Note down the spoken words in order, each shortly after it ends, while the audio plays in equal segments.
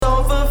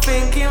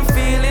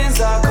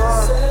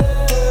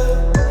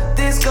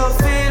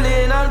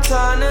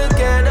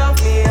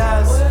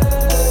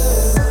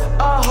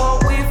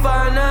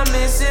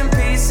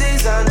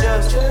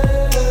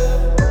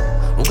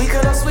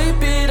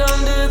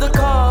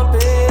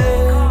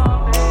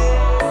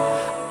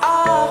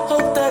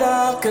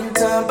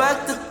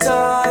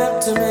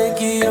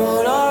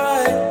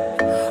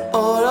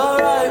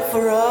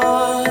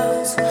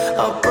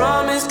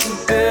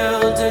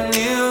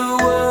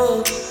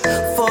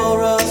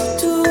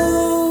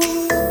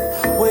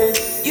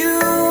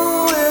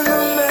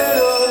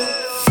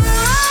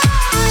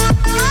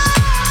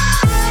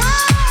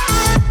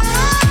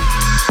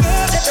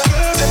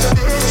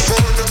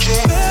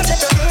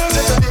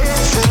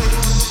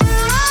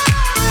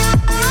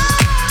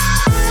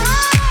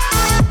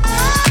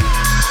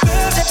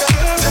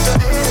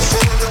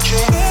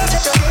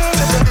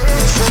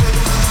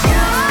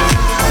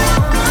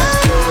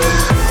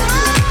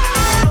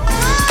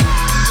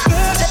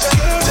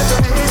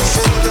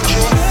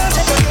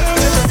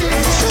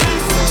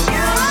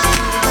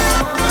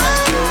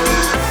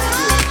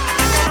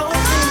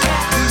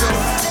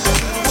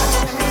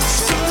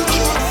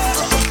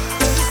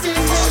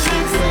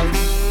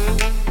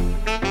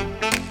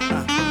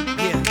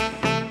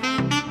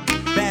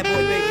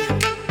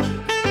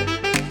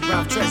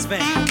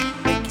vein.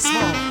 Make it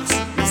smalls.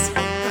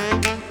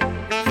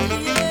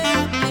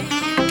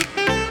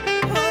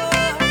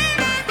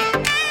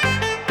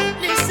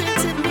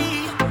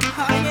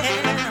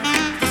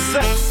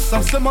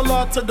 I'm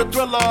similar to the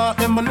thriller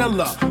in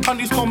Manila.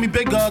 Honeys call me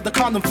bigger, the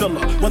condom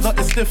filler. Whether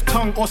it's stiff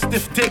tongue or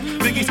stiff dick,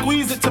 Biggie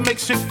squeeze it to make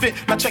shit fit.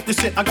 Now check this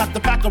shit, I got the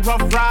pack of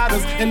Rough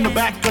Riders in the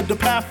back of the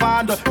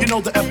Pathfinder. You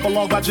know the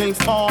epilogue by James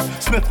Todd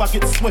Smith. I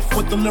get swift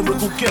with the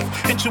lyrical gift.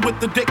 Hit you with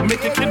the dick,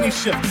 make your kidney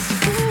shift.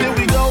 Here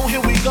we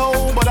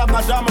go, but I'm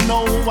not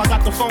domino. I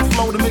got the funk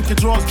flow to make your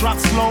drawers drop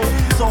slow.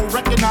 So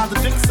recognize the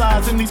dick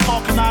size in these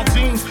Hawk and I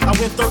jeans. I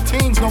wear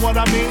 13s, know what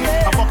I mean?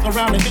 I fuck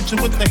around and hit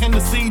you with the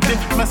Hennessy dick.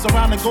 Mess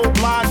around and go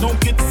blind, don't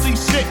get to see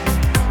shit.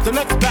 The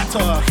next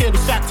batter, here to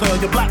shatter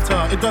your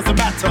blatter, it doesn't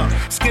matter.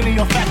 Skinny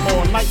or fat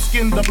or light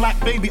skinned or black,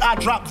 baby, I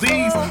drop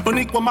these.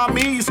 Beneath with my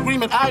me,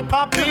 screaming, I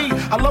poppy.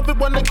 I love it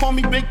when they call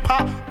me Big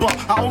Pop, but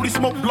I only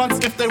smoke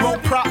blunts if they roll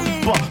prop.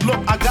 But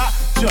look, I got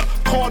ya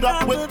caught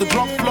up with the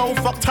drunk flow.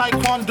 Fuck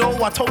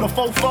taekwondo, I told a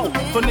fofo.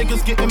 For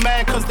niggas getting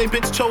mad cause they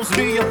bitch chose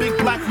me. A big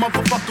black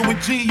motherfucker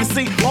with G. You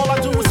see, all I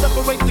do is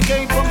separate the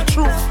game from the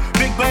truth.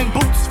 Big bang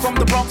boots from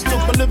the Bronx to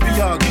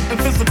Bolivia. Getting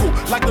physical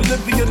like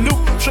Olivia Newt.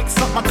 Tricks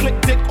up my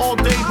click dick all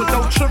day with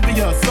no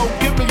trivia. So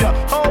give me a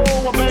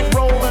big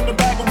roll and a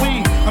bag of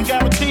weed. I'm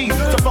guaranteed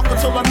to fuck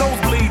until I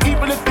nosebleed.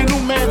 Even if your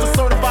new man's a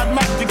certified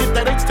Mac, to get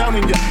that H-Town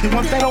in you. You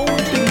want that old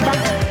thing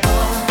back?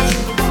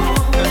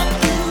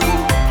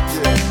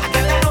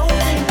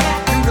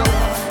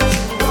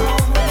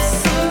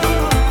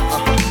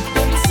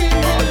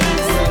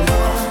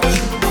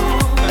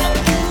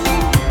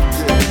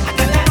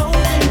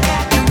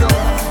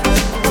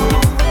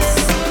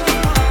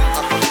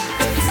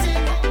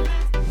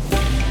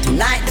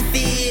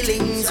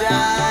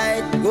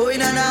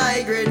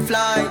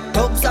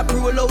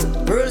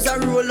 Pearls are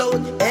roll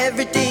out,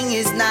 everything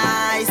is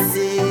nice.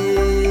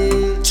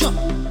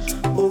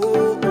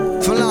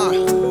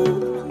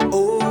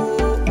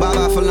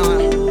 Baba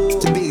Falon,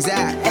 to be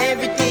exact.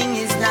 Everything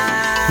is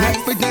nice.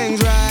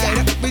 Everything's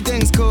right,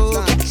 everything's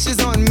cool.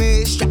 She's on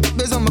me,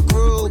 strappers on my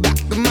crew. Back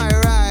in my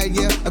ride,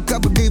 yeah. A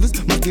couple divas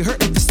must be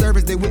hurting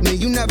disturbance. They with me,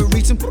 you never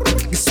reach them.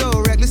 You're so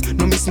reckless,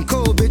 know me some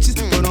cold bitches.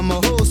 But on my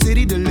whole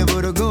city,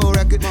 deliver the gold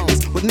record.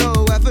 It's with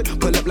no effort,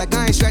 pull up like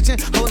I ain't stretching.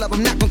 Hold up,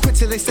 I'm not gonna quit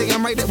till they say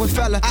I'm right there with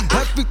fella.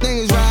 Everything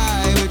is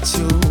right with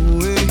you,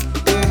 hey,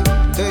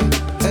 hey,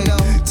 hey,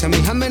 hey. Tell me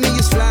how many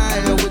is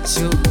flying with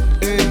you,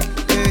 hey,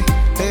 hey,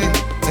 hey,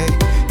 hey.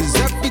 Is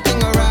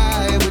everything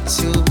alright with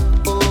you,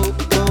 oh,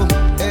 oh,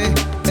 hey,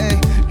 hey.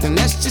 Then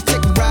let's just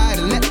take a ride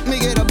and let me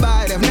get a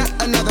bite. If not,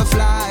 another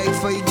flight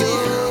for you.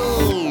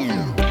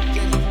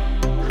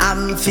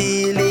 I'm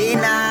feeling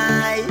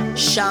high,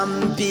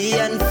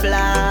 champion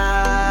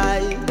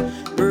fly.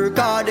 Work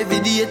hard every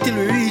day till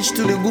we reach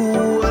to the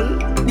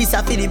goal. This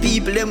are for the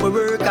people, them we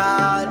work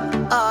hard.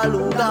 All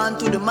who gone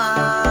to the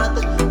mark.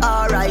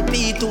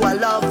 R.I.P. to a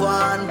loved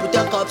one. Put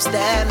your cups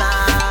them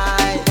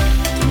high.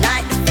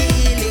 Tonight the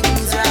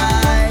feeling's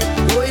right.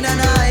 Going on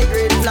a high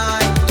grade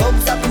flight.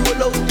 Cups are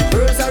roll out,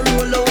 birds are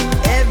roll out.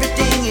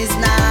 Everything is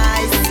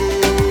nice.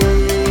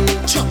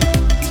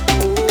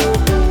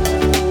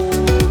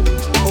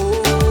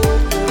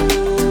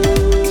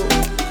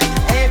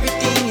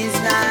 Everything is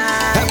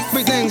nice.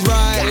 Everything's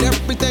right,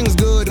 everything's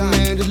good,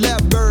 man. Just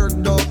left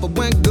Bergdorf, but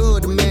went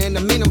good, man. I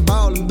mean, I'm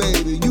ballin',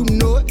 baby, you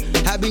know it.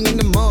 I be in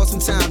the mall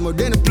sometimes more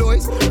than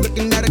employees.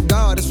 Looking at a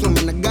goddess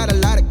woman, I got a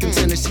lot of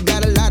contenders. She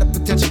got a lot of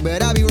potential,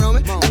 but I be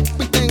roaming.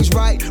 Everything's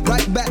right,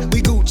 right back,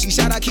 we Gucci.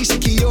 Shout out Keisha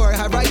Kiora,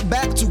 I right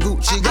back to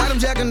Gucci. Got him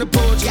jacking the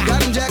poetry,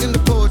 got him jacking the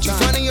poetry.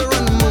 Funny you're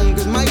on the moon,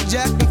 cause Mike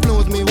Jack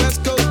influenced me.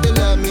 West Coast, they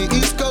love me,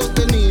 East Coast,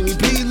 they need me.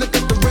 Please look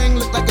at the ring,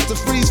 look like it's a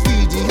freeze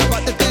Fiji. How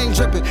about the thing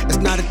dripping? It's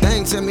not a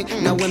thing to me.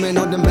 Now women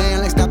on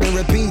demand, like stop and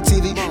repeat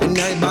TV. And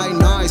everybody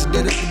knows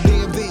did it for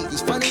DMV.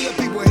 It's funny your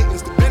people hating,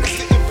 it's the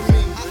benefiting for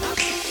me.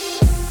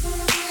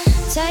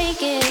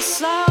 Take it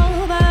slow,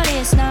 but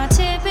it's not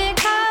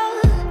typical.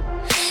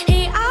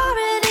 He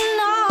already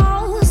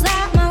knows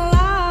that my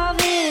love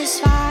is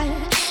fire.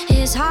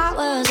 His heart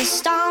was a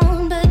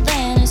stone, but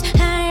then his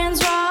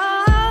hands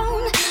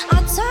rolled.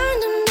 I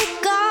turned him to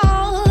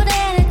gold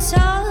and it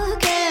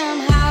took him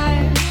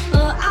higher.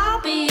 Well,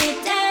 I'll be a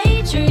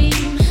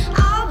daydream,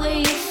 I'll wear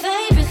your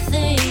favorite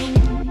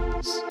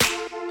things.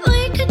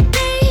 We could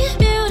be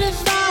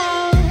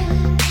beautiful,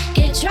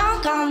 get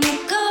drunk on the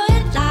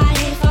good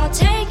life. I'll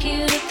take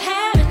you to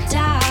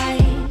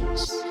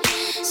paradise.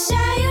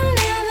 Say you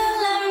never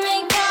let me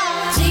go.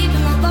 Deep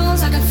in my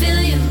bones, I can feel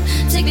you.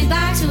 Take me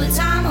back to a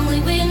time only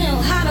we knew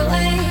how to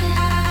wait.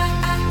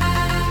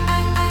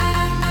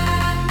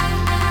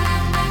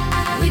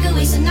 We could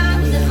waste a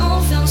night with an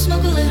old film,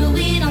 smoke a little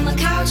weed on the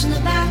couch in the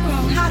back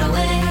room. How to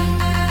wait.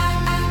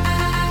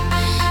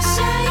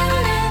 Say you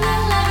never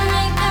let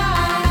me go.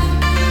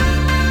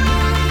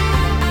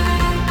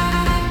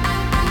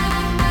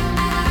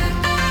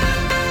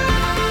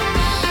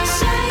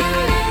 Say you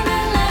never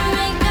let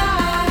me go.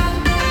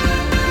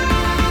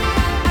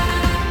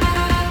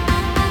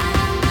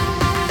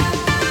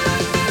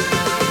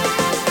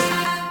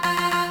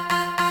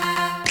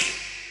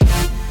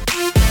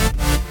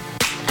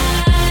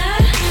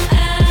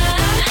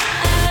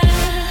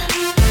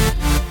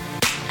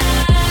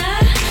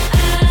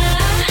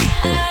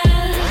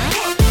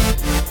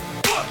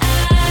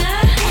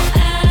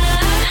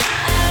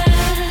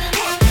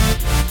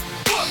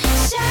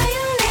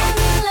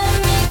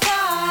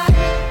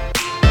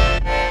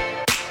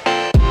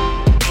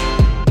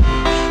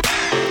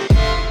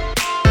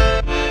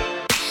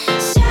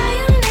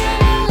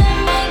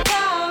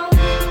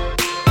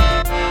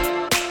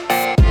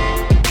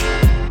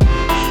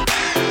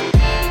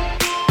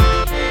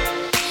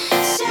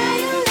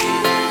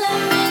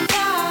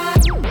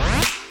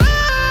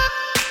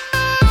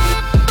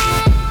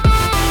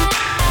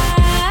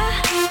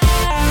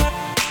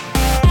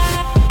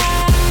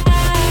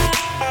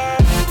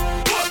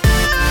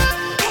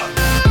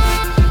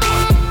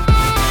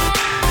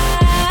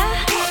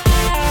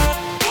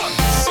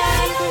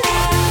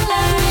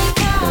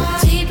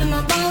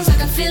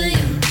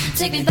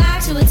 Take me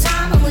back to a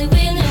time only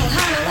we knew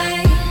how to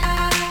wait.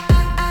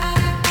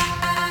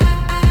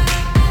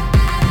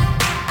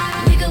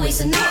 We could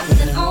waste a night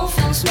with an old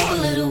film, smoke a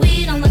little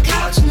weed on the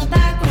couch in the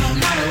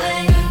background, how to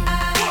wait.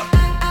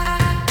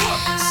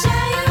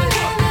 Say you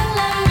never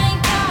let me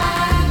go.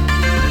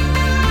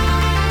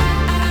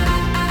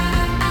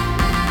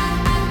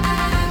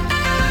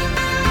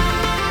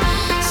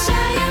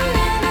 Say you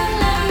never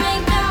let me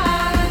go.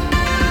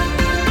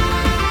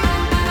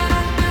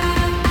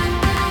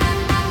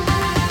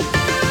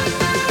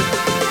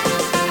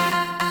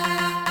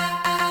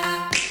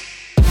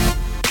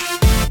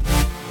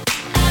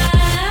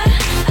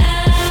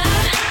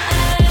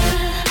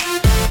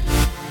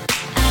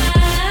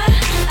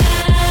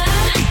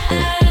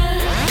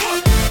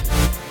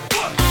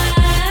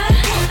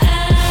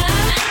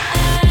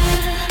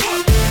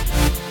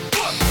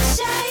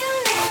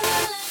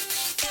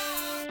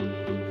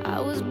 I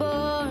was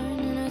born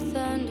in a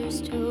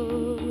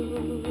thunderstorm.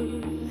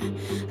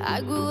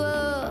 I grew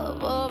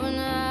up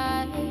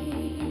overnight.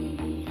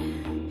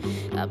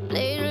 I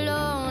played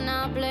alone,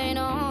 I played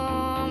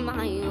on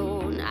my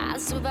own. I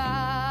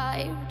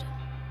survived.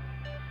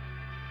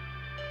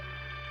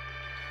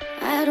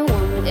 I had a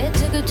woman that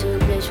took her to a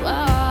place where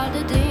all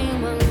the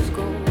demons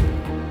go,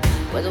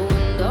 where the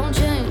wind don't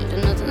change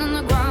and nothing on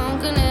the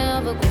ground can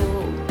ever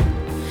grow.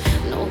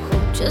 No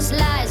hope, just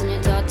lies, and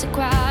you're taught to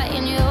cry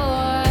in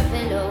your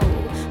pillow.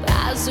 But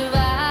I survived.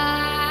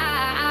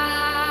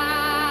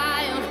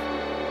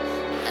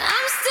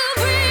 I'm still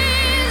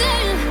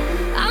breathing.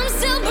 I'm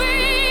still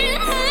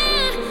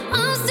breathing.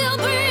 I'm still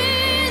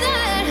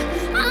breathing.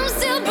 I'm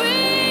still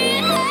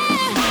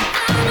breathing.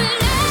 I'm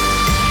alive.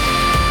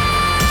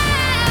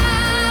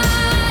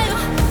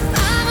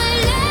 I'm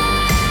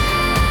alive.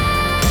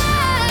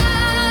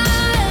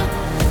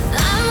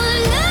 I'm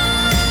alive.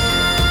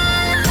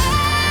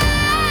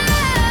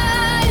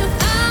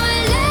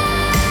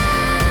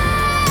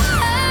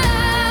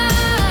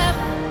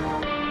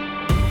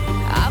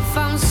 I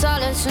found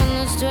solace in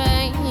the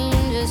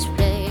strangest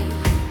place,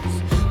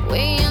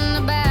 way in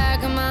the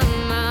back of my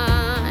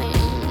mind.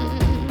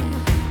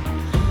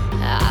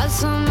 I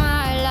saw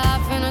my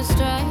life in a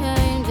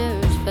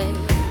stranger's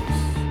face,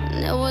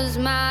 and it was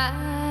mine.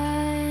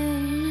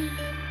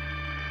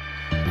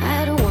 I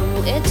had a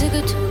woman that took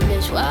her to a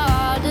place where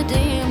all the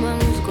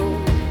demons go,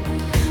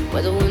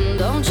 where the wind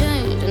don't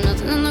change and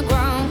nothing on the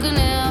ground can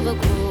ever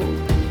grow.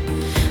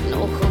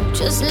 No hope,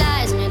 just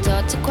lies, and you're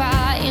taught to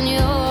cry in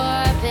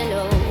your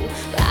pillow.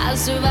 But I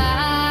survived.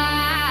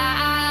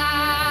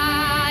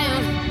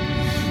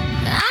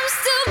 I'm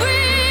still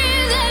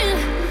breathing.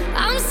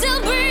 I'm still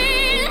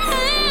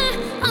breathing.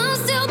 I'm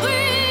still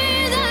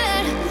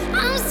breathing.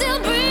 I'm still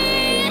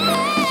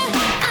breathing.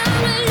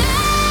 I'm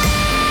alive.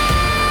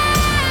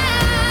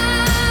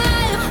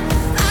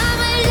 I'm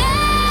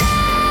alive.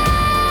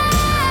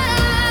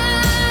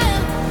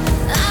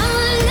 I'm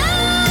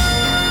alive.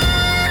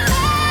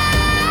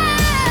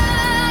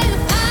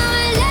 I'm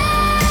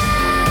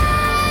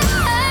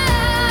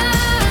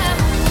alive.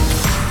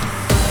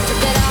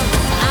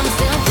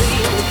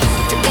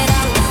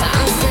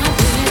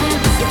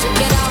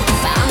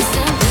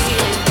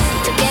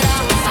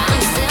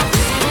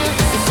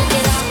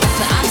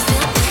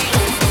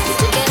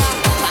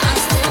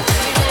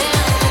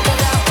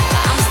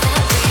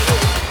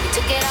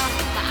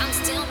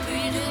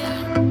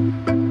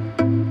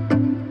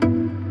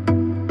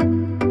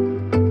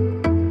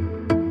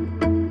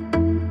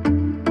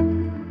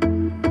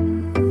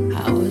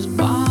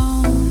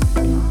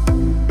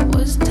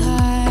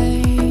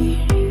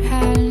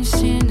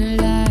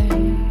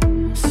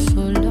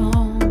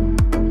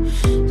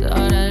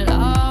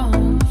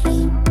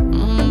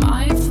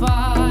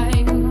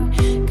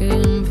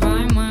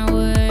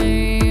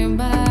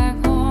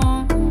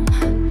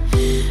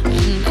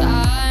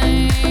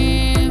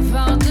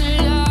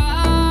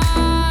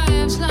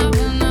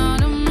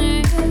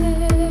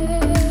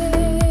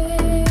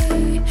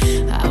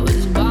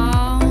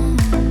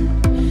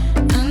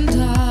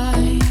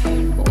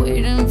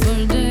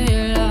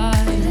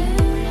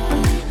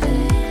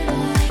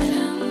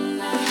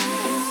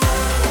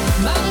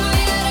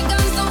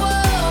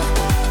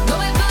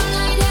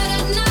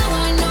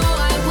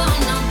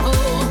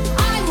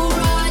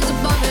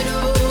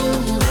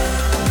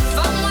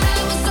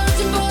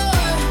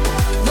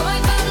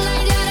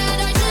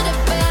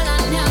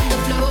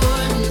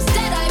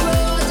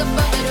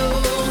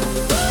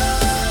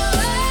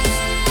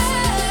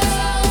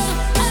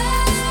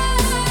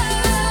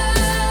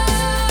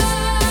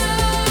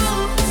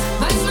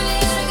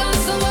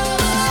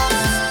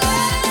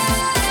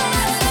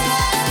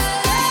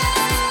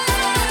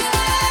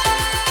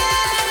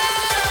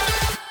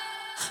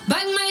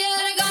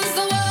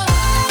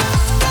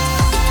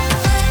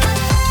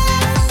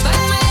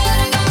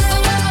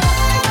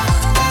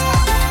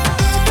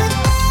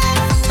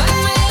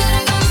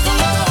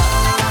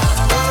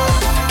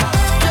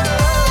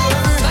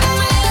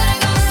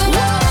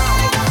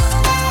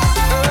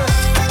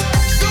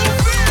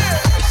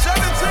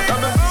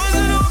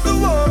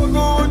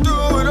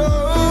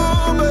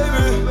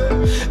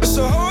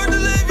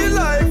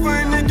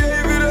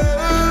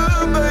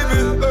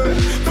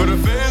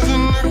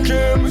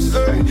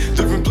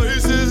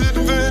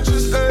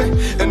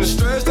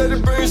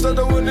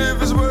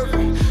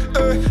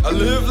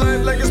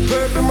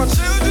 my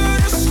children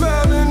are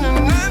smiling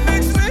and that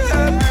makes me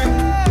happy.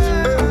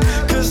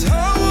 Cause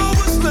how I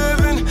was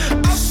living,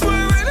 I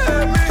swear it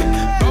had me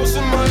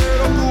bouncing my head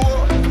off the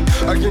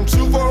wall. I came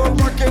too far, I'm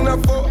rocking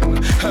that fall.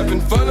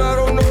 Having fun, I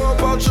don't know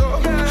about y'all.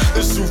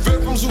 It's too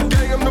far from Zoo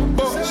Gang, I'm the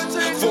boss.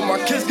 For my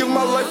kids, give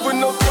my life with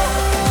no thought.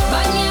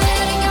 Bang your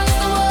head against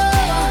the wall.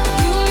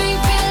 You may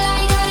feel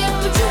like I did,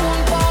 but you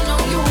won't fall. No,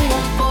 you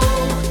won't fall.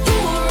 You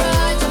will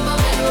rise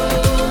above it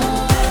all.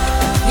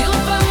 You'll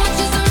find what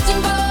you're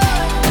searching for.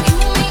 You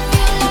may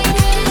feel like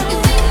it is, you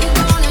think you're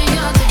gonna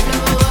hear the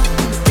floor.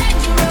 Instead,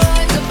 you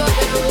rise above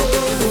it all.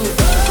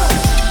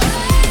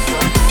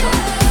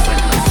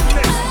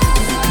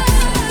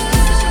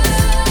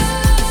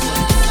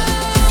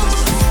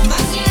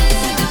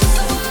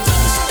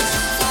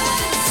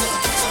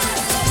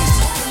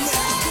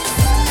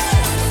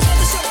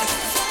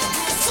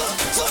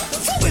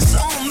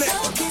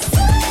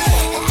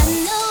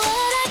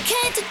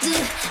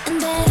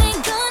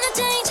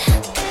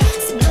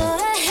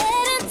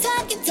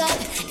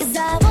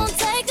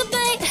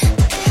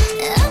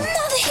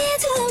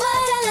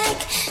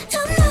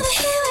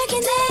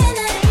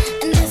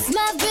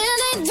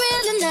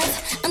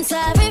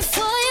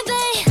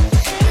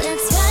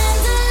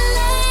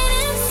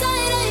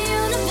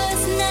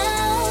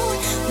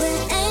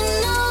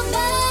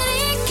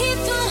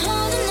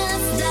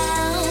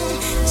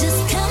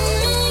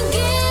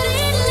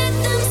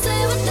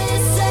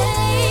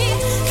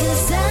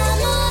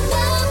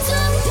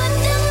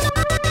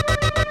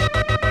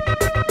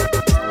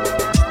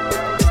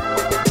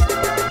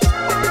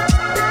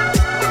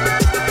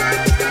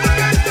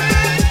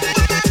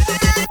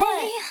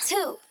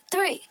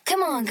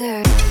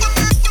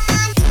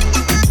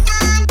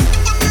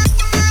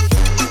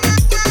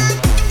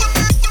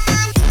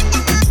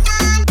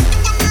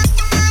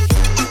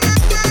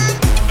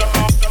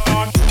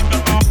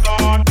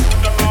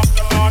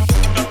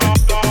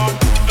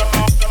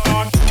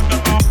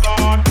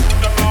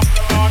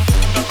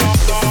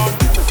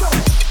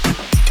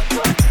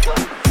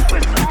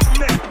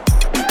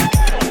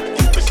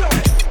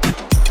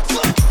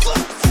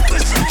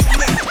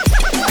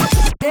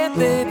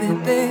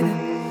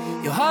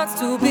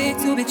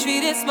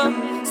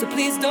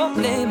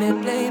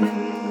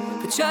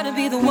 Trying to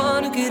be the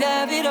one who could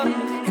have it all,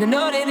 and I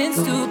know that it's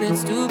stupid.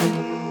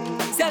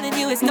 Telling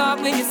you it's dark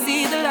when you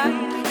see the light,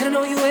 and I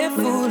know you ain't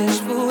foolish.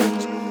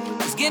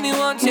 Just give me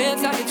one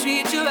chance, I can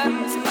treat you right.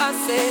 So I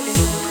say,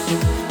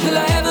 will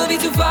I ever be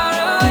too far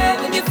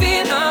away when you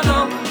feel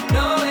no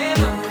way,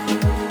 no.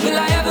 Will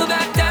I ever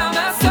back down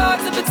my sword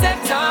to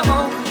protect our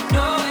home?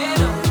 No way,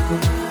 no.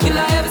 Will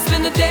I ever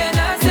spend the day and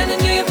night telling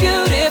you you're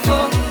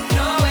beautiful?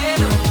 No way,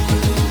 no.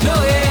 No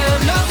way,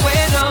 no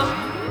way, no.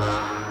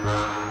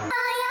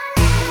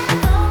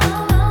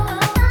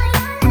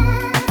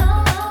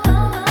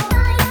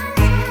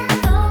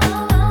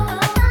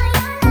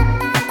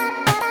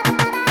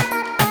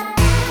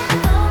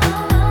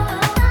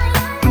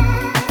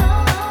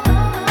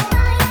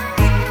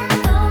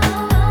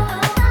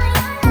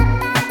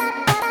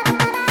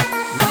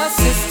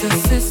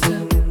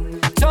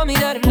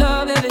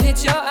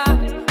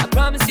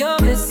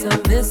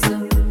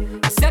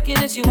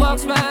 She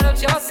walks right up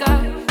your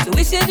side, so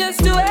we should just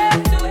do it.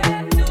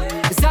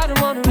 Cause I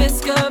don't wanna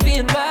risk her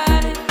being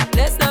right.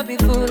 Let's not be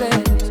foolish.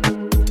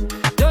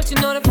 Don't you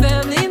know the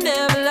family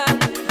never lies?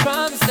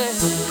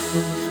 Promises.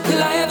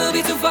 Will I ever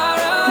be too far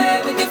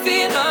away when you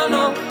feel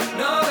no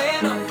way,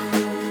 no.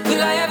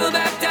 Will I ever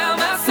back down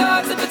my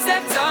sword to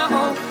protect our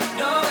home?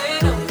 No way,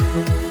 no.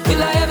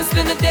 Will I ever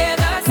spend the day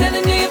and night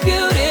telling you you're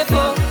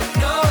beautiful?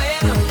 No way,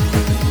 no.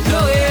 No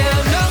way,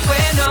 no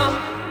way, no.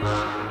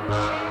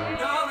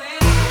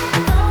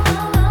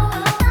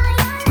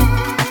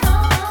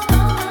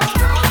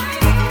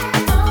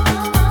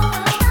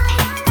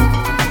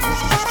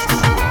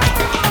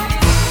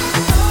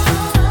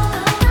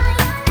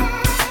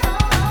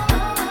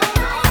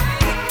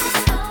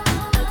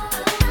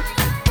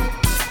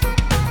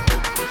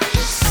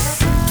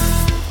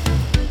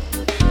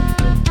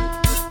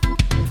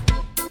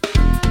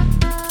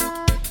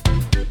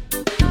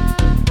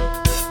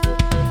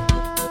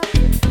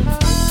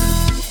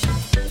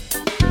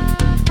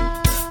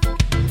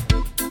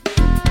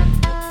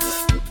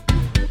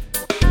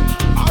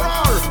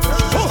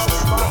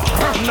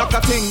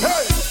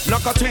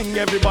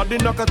 Everybody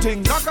knock a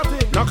ting, knock a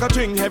ting, knock a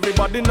ting.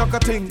 Everybody knock a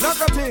ting,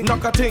 knock a ting,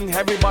 knock a ting.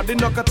 Everybody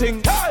knock a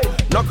ting, hey,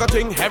 knock a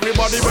ting.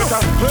 Everybody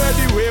better play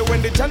the way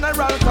when the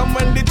general come,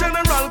 when the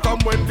general come,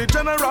 when the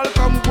general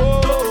come.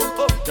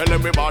 Whoa, tell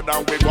them we bow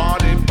down, we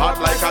going in, hot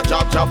like a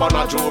job on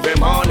a Juve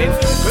morning.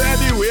 Play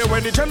the way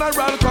when the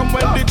general come,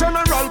 when the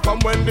general come,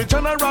 when the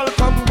general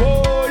come.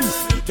 Boy,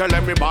 tell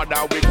them we bow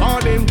down, we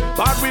going in,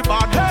 bad we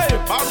bad, hey,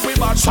 bad we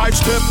bad. Side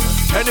step,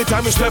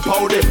 anytime we step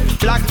out it,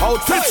 black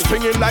outfits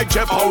swinging like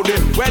Jeff Howdy.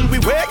 When we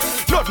wake,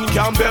 nothing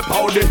can be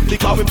powder.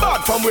 Because we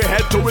bad from we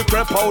head to we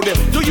crep powder.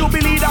 Do you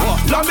believe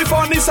that? long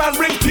before Nissan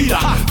bring Tia.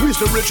 We's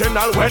the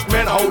original wet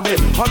men howdy.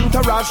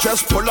 Hunter Rash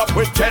just pull up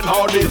with 10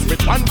 howdies.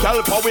 With one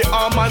gal for we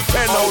arm and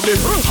 10 howdy.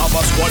 Have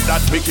a squad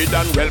that wicked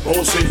and well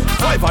bossy.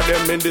 5 of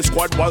them in the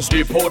squad was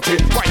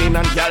deported. Whining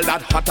and gal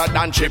that hotter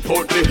than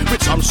Chipotle.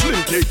 With some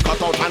slim cake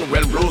cut out and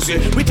well rosy.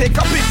 We take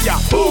a picture,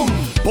 boom,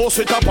 post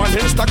it up on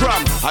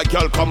Instagram. A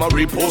gal come and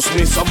repost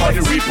me, somebody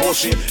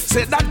repost she.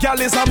 Say that gal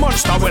is a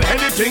monster with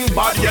anything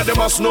bad. Yeah, they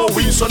must know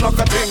we, so knock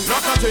a thing,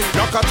 knock a thing,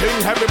 knock a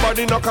thing,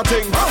 everybody knock a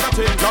thing, knock a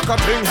thing, knock a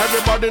thing,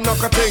 everybody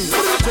knock a thing,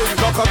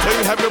 knock a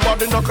thing,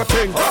 everybody knock a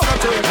thing,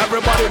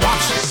 everybody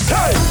watch.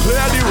 Hey,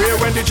 clear the way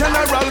when the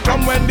general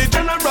come, when the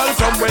general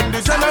come, when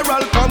the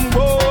general come,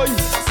 boy.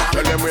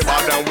 Tell them we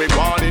bad and we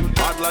gone in,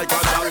 bad like a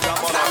jam,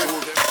 but I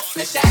move it.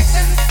 Miss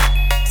Jackson,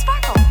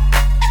 Sparkle.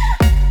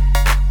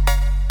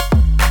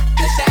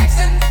 Miss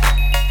Jackson,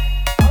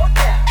 oh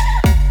yeah.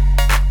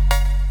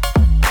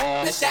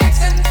 Miss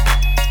Jackson,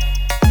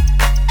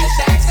 Miss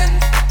Jackson,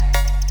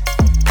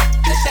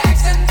 Miss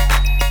Jackson,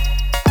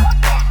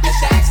 Miss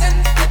Jackson,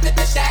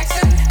 Miss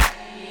Jackson.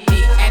 Me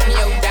and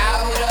your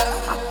daughter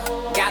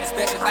got a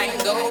special thing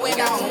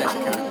going on.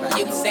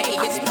 You say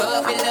it's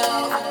puppy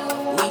love,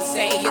 we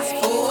say it's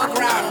full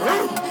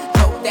ground.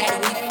 Hope that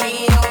we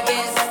feel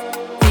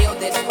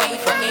this way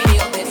forever.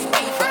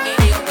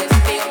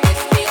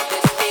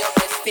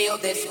 Feel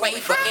this way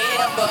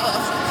forever.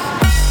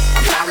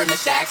 I'm sorry,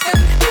 Miss Jackson.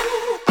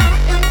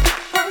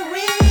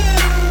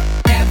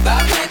 Never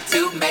meant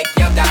to make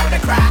your daughter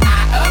cry. I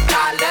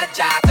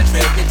apologize a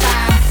trillion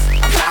times.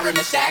 I'm sorry,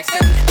 Miss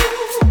Jackson.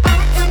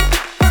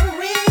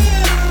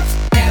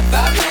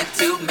 Never meant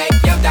to make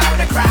your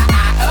daughter cry. I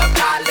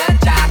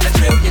apologize a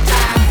trillion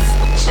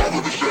times.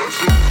 Sorry, Miss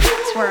Jackson.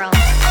 Swirl.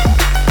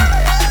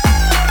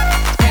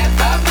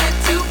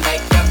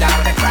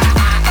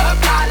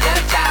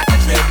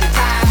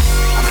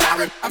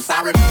 I'm sorry. I'm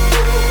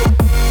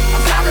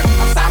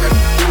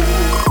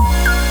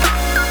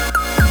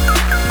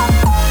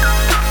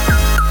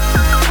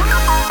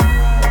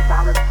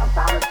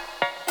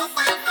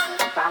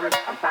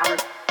sorry.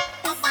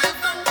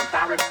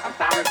 I'm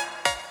sorry.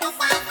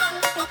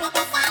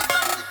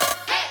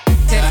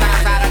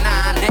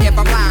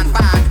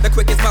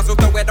 Quickest muzzle,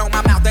 throw it on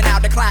my mouth and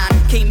I'll decline.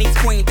 King meets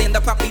queen, then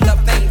the puppy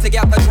love thing.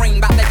 Together dream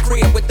about that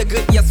crib with the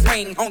good year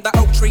swing. On the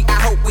oak tree, I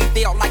hope we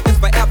feel like this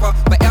forever.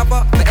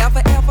 Forever,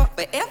 forever, ever,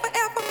 forever, ever.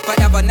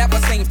 Forever never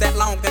seems that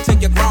long until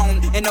you're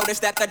grown. And notice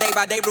that the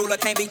day-by-day ruler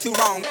can't be too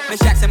wrong. Miss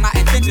Jackson, my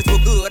intentions were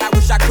good. I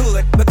wish I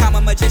could become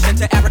a magician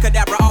to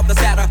abracadabra all the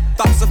sadder.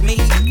 Thoughts of me,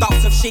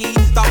 thoughts of she,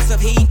 thoughts of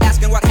he.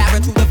 Asking what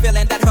happened to the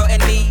feeling that her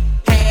and me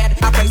had.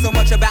 I pray so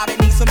much about it,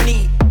 need some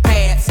knee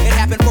pads. It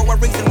happened for a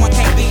reason, one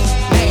can't be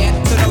mad.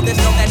 So know this,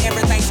 know that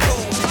everything's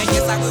cool. And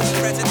yes, I will be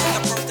present in the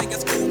first thing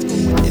is cool.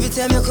 Every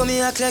time you come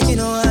here, act like you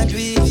know I do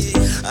it.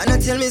 And I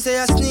tell me, say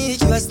I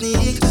sneak, you a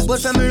sneak. But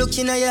from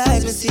looking at your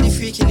eyes, me see the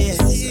freakiness.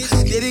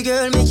 Baby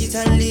girl, make it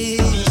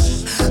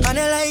unleash. And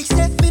I like,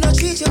 say, me no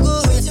treat you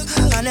good.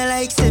 And I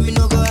like, say, me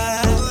no go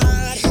hard.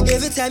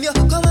 Every time you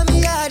come at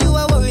me yard, you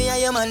a worry,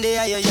 and your man there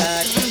at your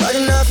yard. Body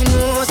nothing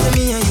knows, say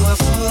me and you a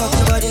fuck.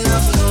 Nobody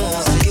nothing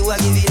knows, say you a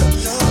give it up.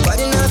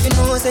 Body nothing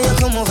knows, say you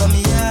come over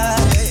me yard.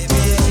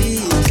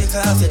 Baby, take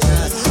off your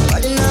dress.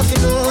 Body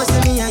nothing knows,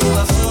 say me and you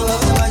a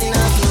fuck. Nobody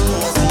nothing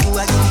knows, say you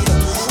a give it up.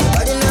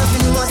 Body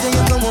nothing knows, say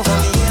you come over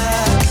me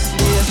yard.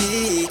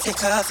 Baby,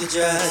 take off your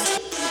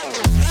dress.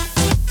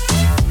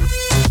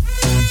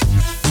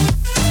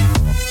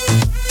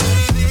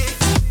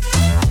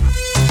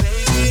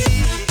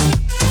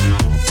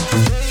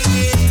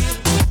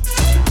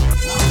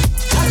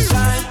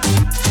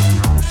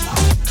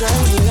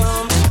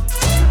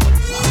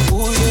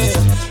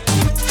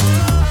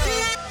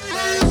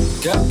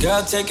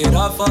 Girl, take it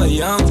off for a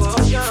young.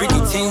 Freaky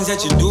things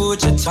that you do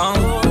with your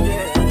tongue.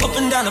 Up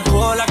and down the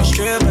pole like a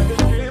stripper.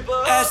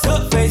 Ass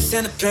up, face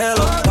in the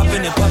pillow.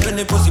 Popping it,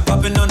 pussy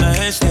popping on the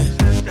handstand.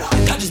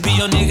 I just be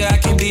your nigga, I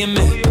can't be a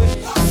man.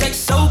 Sex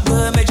so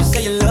good, made you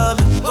say you love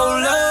me.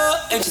 Hold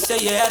up, and you say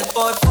you had a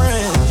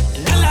boyfriend.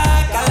 And I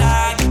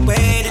like the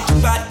way that you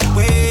body, the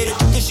way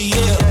that you dish it,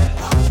 yeah.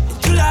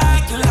 You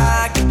like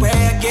the way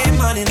I get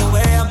money, the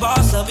way I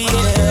boss up,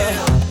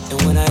 yeah.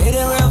 And when I hit it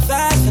real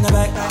fast in the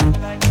back,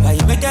 why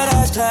you make that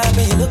ass clap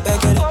and you look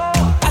back at it?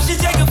 I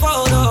should take a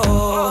photo,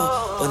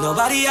 but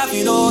nobody have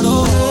you know.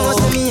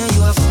 Say me and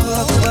you a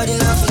fuck, nobody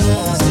nothing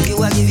knows, say you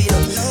a give it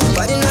up.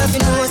 Nobody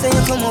nothing knows, say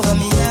you come over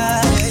me, yeah.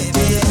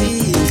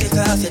 Baby, take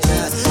off your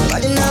dress.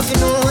 Nobody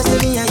nothing knows,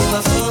 say me and you a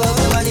fuck.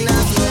 Nobody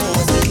nothing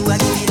knows, say you a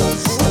give it up.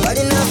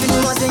 Nobody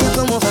nothing knows, say you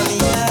come over me,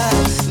 yeah.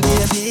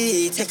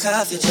 Baby, take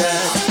off your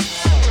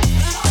dress.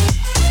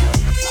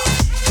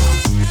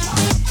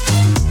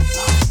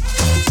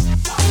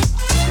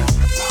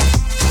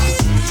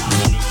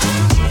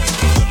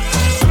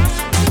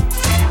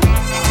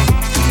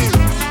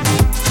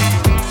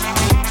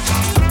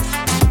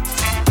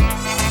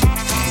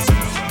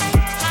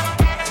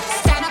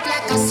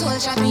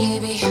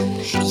 Baby,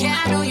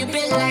 yeah, I know you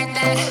been like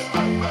that.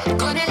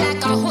 Got it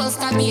like a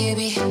holster,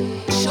 baby.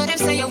 Show them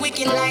say you're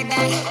wicked like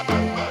that.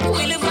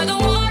 We live where the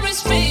war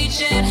is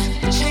raging,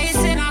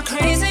 chasing our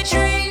crazy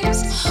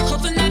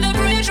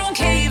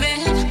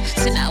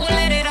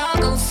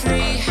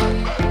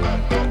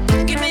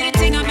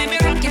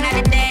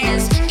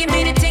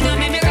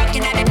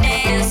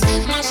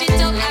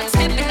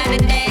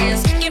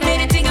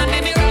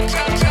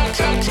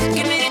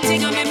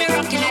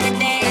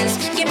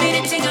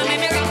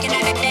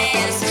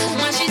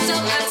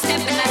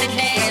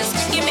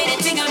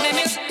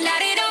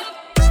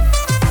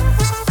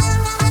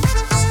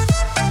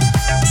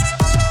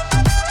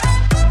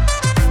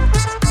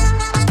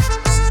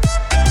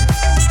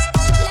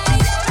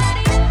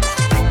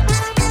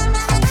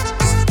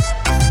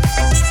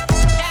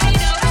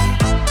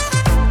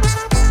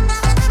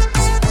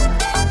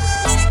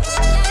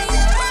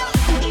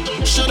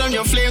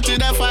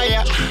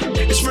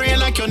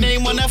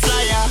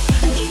flyer.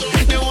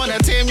 They wanna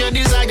tame your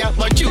desire,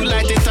 but you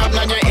light it up,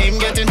 now your aim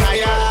getting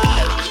higher.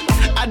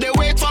 I they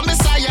wait for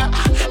Messiah,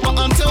 but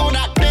until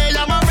that day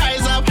I'ma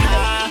rise up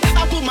high.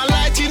 I put my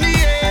light in the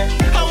air,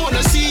 I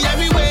wanna see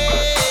everywhere.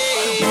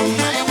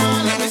 I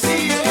wanna let me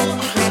see you.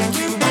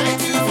 2 by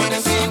 2 for the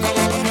sequel,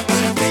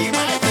 3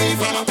 by 3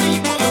 for my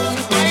people.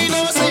 I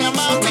know say I'm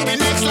out to be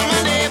next like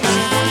my neighbor.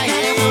 I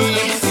wanna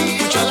let me see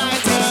you. Put your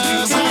lighters on.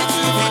 2 by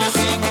 2 for the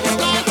sequel,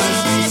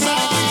 lighters on.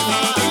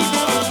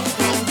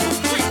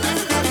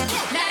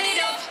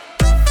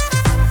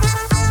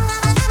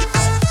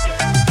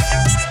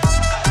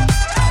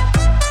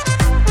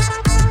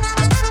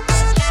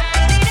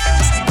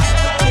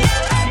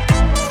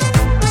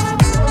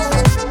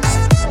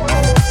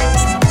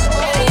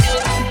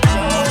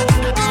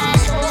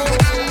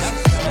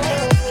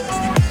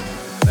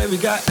 Baby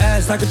got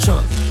ass like a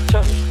trunk.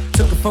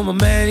 Took it from a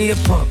man, he a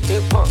punk.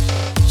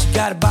 She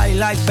got a body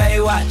like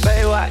Baywatch.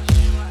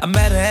 I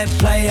met her at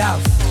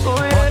Playhouse.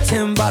 Bought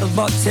 10 bottles,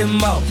 bought 10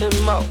 more.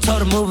 Told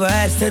her move her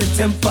ass to the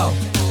tempo.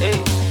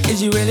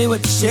 Is you really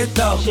with the shit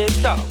though?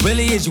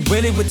 Really, is you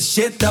really with the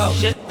shit though?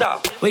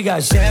 We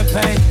got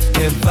champagne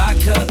and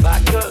vodka.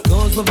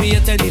 Goons will be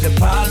if they need a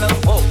problem.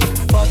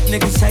 Fuck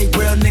niggas hate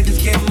real niggas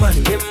get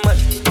money.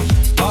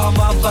 All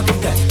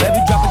motherfucking day.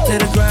 Baby drop it to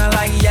the ground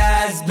like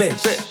yes,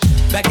 bitch.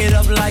 Back it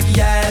up like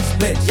yes,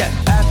 bitch.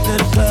 After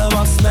the club,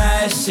 I'm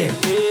smashing.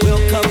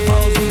 We'll come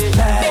home, we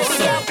pass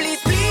it.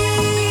 Please,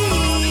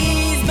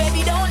 please,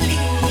 baby, don't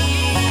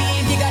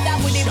leave. You got that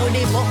booty,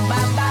 boom,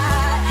 bamba.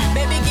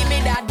 Baby, give me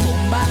that boom,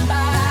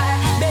 bamba.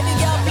 Baby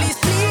girl, please,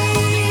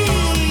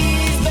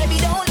 please, baby,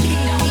 don't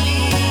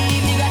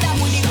leave. You got that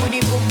booty,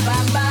 boom,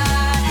 bamba.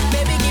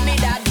 Baby, give me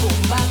that boom,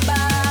 bamba.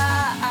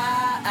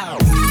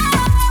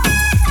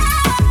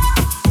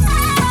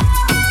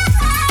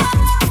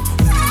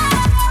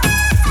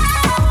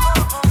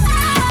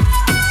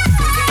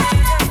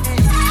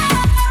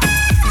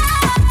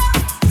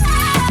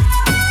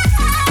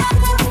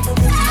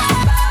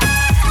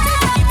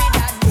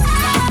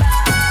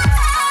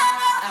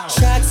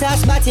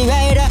 Spotty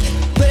rider,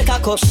 break a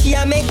cup. She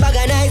a make bag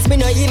of nice, me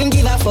no even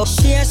give a fuck.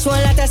 She a show a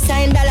lot of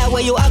sign dollar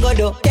where you a go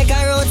do. Take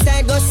her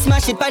outside, go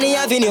smash it on the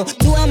avenue.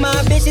 2 of my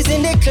bitches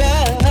in the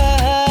club.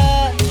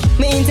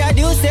 Me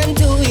introduce them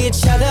to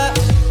each other.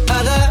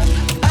 Other,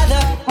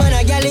 man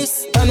a gal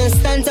is, I'm in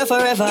stanza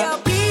forever. Yo,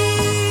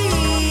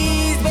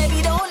 please,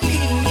 baby, don't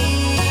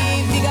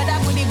leave. You got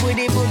that booty,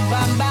 boom,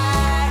 bamba.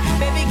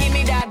 Baby, give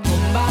me that boom,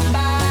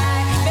 bamba.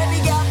 Baby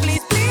girl,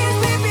 please, please,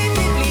 baby,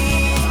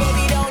 please,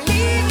 baby, don't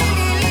leave.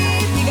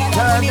 You got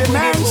that booty,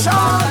 boom,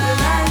 bamba.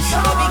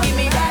 Baby, give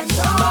me that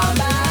boom,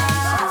 bamba.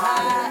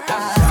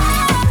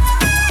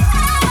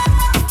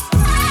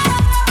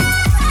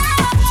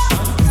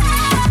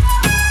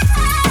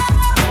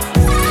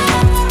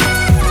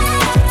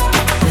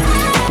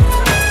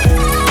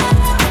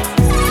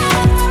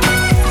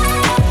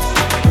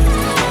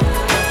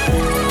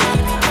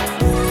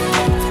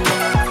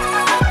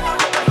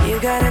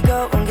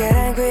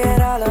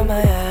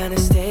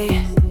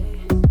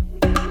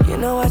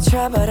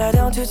 But I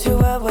don't do too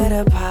well with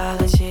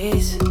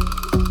apologies.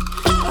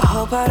 I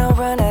hope I don't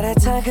run out of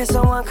time, cause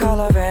someone call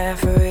a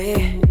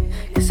referee.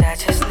 Cause I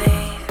just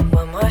need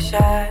one more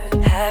shot,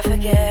 have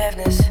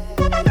forgiveness.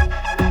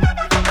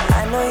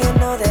 I know you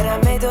know that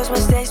I made those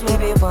mistakes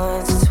maybe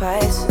once or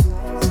twice.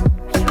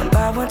 And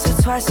by once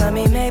or twice I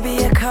mean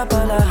maybe a couple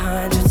of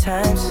 100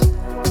 times.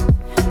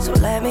 So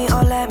let me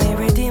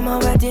redeem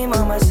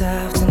on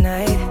myself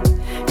tonight.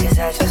 Cause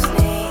I just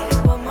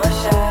need one more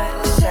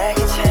shot,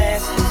 second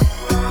chances.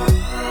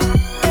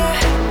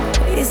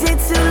 Is it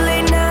too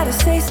late now to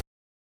say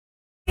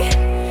sorry?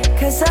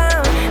 Cause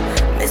I'm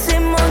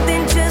missing more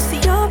than just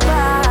your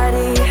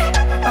body.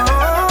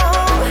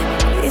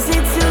 Oh, is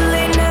it too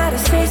late now to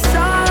say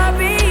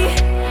sorry?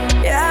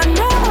 Yeah, I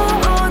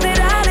know that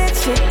I let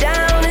you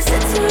down. Is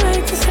it too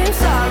late to say I'm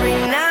sorry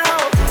now?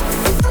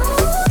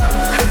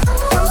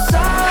 I'm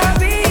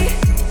sorry.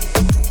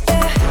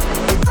 Yeah.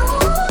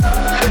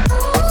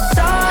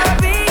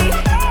 Sorry.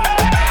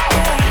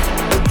 Yeah.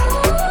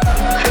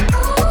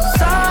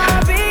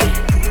 Sorry.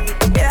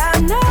 Yeah, I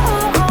know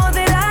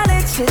that I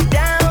let you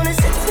down. Is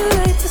it too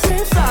late to say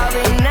I'm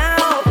sorry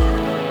now?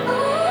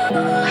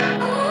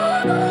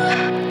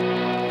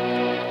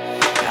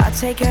 I'll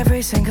take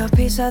every single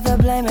piece of the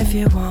blame if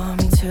you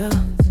want me to.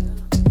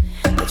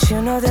 But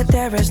you know that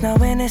there is no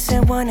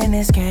innocent one in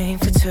this game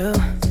for two.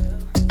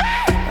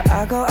 But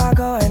I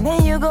go, and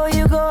then you go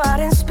out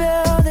and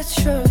spill the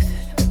truth.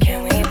 But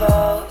can we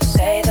both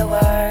say the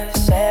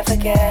words and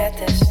forget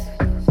this?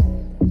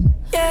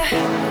 Yeah,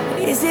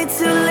 is it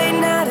too late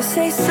now to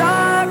say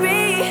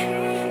sorry?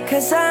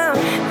 Cause I'm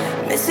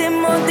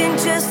missing more than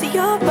just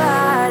your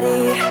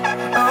body.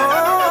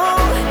 Oh,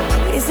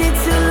 is it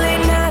too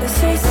late now to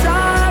say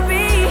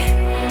sorry?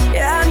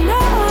 Yeah, I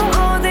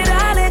know that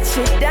I let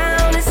you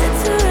down. Is it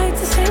too late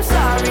to say I'm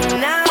sorry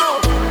now?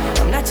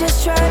 I'm not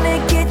just trying to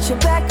get you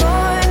back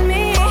on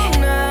me.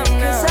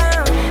 Cause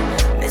I'm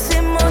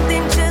missing more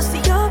than just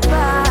your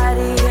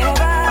body.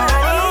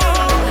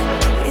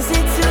 Oh, is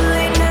it too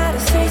late now to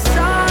say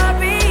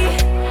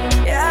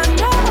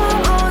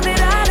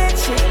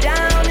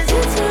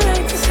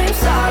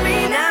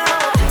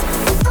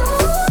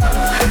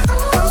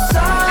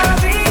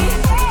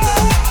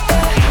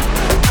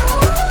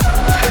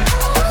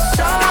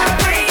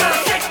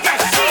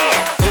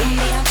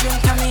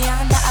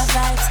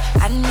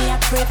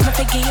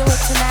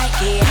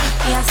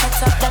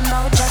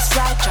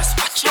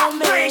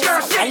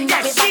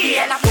body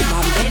and a boom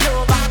and bend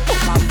over,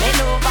 boom and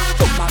bend over,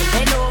 boom and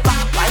bend over.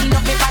 Wind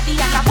up your body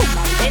and a boom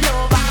and bend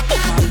over,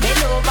 boom and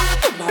bend over,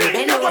 boom and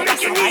bend over.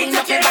 So wind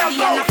up your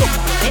body and a boom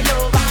and bend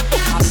over,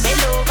 boom and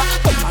bend over,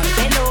 boom and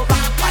bend over.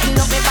 Wind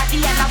up your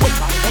body and a boom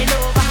and bend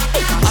over,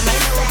 boom and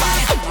bend over,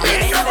 boom and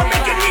bend over.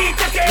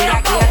 We are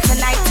here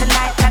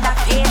tonight, got the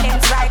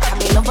feelings right. I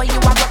mean, over you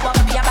a rub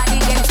up your body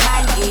against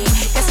mine, yeah.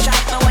 You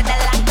strike me with the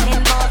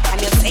lightning bolt,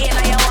 and you say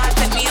now you want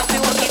to be up, you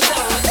will get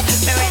told.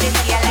 Me ready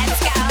for you, let's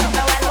go.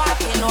 Me well want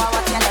to know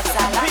what your lips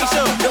are like.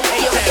 The way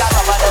you make your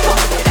rubber the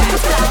bump, the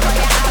dance floor where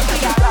you have to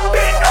your roll.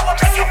 Bend over,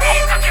 make your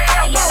feet touch your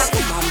toes.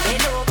 Boom and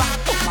bend over,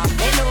 boom and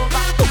bend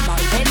over, boom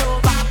and bend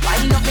over.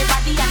 Wind up your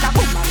body and a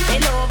boom and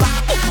bend over,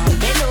 boom and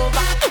bend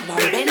over,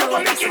 boom and bend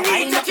over. So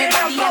wind up your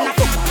body and a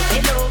boom and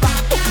bend over,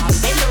 boom and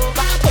bend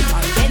over, boom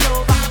and bend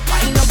over.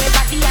 Wind up your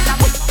body and a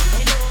boom and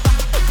bend over,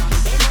 boom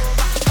and bend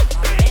over, boom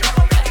and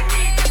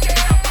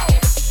bend over.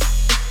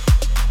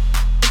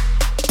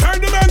 Third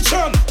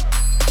dimension.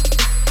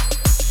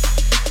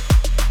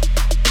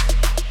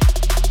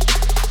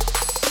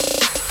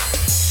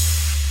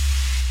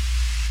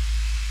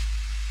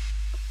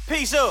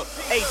 Peace up,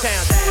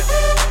 A-Town down.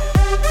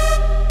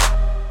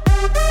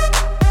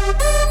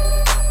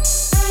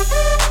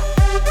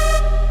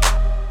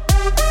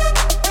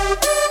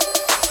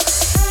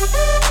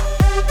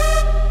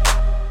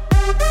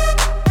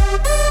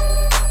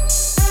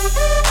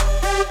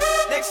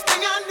 Next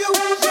thing I knew,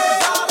 she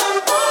was all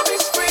up on me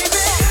screaming.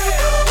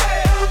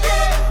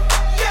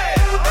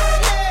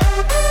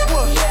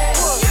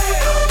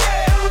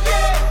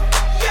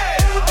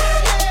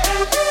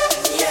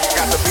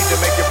 Got the beat to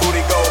make your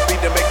booty go,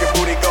 beat to make your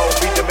booty go,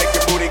 beat to make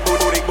your booty go,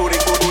 booty booty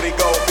booty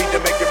go, beat to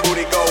make your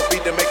booty go,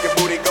 beat to make your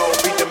booty go,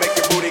 beat to make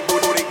your booty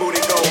booty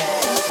booty go,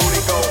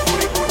 booty go,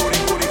 booty booty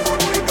booty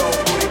booty go,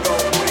 booty go,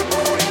 booty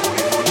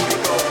booty booty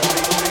go.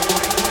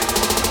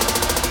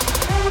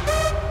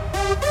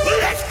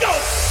 Let's go.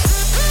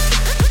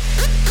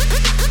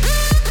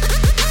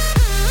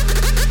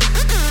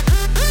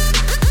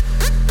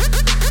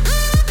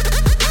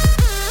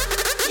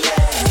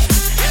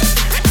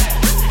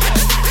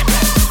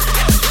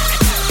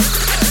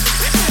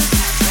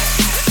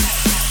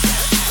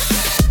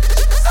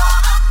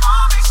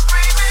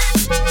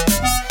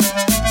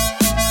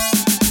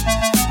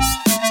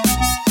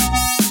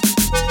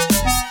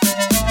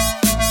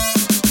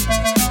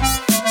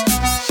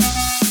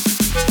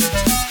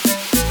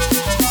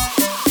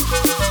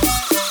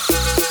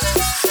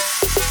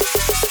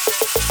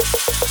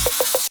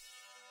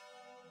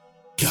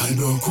 Y'all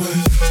know quit.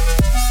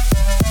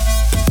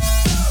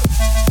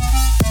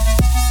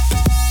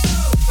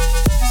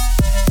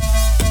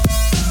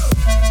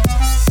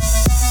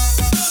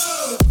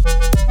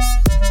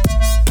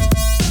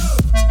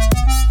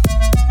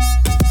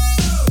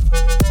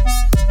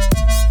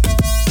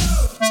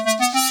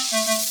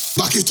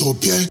 Back it up,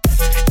 yeah.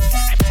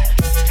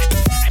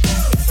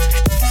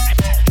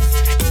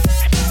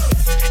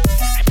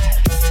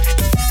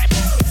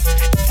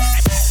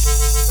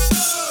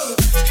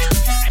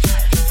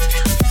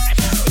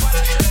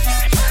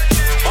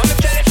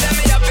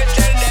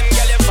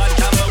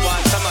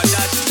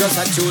 Just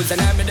a choose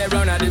and I'm in the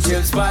round at the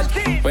chill spot.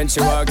 When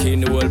she walk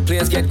in, the whole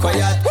place get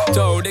quiet.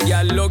 Told the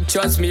girl, look,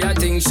 trust me, I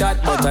think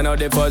shot. But I know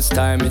the first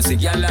time it's a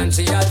girl and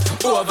she hot.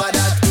 Over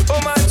that, oh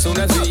man, soon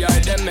as we are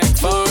them make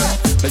four.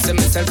 Me see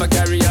myself a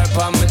carry her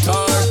on my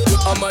tour.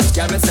 How much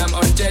can me some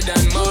 100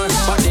 and more?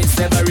 But it's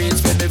never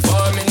reached me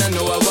before, me no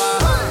know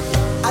why.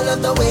 I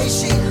love the way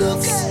she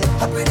looks.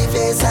 Her pretty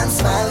face and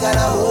smile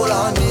got a hold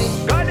on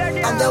me.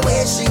 And the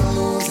way she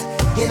moves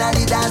in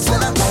the dance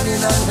when I'm turning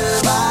on her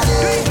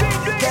body.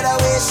 Get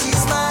away,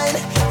 she's mine.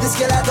 This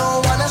girl I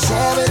don't wanna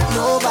share with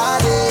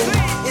nobody.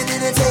 It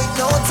didn't take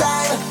no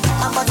time.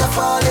 I'm about to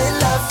fall in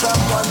love from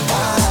one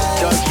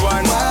night. Just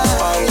one,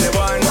 only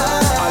one,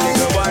 only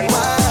the one,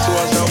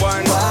 towards the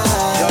one.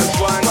 Just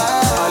one,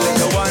 only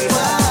the one,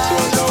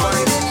 towards the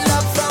one. In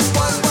love from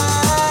one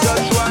night.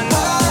 Just one,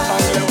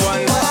 only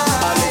one,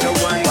 only the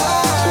one,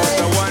 towards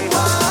the one.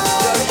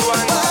 Just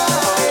one,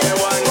 only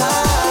one,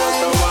 towards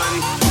the one.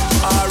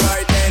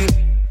 Alright then,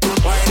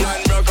 wine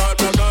and rock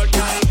out,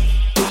 girl.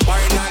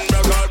 Wine and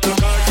rock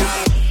out,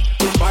 girl.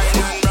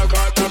 Wine and rock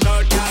out,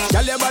 girl.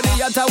 Tell your body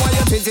at a while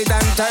you twist it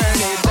and turn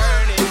it.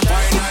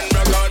 Wine and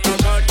rock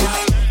out,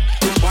 girl.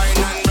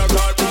 Wine and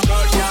rock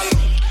out, girl.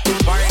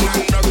 Wine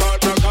and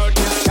rock out,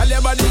 girl. Tell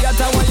your body at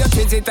a while you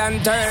twist it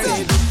and turn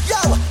it. Yo,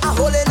 I'm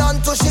holding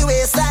on to she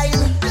waistline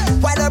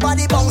while her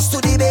body bounce to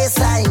the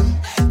baseline.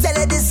 Tell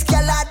her this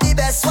girl are the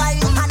best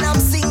wine, and I'm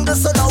single,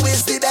 so now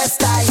is the best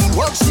time.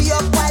 Work she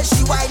up while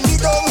she wind me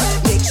down.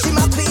 Make she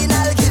my queen,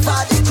 I'll give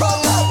her the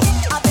crown.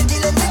 I've been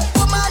dealing with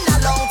woman a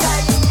long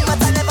time, but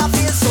I never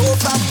feel so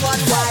from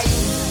one wine.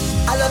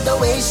 I love the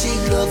way she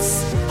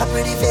looks. Her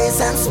pretty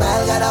face and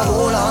smile got a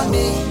hold on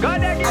me.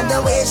 And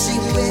the way she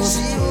moves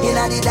in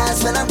the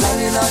dance when I'm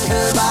climbing on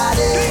her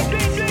body.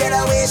 Get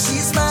away,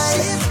 she's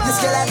mine. This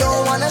girl I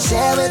don't wanna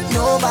share with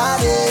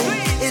nobody.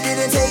 It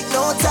didn't take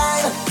no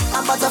time.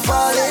 I'm about to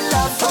fall in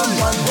love from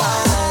one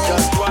wine.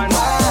 Just one,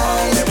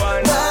 only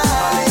one,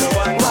 only the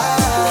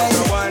one.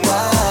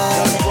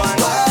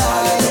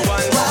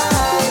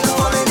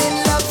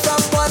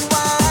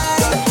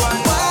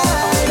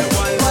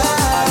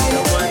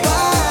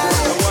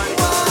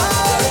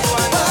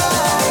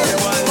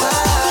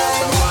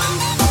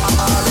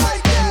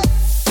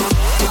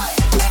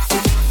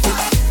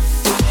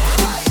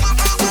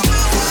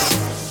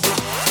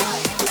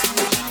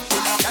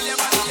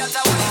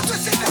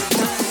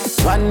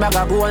 1 bag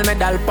of gold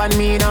medal pan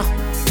me now.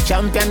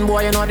 Champion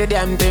boy, you know the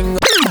damn thing.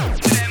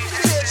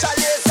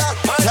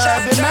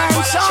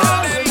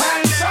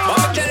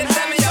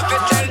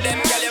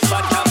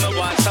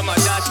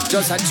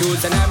 Just a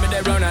choose and I'm in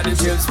the round at the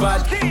chill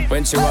spot.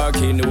 When she walk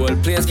in, the whole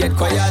place get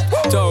quiet.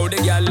 Told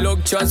the girl,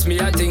 look, trust me,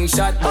 I think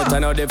shot. But I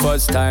know the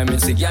first time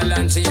it's the girl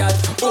and she hot.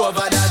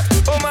 Over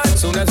that, oh man,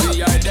 soon as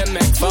we are them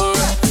make four.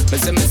 Me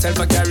see myself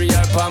a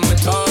carrier for my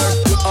tour.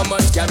 How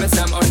much can me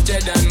some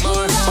 100 and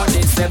more? But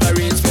it's never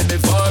reached me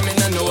before, me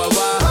no know a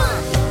war.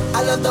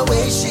 I love the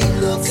way she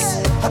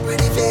looks. Her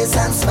pretty face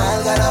and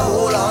smile got a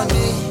hold on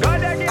me.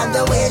 And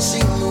the way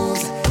she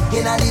moves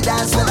in the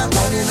dance when I'm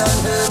running on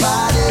her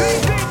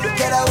body.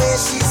 Get away,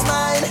 she's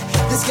mine.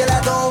 This girl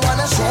I don't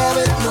wanna share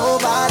with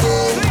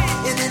nobody.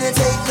 It didn't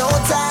take no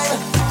time.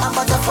 I'm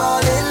about to fall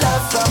in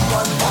love from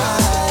one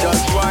time.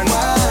 Just one,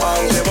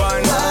 only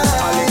one,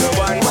 only the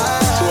one.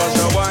 So was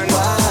the one.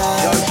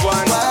 Just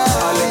one,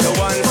 only the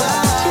one.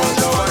 So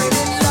was the one.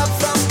 In love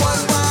from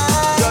one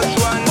time. Just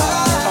one,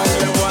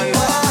 only one,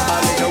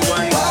 only the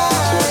one.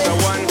 So was the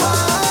one.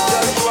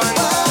 Just one,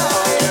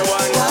 only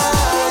one.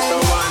 So was the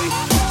one.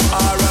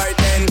 All right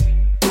then.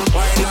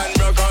 Wine and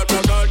rock out,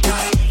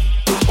 girl.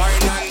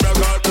 Wine and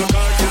rock out,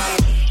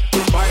 girl.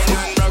 Wine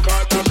and rock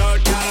out, girl.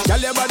 Tell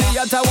your body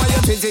at how you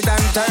twist it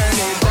and turn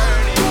it.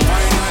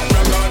 Wine and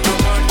rock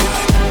out,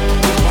 girl.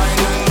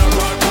 Wine and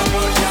rock out,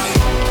 girl.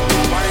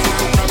 Wine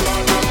and rock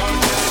out, girl.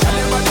 Tell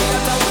your body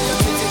at how you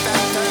twist it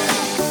and turn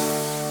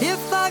it.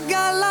 If I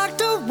got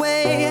locked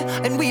away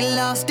and we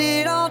lost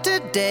it all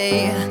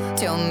today,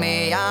 tell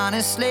me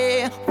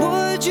honestly,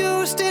 would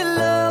you still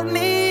love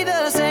me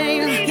the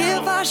same?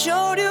 If I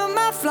showed you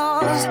my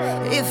flaws,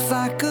 if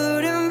I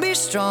couldn't be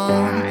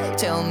strong,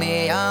 tell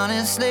me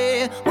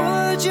honestly,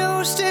 would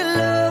you still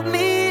love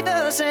me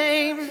the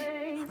same?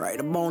 Right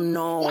about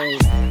now.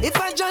 If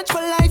I judge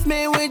for life,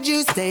 man, would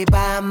you stay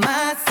by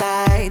my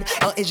side?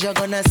 Or is you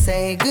gonna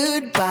say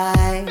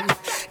goodbye?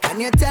 Can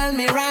you tell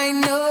me right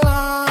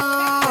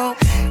now?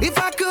 If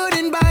I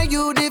couldn't buy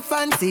you the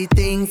fancy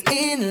things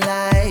in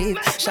life,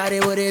 shawty,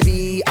 would it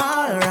be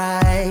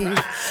alright?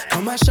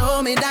 Come and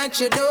show me that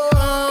you don't.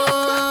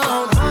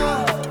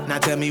 Now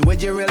tell me,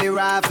 would you really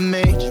ride for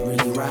me?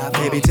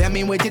 Baby, tell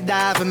me, would you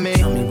die for me?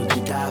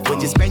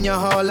 Would you spend your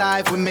whole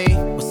life with me?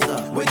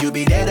 Would you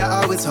be there to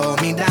always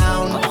hold me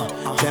down?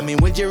 Tell me,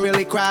 would you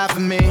really cry for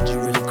me?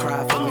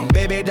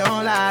 Baby,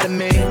 don't lie to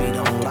me.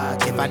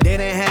 If I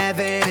didn't have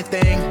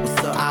anything,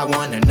 I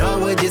wanna know,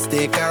 would you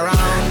stick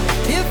around?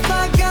 If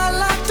I got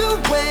locked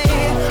away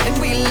and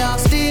we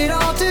lost it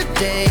all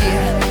today,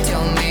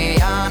 tell me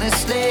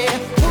honestly,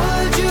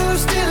 would you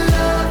still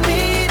love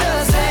me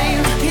the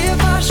same?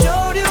 If I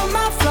showed you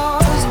my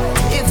flaws,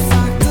 if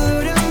I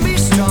couldn't be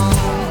strong,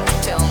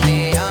 tell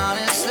me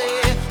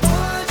honestly,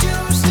 would you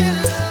still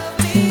love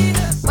me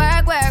the same?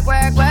 Work, work,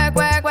 work, work,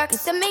 work, work. You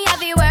see me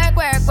heavy work,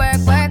 work, work,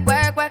 work,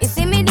 work, work. You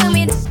see me do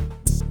me.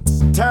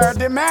 Third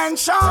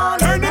dimension,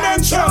 third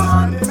dimension,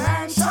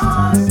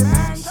 dimension,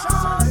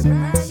 dimension,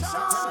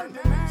 dimension,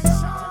 dimension.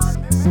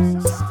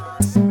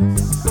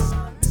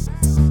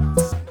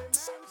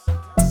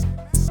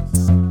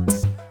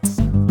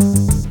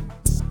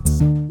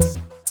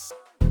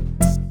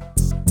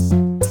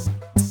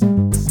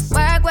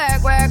 Work,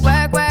 work, work,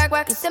 work, work,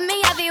 work. You see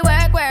me heavy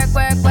work, work,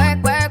 work,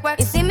 work, work, work.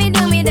 You see me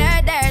do me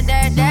dirt, dirt,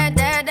 dirt, dirt,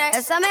 dirt, dirt.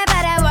 There's something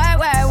about that work,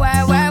 work,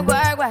 work, work,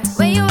 work, work.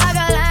 When you walk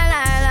a line,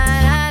 line,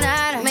 line, line,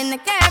 line. I'm in the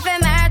cafe,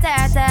 my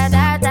ta, ta,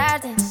 ta, ta,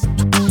 ta.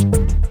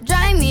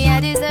 Drive me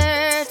a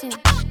deserting.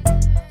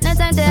 No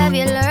time to have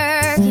you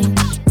lurking.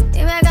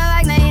 You make a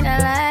like, now you don't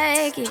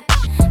like it.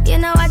 You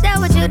know I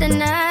dealt with you the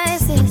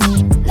nicest.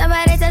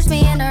 Nobody touched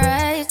me in the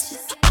righteous.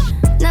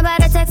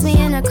 Nobody text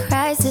me in a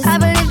crisis. I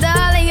believed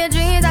all of your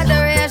dreams are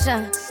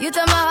duration. You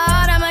took my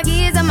heart, all my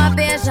keys, and my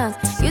patience.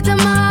 You took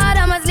my heart,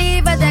 I must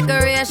leave a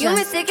decoration. You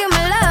mistaken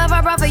my love,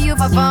 I brought for you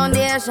for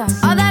foundation.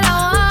 All that I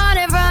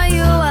wanted from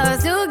you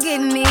was to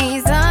give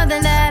me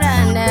something that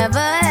I never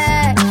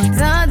had,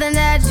 something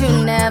that you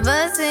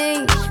never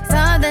seen,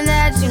 something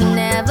that you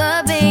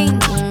never been.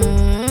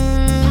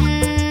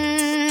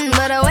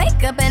 But I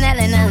wake up and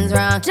hell nothing's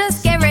wrong.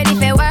 Just get ready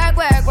for work,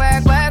 work,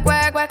 work, work,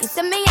 work, work. You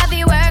see me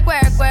heavy work,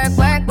 work, work,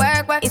 work,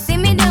 work, work. You see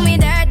me do me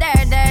dirt,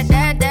 dirt, dirt,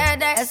 dirt, dirt,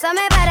 dirt. There's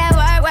something about that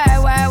work, work,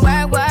 work,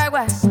 work, work,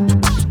 work.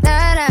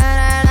 Da, da, da,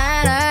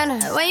 da, da,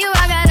 da. When you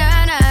walk out,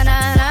 da, da, da,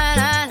 da,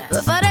 da.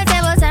 Before the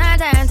table turn,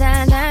 turn,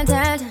 turn, turn,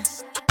 turn, turn.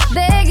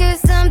 Beg you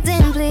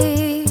something,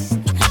 please.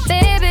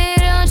 Baby,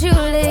 don't you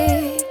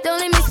leave. Don't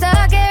leave me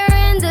stuck here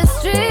in the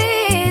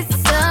streets.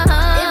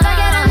 If I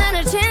get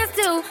another chance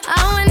to, I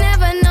would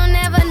never, no,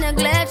 never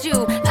neglect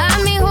you.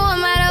 I mean, who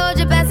am I to hold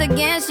your best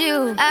against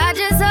you? I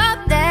just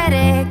hope that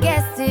it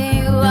gets to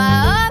you.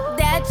 I hope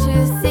that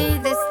you see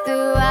this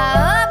through. I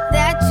hope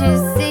that you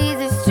see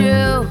this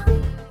true.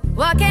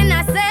 What can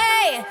I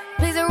say?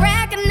 Please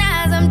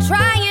recognize I'm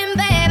trying,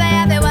 baby.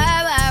 I feel why,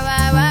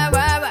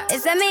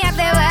 it's me, I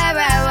feel why.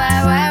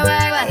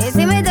 You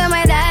see me do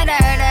my da da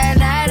da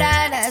da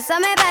da da. So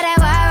me about that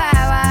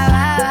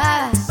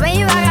why. When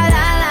you walk out,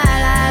 la la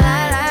la la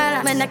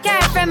la. When I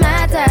carry from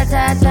my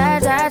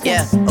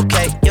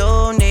Okay,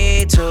 you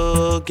need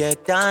to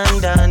get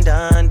done.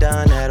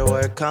 At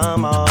work,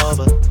 come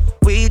over.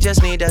 We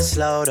just need to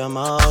slow the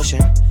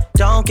motion.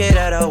 Don't get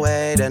out of the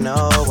way to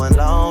no one.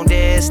 Long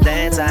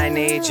distance, I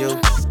need you.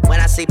 When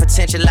I see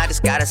potential, I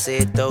just gotta see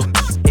it through.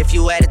 If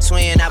you had a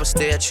twin, I would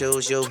still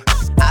choose you.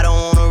 I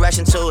don't wanna rush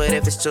into it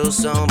if it's too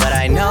soon, but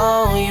I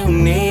know you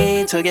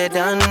need to get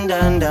done.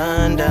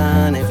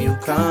 If you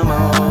come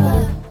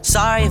over.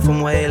 Sorry if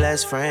I'm way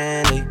less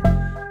friendly.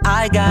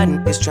 I got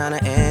niggas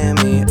tryna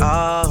end me.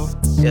 Oh,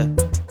 yeah.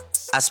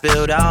 I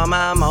spilled all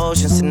my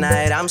emotions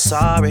tonight, I'm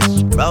sorry.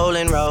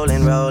 Rolling.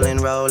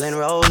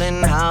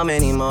 How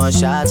many more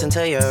shots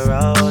until you're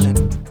rolling?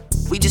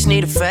 We just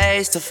need a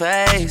face to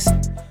face.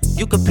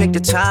 You could pick the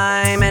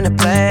time and the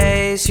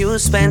place. You'll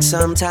spend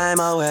some time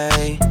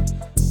away.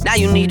 Now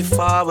you need to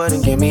forward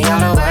and give me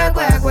all the work.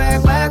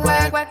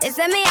 It's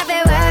me up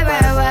there,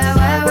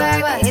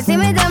 work. You see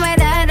me do my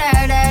da.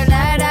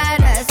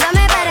 So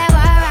me better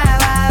work.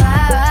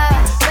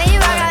 When you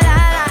rock a la.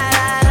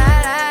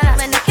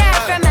 When the cat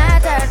from my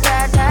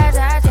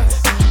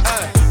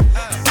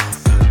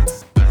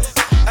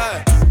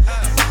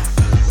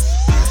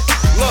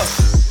Look,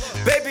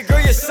 baby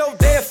girl, you're so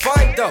damn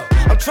fine though.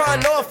 I'm trying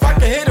to know if I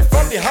can hit it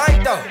from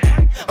behind though.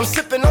 I'm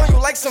sipping on you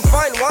like some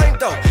fine wine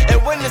though.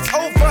 And when it's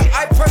over,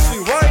 I press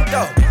rewind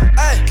though.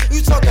 Ay,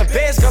 you talking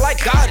bands, girl, I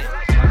got it.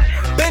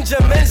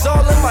 Benjamin's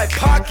all in my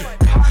pocket.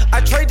 I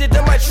traded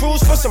in my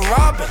trues for some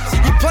robbers.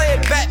 You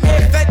playing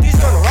Batman, Fetty's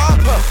gonna rob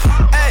her.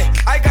 Ay,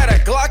 I got a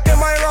Glock in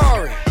my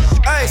Rari.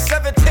 Ay,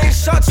 17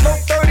 shots, no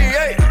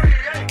 38.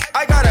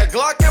 I got a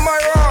Glock in my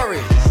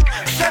Rari.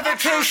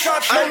 17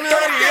 shots, no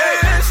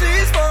 38.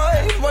 She's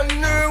mine,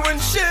 wonder when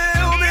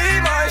she'll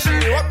be mine.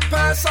 She walk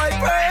past like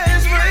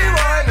praise,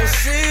 rewind and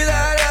see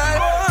that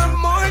one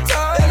more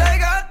time. And I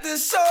got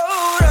this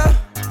soda.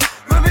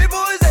 Ruby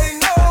boys, they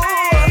know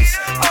us.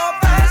 All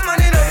fast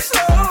money, no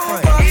slow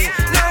us.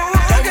 No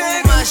one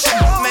can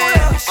control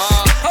us.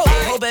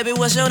 Oh, baby,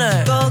 what's your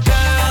name? Go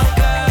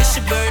girl, it's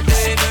your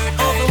birthday.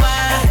 Over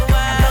wine,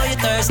 I know you're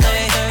thirsty.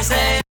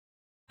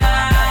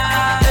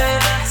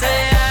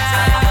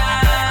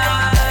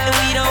 And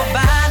we don't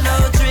buy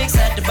no drinks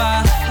at the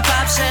bar.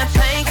 Pop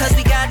champagne, cause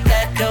we got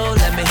that dough.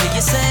 Let me hear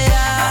you say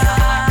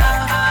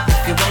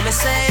you want me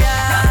say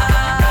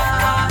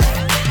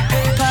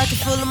Pocket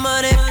full of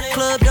money,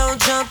 club don't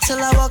jump till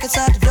I walk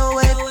inside the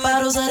doorway.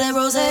 Bottles of that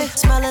rosé,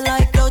 smiling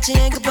like Dolce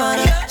 &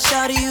 Gabbana.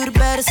 Shouty, you the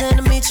baddest, and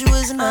to meet you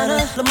is an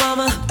honor. La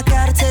mama, I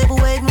got a table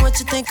waiting, what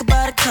you think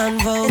about a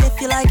convo? And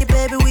if you like it,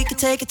 baby, we can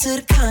take it to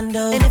the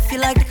condo. And if you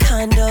like the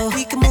condo,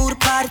 we can move the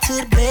party to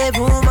the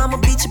bedroom. I'ma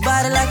beat your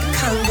body like a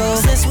Congo.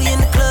 Since we in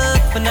the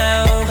club for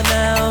now,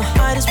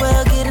 might as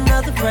well get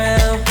another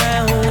round.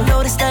 I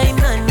notice there ain't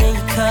nothing in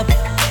your cup,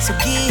 so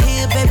get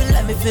here, baby,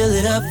 let me fill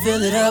it up.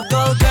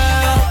 Go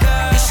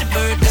girl, it's your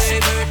birthday.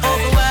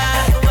 Over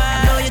wide,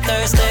 I know you're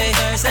thirsty.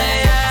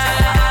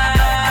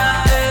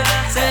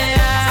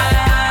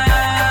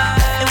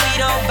 And we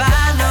don't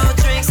buy no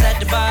drinks at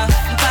the bar.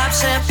 We pop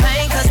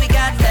champagne cause we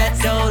got that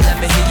dough. Let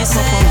me hear you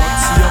say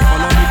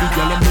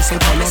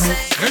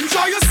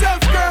enjoy yourself,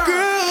 girl.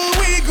 Girl,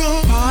 we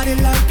gon' party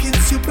like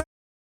it's your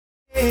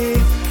birthday.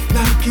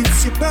 Like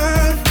it's your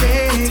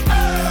birthday.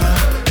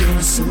 You're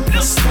a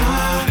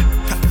superstar.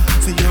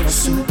 So you're a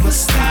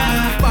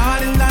superstar.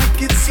 Party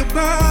like it's your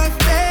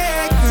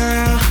birthday,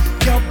 girl.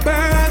 Your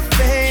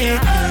birthday,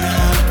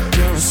 girl.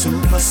 You're a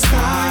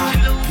superstar.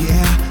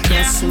 Yeah,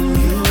 that's who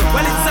you are.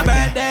 Well, it's a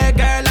birthday,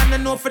 girl, and I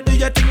know for do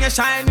your thing, you're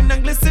shining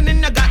and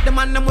glistening. You got the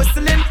man, I'm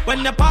whistling.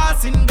 When you're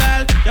passing,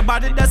 girl, your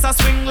body does a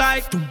swing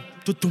like doom.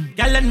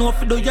 Girl, I know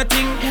for do your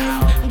thing.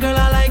 Girl,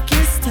 I like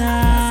your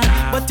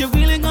style, but you're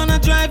really gonna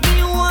drive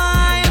me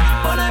wild.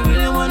 But I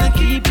really wanna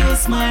keep you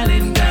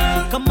smiling,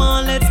 girl. Come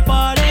on, let's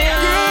party.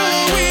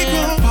 Girl, we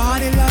gon'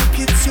 party like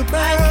it's your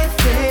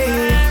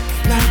birthday.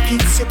 Like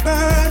it's your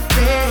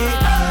birthday,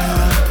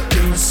 girl.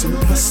 You're a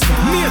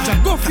superstar. Major,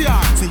 go for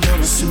ya. So you're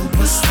a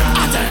superstar.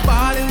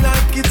 Party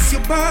like it's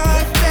your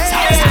birthday,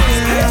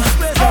 girl.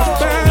 Your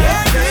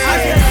birthday.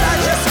 I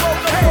just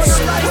woke up on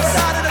the right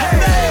side of the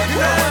bed.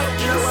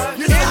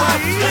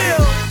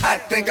 I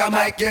think I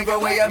might give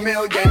away $1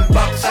 million.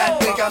 I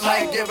think I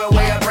might give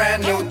away a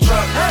brand new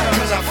truck.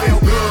 Cause I feel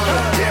good,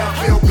 yeah, I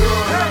feel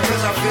good.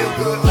 Cause I feel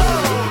good,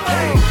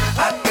 hey,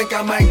 I think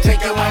I might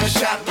take you on a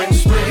shopping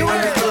spree. You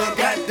in the club,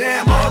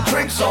 goddamn, all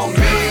drinks on me.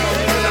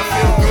 Cause I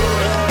feel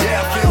good,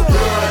 yeah, I feel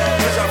good.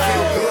 Cause I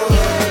feel good,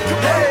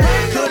 hey.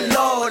 Good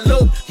Lord,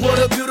 look, what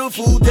a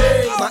beautiful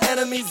day. My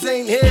enemies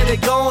ain't here, they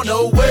gone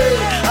away.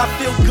 I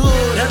feel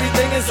good,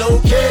 everything is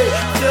okay.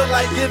 Feel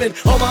like giving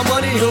all my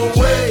money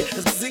away.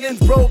 Singing's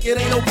broke, it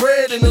ain't no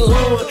bread in the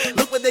hood.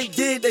 Look what they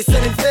did, they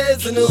sending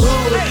feds in the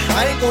hood.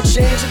 I ain't gon'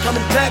 change, I'm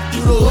coming back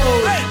through the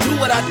hood. Do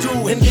what I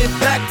do and get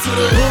back to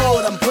the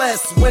hood. I'm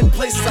blessed, went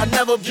places I've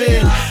never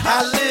been.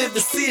 I live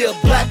to see a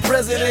black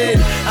president.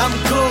 I'm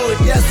good,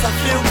 yes, I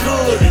feel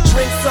good.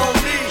 Drinks on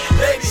me,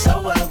 baby. So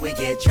what, we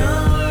get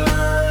drunk.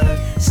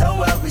 So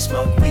what, we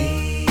smoke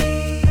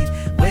weed.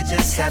 We're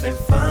just having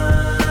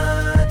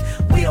fun.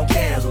 We don't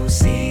care who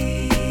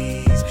sees.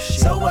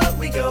 So what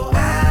we go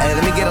out. Hey,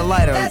 let me get a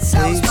lighter, That's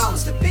how it's please.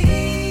 supposed to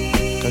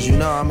be. Cause you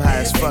know I'm high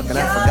as fuck and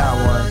I forgot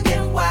one.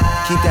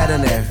 Keep that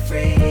in there.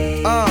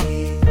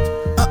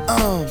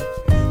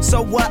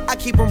 So what? I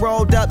keep 'em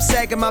rolled up,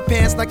 sagging my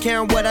pants, not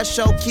caring what I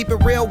show. Keep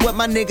it real with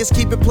my niggas,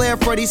 keep it playing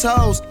for these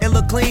hoes. It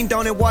look clean,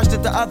 don't it? Washed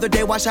it the other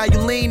day, watch how you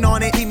lean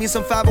on it. Keep me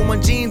some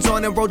 501 jeans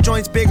on and roll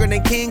joints bigger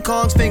than King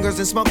Kong's fingers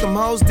and smoke them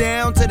hoes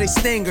down to they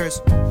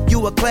stingers.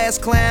 You a class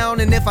clown,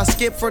 and if I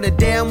skip for the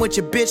damn with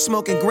your bitch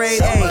smoking grade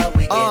So A. what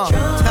we get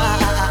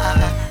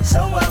drunk,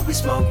 so what we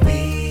smoke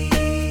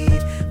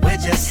weed. We're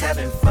just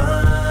having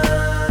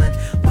fun.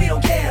 We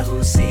don't care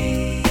who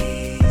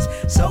sees.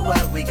 So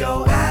what we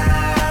go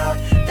out.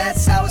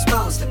 That's how it's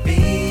supposed to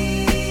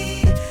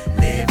be.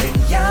 Living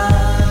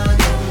young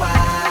and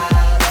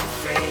wild and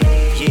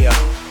free. Yeah.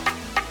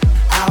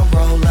 I'll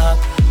roll up,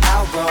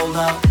 I'll roll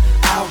up,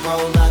 I'll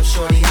roll up,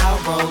 shorty, I'll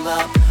roll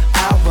up,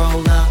 I'll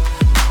roll up,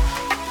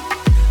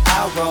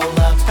 I'll roll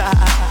up.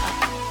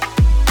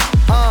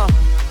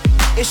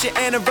 It's your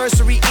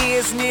anniversary,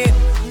 isn't it?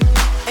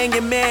 And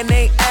your man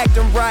ain't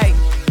acting right.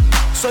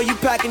 So you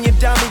packing your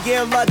dummy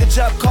gear luggage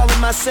up, calling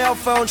my cell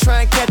phone,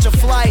 trying to catch a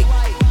flight.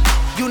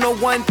 You know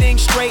one thing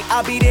straight,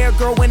 I'll be there,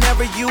 girl,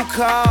 whenever you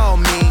call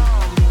me.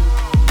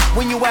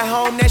 When you at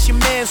home, that's your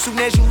man. Soon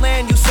as you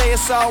land, you say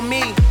it's all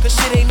me. Cause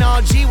shit ain't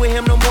all G with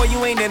him no more,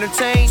 you ain't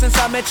entertained. Since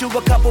I met you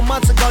a couple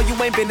months ago, you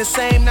ain't been the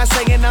same. Not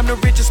saying I'm the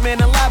richest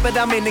man alive, but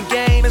I'm in the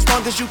game. As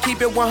long as you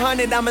keep it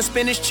 100, I'ma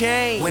spin his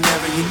chain.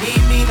 Whenever you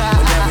need me,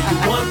 whenever you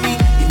want me,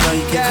 you know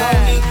you can call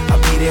me.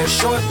 I'll be there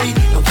shortly.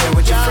 Don't care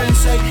what your friends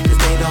say, cause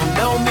they don't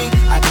know me.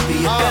 I can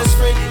be your best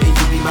friend, and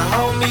you be my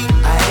homie.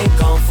 I ain't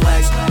gon'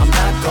 flex, I'm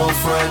not gon'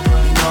 front.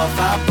 You know if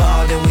I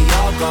ball, then we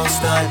all gon'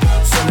 stunt.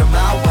 Send her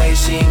my way,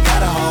 she ain't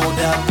gotta hold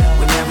up.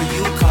 Whenever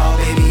you call,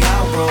 baby,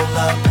 I'll roll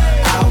up.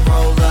 I'll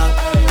roll up,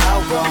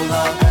 I'll roll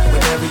up.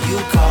 Whenever you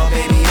call,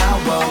 baby,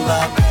 I'll roll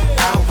up.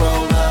 I'll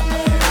roll up,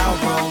 I'll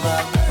roll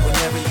up.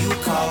 Whenever you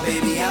call,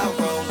 baby, I'll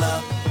roll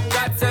up.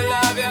 Got to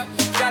love you,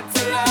 got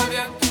to love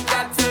you,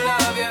 got to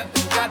love you,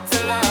 got to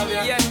love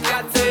you, yeah,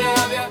 got to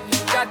love you,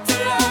 got to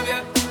love you,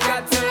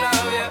 got to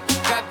love you,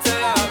 got to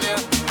love you.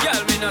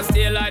 Girl, me no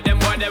stay like them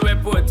boy, they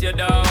will put you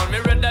down. Me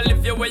rather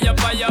lift you way up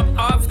high up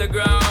off the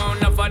ground.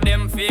 Enough of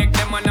them fake,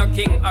 them are no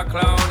king or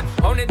clown.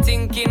 Only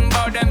thinking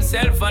about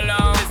themself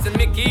alone. Listen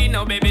me key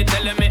now, baby,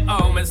 telling me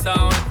how me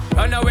sound.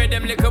 Run away,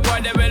 them little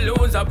boy, they will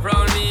lose up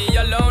round me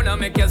alone. I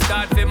make you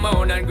start to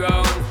moan and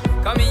groan.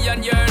 Come here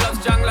and your love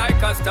strong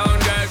like a stone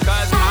girl,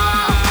 cause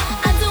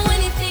I'd do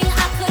anything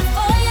I could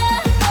for you.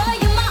 Boy,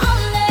 you my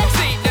only.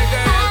 See the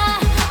girl.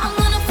 I'm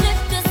gonna flip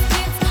the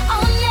script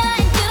on ya,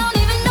 and you don't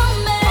even know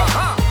me.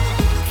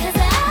 Cause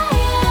I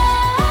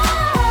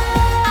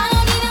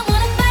don't even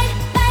wanna fight.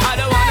 I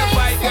don't wanna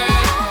fight,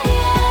 girl.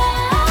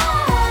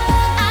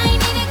 I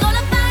ain't even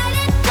gonna fight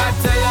it. Got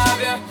to love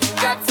you,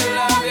 got to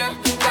love you,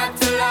 got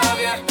to love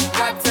you,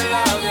 got to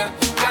love you,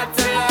 got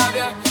to love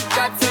you,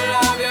 got to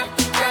love you,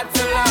 got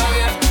to love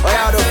you. Oh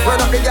yeah, the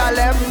front of the girl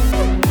them.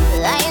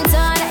 Lying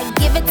tall, I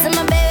give it to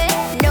my baby.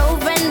 No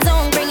friend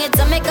zone, bring it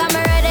to me, come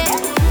ready.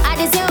 I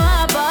just you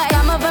hard boy,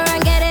 come over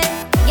and get it.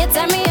 You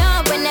turn me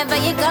on whenever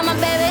you come, my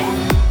baby.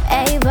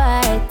 Hey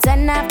boy,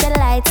 turn off the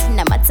lights.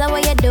 No matter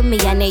what you do, me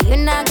I know you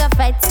not gonna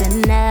fight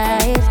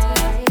tonight.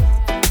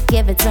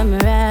 Give it to me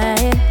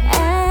right.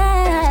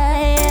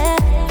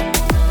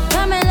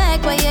 Come and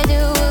like what you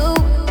do.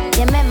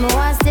 You make me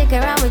want to stick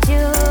around with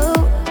you.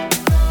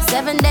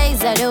 7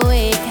 days of the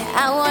week,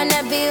 I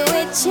wanna be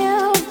with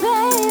you,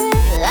 baby.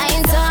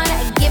 Lying tall,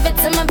 I give it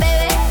to my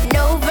baby.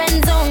 No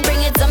friend zone,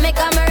 bring it to me,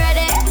 come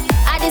ready.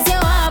 I just you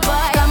hard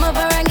boy, come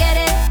over and get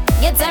it.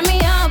 You turn me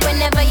on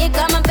whenever you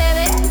come, my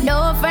baby.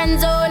 No friend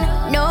zone,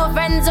 no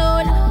friend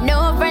zone,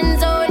 no friend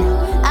zone.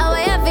 How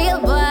I feel,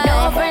 boy.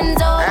 No friend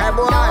zone,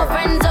 no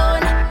friend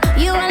zone.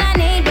 You all I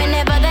need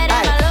whenever that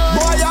I'm alone.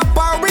 Boy, you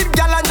par with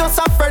gal and just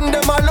a friend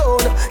them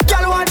alone.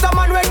 Gal want a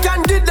man we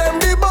can give them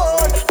the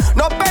bone.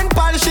 No pen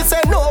pal, she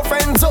say no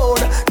friend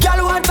zone.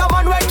 Gal want a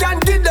man we can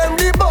give them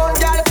the bone.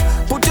 Gal,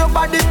 put your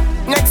body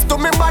next to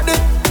me body.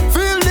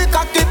 Feel the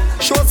cocky,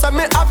 show some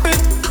me happy.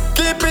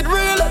 Keep it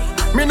real,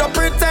 me no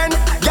pretend.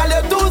 Gal,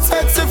 you too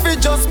sexy fi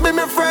just be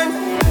my friend.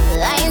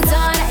 Lying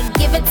tall, I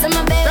give it to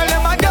my baby.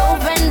 No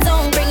friend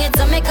zone, bring it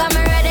to me, come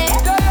ready.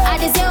 I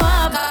just you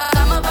up,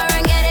 come over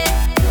and get it.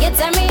 You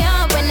turn me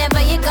on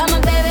whenever you come, my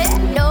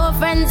baby. No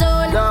friend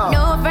zone,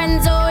 no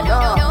friend zone,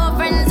 no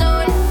friend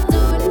zone.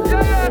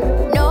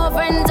 No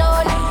friend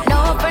zone, no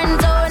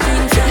friend zone.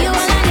 You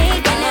all I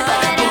need whenever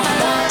that I'm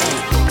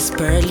alone.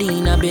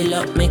 Spirulina build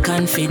up me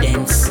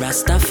confidence.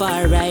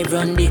 Rastafari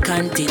run the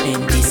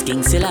continent. This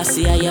King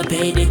Selassie, I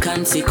pay the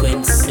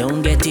consequence.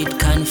 Don't get it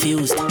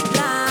confused.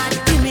 God,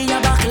 give me a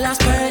buckle of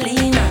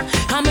spirulina.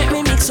 And make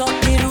me mix up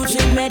the roots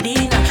with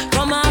Medina.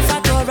 Come off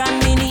a tour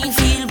and me knee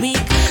feel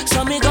weak.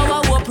 So me go a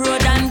up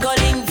road and go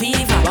link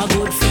fever. What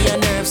good for your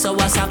nerves, so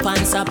what's up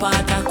and support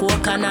a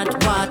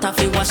coconut water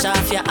fi wash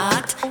off your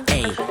heart. Hey.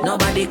 Hey,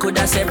 nobody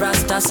coulda said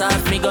Rasta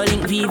soft. Me go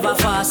link Viva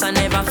fast and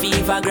never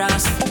fever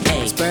grass.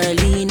 Hey,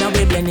 Spirulina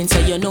we blending, so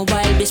you know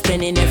I'll be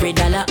spending every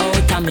dollar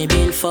out and me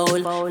bill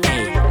fold.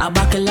 Hey, a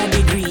buckle of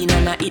the green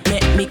and it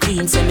make me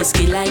clean. Say me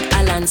skill like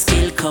Alan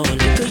still cold.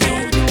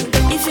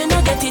 If you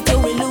not get it, you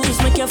will lose.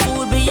 Make your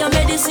food be your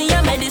medicine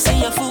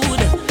your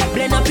food.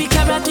 Blend up the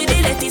carrot with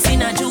the lettuce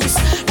in a juice.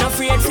 No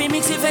afraid fi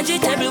mix the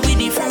vegetable with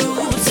the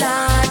fruits.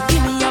 Lord,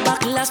 give me a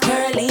buckle of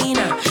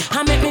Spirulina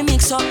and make me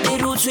mix up the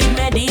roots with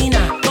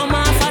Medina. Come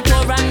off a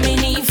tour and me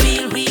knee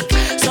feel weak,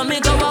 so me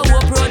go a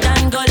Hope Road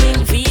and go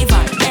link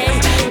Fever. Hey,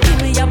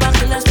 give me a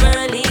buckle of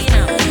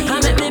Spirulina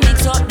and make me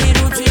mix up the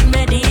roots with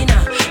Medina.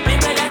 Me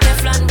brother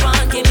Teflon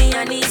want give me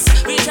a niece.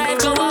 We try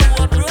go a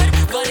Hope Road,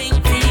 go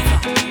link Fever.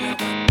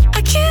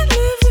 I can't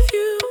live with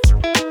you,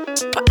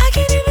 but I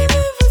can't even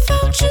live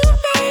without you,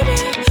 baby.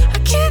 I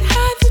can't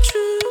hide the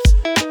truth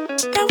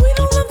that we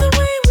don't love the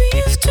way we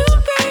used to,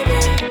 baby.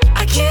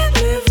 I can't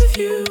live with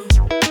you,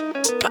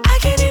 but I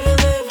can't even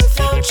live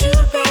without you,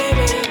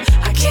 baby.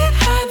 I can't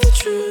hide the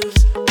truth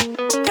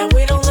that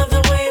we don't love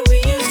the way we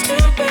used to,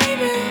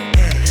 baby.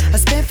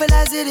 As painful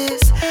as it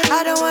is,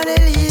 I don't wanna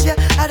leave you,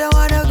 I don't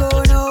wanna go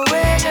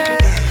nowhere,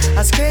 girl.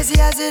 As crazy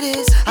as it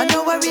is, I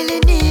know I really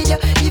need you,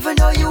 even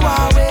though you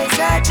always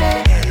hurt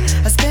me.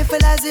 As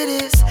painful as it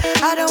is,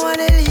 I don't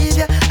wanna leave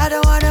you, I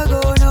don't wanna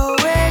go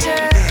nowhere,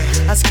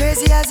 girl. As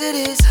crazy as it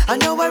is, I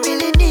know I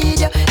really need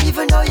you,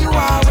 even though you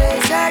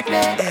always hurt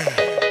me.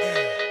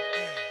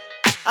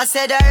 I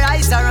said her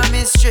eyes are a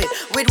mystery.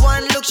 With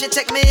one look she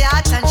take me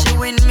out and she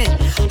win me.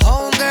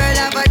 Homegirl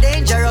have a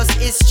dangerous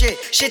history.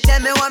 She tell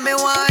me what me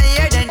want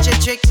hear, then she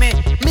trick me.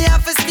 Me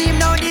have to steam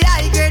down the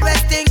high grade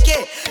West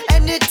Stinky.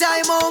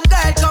 Anytime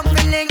homegirl come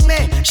fi link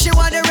me. She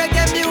want the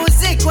reggae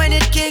music when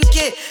it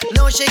kinky.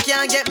 No, she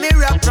can't get me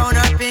wrapped round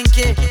her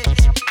pinky.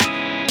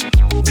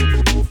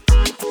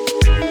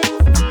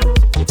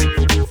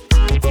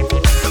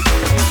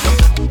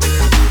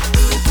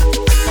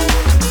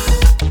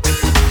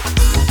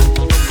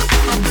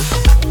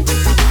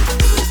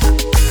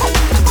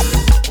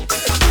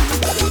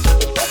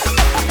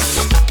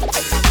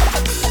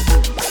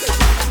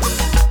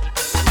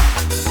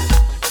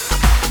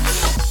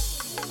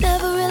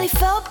 Never really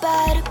felt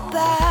bad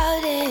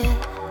about it,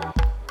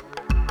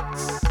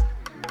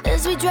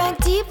 as we drank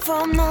deep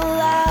from the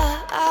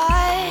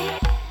light.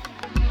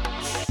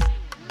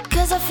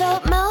 Cause I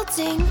felt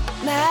melting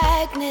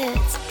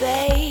magnets,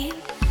 babe.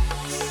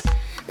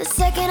 The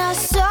second I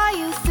saw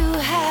you through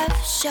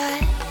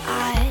half-shut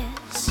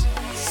eyes.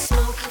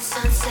 Smoking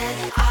sunset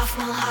off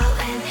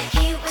Mulholland.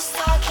 He was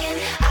talking,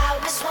 I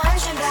was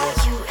wondering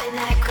about you and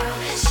that girl.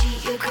 She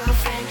your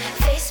girlfriend,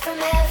 face from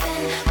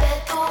heaven,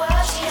 bet the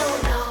world she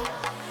don't know.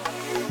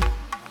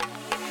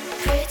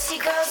 Pretty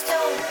girls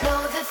don't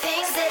know the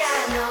things that I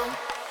know.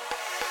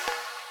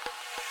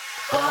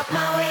 Walk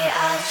my way,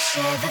 I'll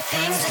share the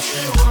things that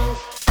you won't.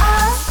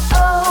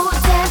 Oh,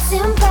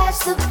 dancing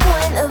past the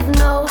point of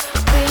no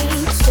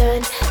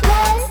return.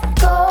 Let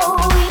go,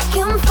 we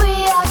can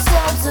free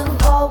ourselves of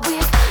all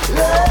we've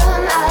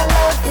learned. I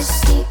love the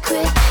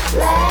secret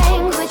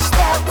language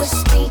that we're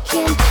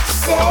speaking.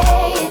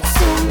 Say it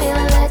to me,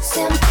 let's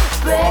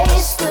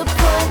embrace the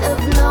point of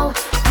no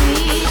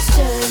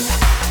return.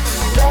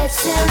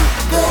 Let's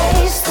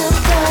embrace the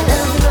point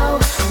of no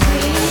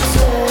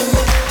return.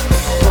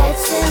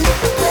 Let's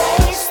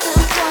embrace the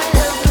point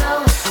of no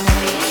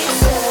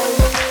return.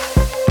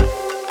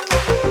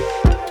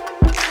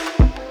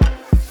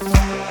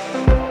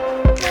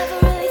 Never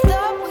really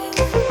thought we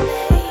would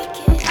make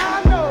it. I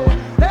know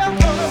there's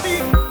gonna be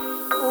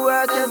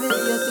work every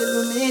day till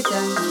we meet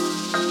them.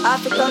 I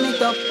have to turn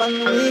it up on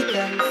the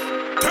weekends.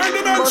 Turn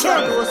it But on, son.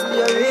 I'm supposed to be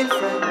a real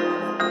friend.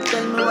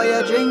 Tell me why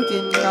you're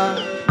drinking, yeah.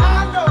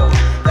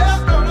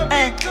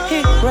 He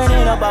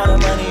running up all the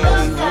money on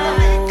you.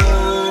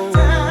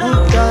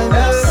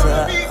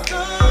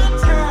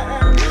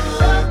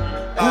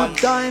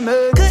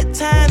 Good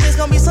times, it's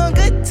gonna be some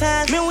good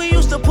times. Man, we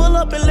used to pull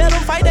up and let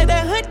them fight at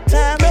that hood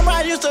time. Remember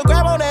I used to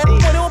grab on that when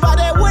it was about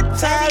that wood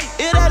time.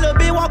 If that little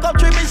bitch walk up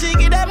tripping, she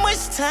get that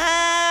much time.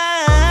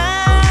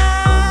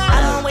 I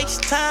don't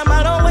waste time,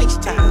 I don't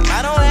waste time.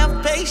 I don't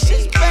have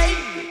patience,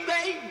 baby.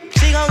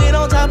 She gon' get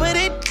on top of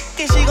it,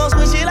 and she gon'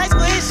 squish it like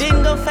squish. She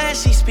can go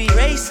fast, she speed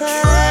racing.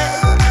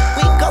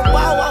 We go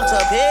wild walks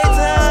up every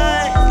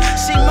time.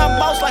 She my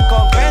boss like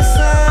a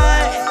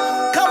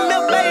grandson. Come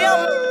here, baby,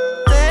 I'm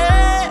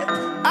dead.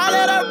 I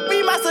let her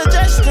be my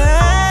suggestion.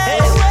 Hey,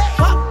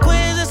 pop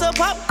quiz, it's a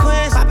pop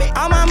quiz.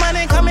 All my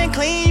money coming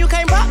clean, you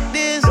can't pop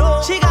this.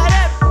 She got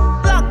that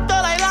locked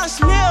up like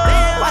Lost Mill.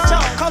 Watch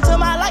out, come to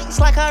my lights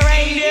like a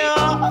reindeer.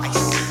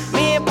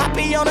 Me and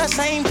Poppy on the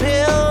same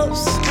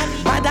pills.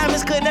 My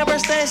diamonds could never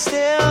stand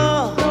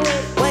still.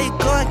 Where you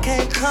going,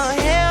 can't come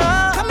here.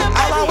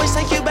 I'll always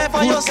take you back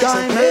for your sex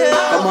appeal.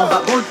 Come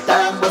over, good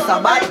time, but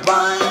a bad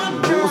one.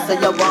 You say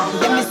you want,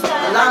 give me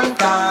something long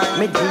time.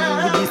 Me deal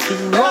with this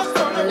thing, rough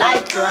something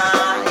like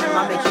crime.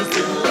 I make you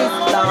sing this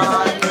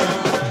line.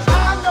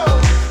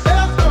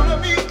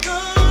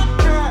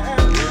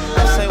 I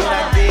say what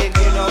I did,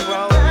 you know,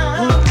 bro.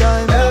 Good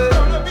time,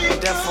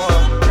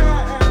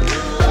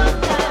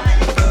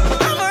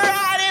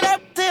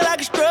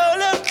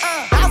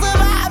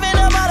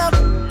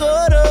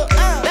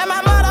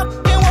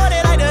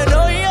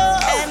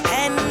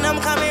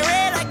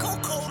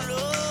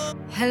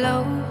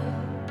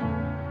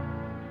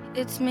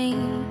 me.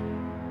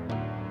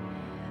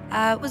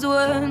 I was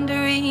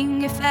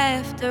wondering if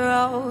after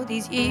all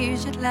these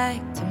years you'd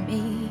like to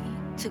me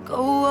to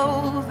go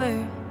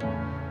over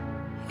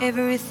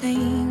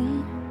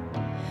everything.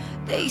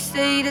 They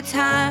say the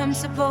time's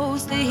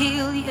supposed to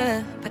heal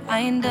ya, but I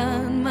ain't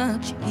done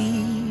much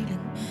healing.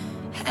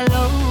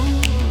 Hello,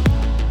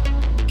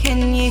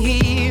 can you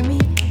hear me?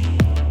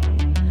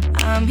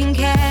 I'm in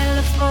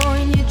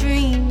California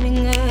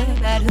dreaming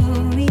about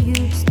who we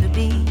used to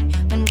be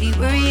when we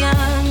were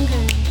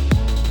younger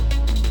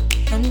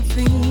and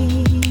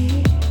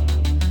free.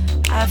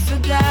 I've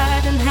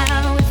forgotten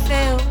how it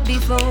felt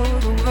before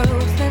the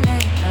world fell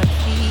at our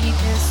feet.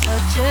 There's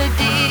such a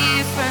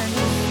difference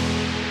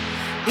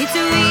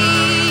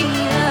between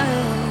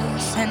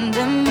us and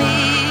a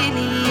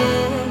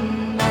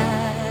million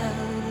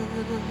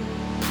miles.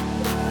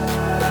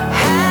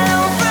 Hello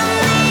from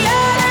the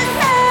other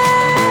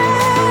side.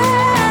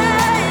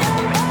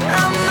 I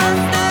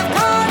must have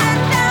called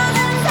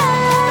 1,000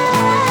 times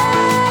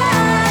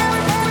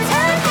to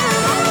tell you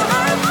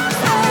I'm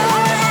sorry for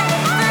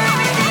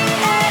everything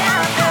that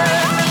I've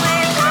done. The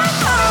ways I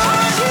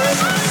told you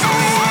never to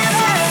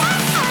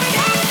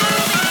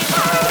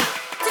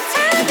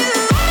tell you.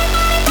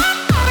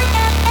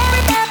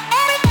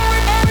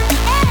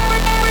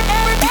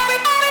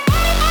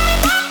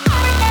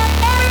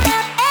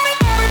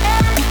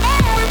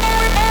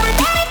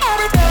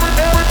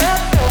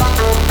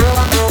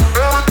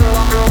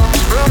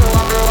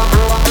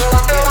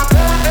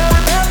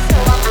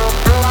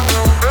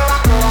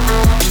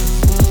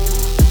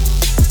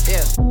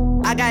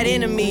 I got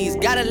enemies,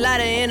 got a lot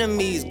of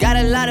enemies. Got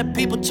a lot of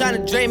people trying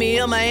to drain me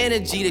of my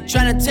energy. They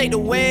trying to take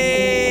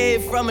away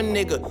from a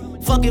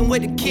nigga. Fucking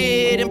with the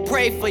kid and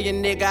pray for your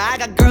nigga. I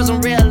got girls in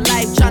real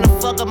life trying to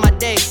fuck up my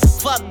day.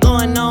 Fuck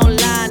going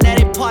online, that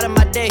ain't part of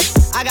my day.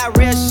 I got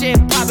real shit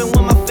popping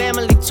with my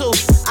family too.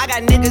 I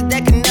got niggas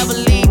that can never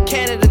leave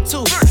Canada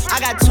too. I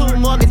got 2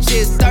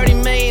 mortgages, 30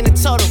 million in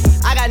total.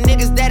 I got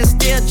niggas that'll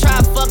still try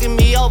fucking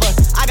me over.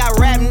 I got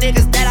rap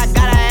niggas that I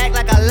gotta act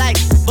like I like,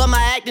 but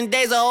my acting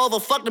days are over.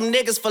 Fuck them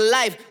niggas for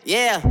life,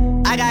 yeah.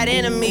 I got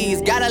enemies,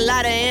 got a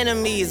lot of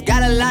enemies.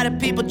 Got a lot of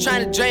people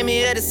trying to drain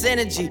me of this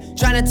energy.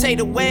 Trying to take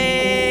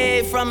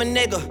away from a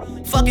nigga.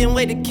 Fucking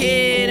with the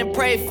kid and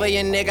pray for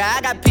your nigga.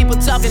 I got people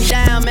talking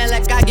down, man,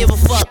 like I give a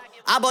fuck.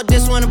 I bought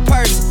this one a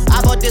purse,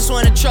 I bought this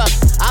one a truck,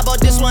 I bought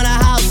this one a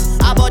house,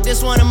 I bought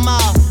this one a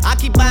mall. I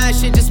keep buying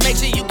shit, just make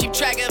sure you keep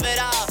track of it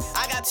all.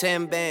 I got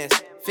 10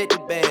 bands, 50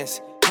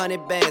 bands,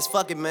 100 bands,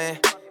 fuck it, man.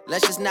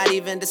 Let's just not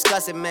even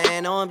discuss it,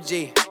 man.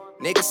 OMG,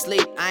 niggas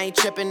sleep, I ain't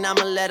tripping,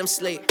 I'ma let them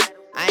sleep.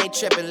 I ain't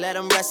tripping, let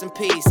them rest in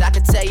peace. I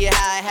can tell you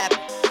how it happened.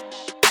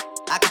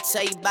 I can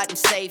tell you about them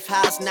safe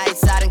house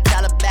nights out in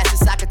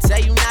Calabasas. I can tell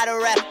you not a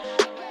rap.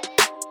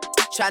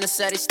 Tryna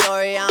sell this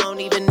story, I don't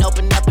even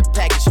open up the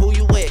package. Who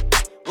you with?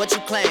 What you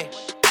claim?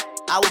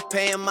 I was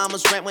paying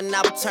mama's rent when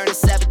I was turning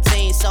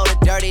 17. Sold it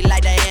dirty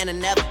like Diana,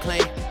 never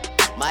clean.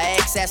 My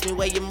ex asked me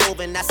where you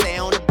moving, I say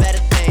on the better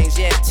things.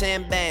 Yeah,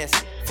 10 bands,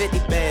 50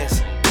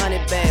 bands,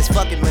 100 bands,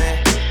 fuck it,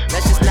 man.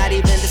 Let's just not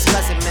even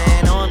discuss it,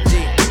 man.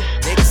 OMG,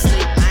 niggas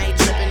sleep, I ain't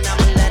tripping,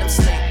 I'ma let them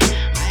sleep. I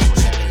ain't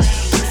tripping,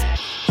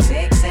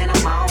 6 in the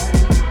morning,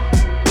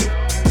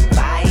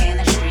 fire in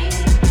the street.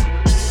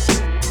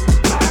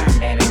 Burn,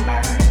 baby,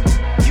 burn.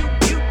 You,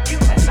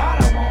 that's all I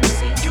wanna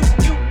see. You.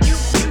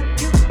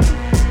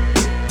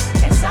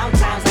 And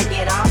sometimes I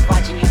get off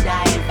watching you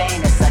die in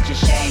vain. It's such a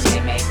shame, they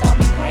may call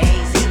me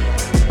crazy.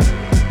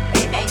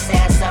 They may say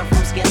I suffer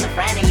from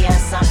schizophrenia or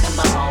something,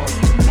 but oh,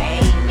 you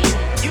made me.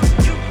 You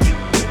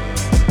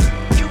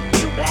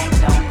blank,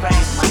 don't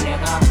crack, my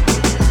nigga.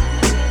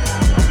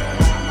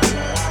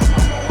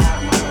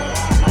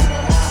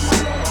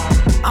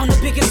 I'm the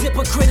biggest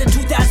hypocrite in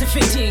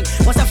 2015.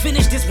 Once I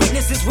finish this,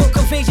 witnesses will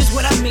convey just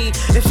what I mean.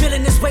 Been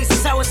feeling this way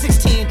since I was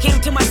 16.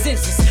 Came to my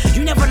senses.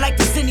 You never liked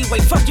this anyway.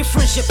 Fuck your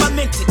friendship, I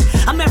meant it.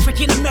 I'm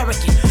African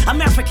American.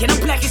 I'm African. I'm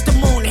black as the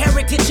moon.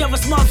 Heritage of a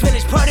small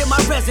village, part of my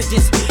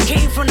residence.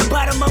 Came from the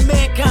bottom of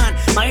mankind.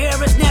 My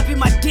hair is nappy,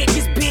 my dick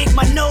is big,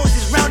 my nose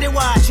is round and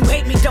wide. You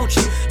hate me, don't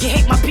you? You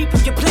hate my people.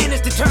 Your plan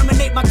is to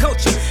terminate my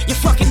culture. You're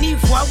fucking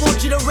evil. I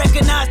want you to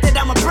recognize that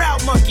I'm a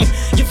proud monkey.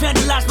 You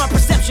vandalized my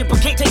perception,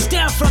 but can't take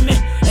down from it.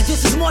 And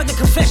this is more than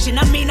confession.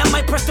 I mean, I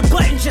might press the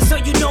button just so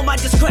you know my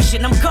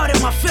discretion. I'm caught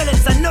in my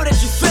feelings. I know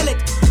that you feel it.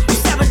 You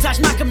sabotage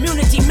my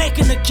community,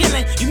 making a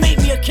killing. You made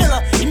me a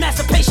killer.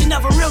 Emancipation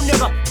of a real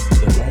nigga.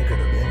 The black of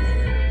the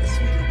belly, the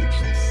sweeter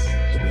richness.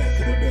 The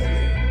black of the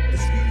belly,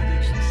 the sweeter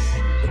richness.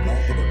 The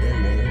black of the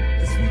belly,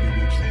 the sweeter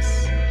richness.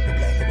 The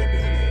black of the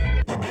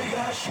belly, the big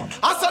ass.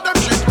 I saw them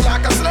treat me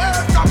like a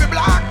slave, got me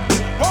black.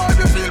 Boy, if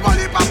you feel one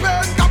heap of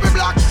pain, got me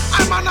black. I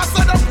man, I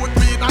said them put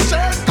me in a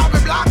chain, got me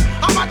black.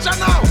 I'm at you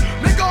now,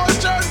 me gold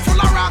chain full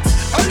of rocks.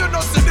 And you know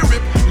see the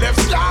whip,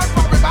 left scar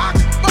for me back.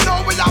 But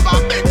now we have a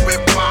big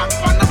whip mark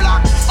from the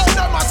black. Oh,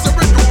 them a see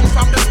we doom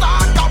from the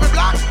start, got me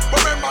black.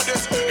 Remember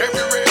this,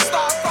 every race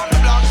start from the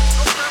black.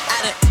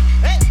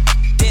 I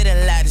did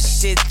a lot of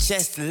shit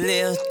just to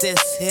live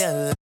this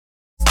here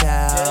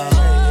lifestyle.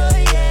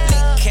 They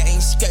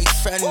came straight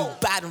from the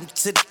bottom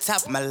to the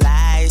top of my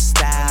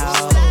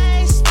lifestyle.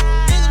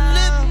 Nigga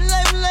living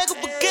life like a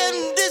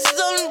beginning, this is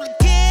only the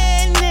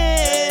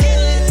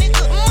beginning.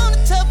 Nigga, I'm on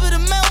the top of the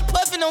mountain,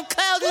 puffing on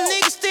clouds, and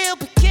niggas still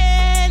beginning.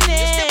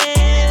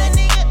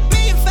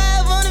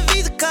 $1,500,000 on a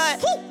Visa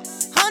card,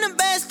 100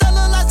 bags, still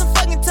look like some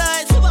fucking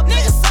ties.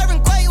 Niggas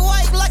serving great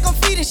white like I'm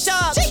feeding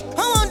sharks.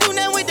 I won't do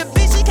nothing with the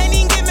bitch, she can't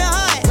even get me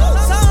hot.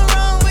 Something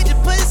wrong with the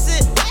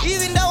pussy,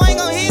 even though I ain't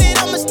gon' hit it,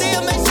 I'ma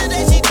still make sure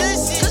that she good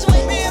shit. Cause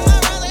with me and my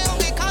brother, don't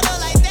get caught up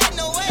like that,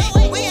 no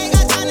way. We ain't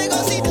got time to go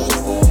see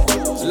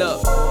this.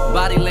 Look,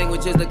 body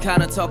language is the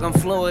kind of talk I'm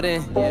fluent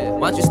in.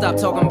 Why don't you stop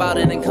talking about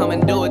it and come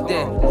and do it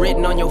then?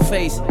 Written on your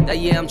face, that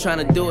yeah, I'm trying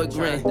to do it,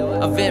 grin.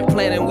 Event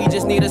planning, we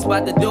just need a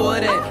spot to do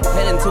it in.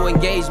 Heading to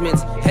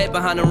engagements, head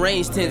behind the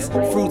range tents.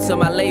 Fruits of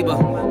my labor,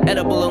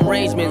 edible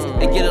arrangements.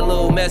 It get a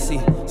little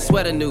messy.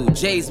 Sweater new,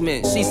 Jay's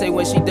mint. She say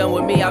when she done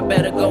with me, I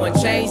better go and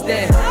change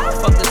then.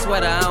 Fuck the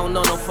sweater, I don't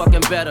know no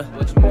fucking better.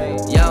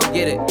 Y'all don't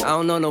get it, I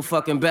don't know no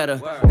fucking better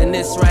than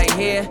this right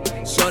here,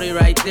 shorty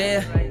right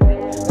there.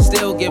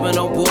 Still giving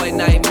old boy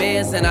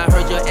nightmares, and I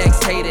heard your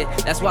ex hated.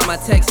 That's why my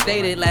text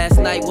stated last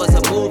night was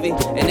a movie,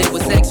 and it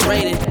was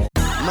X-rated.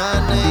 My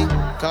name,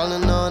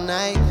 calling all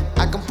night.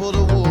 I can pull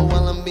the wool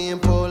while I'm being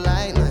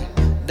polite. Like,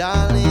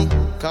 darling,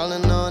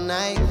 calling all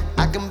night.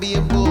 I can be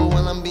a bull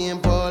while I'm being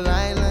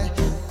polite. Like,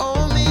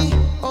 oh me,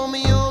 oh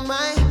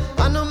my.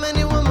 I know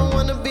many women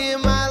wanna be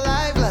in my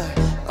life. Like,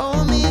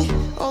 oh me,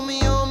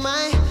 oh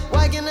my.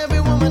 Why can't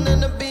every woman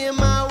end up being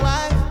my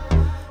wife?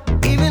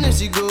 Even if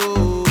she go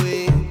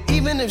away,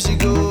 even if she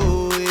go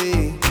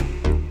away,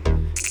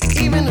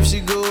 even if she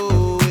go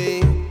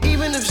away,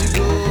 even if she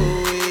go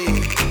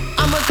away,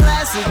 I'm a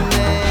classic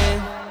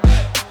man.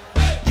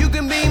 You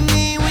can be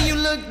mean when you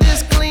look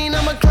this clean.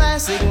 I'm a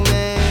classic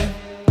man.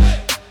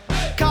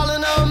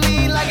 Calling on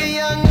me like a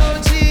young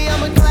OG.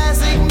 I'm a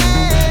classic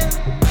man.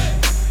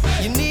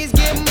 Your knees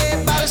get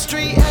made by the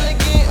street,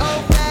 elegant,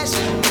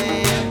 old-fashioned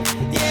man.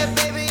 Yeah,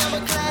 baby, I'm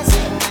a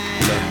classic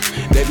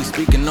man. They be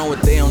speaking on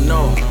what they don't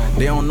know.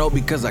 They don't know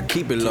because I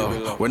keep it low.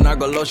 When I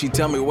go low, she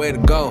tell me where to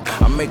go.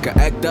 I make her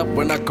act up.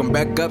 When I come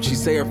back up, she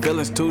say her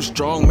feelings too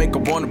strong, make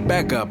her wanna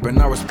back up. And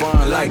I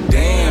respond like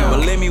damn.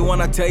 Believe me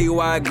when I tell you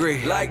I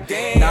agree. Like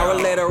damn. An hour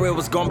later it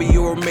was gonna be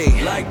you or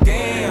me. Like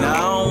damn. Now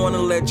I don't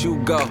wanna let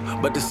you go,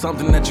 but there's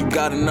something that you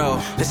gotta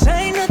know. This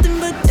ain't nothing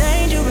but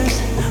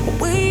dangerous.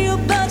 We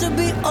about to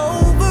be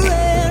over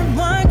it.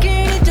 Why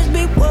can't it just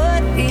be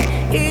what it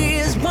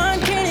is? Why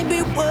can't it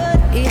be what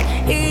it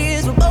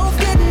is? We're both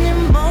getting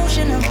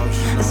emotional,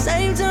 at the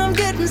same time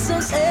getting so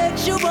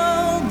sexual.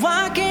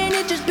 Why can't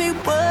it just be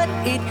what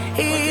it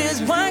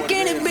is? Why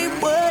can't it be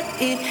what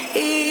it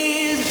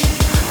is?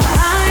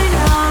 I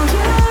know,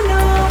 you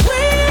know,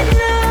 we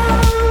know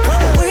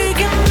we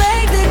can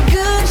make the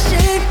good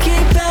shit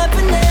keep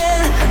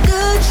happening.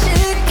 Good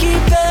shit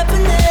keep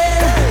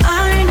happening.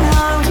 I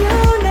know, you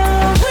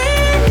know, we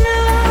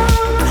know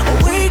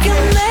we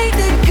can make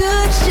the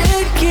good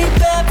shit keep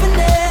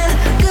happening.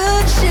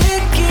 Good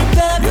shit keep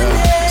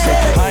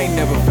happening. I ain't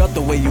never felt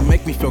the way you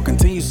make me feel.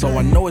 Continue so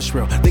I know it's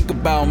real. Think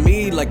about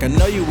me like I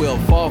know you will.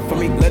 Fall for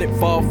me, let it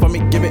fall for me.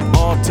 Give it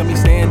all to me.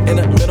 Stand in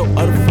the middle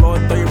of the floor,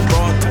 throw your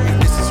bra to me.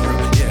 This is real,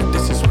 yeah,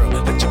 this is real.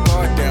 Let your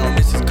guard down,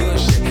 this is good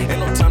shit. Ain't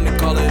no time to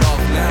call it off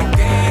now.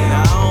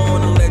 Now I don't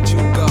wanna let you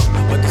go,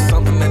 but there's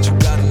something that you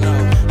gotta know.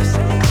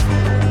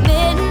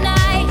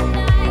 Midnight,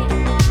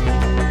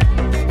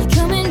 you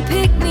come and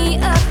pick me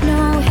up,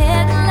 no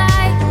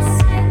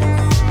headlights.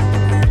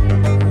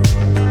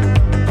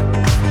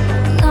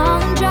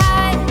 Long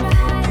drive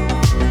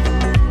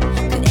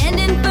could end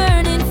in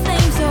burning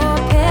flames or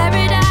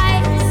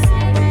paradise.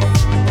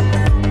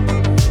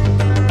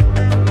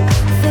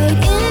 Fade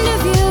into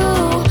view.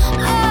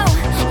 Oh,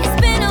 it's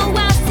been a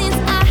while since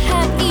I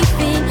have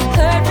even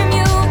heard from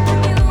you.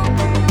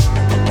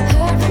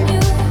 Heard from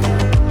you.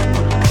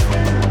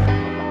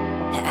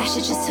 I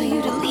should just tell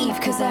you to leave,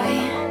 cause I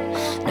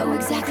know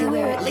exactly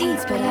where it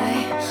leads, but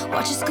I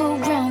watch us go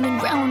round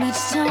and round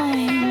each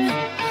time.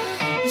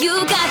 You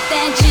got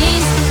that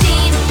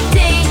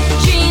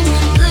daydream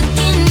look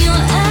in your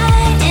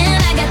eye, and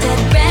I got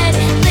that red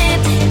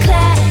lip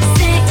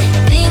classic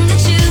thing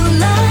that you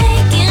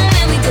like. And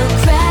when we go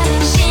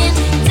crashing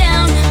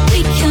down, we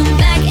come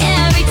back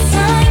every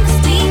time,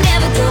 'cause we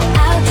never go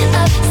out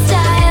of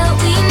style.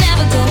 We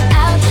never go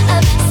out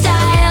of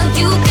style.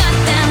 You got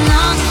that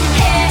long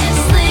hair,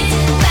 slick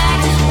back,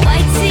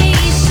 white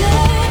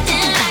t-shirt,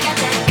 and I got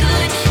that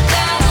good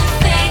girl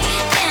fake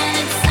and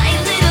a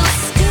tight little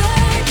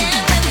skirt.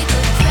 And when we go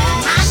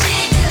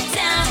crashing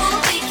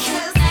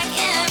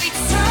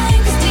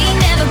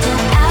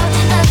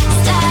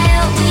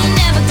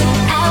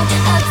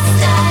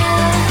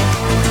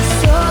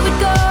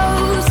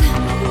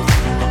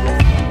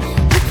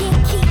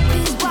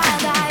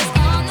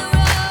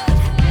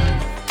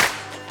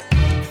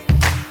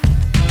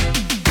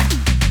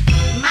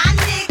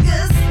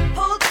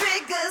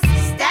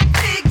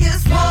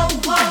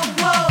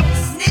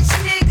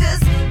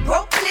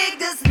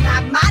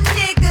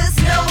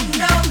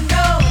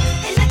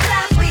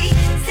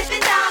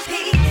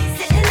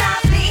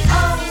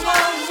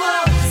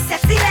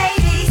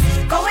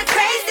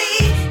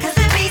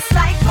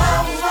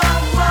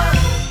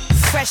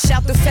Fresh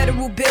out the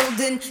federal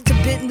building to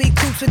Bentley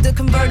coupes with the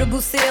convertible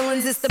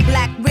ceilings. It's the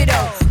Black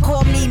Widow.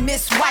 Call me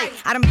Miss White.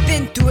 I done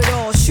been through it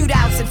all.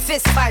 Shootouts and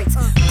fist fights.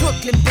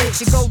 Brooklyn bitch,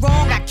 you go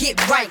wrong, I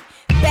get right.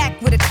 Back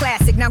with a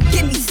classic, now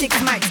give me 6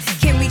 mics.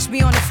 Can't reach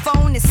me on the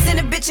phone and send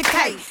a bitch a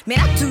kite. Man,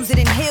 I choose it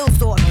in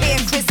heels or a pair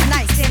of Chris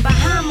Knights. Stand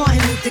behind Martin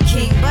Luther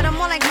King, but I'm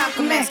more like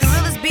Malcolm X.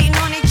 Gorillas beating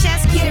on their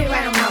chest, get it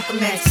right on Malcolm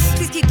X.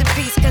 Please keep the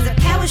peace, cause if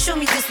cowards show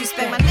me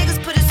disrespect, my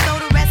niggas put his soul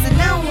to rest and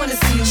I don't wanna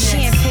see you next.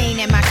 Champagne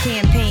at my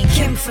campaign,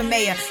 Kim for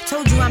mayor.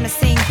 Told you I'm the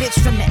same bitch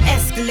from the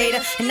escalator.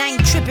 And I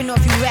ain't tripping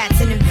off you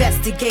rats and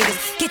investigators.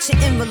 Get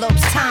your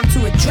envelopes, time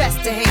to address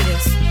the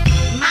haters.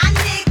 My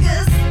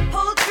niggas,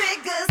 pull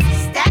triggers,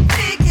 stack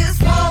figures,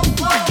 whoa,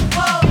 whoa,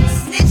 whoa.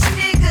 Snitch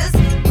niggas,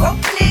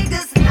 broke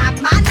niggas, not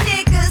my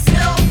niggas,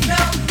 no, no,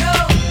 no.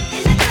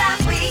 In the club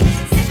we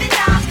sippin'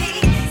 Dobby,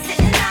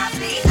 sittin'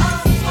 Dobby,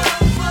 oh, whoa,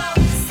 whoa.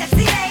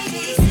 Sexy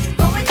ladies,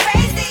 going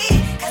crazy,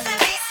 cause the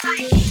beat's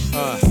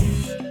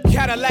like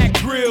Cadillac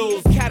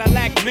grills,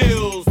 Cadillac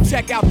mills.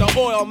 Check out the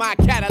oil my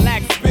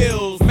Cadillac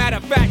spills. Matter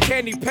of fact,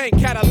 candy paint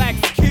Cadillac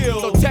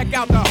kills. So check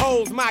out the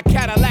holes my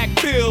Cadillac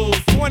fills.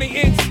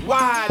 20-inch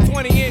wide,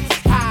 20-inch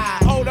high.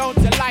 Hold on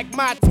to like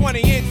my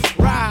 20-inch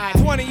ride.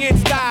 20-inch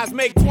thighs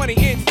make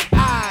 20-inch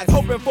eyes.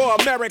 Hoping for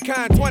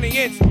American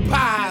 20-inch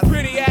pies.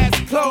 Pretty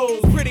ass clothes,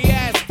 pretty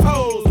ass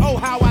toes. Oh,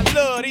 how I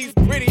love these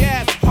pretty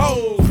ass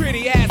hoes.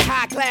 Pretty ass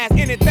high class,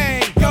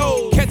 anything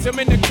goes. Catch them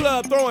in the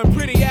club throwing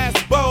pretty ass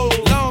bows.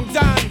 Long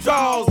John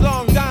draws,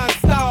 Long John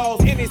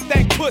stalls. Any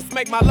stank puss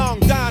make my Long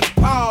John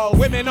pause.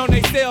 Women on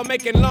they cell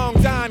making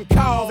Long John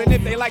calls. And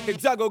if they like to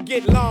juggle,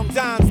 get Long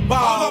John's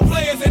balls. All the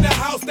players in the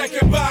house that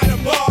can buy the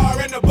bar.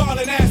 And the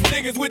ballin' ass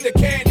niggas with the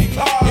candy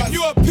cars. If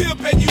you a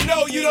pimp and you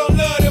know you don't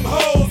love them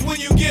hoes when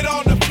you get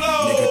on the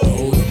floor.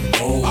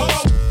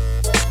 Oh.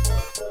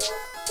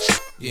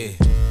 Yeah.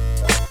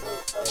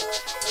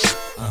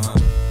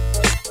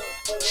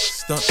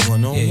 Stunt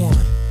 101.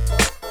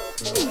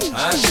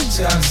 I teach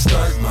you how to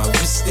stunt, my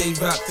wrist stay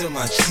rocked till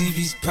my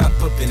TVs pop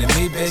up in the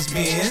Maybach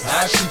Benz.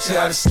 I teach you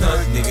how to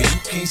stunt, nigga, you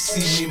can't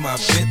see me, my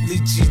Bentley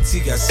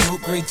GT got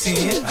smoke gray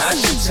tin. I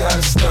teach you how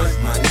to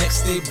stunt, my neck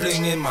stay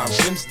blingin', my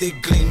rims stay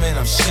gleamin',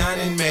 I'm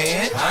shining,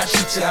 man. I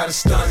teach you how to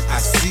stunt, I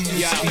see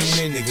you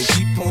scheming, nigga,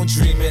 keep on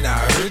dreamin', I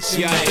hurt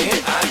you,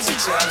 man. I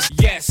teach you how to stunt.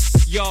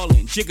 Yes,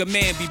 y'allin', Jigga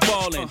man be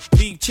ballin',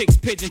 leave chicks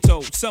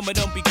pigeon-toed, some of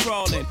them be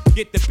crawlin'.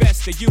 Get the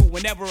best of you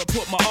whenever I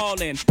put my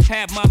all in.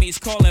 Have mommies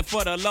callin'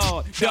 for the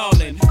Lord,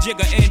 darling.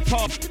 Jigga and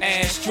pump,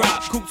 ass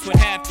drop, coops with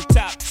half the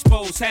top,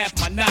 expose half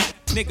my knot.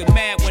 Nigga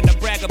mad when I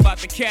brag about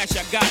the cash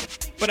I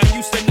got, but I'm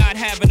used to not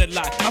having a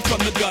lot. I'm from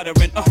the gutter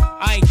and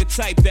I ain't the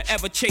type to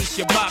ever chase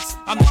your box.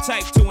 I'm the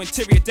type to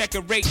interior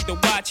decorate the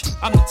watch.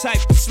 I'm the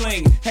type to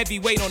sling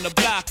heavyweight on the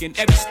block in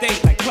every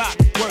state like clock.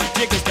 Word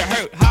jiggers to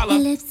hurt, holla.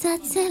 Your lips are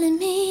telling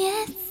me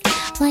yes,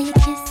 while you're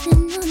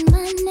kissing on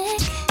my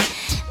neck,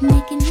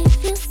 making me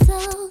feel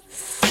so.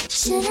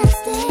 Should I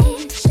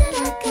stay? Should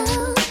I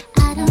go?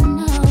 I don't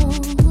know.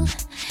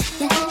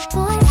 Your head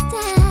boy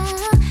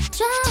style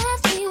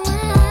drives me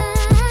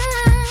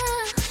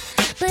wild,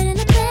 but in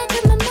the back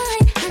of my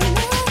mind, I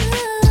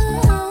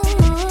know.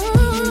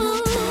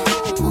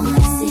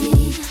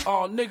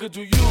 Oh, nigga,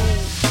 do you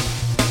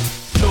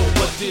know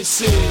what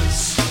this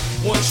is?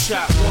 One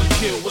shot, one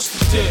kill, what's the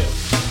deal?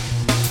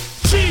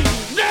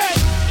 G-Net!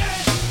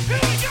 Here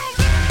we go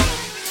now!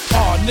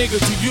 Oh, nigga,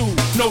 do you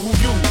know who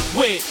you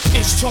with?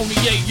 It's Tony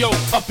Ayo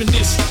up in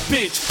this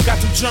bitch. Got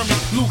them German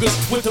Lugers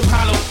with them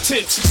hollow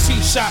tips.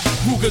 16-shot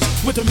Rugers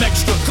with them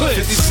extra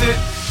clips. 50 Cent,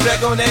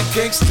 back on that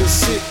gangster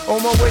shit. On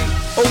my way,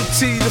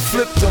 OT to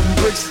flip them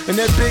bricks. And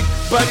that big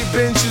body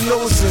Benz, you know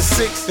it's a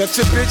 6. Got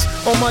your bitch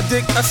on my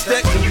dick, I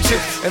stack them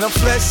chicks. And I'm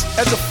flesh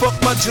as a fuck,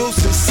 my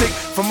juice is sick.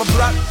 From a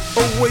block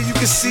away, you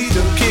can see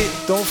them kid.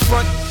 Don't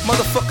front,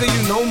 motherfucker,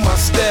 you know my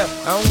style.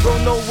 I don't go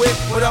nowhere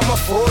without my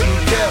 40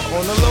 cap.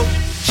 On the low,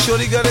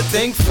 shorty got a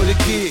thing for the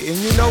kid. And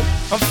you know,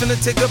 I'm finna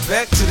take her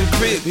back to the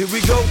crib. Here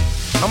we go,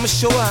 I'ma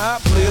show her how I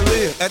play a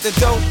live. At the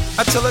door,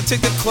 I tell her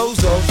take the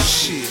clothes off.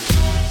 Shit.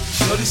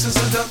 Shorty so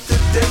seductive,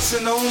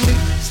 dancing on me.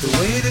 It's the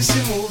way that she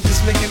moves,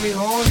 it's making me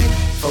horny.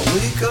 If I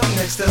wake up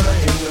next to her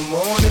in the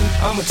morning,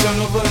 I'ma turn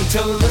over and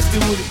tell her let's do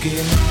it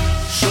again.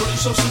 Shorty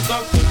so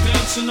seductive,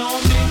 dancing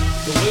on me.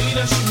 The way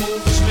that she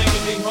moves is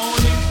making me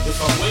horny. If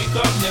I wake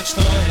up next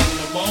to her in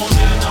the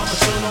morning, I'ma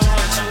turn over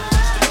and tell her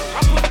let's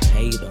do it.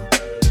 Hater,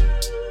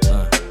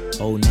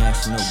 Old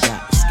National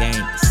got the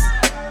skanks.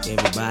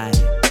 Everybody,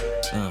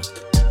 you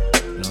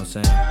know what I'm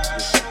saying?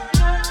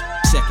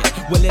 Check it.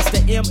 Well, it's the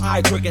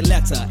M.I. cricket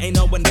letter. Ain't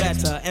no one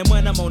better. And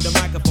when I'm on the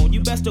microphone,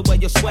 you best to wear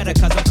your sweater,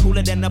 cause I'm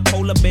cooler than the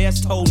polar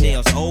bear's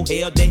toenails. Oh,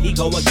 hell, there he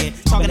go again.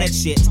 Talking that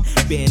shit.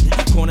 Bend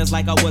corners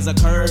like I was a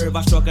curve.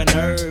 I struck a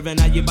nerve. And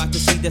now you about to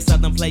see the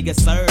southern player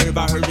serve.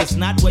 I heard it's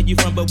not where you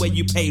from, but where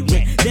you pay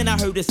rent. Then I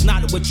heard it's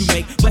not what you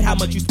make, but how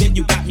much you spend.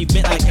 You got me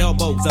bent like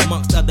elbows,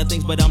 amongst other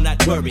things, but I'm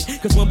not worried.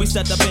 Cause when we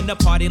set up in the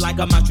party like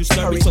I'm out, you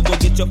scurry. So go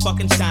get your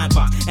fucking shine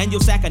box and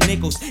your sack of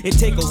nickels. It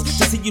tickles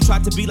to see you try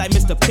to be like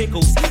Mr.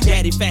 Pickles.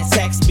 Daddy fat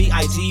sacks me, I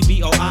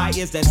IGBOI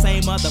is that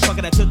same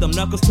motherfucker that took them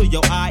knuckles to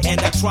your eye.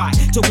 And I try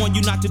to warn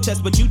you not to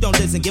test, but you don't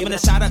listen. Giving a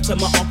shout out to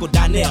my Uncle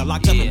Donnell,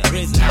 locked up in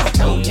prison. Now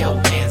throw your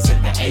hands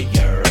in the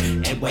air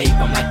and wave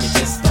them like you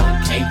just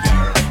don't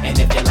care. And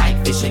if you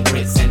like fish and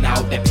grits and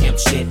all that pimp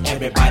shit,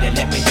 everybody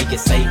let me hear you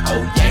say,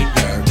 oh yeah,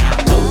 girl. Now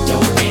throw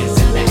your hands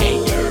in the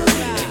air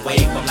and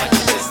wave them like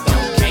you just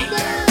don't care.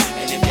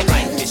 And if you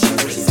like fish and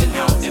grits and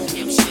all that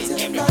pimp shit,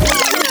 everybody.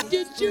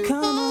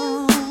 Come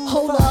on.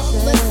 Hold up,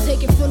 let's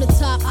take it from the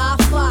top.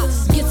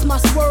 I-Fox gets my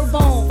swerve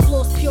on,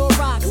 floors pure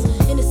rocks.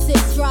 In the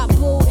 6 drop,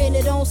 boo, and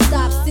it don't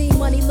stop. See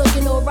money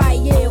looking alright,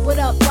 yeah. What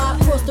up,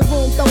 Bob? Across the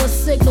room throwing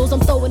signals,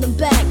 I'm throwing them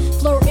back.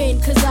 Flirting,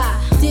 cause I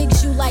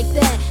digs you like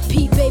that.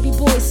 Pete baby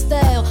boy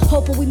style,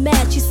 hoping we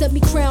match. You sent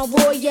me Crown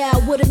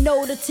Royale with a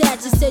note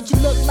attached. You said you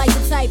look like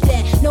the type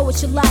that know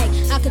what you like.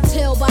 I could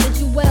tell by the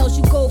jewels,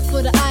 you go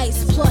for the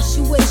ice. Plus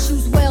you wear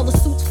shoes well, the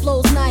suit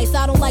flows nice.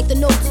 I don't like the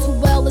notes too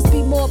well, let's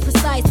be more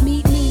precise.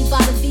 Meet me by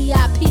the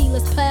VIP,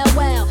 let's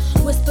powwow.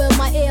 Whisper in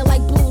my ear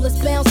like blue, let's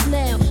bounce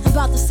now. I'm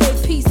about to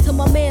say peace to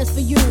my mans for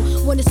you.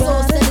 When it's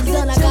all said and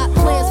done, I got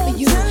plans for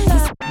you.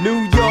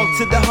 New York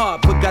to the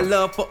heart, but got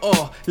love for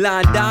all.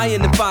 Line die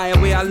in the fire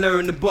where I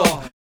learned the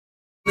ball.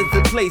 It's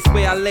the place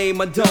where I lay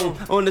my dome.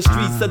 On the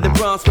streets of the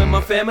Bronx where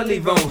my family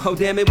roam. Oh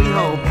damn it, we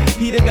home.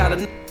 He done got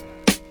a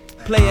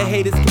player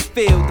haters can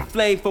feel the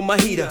flame from my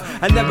heater.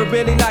 I never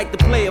really liked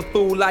to play a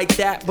fool like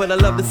that, but I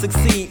love to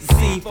succeed.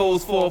 See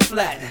foes fall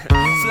flat,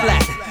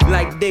 flat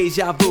like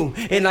deja vu.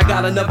 And I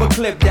got another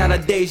clip that a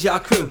deja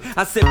crew.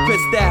 I said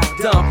pissed out,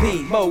 Don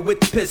P, Mo with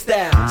the pissed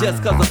out.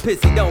 Just cause I'm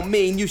pissy don't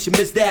mean you should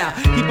miss out.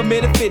 Keep them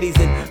in the 50s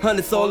and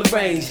hundreds all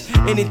arranged.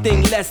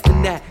 Anything less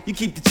than that, you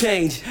keep the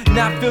change.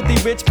 Not filthy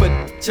rich, but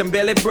I'm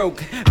barely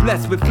broke.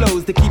 Blessed with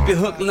flows to keep you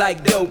hooked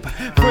like dope.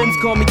 Friends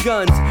call me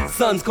guns,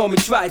 sons call me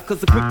trife.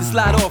 Cause I'm quick to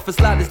slide off and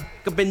slide this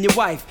up in your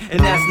wife.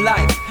 And that's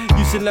life,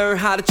 you should learn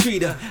how to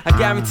treat her. I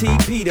guarantee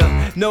Peter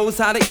knows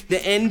how to eat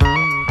the end.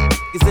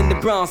 Is in the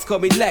Bronx, call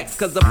me Lex,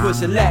 cause I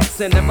push a Lex,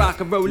 and I rock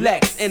a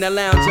Rolex, and I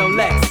lounge on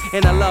Lex,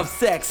 and I love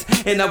sex,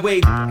 and I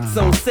wave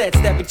on sets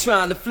that be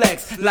trying to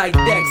flex like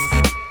Dex.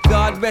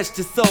 God rest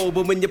your soul,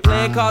 but when you're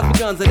playing cards with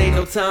guns, it ain't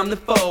no time to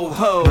fold.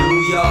 Ho,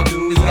 New York,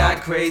 New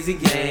got crazy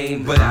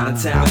game, but out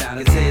of town,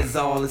 it's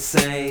all the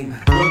same.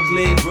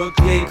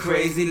 Brooklyn,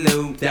 crazy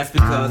loot. That's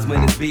because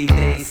when it's beat,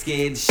 they ain't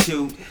scared to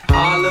shoot.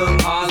 Harlem,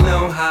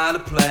 know how to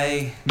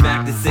play.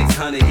 Mac the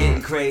 600,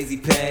 getting crazy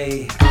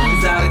pay.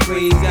 Cause out of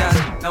Queens,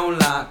 got no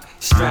lock.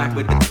 Strapped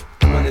with the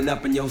running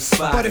up in your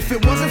spot. But if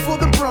it wasn't for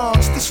the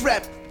Bronx, this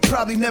rap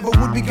probably never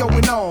would be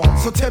going on.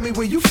 So tell me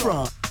where you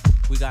from.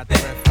 We got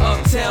that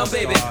uptown,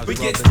 baby. We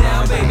get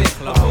down, baby.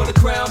 I'm for the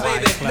crown,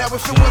 baby. Now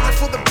if it wasn't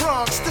for the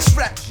Bronx, this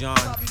rap John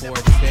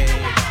Forte,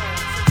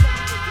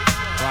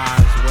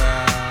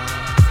 Roswell.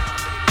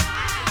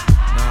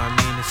 Know what I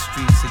mean? The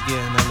streets are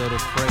getting a little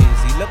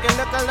crazy. Look at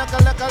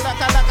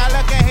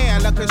here.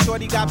 Look at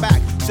shorty got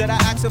back. Should I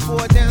ask her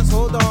for a dance?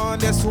 Hold on,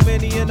 there's too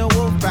many in the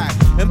wolf pack.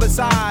 And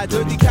besides,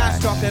 dirty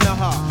cash talking to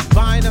her,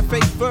 buying her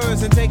fake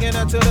furs and taking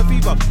her to the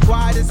fever.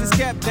 Quiet as it's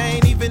kept, they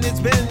ain't even it's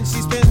been.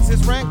 She spends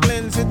his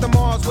Franklin's, hit the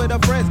malls with her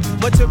friends.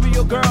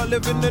 Material girl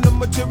living in a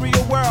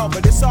material world,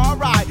 but it's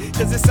alright,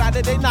 cause it's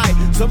Saturday night.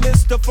 So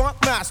Mr. Funk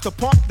Master,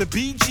 pump the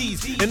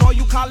BGs. And all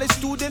you college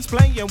students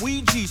playing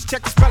Ouija's.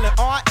 Check the spelling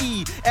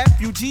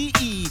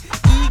R-E-F-U-G-E.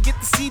 Get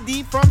the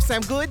CD from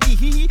Sam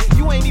Goody.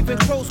 You ain't even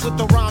close with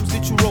the rhymes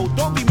that you wrote.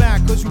 Don't be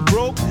mad cause you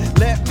broke.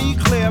 Let me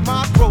clear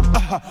my throat.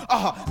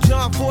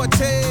 John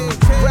Forte,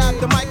 grab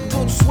the mic and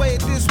don't sway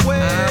it this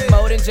way. I'm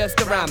more than just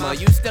a rhymer.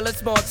 You still a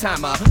small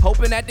timer.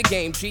 Hoping at the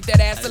game, treat that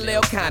ass a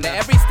little kinda.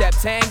 Every step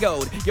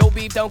tangoed. Your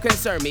beef don't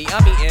concern me.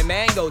 I'm eating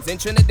mangoes in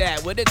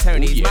Trinidad with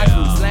attorneys. My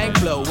crew slang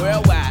flow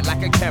worldwide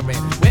like a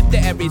current. Whip to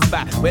every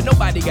spot where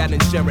nobody got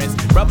insurance.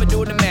 Rubber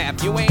do the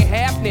math. You ain't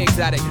half the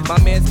exotic. My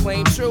man's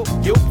claim true.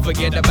 You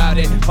forget about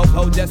it.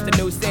 Ho, just a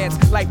new sense,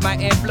 like my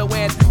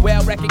influence.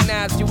 Well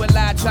recognized, you a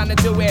lie trying to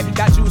do it.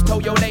 Got juice,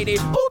 told your lady.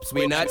 Oops,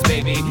 we nuts,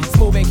 baby.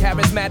 Smooth and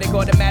charismatic,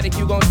 automatic,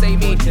 you gon' save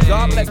me.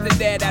 God bless the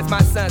dead as my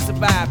son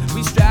survive.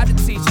 We strive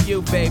to teach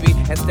you, baby,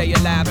 and stay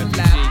alive.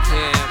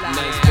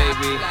 Nice,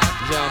 baby.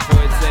 John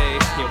Forte,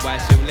 you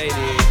watch your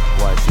lady.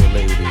 Watch your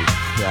lady,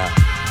 yeah.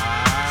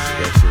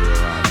 That shit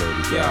around,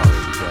 baby. Yo,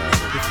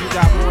 if you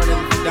got more than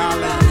 $1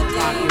 in your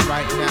pocket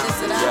right now,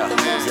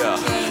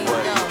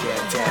 what you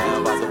can't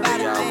tell by the way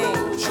I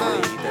roll.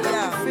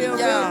 Feel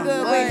real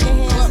good, wave your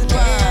hands in the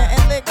air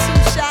and lick 2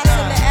 shots in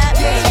the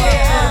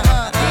atmosphere.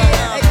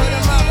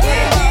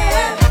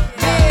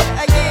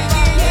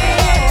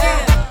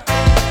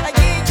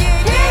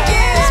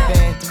 It's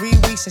been 3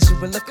 weeks since you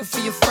were looking for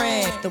your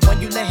friend, the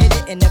one you let hit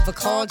it and never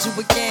called you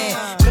again.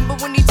 Remember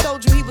when he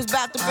told you he was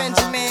about to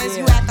Benjamins?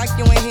 You act like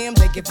you ain't him,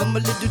 they give him a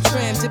little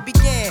trim to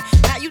begin.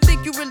 Now you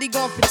think you really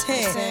gon'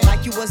 pretend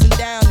like you wasn't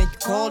down and you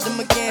called him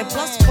again.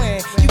 Plus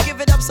when you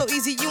give it up so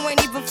easy, you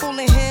ain't even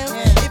fooling him.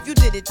 If you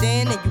did it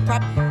then you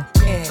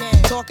probably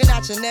talking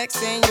out your neck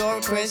saying you're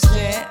a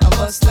Christian, a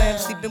Muslim,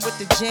 sleeping with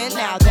the jinn.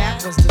 Now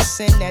that was the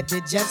sin that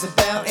did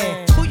Jezebel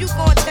in. Who you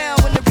gon' tell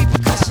when the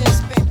repercussions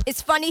spin?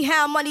 It's funny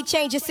how money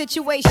changes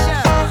situation.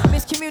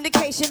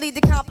 Miscommunication lead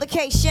to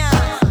complication.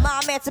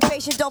 My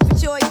emancipation don't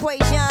fit your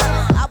equation.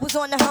 I was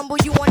on the humble,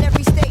 you on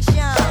every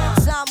station.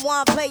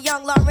 Someone play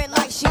young Lauren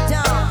like she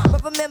done.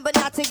 But remember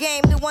not to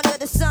game new under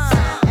the sun.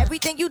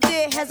 Everything you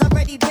did has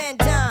already been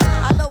done.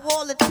 I know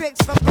all the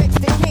tricks from bricks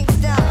to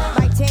Kingston.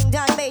 Like Ting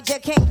Done, Major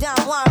Kingdom,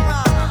 one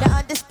wrong. Now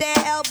understand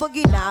L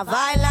Boogie, not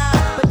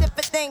violent. But if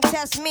a thing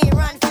test me,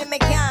 run for me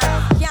gun.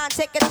 Can't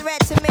take a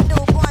threat to me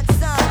newborn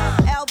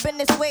son. L been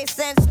this way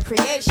since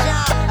creation.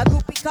 A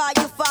groupie call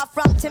you far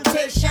from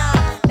temptation.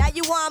 Now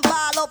you on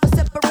ball over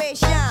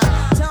separation.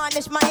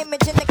 Tarnish my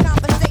image in the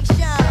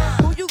conversation.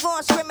 Who you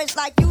gon' scrimmage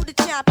like you the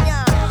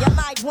champion? You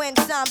might win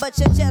some, but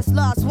you just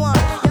lost one.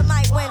 You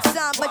might win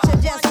some, but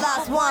you just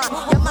lost one.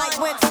 You might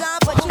win some,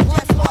 but you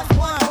just lost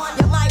one.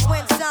 You might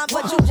win some,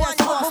 but you just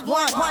lost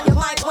one. You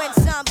might win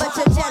some, but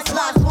you just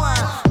lost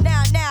one.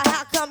 Now,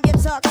 how come your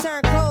talk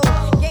turn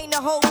cold? Gain the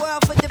whole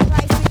world for the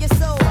price of your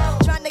soul.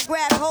 Trying to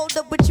grab hold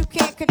of what you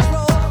can't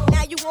control.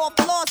 Now you off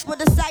lost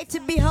with a sight to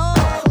behold.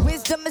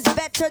 Wisdom is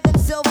better than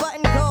silver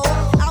and gold.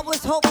 I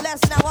was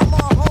hopeless, now I'm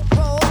on hope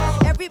roll.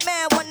 Every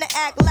man wanna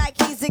act like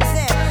he's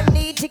exempt.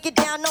 Need to get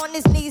down on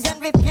his knees and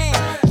repent.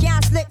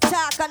 Can't slick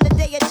talk on the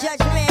day of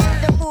judgment.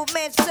 The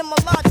movement's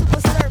similar to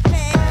a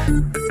serpent.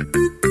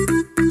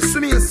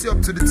 Swim yourself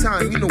up to the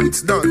time, you know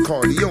it's Don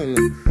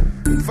Corleone.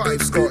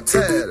 Vibes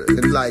Cartel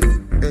and like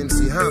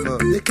MC Hammer,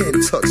 they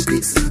can't touch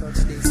this.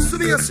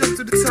 Swim yourself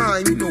to the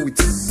time, you know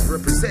it's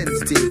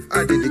representative.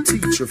 I did the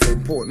teacher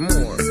from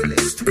Portmore.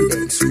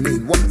 Students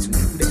remain watching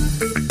them.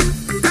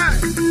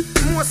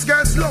 Most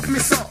girls love me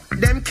so.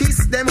 Them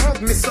kiss, them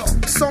hug me so.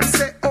 Some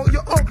say, oh,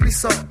 you're ugly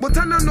so. But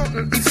I know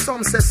nothing if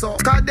some say so.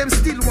 Cause them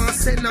still want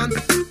send on.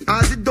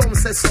 As the dumb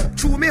say so.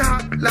 Chew me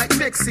hot like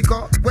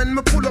Mexico. When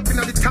me pull up in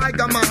the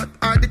Tiger Mart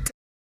or the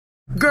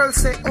girl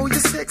say, oh, you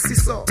sexy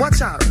so. Watch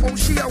her, oh,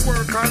 she a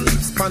work her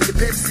lips on the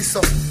Pepsi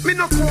so. Me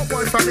no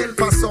cowboy from El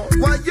Paso.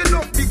 Why you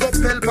love big up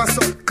El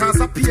Paso?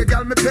 Cause I pay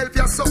girl me help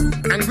ya so.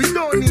 And we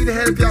don't need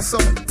help ya so.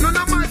 None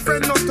of my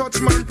friend no touch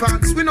man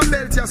pants. We no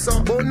belt ya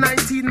so. About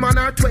 19 man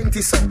or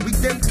 20 so.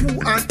 With them two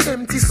and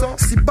empty so.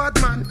 See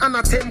bad man and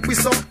a temp we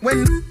so.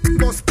 When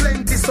was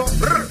plenty so.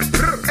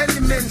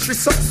 Elementary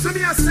so. So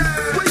me a say,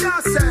 what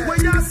ya say?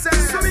 What ya say?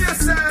 So me a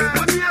say,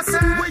 what me a say?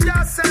 What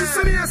ya say?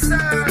 So me a say,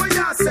 what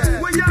ya say?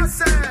 What ya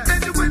say?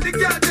 Anyway, the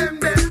girl them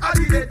there, I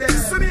did it there.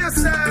 So me a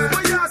say,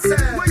 what ya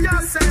say? What ya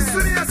say? So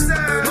me a say,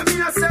 what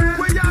me a say?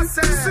 What ya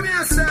say? So me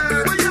a say,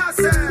 what ya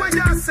say? What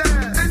ya say?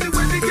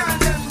 Anyway, the girl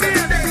them there.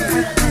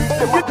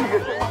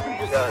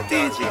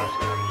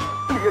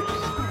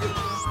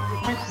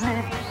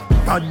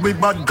 Bad we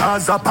bad,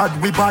 Gaza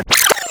bad we bad.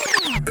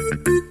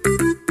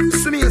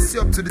 So me a see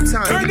up to the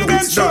time, you know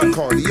it's Don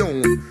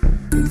Corleone.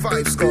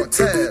 Vibes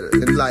Cartel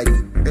and like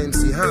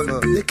MC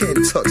Hammer, they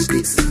can't touch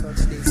this.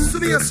 So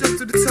me a see up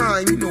to the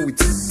time, you know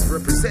it's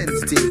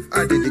representative.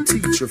 I did the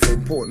teacher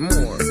from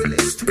Portmore.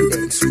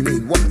 Students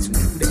remain watching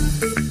them.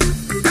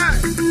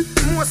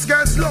 Most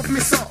girls love me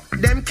so.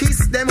 Them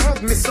kiss, them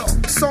hug me so.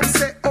 Some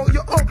say, oh,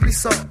 you're ugly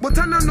so. But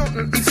I know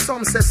nothing if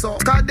some say so.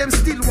 Cause them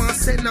still want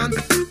send on.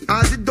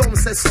 As the dumb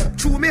say so.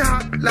 Chew me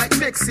hot like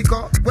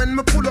Mexico. When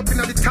me pull up in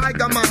the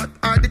Tiger Mart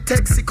or the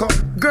Texaco.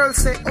 Girl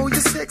say, oh, you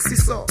sexy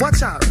so. Watch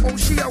her, oh,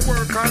 she a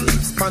work her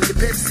lips on the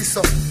Pepsi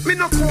so. Me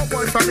no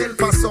cowboy from El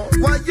Paso.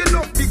 Why you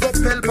love big up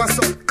El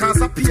Paso?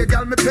 Cause I pay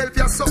girl me help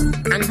ya so.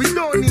 And we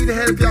don't need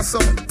help ya so.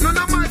 None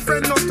of my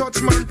friend no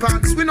touch man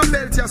pants. We no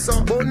belt ya so.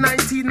 About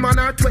 19 man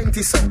or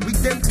 20 so.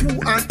 With them two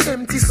and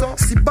empty so.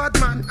 See bad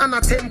man and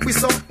a temp we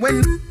so.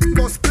 When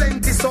was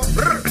plenty so.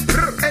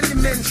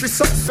 Elementary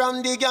so.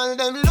 From the girl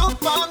them look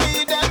for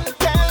me, them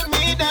tell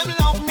me them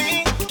love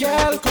me.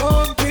 Girl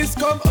come kiss,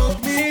 come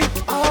hug me.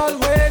 All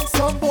when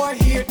some boy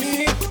hate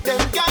me. Them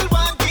girl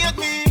want hate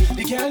me.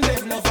 The girl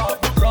them love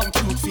out me brown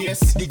cute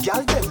face. The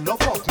girl them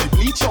love out me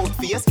bleach out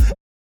face.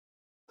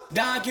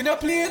 Dog, you no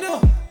play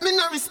no. Me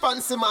no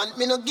responsive man,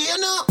 me no gay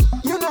no.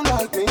 You don't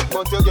like me,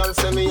 but your girl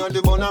say me on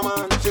the bonner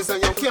man. She say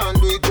you can't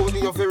do it good,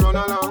 you fi run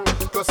along.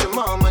 Plus your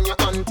mom and your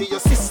auntie, your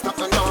sister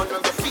and all of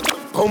your feet.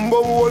 Come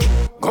on,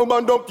 come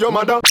and up your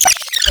mother.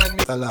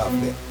 I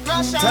love it.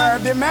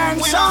 Third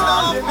dimension. If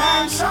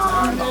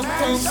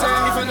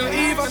I no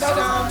even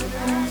that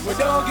we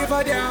don't give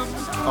a damn.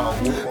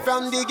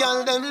 From the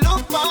girl them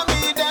look for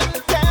me, them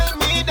tell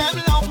me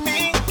them love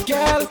me.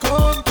 Girl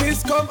come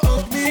kiss, come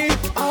hug me.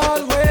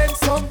 All when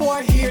some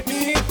boy hate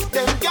me.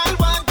 Them girl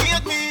want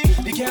hate me.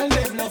 The girl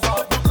them love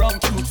out me brown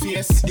cute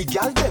face. The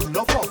girl them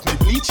love out me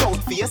bleach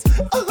out face.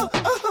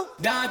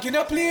 Dog, you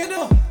no play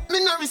no.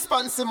 Me no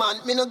responsive man,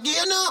 me no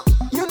gay no.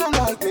 You don't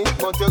like me,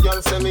 but your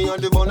girl say me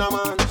on the bonner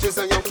man. She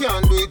say you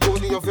can't do it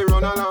good, you fi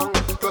run along.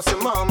 Plus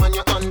your mom and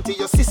your auntie,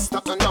 your sister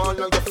and all of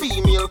your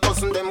female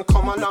cousin them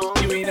come along.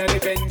 You inna the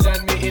Benz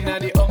and me inna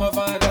the Hummer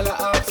van. All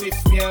I ask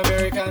if me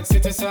American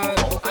citizen.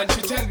 And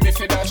she tell me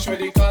fi dash with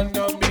the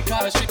condom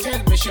because she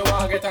tell me she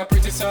want get a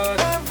pretty son.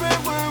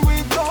 Everywhere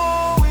we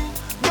going,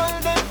 girl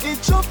them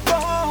itch up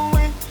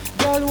going.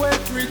 Girl we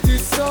pretty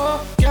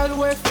so, girl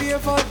we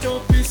favor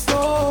dopey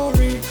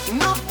story.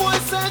 No boy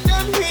say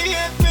them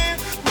hate me.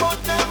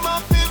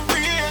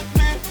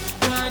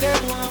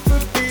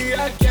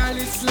 a girl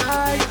is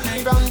like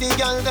me. From the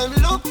girl them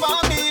look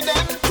for me,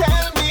 them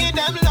tell me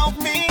them love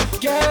me.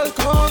 Girl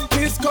come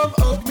kiss, come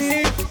hug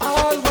me.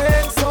 All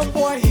when some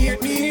boy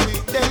hate me.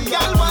 Them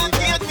girl want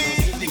hate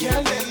me. The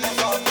girl them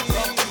never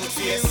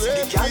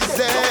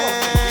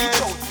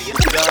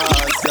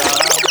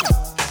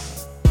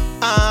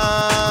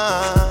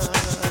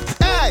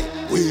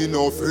We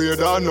no afraid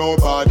of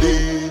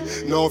nobody,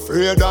 no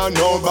afraid of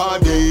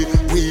nobody.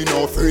 We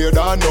no afraid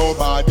of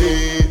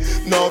nobody,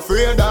 no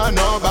afraid of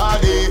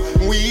nobody.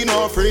 We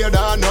no afraid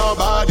of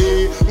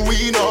nobody,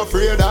 we no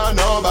afraid of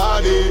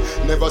nobody.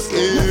 Never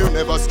scared,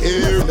 never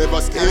scared,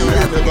 never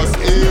scared, never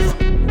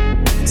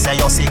scared. Say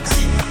you're sick,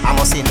 I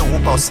must see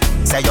lupus.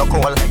 Say you're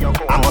cold,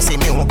 I must see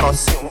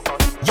mucus.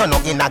 You're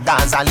not in a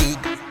Gaza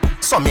league.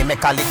 So me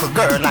make a little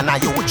girl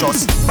and you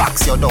just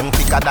box your down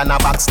quicker than a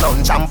box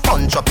lunch and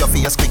punch up your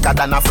face quicker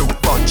than a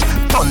fruit punch.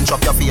 Punch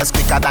up your face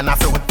quicker than a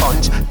fruit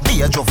punch.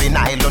 Be a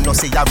juvenile, you know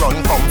see you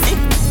run comfy.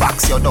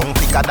 Box your down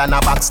quicker than a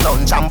box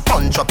lunch and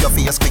punch up your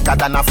face quicker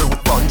than a fruit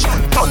punch.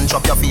 Punch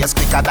up your face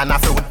quicker than a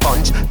fruit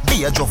punch.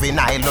 Be a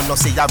juvenile, you know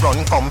see you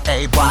run comfy.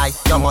 Hey boy,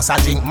 you must a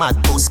drink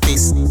mad puss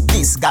piss.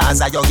 This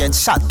Gaza you get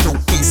shot to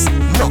piss.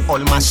 No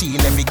old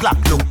machine, every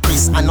Glock look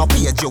Chris. And no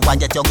page you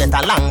get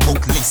a long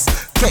book list.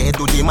 K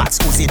do the maths,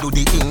 Uzi do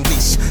the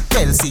English.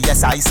 Tell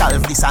CSI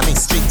solve this a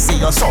mystery. See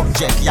your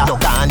subject, ya you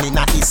gone in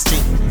a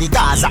history. The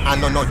Gaza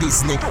and no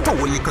Disney. Two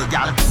little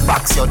gal,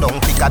 box your down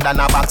quicker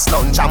than a box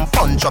lunch and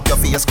punch up your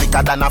face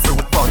quicker than a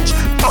fruit punch.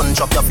 Punch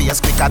up your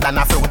face quicker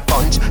than a fruit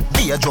punch.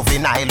 Be a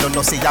juvenile, you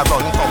know see ya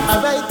run come.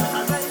 Alright,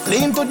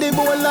 clean to the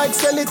bone like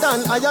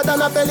skeleton, higher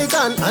than a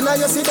pelican. And now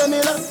you see the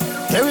mirror.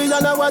 Carry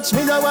on a watch,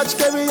 me a watch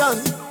carry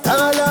on. All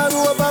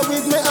over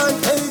with me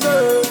and hey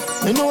girl,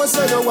 me know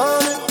say you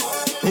want me.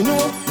 Me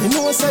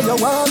know say you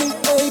want me,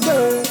 hey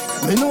girl.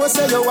 Me know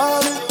say you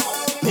want me.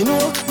 Me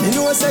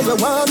know say you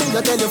want me.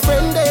 You tell your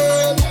friend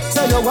them,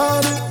 say you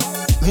want me.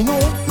 Me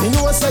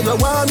know say you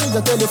want me.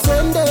 You tell your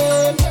friend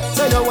them,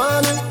 say you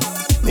want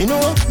me. Me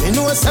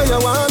know say you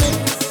want me.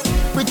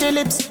 Pretty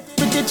lips,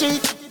 pretty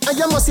cheek, and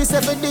you must see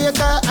every day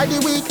car of the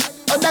week.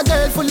 Other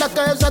girl full of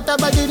curves that her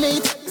body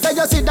neat. Say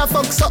you see that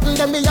fuck something,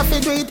 then me have to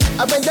do it.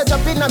 And when you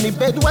jump in on me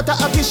bed, what a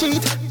happy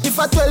sheet. If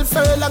a 12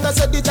 furlong, I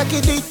said the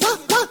jacket deep.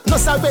 No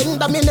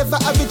surrender, me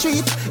never have a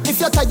treat. If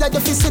you're tired,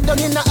 you fi sit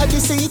down in a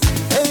seat.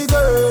 Hey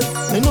girl,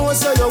 me know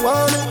say you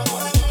want me.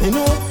 Me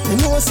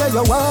know say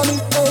you want me.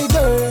 Hey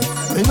girl,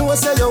 me know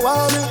say you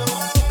want me.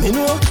 Me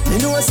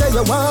know say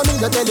you want me.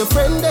 You tell your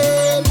friend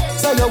them,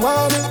 say you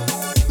want me.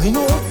 Me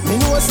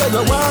know say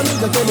you want me.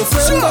 You tell your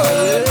friend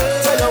them,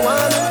 say you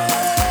want me.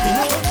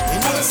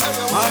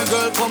 My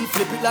girl, come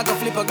flip it like a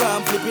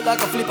flippergram, flip it like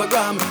a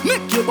flippergram.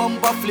 Make your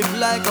bumper flip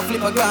like a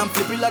flippergram,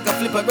 flip it like a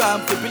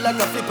flippergram, flip it like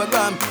a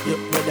flippergram. You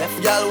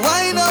ready? Girl,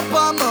 wind up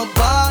on my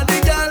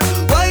body, girl.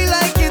 Why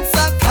like it's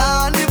a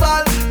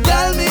carnival?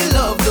 Girl, me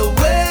love the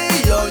way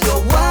you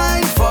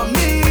wine for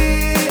me.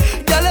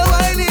 Girl, your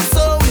wine is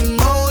so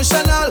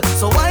emotional.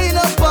 So wind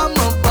up on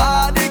my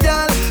body,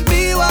 girl.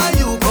 Me while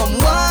you come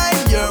wine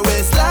your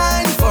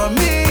waistline for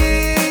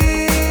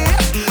me.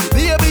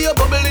 Baby, you're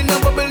bubbling,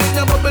 you're bubbling,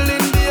 you're bubbling.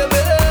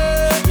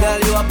 Girl,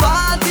 you a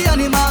party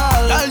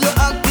animal. Girl, you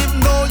active,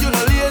 no, you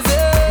no lazy.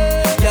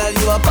 Girl,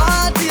 you a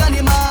party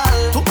animal.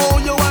 To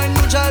all you wine,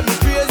 you drive me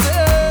crazy.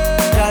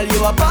 Girl,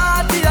 you a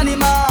party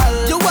animal.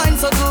 You wine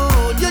so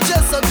good, you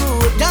just so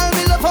good. Girl,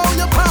 me love how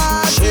you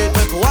party. She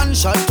take 1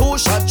 shot, 2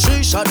 shot,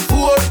 3 shot,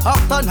 4.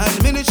 After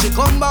 9 minutes, she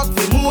come back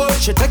for more.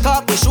 She take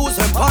off the shoes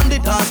and pound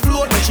it on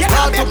floor. Then she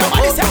start to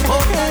pop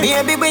up.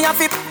 Baby, we have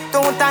 2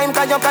 times,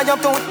 cause you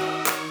too.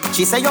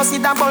 She say you see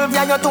that bulb,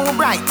 yeah, you're too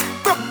bright.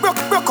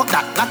 Broke up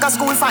that like a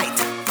school fight.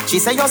 She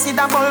say you see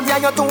that bulb,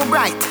 yeah, you're too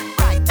bright.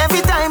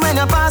 Every time when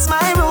you pass my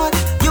road,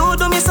 you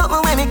do me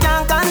something when me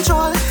can't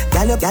control.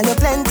 Girl, you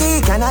plenty,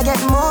 can I get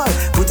more?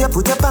 Put your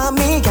on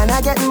me, can I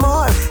get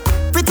more?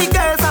 Pretty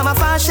girl from a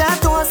far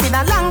chateau, feed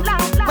a long,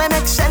 when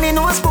make Shelly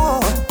no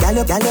spoon. Girl,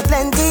 you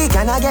plenty,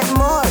 can I get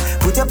more?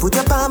 Put your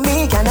on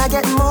me, can I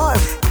get more?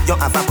 You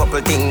have a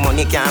couple things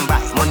money can't buy.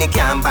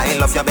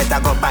 Love you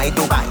better go buy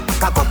Dubai.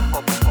 Cock up.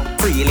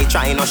 Freely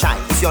try no shy.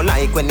 If you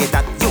like when it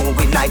at you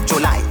will like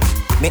July.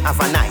 Me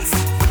have a knife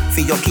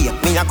for your cake.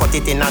 Me a cut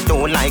it in a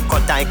two like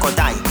cut eye.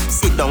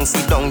 Sit down,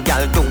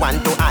 girl, do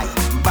one to eye.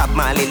 Bob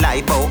Marley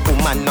lie, but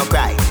woman no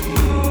cry.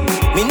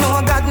 Me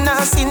know God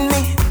now seen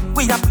me.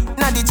 We up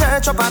na the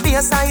church up a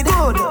bayside.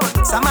 Good.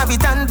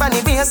 Samaritan pan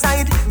the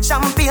bayside.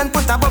 Champagne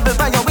put a bubble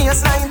by your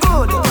waistline.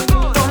 Good.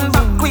 Turn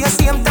back we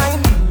same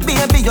time.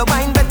 Baby, your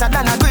wine better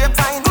than a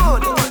grapevine.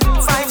 Good.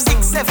 5,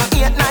 6,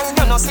 7, 8,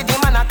 9. You know see the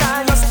man a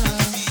call you.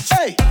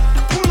 Hey,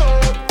 pull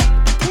up,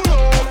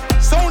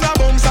 sound a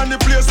bounce and the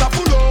place a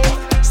full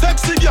up.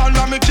 Sexy girl,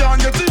 now me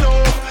can't get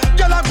enough.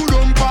 Girl a good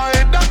on my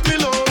head, that me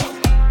love.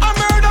 I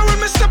murder when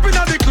me step in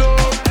at the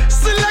club.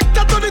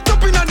 Selector to the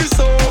top in at the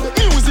sub.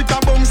 Music a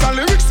bounce and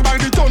lyrics by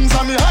the tons.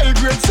 And me high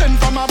grade sent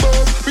from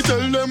above. We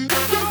tell them.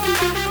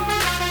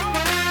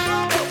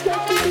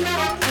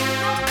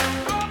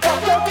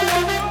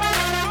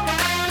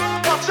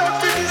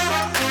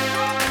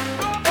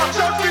 Watch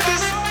out for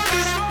this.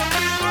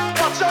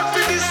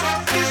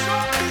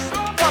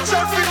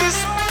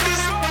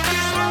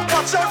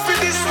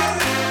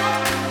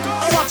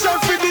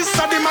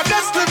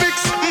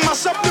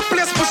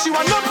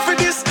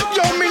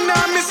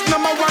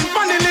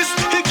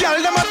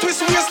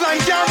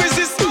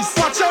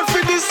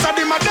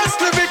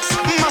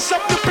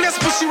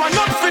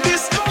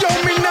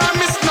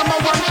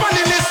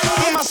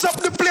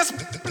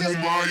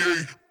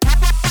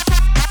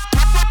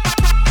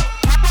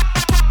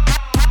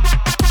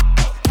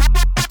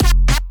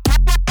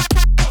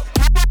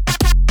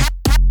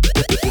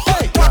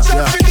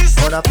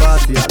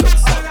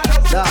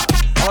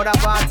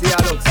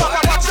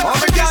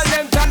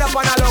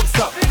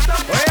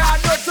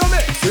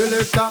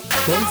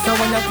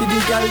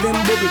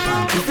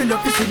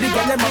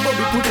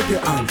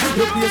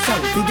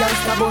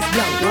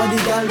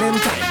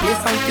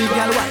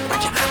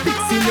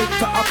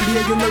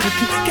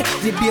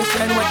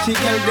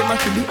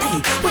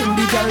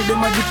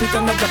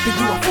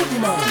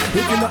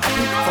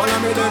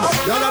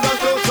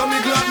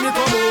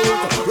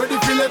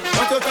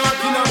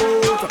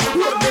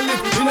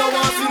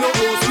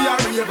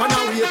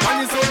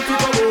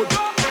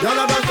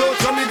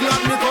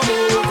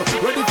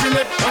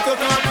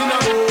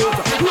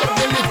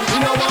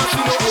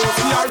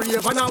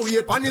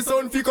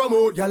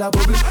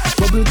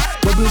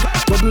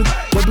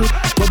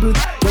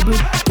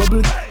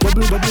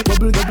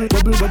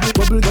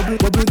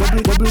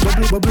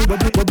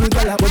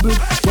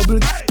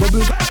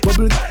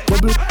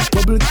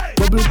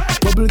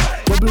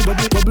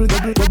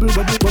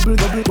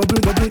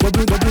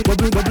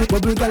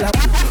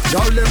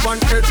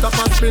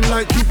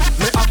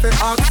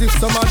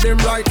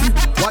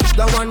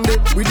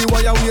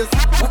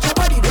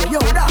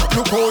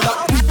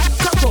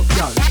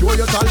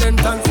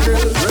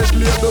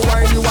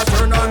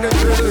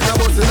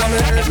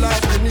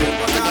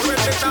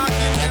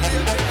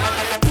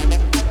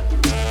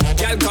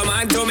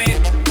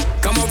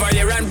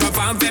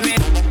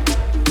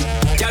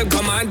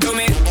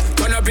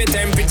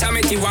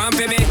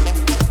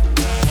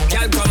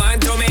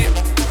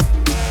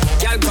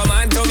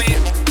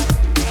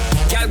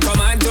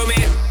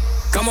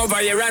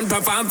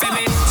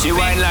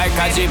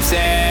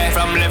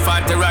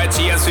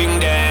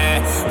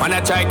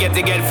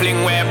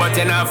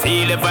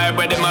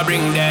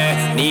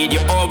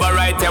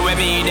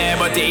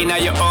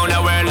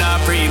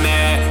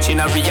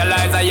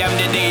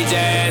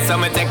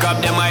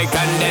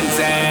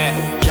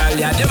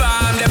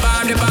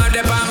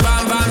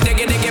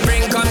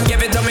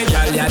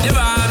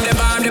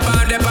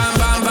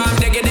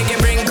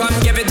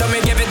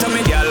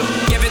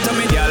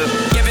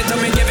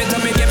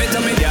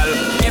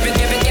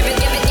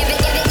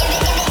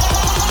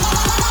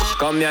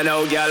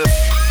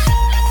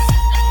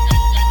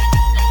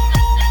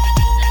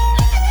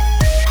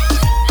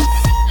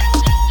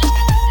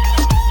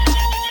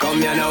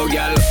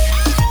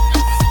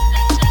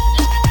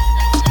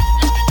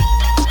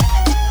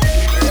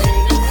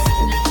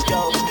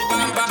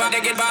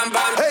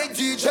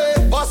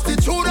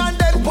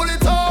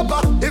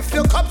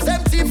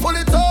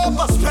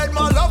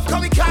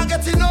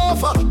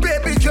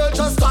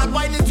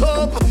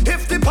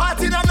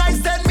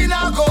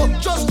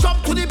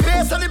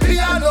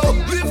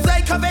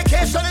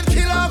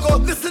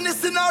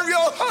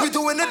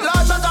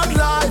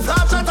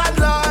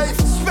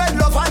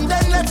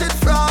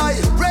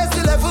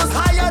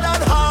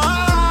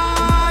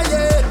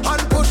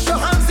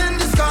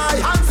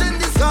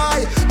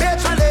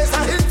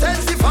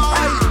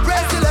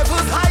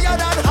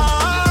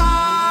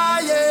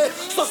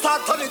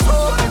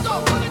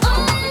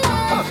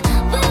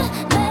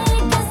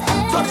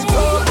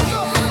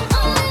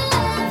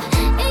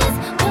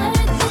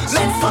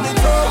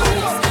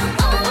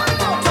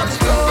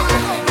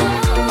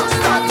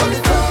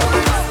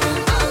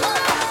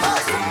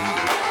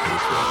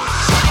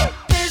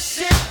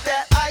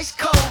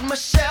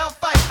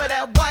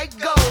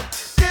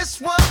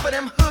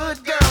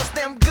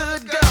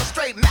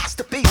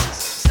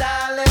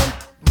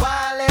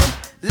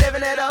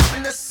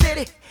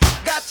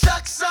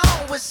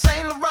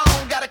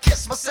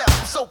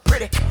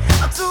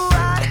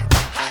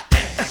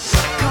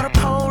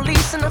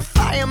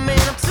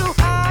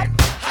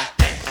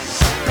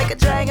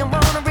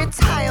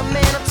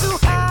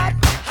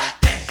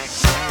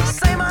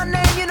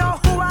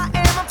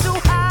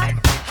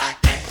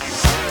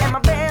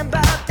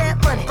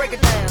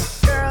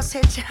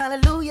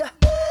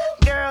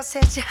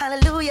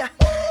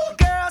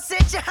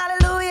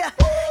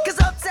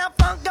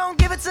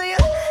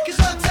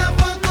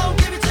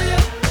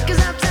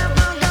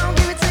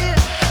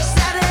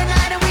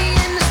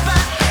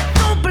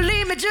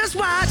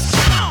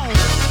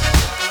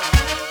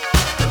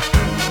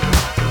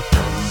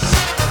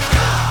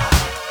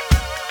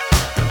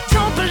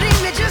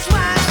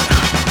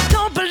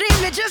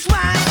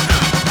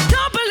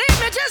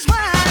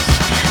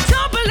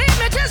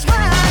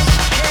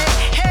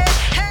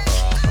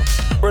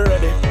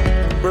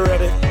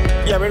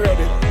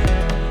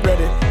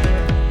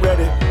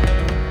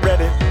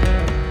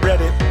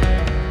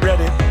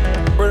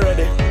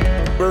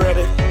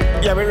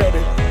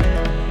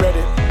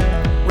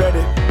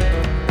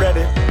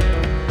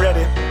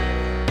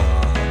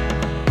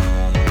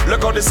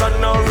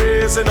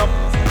 raising up,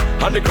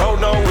 and the crowd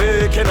now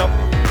waking up.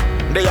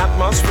 The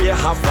atmosphere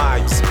have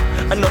vibes,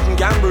 and nothing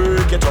can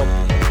break it up.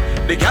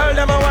 The girl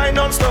them a wine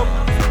non-stop.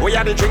 We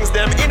had the drinks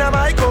them in a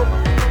my cup.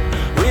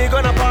 We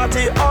gonna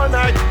party all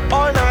night,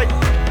 all night.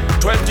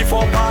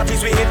 24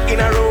 parties we hit in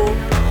a row.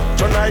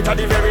 Tonight at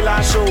the very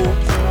last show,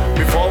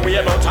 before we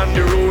head out on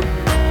the road.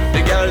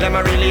 The girl them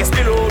a release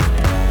the load.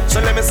 So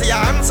let me see your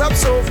hands up,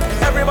 so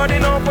everybody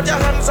know, put your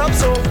hands up,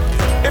 so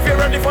if you're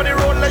ready for the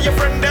road, let your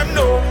friend them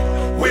know.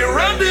 We're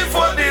ready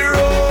for the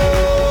road.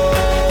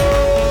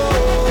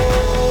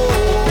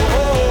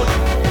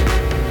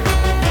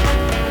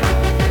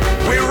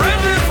 We're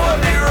ready for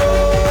the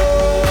road.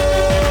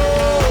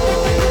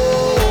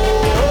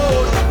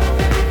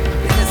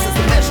 This is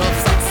the measure of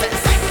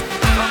success.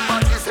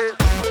 Somebody say,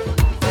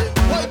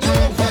 why yo,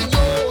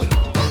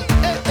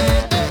 eh,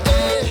 eh, eh,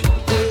 eh,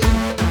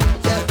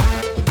 yeah.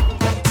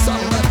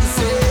 Somebody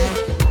say,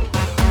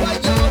 why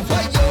yo,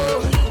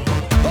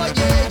 oh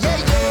yeah, yeah,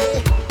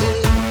 yeah.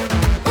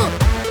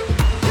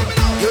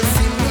 You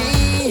see me,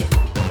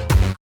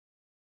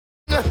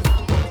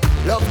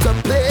 love to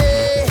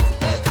play,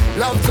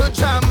 love to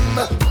jam.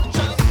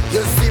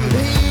 You see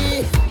me,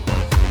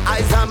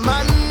 I's a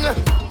man.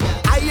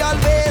 I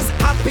always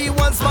happy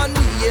once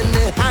money in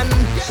the hand,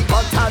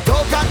 but I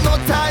don't got no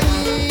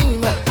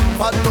time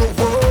for no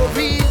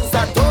worries. I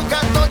don't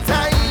got no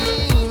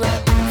time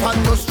for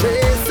no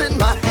stress in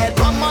my head,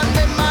 I'm on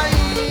my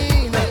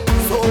mind.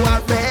 So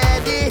I'm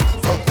ready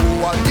to go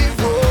on the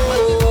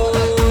road.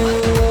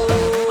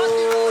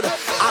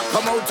 I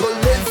come out to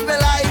live my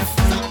life,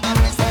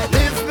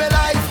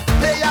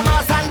 play a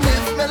mass and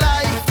live my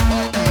life.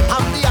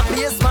 I'm the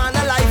happiest man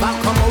alive. I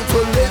come out to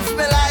live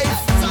my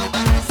life,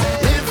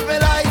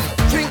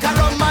 drink and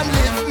rum and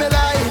live my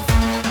life.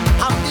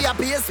 I'm the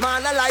happiest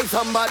man alive.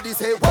 Somebody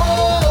say, whoa,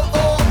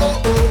 oh,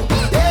 oh, oh,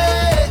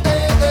 yeah,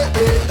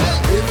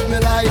 live my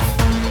life,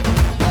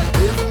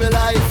 live my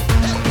life.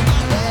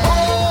 Oh,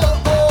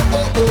 oh,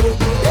 oh, oh,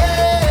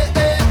 yeah,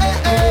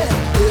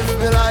 live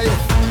my life,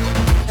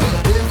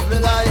 live my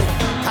life.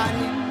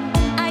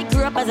 I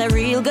grew up as a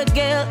real good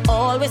girl,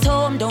 always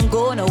home, don't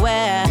go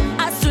nowhere.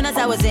 As soon as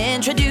I was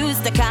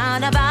introduced to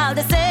carnival,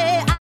 they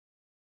say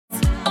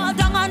all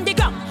down on the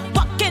ground,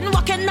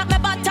 walking up my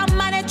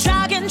bottom and it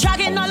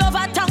dragging all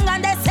over tongue,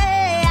 and they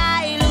say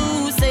I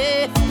lose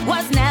it.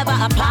 Was never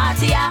a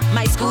party at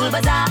my school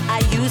bazaar I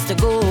used to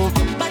go,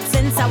 but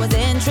since I was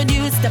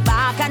introduced to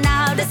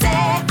Bacchanal, they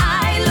say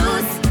I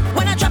lose.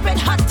 When I drop it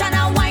hot and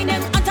I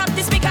whining on top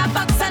the speaker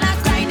box and I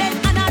grinding,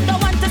 and I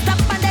don't want to stop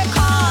and they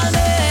call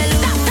me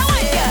loose. Now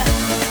I hear,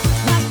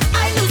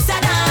 I looser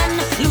than,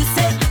 loose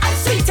it, I'm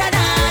sweeter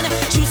than,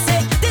 juicy.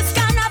 This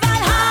carnival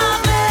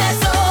have me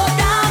so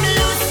damn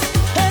loose.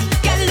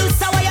 Get loose,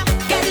 how are you?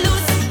 Get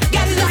loose,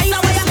 how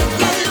are you?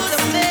 Get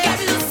loose,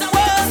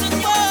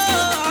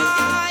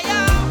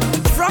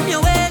 from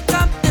your wake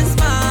up this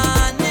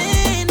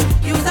morning,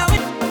 you's a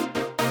whip.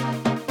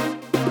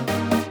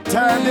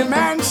 Turn the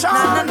mansion.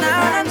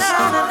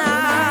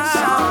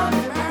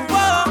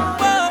 Whoa.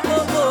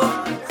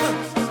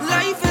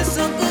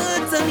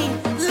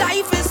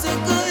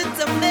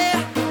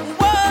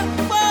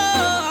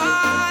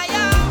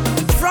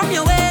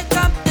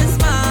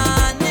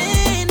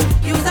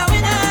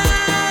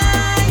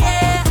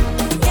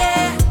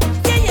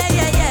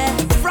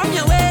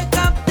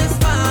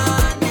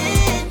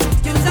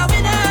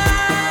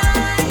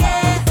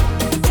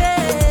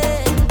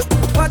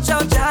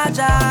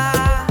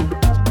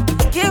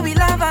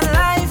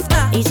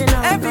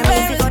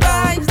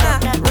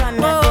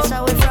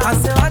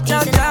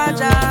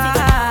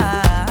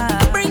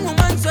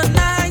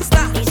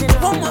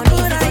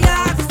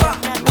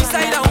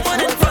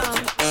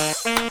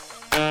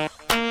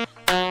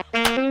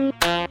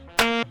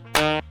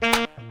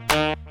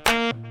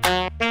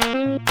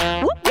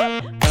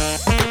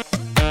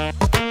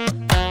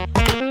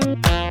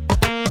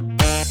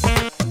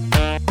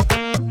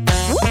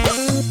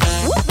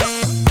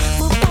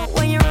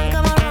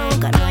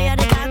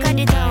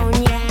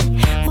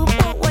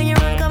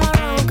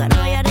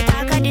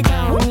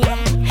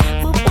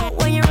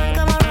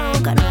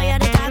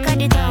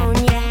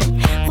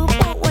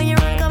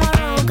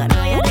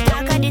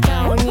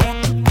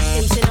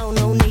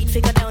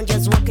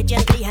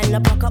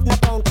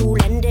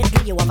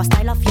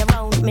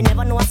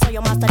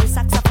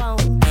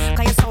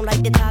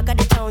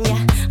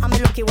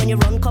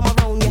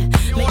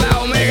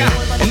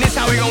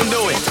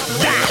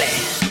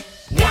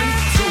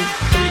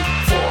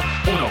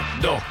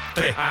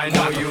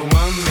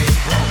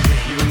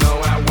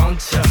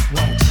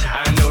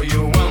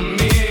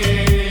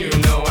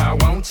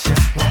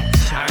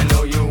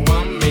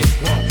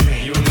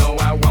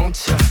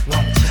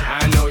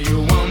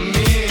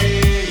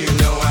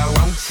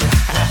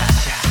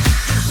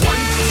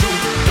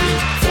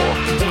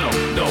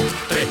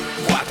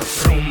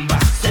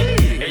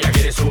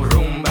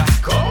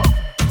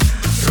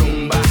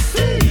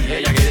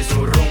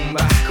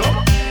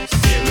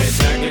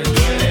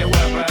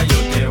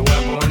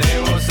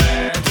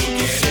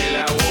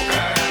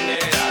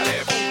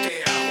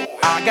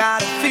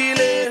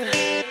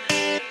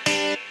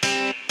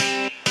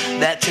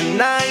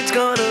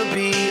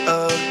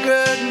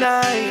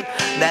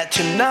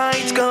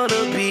 tonight's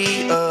gonna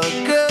be a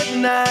good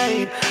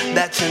night.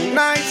 That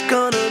tonight's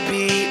gonna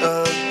be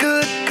a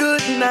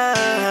good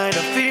night.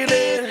 I feel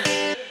it.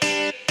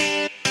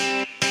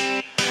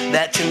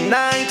 That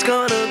tonight's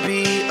gonna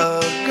be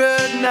a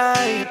good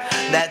night.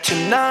 That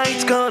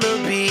tonight's gonna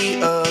be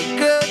a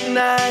good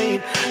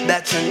night.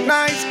 That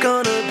tonight's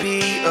gonna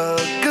be a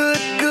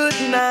good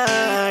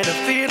night. I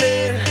feel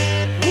it.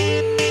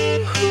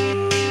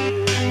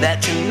 That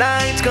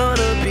tonight's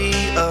gonna be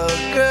a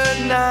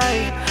good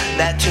night.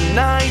 That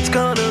tonight's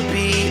gonna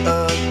be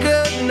a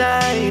good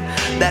night.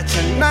 That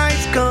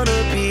tonight's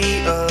gonna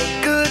be a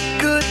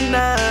good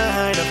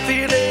night. I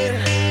feel it.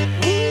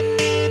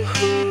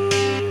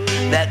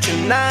 That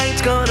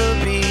tonight's gonna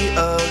be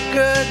a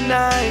good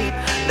night.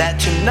 That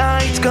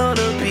tonight's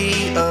gonna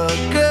be a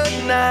good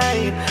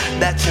night.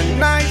 That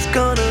tonight's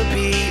gonna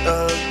be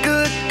a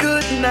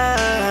good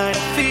night.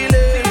 I feel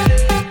it.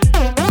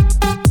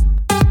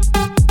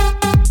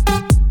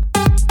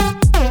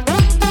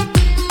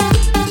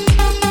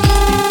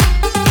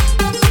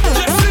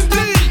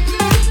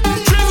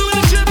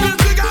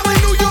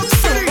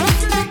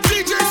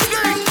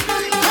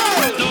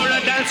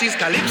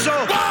 Calypso,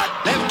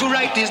 left to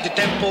right is the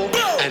tempo,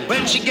 and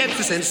when she gets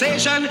the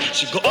sensation,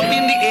 she go up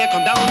in the air,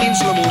 come down in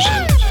slow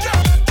motion.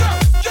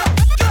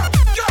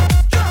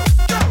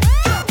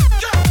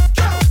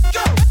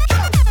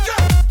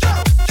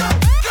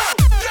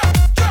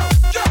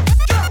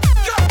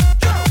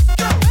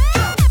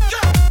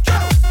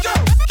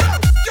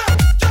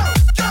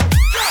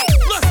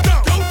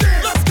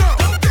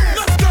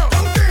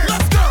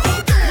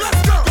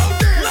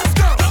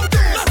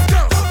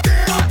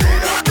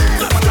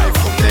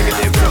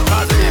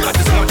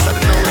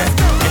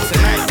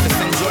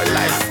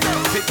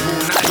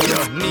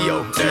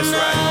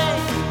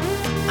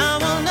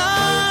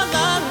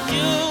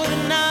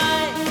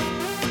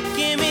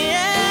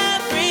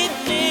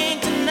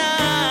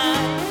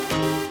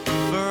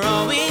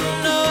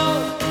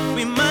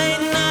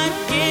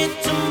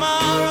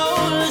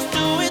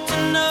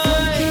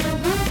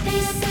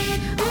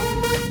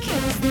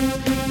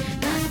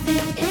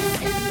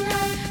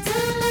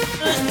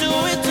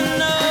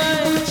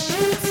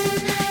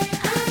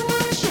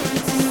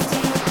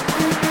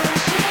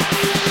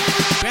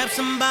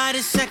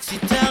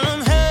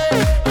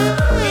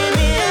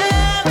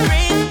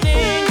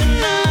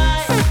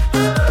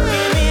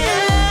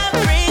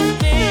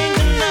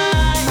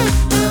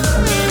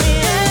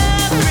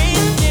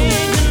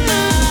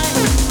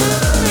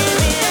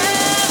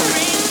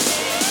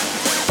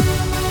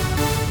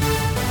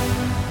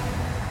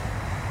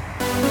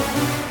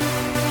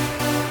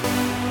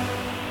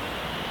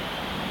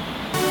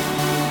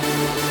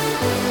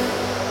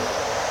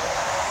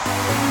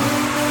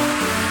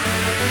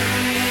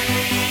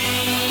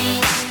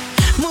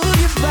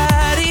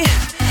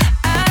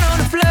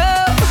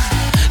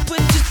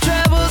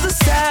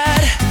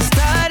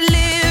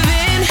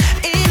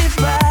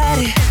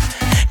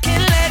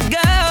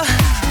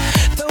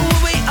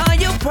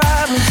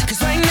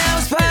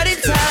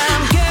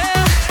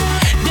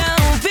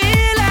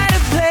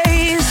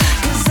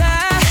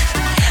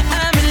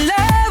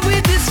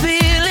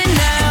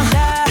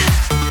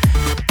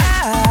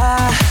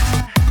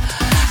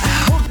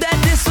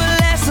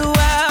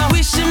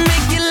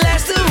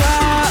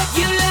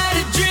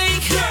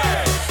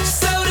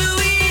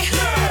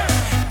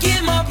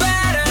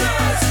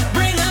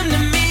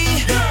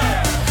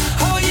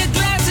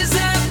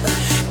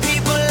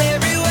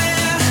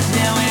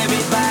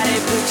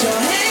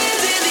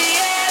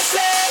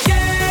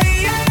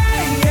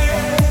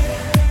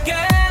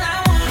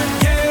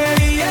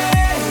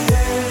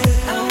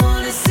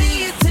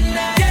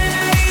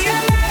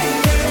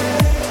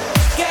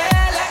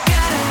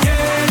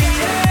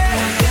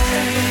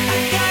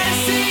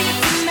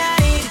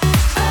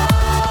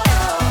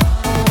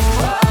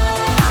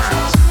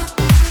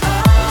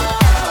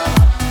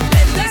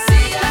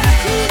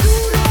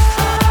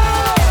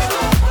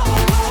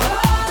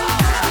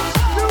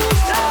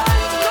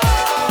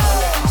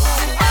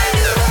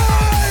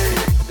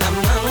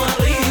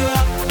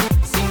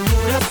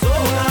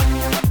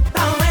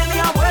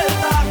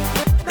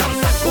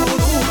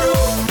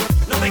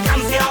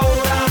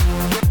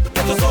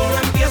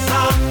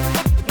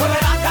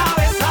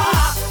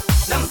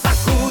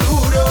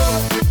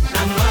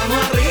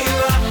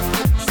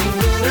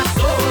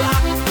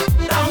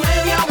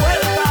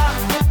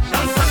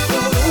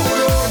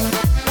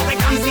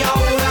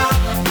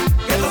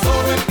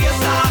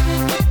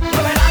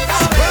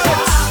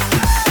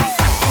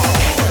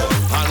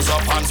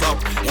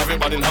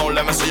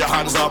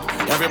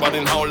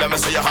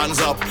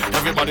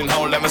 Everybody in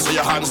home, let me see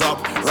your hands up.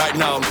 Right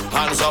now,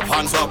 hands up,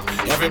 hands up.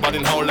 Everybody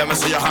in home, let me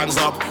see your hands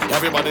up.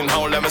 Everybody in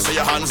home, let me see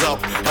your hands up.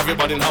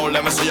 Everybody in home,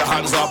 let me see your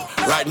hands up.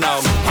 Right now,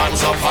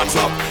 hands up, hands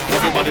up.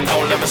 Everybody in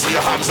home, let me see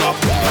your hands up.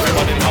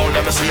 Everybody in home,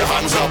 let me see your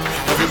hands up.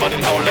 Everybody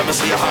in home, let me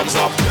see your hands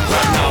up.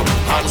 Right now,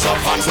 hands up,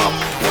 hands up.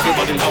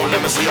 Everybody in home,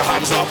 let me see your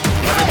hands up.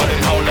 Everybody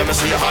in home, let me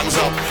see your hands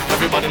up.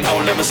 Everybody in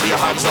home, let me see your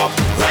hands up.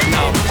 Right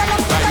now,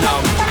 right now,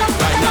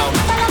 right now,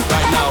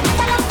 right now,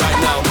 right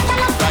now,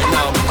 right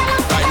now,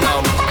 right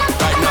now.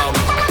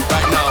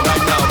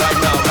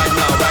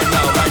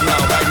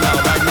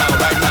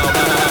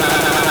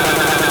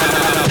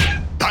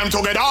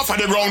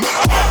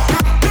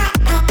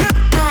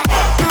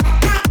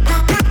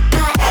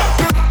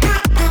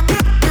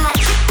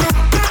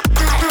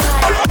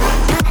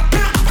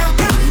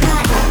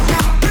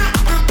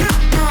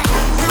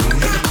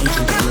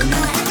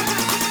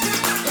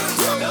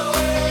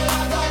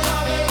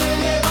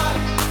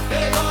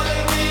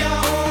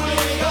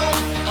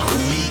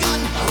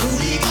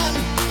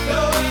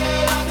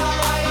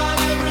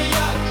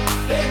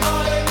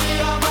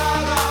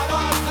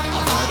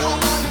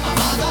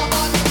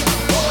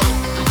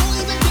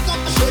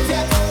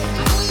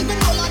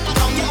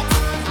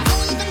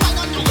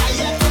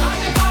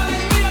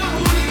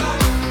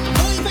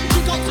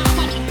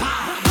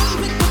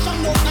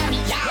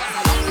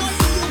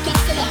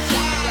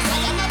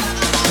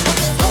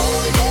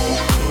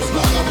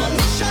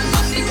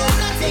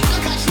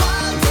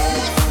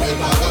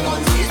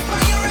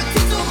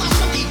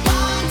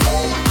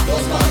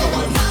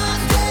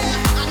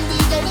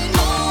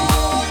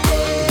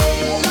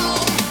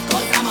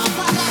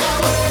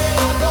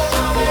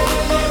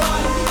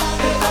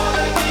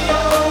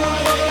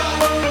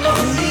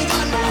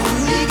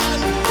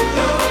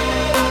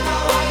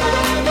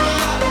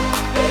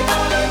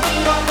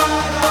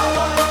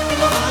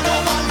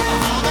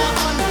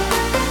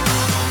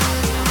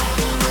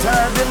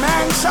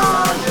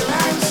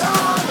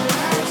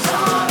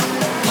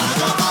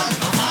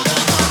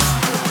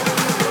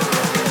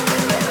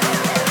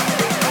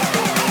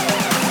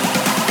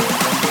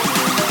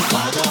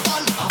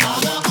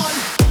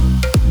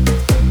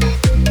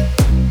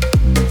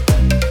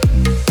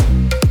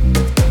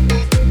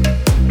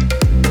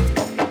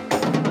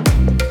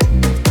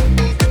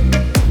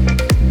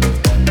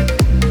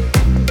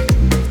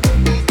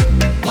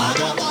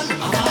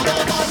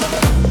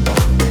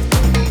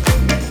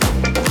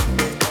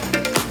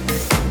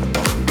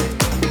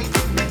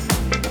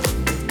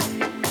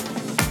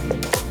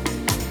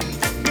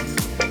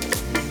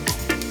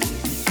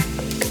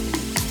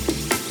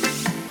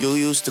 You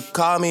used to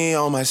call me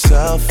on my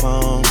cell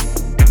phone.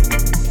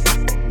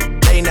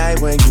 Late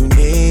night when you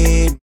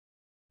need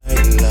my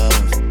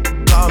love.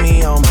 Call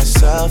me on my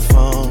cell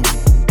phone.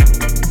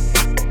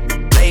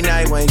 Late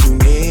night when you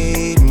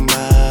need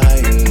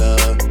my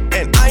love.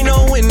 And I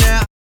know when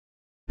that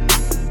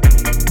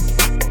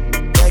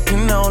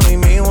can only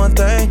mean one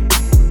thing.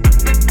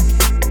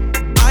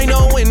 I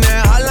know when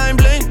that hotline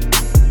blink,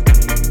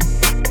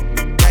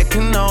 that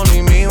can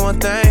only mean one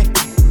thing.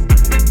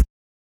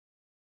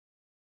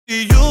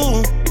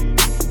 You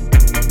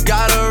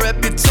got a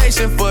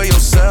reputation for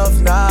yourself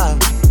now.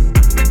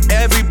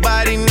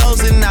 Everybody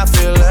knows and I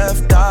feel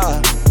left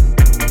out.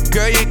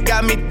 Girl, you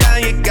got me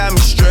down, you got me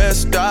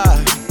stressed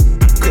out.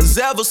 Cause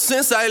ever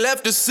since I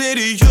left the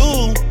city,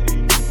 you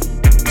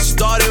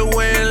started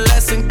wearing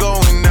less and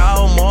going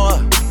out more.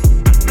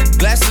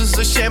 Glasses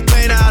of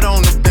champagne out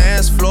on the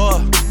dance floor.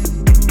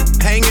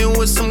 Hanging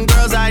with some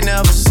girls I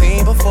never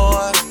seen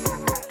before.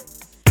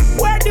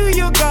 Where do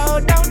you go?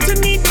 Don't you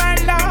need my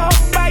love,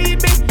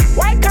 baby?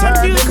 Why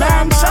can't you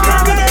come on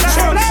and get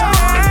your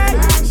love?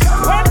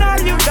 When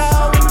are you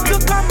going to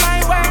come my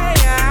way?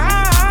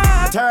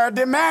 Third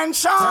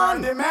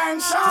dimension,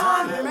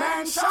 dimension,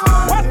 dimension.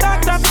 What are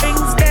the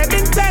things they've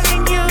been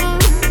telling you?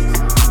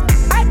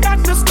 I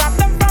got to stop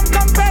them from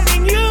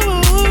compelling you,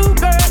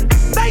 girl.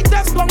 They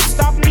just won't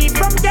stop me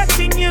from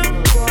getting you.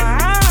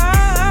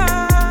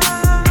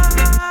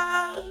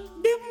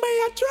 Give me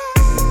a try.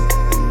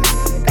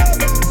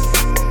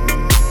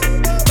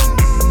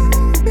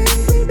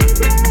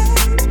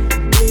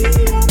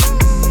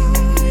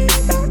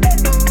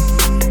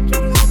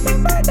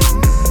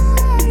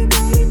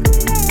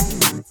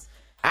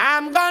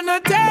 I'm gonna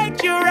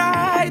take you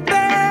right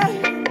there.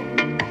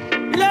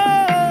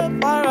 Love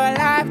for a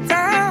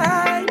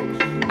lifetime.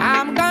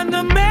 I'm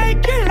gonna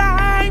make your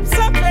life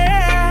so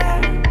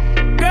clear.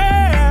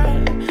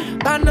 Girl,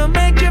 gonna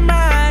make you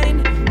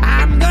mine.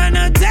 I'm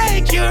gonna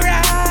take you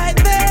right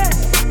there.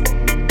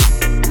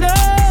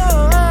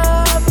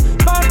 Love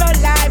for a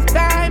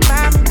lifetime.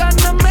 I'm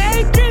gonna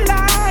make your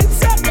life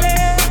so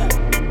clear.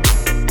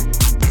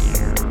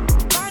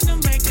 Gonna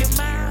make you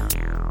mine.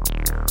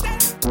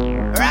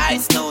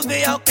 Rise to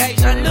the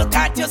occasion, look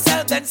at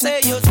yourself and say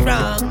you're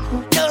strong.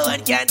 No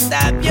one can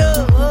stop you,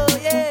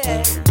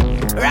 yeah.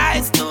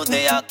 Rise to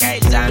the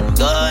occasion,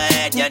 go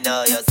ahead, you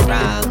know you're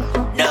strong.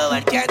 No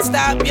one can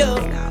stop you.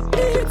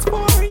 It's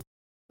for you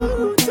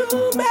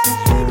to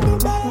make the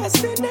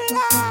best in the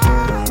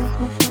life.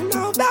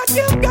 Now that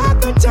you've got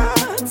the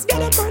chance,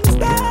 get up and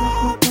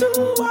step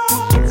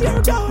towards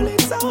your goal,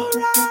 it's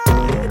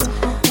alright.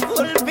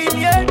 Fulfill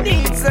your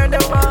needs and the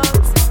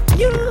wants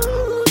you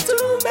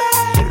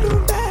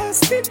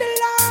in the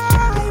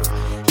life.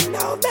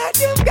 Now that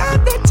you've got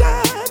the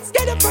chance,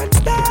 get up and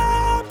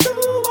step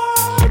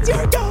towards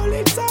your goal,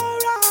 it's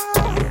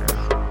alright.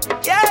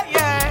 Yeah,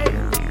 yeah.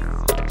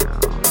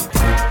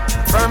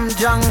 From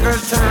jungle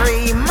to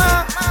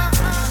Rima,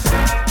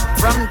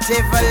 from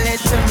Tivoli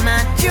to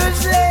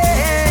Matthews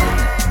Lane.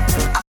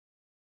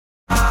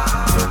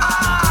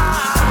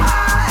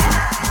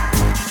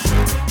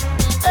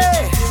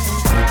 Hey.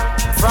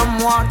 From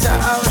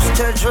Waterhouse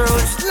to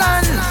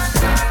Jerusalem,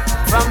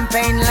 from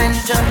Painland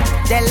to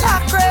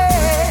Delacre.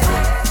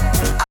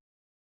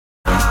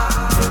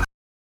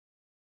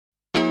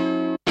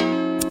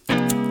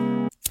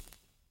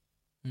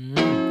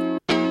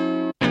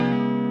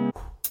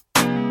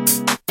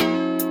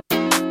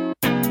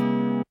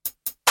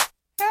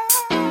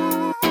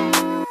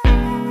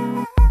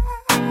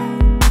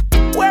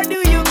 Where do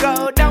you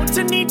go? Don't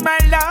you need my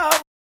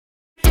love?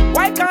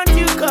 Why can't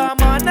you come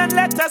on and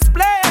let us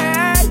play?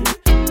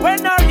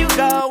 When are you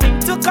going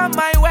to come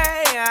my way?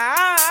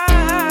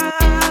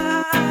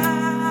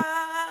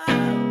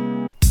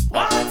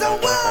 What's the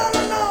world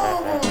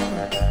alone?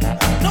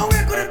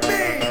 Nowhere could it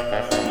be?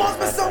 Must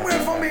be somewhere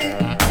for me.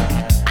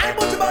 I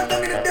put you back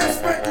down in it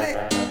desperately.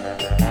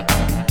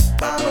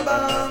 Bam,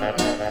 bam.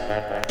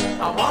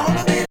 I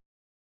wanna be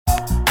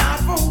not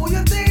for who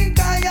you think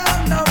I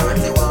am, not what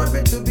you want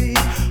me to be.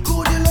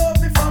 Could you love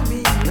me for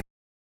me?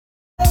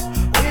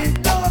 With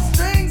no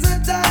strings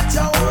attached, I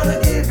wanna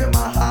give you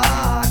my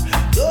heart.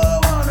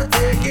 Don't wanna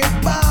take it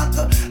back,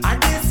 and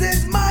this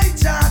is my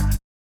chat.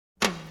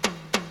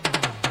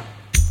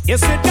 You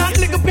see that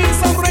little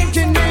piece of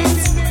ranking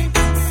needs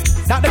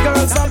that the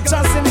girls are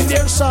tossing in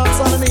their shorts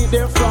underneath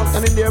their front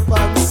and in their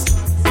pants.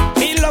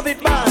 Me love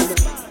it, man.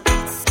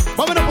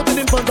 But me not put it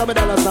in front of me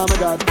dollars now, my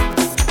God.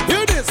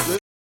 Hear this.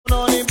 Put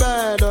on the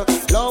bed,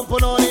 love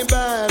put on the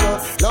bed,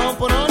 love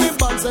put on the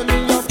pants and me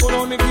love put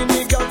on the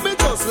guinea cat. Me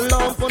just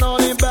love put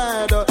on the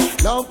bed,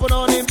 love put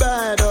on the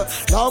bed,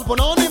 love put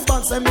on the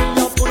pants and me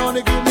love put on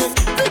the guinea.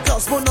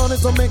 Because put on it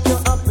to make you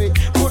happy,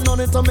 put on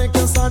it to make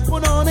you sad,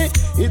 put on it.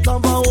 It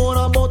have a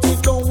whole but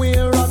it don't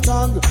wear a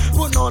tag.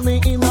 Put on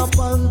it in a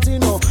panty,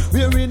 no,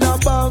 wear in a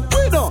bag,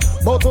 we know.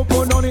 But to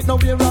put on it, no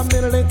wear a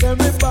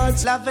military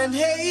badge. Love and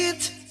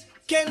hate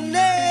can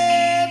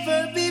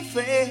never be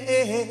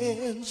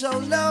friends. Oh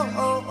no,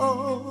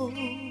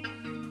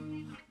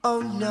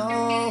 oh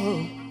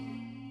no.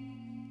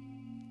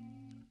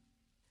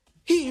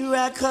 Here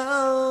back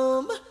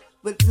home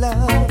with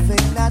love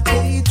and not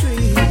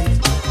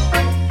hatred.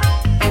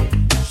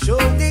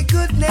 Surely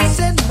goodness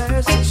and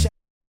mercy shall.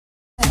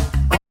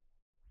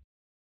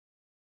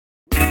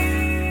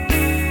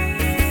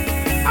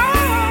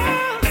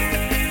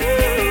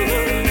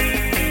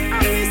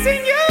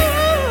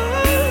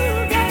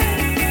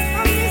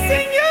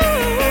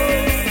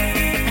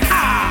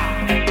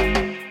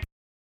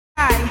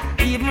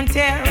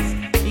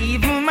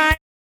 Even my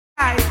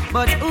life,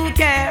 but who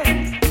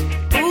cares?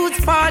 Whose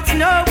fault's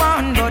no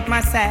one but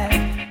myself.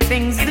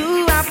 Things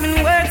do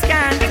happen, words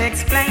can't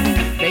explain.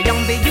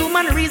 Beyond the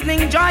human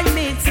reasoning, joy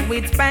mixed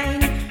with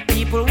pain.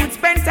 People would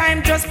spend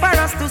time just for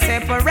us to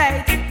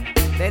separate.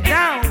 They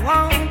don't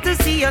want to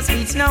see us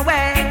reach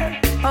nowhere.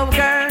 Oh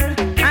girl,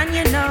 and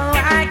you know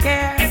I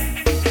care.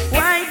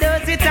 Why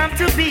does it have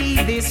to be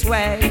this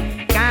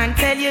way? Can't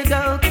tell you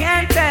go,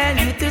 can't tell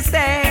you to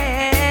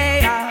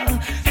stay. Oh,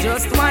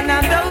 just one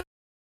of those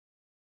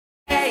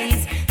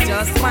days,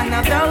 just one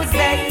of those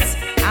days.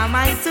 Am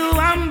I too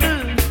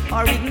humble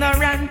or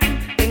ignorant?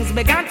 Things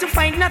began to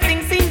find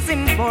nothing seems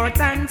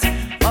important.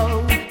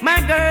 Oh, my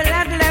girl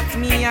had left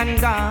me and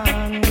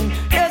gone.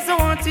 Doesn't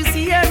want to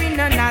see her in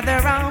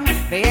another room.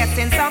 The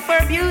essence of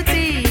her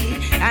beauty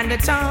and the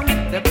charm,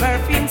 the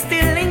perfume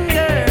still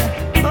linger.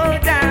 Oh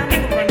damn,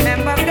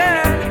 remember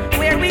girl,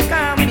 where we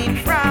coming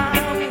from.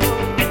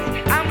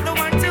 I'm the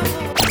one to.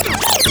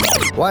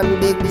 One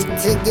big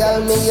titty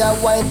girl, me a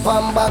wine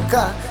pan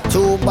baka.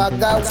 Two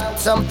bag out,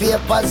 some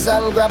papers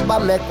and grab a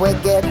make we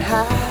get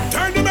high.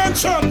 Turn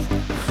dimension.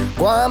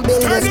 Go and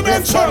build a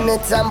split on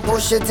it and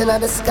push it into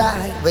the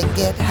sky. We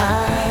get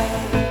high.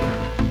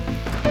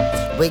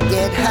 We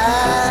get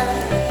high.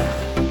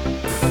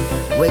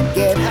 We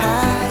get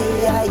high.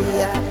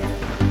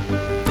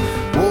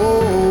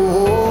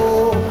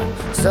 Oh,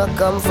 so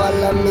come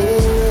follow me.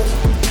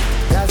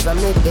 Cause I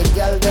make the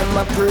girl them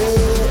a pray.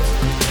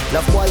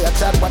 Now boy a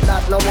chat but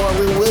that no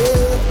worry way.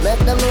 Make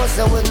them know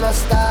so we no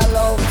stall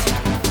out.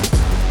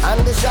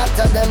 And the shot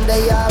of them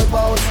they all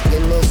bout.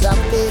 Guineas a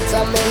beat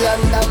of me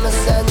under my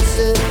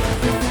senses.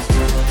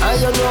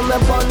 And you know me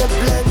bunny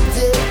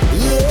plenty.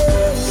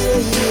 Yeah.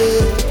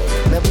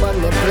 Me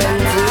bunny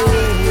plenty.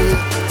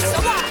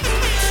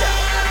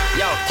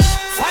 Yo,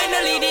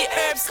 finally the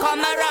herbs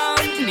come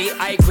around. The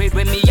high grade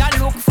when me a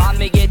look for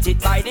me get it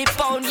by the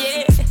pound,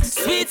 yeah.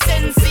 Sweet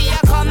sensei a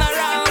come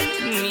around.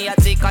 Me a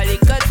take a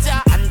little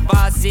jar and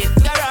pass it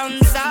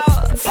around. So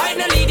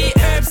finally the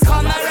herbs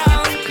come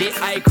around. The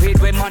high grade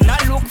when man a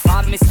look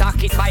for me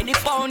stock it by the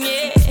pound,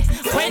 yeah.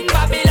 When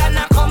Babylon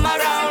a come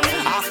around,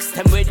 ask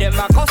them where them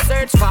a go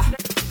search for. Out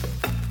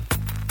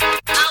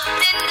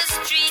in the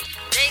street,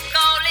 they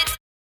call it.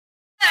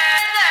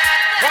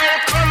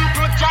 Welcome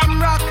to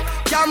Jamrock,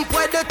 camp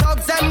where the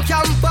thugs them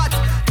camp at.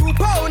 2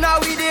 pound a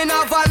weed in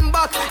a van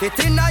back. It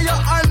in a your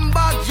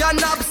handbag, your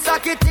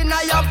knapsack, it in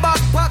a your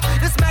backpack.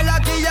 The smell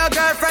of your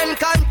girlfriend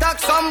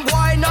contact. Some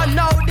boy not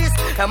know this.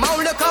 Them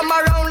only come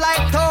around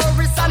like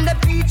tourists on the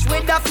beach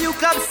with a few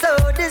club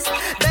sodas,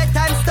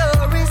 bedtime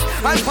stories,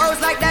 and pose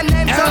like them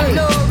names of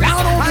no.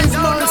 And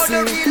don't know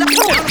the real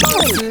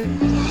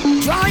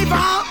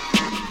Driver!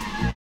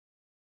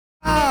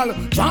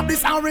 Drop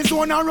this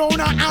Arizona round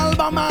an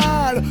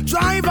Albemarle.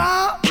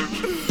 Driver!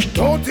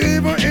 Don't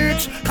even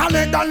itch.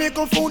 Collect a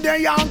little food there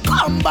and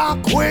come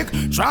back quick.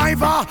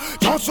 Driver,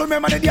 just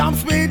remember the damn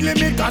speed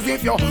limit. Cause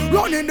if you're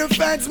running the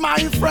fence, my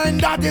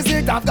friend, that is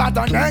it. I've got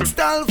an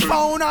Excel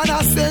phone and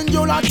a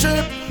singular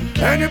chip.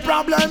 Any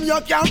problem you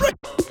can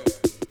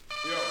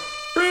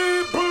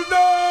People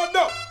don't.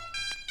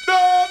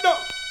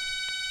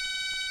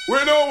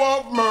 We don't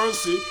have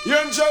mercy.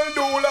 Angel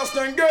do last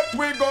and get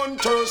we gun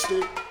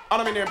thirsty.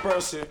 And I'm in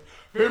Percy.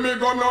 Hey, me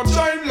gonna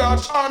shine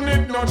latch and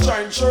it not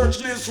shine church.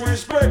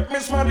 Disrespect,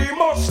 Miss Maddy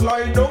must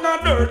lie down a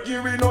dirt.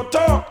 Give me no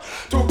talk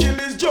to kill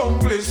his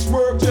junglist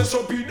work. Just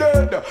up he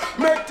dead.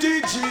 Make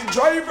TG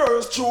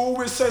drivers true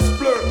with says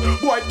flirt.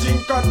 Boy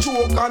think I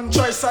choke and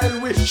try style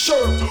with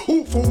shirt.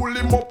 Who fool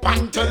him up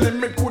and tell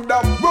him it could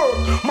have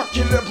worked.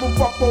 Mackie level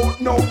pop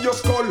out now your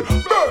skull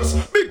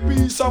burst. Big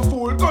piece of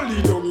fool go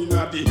lay down in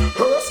a the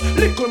hearse.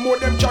 Little more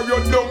them carry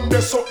you down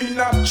there so in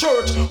a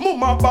church.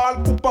 Mama ball,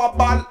 papa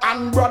ball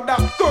and brother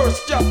curse.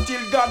 Just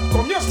till God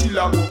come, you still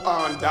a go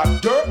on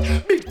that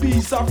dirt. Big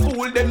piece of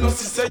fool, them no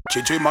see say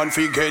Chichi man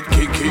fi get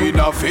kick in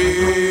the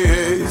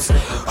face.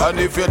 And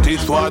if you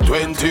this one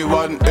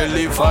 21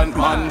 elephant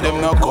man,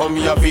 them no come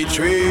here fi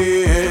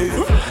trade.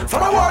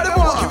 From a word them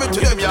want give it to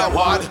them ya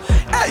word.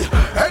 Hey,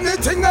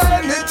 anything,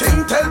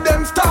 tell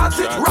them start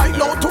it. Right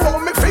now to how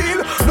me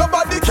feel,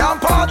 nobody can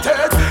part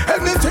it.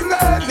 Anything,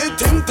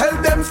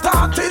 tell them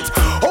start it.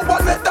 Oh,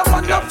 one let them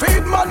man a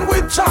feed man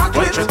with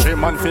chocolate. Chichi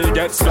man fi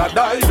get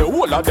sladai. The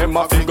whole of them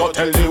a fi go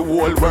tell the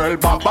whole world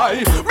bye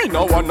bye. Me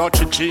no want no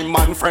chichi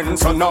man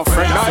friends, so no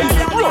friend I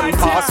run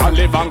past and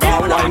live and go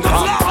wine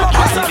from.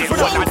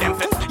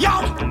 Yo,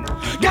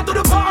 get to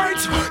the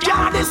point.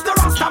 Yeah, this the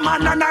Rasta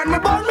man and I'm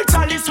about me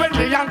chalice when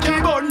me and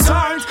kill gun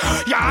times.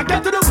 Yeah,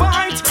 get to the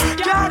point.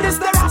 Yeah, this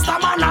the Rasta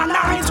man and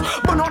night.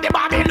 But no the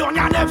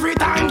Babylonian every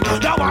time.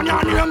 The one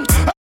on him.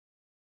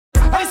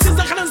 I see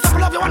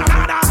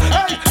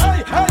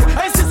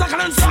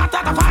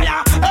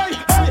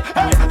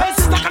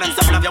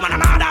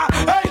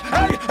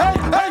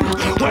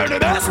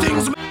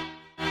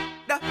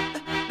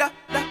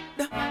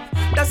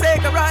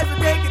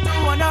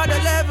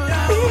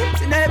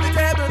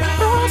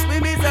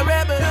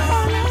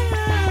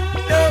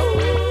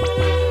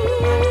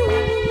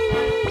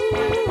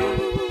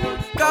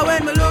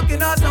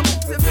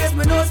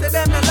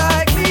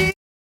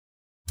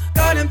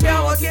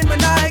in my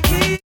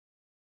Nike.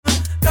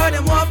 Tell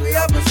them what we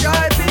have my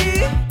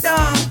stripey.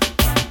 Down.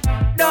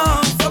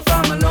 So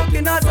from me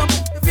looking at some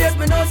face,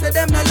 me know say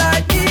them not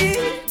like me.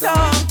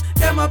 Down.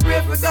 Them a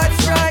pray for God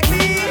strike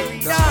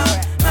me. Down.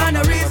 And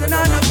the reason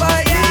I'm not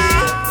fight me.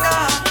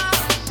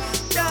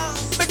 Down.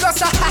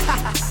 Because a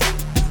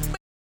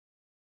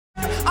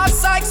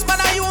Sykes man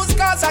I use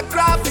cause I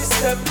graphish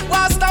them.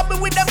 Won't stop me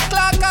with them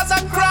clock cause I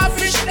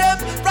crawfish them.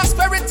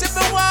 Prosperity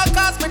me want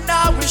cause me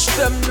now wish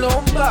them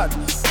no bad.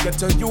 Get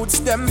the youths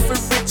them for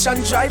rich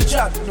and drive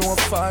jack. No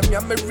fun, me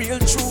and my real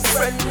true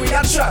friend we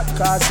a chat.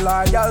 Cause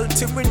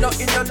loyalty we not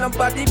in on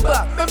nobody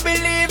back. Me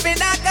believe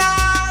in a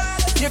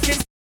God. You can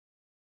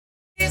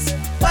see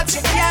but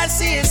you can't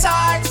see his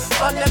heart.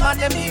 On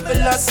them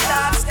evil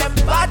starts. Them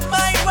bad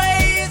my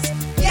ways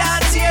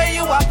can't tear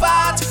you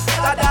apart.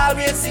 God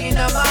always in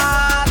a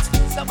mat.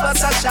 So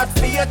bust a shot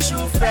for your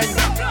true friend,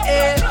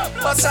 eh?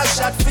 Bust a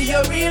shot for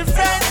your real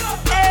friend,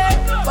 eh?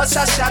 Bust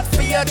a shot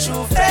for your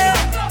true friend.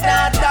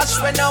 Now dash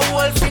when a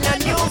wolf in a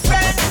new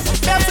friend.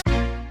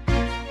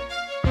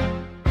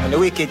 And the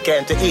wicked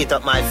came to eat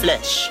up my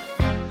flesh.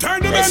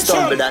 They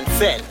stumbled and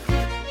fell.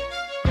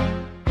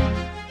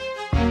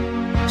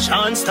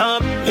 Shan't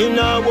stop, he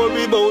not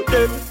worry about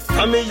them.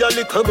 And me a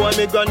little boy,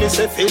 me granny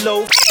say fill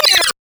out.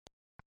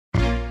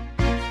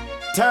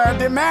 Third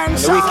dimension. And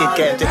the wicked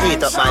came to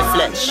eat up my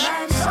flesh.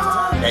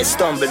 They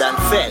stumbled and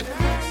fell.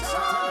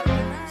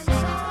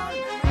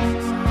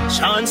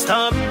 Shan't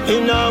stop, he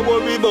not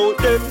worry about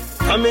them.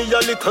 And me a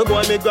little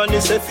boy, me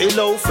granny say fill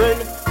out friend.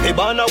 Me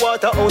born a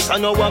waterhouse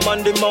and now I'm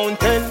on the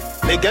mountain.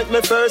 Me get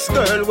my first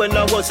girl when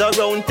I was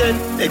around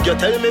 10. If you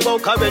tell me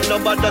about Karen,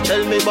 nobody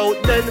tell me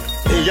about then.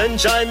 Me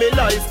enjoy me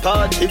life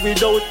party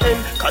without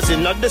end. Cause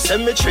in the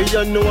cemetery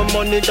you know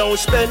money don't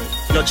spend.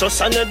 Not just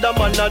another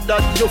man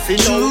that you feel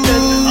out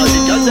then. All the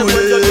girls them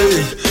when you do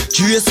it.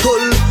 Dress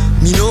skull,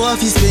 me no have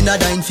to spend a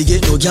dime fi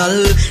get no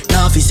gal.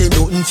 Nah fi say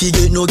nothing fi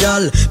get no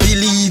gal.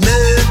 Believe me,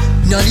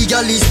 now the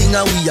gal is thing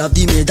and we have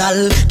the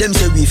medal. Them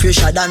say we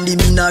fresher than the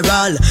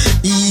mineral.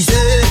 Easy,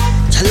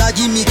 gal a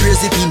give me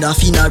crazy pin a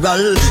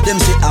funeral. Them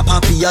say a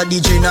papi a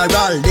the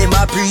general. Them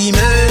a pre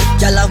me,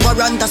 gal a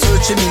warrant a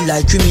search me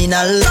like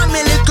criminal. From me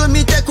little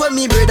me take with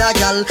me brother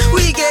gal.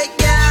 We get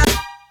gal.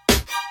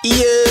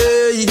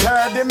 Yeah,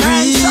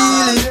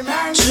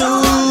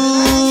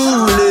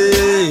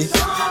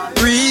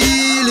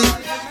 really,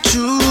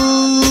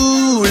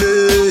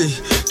 truly.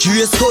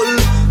 Dress skull,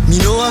 me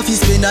no have to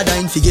spend a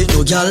dime fi get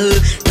no gal.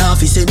 Nah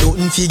fi say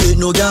nothing fi get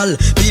no gal.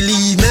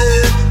 Believe me,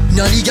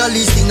 now the gal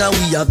is thing and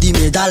we have the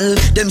medal.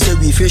 Them say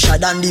we fresher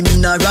than the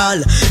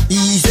mineral.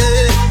 Easy,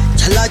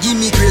 gal a give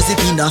me crazy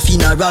pin a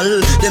funeral.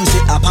 Them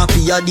say a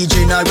papi a the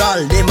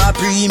general. Them a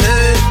pre me,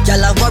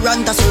 gal a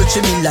warrant a search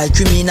me like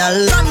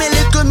criminal. From me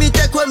little me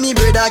take with me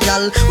brother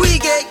gal. We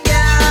get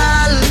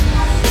gal.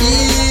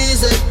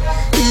 Easy,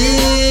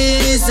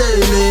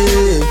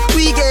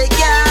 we get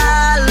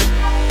gal.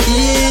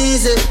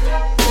 Easy.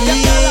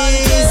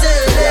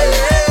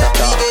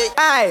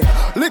 Aye,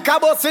 lick a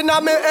bus in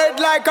a me head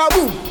like a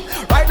boom.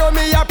 Right now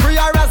me a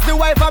prayer as the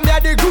wife and me a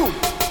the groom.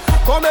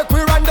 Come make we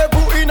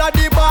rendezvous in a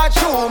the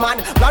bathroom and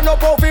plan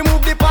up how we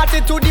move the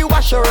party to the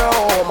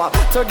washroom.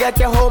 To get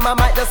you home I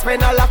might just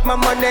spend a lot my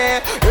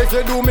money. If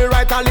you do me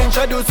right I'll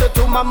introduce you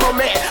to my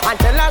mommy and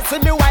tell her see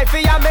me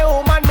wifey and me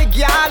home and me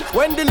girl.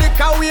 When the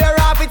liquor wear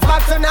off it's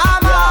back to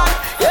normal.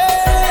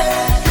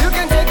 Yeah, you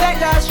can take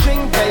that last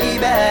string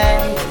baby.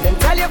 Then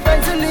tell your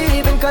friends to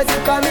leave cause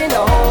you're coming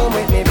home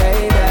with me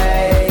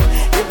baby.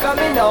 You're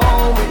coming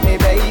home with me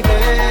baby.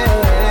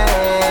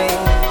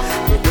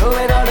 You're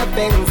doing all the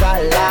things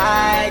I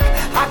like.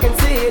 I can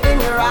see it in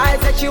your eyes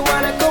that you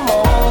wanna come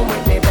home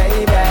with me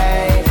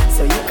baby.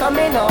 So you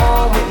coming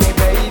home with me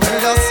baby.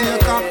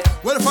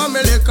 Well from a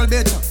little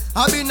bit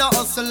I been a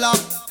hustler.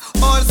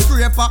 All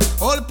scraper,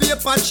 all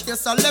paper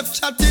chaser. Left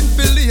chatting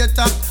for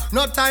later.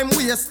 No time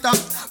waster.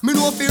 Me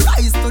know fi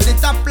rise to the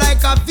top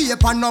like a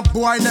vapor. No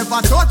boy never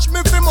touch me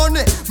for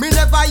money. Me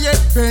never yet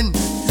been.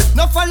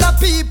 No follow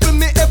people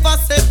me ever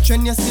said.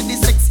 When you see the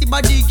sexy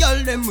body girl,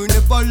 them we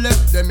never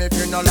left them. If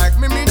you no like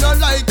me, me no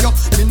like you.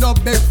 Me no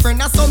big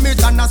friend, I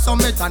summit and I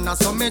summit and I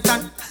summit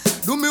and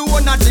do me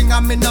one a thing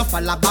and me no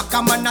follow back.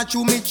 A man a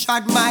chew me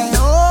chad my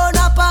own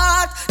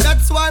apart.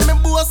 That's why me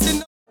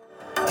boasting.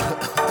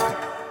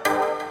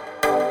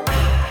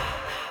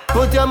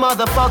 Put your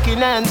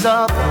motherfucking hands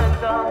up.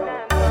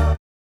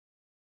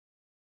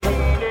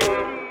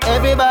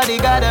 Everybody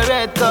got a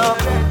red cup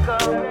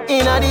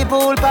in a the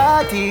pool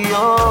party,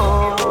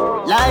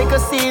 oh. Like a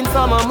scene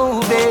from a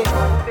movie,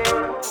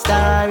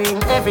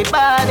 starring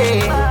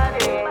everybody.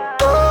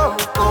 Oh,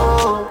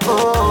 oh,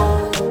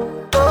 oh,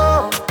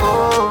 oh,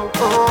 oh,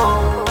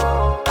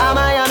 oh. A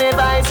Miami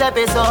Vice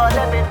episode.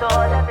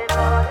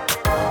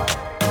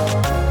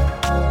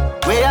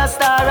 We a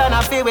star and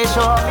a feel we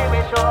show.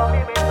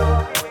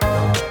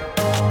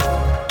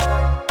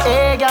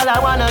 Hey girl, I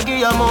wanna give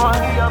you more.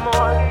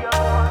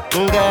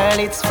 Girl,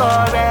 it's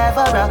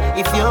forever.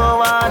 If you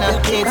wanna,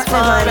 it's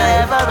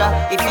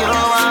forever. If you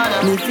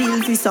wanna. Me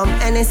feel for some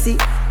NSC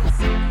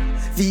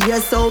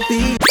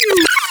VSOP.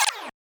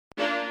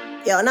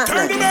 Yo, not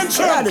Third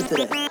dimension. What do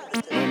today?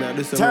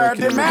 Third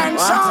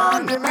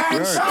dimension.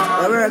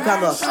 Where work I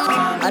go?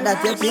 And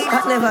that you feel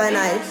that never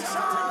nice.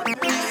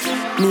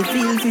 Me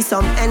feel for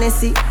some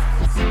NSC.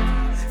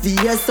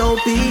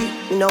 VSOP.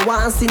 Me no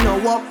want see no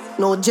walk,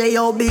 no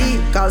JOB.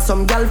 Call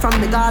some girl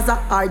from the Gaza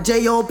or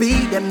JOB.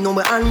 Them know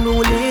me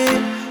unruly.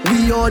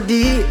 We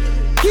OD.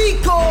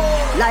 Kiko.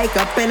 Like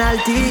a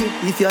penalty.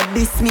 If you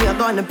diss me, I'm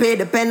gonna pay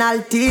the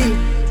penalty.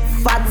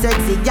 Fat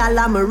sexy gal,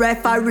 I'm a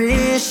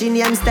referee. She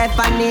named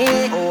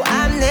Stephanie. Oh,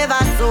 I'm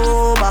never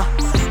sober.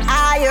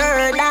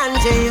 Higher than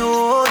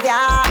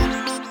Jehovah.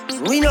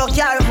 We no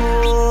care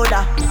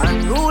order.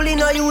 Unruly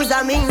no use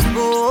a means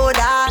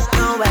border.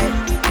 No way,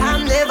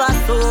 I'm never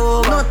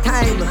sober. No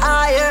time.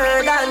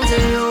 Higher than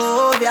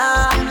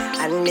Jehovah.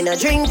 And me no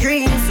drink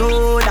green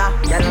soda.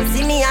 You don't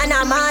see me and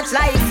I march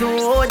like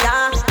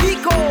soda.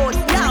 Because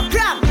now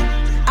cram.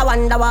 I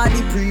wonder what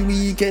the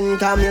pre-weekend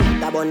come in.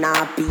 That one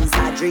a piece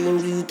of dream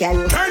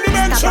weekend.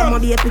 Stop on my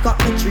day, pick up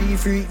my tree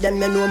freak.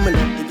 Them you know me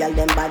love the girl,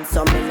 them bad,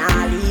 so me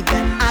nah leave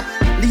them hot.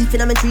 Leaf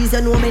in my trees,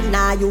 you know me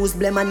nah use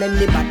blame. And then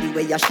the body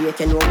where you shake,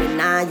 you know me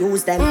nah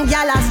use them.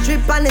 Girl a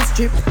strip and a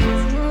strip,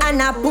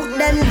 and I put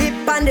them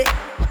lip on the.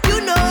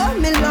 You know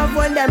me love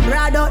when them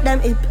broad out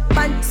them hip.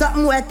 Pant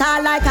something wet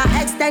tall like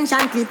a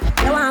extension clip.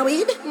 You want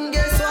weed?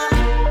 Guess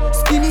what?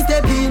 Skinny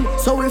step in,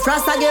 so we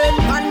frost again.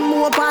 One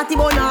more party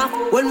burn off,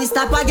 when we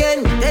stop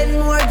again. Then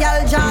more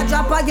girl jaw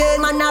drop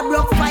again. Man a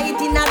broke fight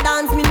in a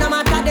dance, me no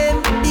matter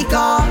them.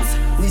 Because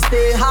we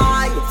stay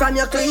high, from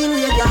your clean,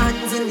 wave your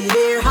hands in the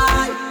air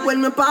high.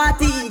 When we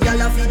party,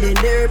 girl a feeding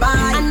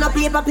thereby. And no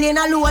paper plane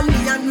alone,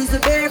 me and whistle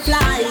bear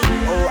fly.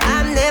 Oh,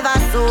 I'm never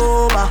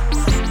sober,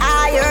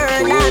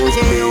 higher than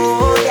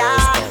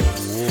Jehovah.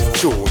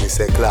 Show me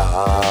say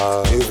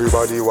class,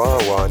 everybody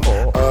want one.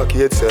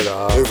 Arcade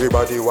seller,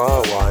 everybody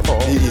want one.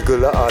 The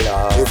eagle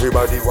Allah,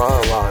 everybody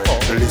want one.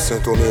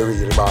 Listen to me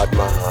real bad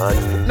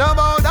man. No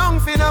bow down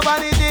for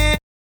nobody day.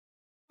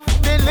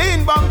 The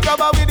lean bank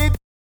cover with it.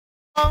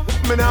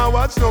 Me nah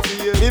watch no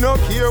fear. Me no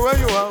care where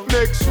you are.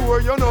 Make sure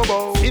you know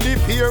bow. In the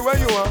fear where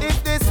you are.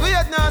 If this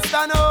weight not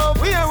stand up,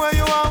 where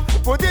you are.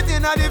 Put it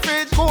in the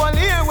fridge, go on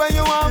here where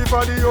you are. If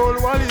I the old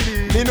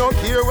quality, me no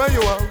care where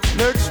you are.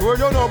 Make sure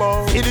you know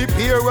bow. In the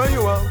fear where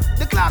you are.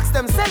 The clocks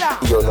them seller.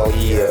 You know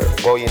here,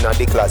 go in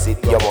the closet,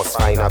 you must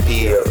find a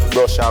pair.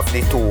 Brush off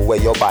the two where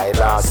you buy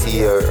last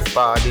year.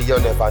 Party you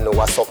never know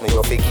what's up me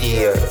you pick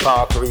here.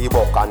 Park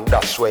Reebok and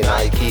dash when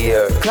I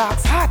care.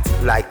 Clocks hot,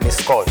 like me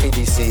skull for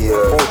this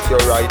year. Put your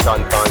right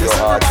hand on your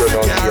heart, you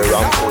know here.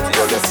 And put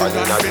your left hand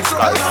in the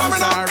sky.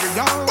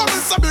 But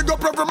it's a big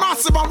up every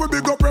massive and we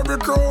big up every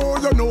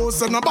crew. You know,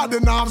 so nobody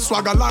now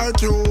swagger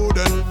like you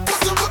then.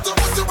 Put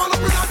you one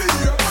up in the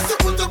ear. Put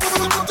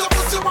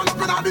you one up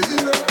in the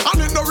ear. And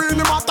it no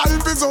really matter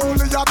if it's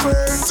only your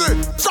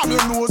 20. From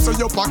your nose so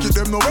your pocket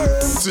them no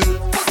empty.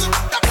 Put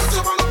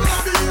you one up in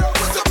the ear.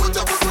 Put you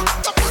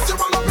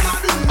one up in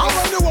the ear. And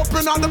when you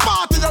open at the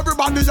party,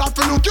 everybody have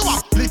to look you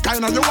up. Lick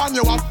kind of you want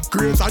you up.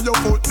 Great on your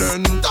foot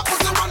then. Put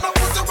you one up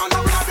in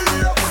the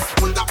ear.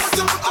 Put you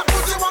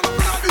one up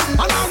in the ear.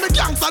 And all the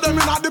gangsta them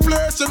in the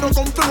place, you don't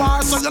come to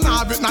war, so you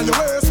not have it now your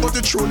waist, but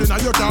it's truly now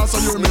your car, so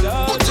you me.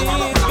 Put you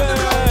one up in the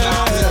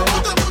ear.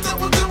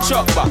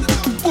 Chuck back.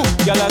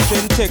 Y'all a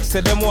send text,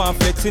 say them want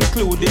flex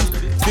including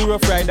Zero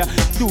Friday,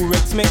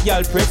 Durex, make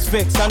y'all press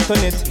vex.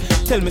 Antoinette,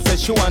 tell me say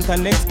she want her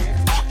next.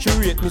 She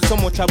rate me so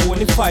much I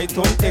only fight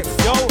on X.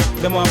 Yo,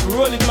 them want to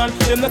roll it man,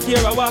 them not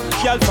care what.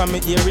 Y'all from me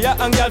area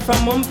and y'all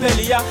from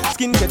Montpellier.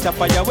 Skin catch a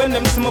fire when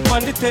them see me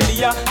on the telly.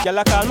 Y'all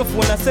a call my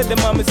phone and say them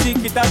want me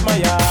secret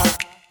admire.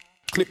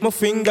 Clip my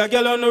finger,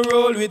 girl on the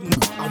roll with me.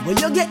 And when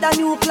you get the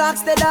new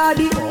clocks, the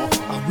daddy,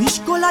 I wish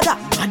color that,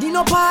 daddy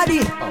no party.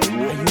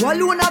 And you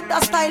alone have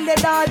the style, the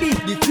daddy.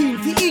 The queen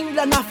for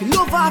England, I feel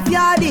love off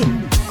yardy.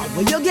 And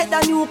when you get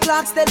the new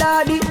clocks, the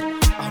daddy,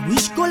 I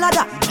wish color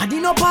that, daddy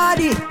no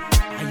party.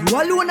 And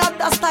you alone have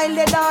the style,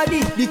 the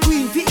daddy. The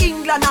queen for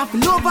England, I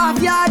feel love off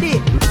yardy.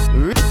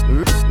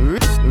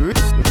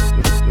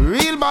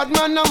 Real bad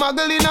man, no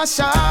muggle in a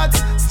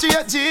shots.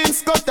 Straight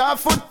jeans, cut off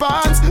foot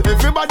pants.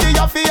 Everybody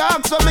have to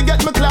ask when me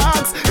get my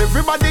clocks.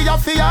 Everybody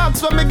have to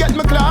ask when me get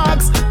my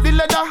clocks. The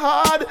leather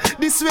hard,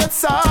 the sweat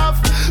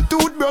soft.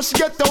 Toothbrush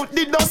get out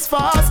the dust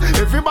fast.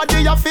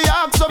 Everybody have to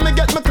ask when me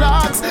get my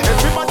clocks.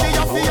 Everybody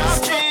have to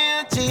ask.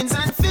 Straight jeans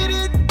and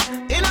fitted.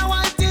 In a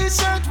white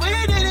t-shirt, we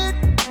did it.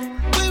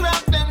 We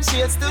rock them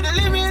shades to the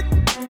limit.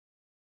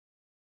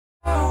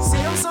 See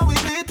them so we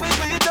beat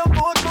the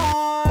boat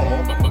more.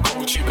 Oh, but my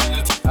Gucci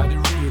belt are the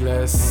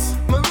realest.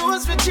 My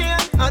rose for chain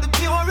are the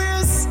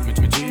purest. With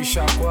my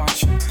G-Shock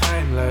watch,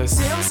 timeless.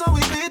 See them so we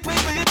beat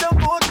the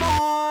boat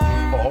more.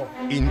 Oh,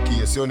 in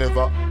case you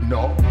never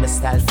know. My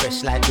style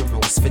fresh like the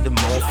rose for the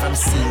mouth. From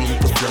ceiling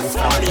to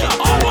floor.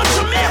 All what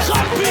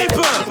Jamaican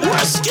people,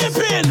 we're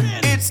skipping.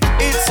 It's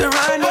a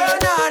run, na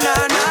na na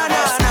na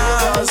na.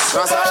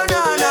 Oh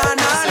na na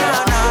na na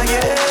na,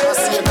 yeah.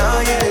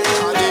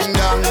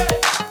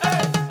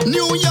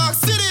 New York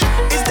City.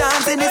 It's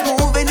dancing, it's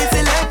moving, it's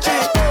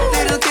electric.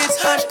 Little kids,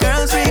 hot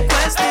girls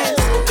request this.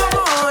 Come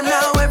on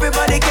now,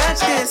 everybody catch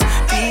this.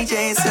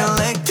 DJ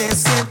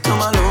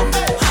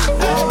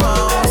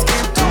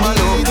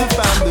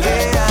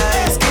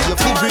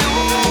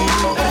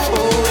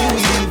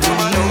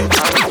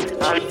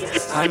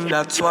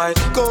that's why.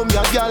 Come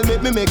here,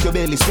 girl, make your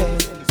belly swell.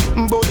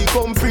 Body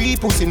come free,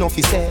 pussy no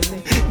fi sell.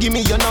 Give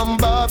me your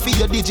number for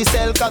your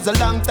digicel, cause a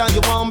long time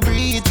you won't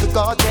breathe the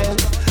cartel.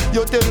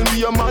 You tell me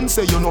your man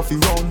say you no fi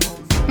run.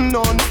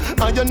 None,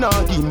 and you're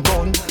not in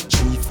bun.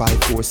 3,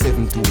 5, 4,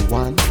 7, 2,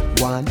 1,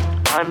 1.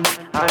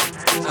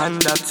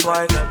 And that's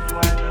why.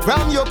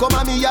 From you come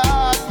on me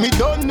yard, me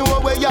don't know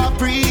where you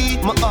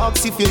breathe. Me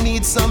ask if you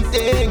need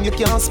something, you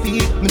can't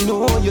speak. Me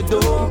know you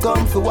don't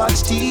come for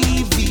watch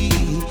TV.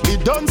 Me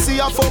don't see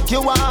a fuck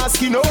you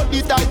ask, you know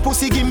the type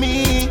pussy give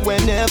me.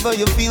 Whenever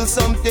you feel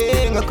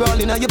something a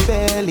crawling on your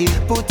belly,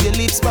 put your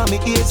lips by me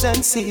ears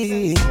and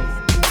see.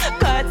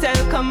 Cartel,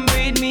 come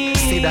breed me.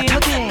 Say that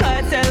again.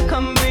 Cartel,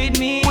 come breed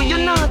me. What you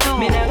not do?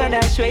 Me not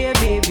gonna show you,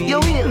 baby. You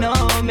will. No,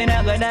 me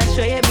not gonna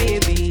show you,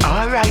 baby.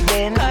 Alright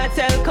then.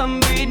 Cartel, come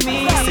breed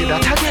me. Say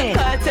that again.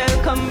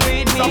 Cartel, come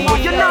breed me. So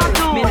what you not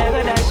do? Me not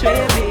gonna show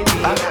you, baby.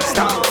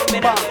 Stop. No, me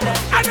not gonna.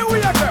 I know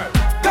we are girl.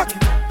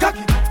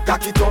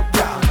 Cock it up,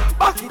 girl.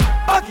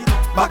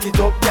 Back it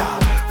up, girl.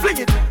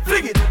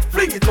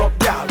 Fling it up,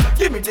 girl.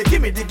 Give me the.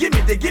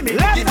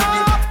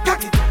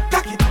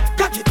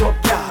 Cock it up,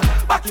 girl.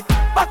 Back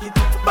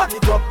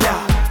it up,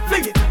 girl.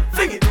 Fling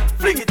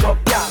it up,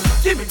 girl.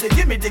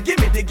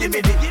 Give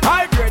me the.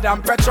 High grade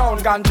and Patron,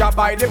 ganja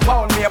by the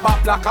pound. Me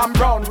about black and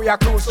brown, we are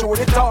cruise through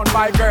the town.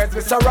 My girls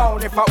we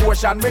surround, if a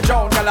ocean we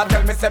drown. Y'all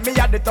tell me say me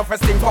had the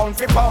toughest thing pound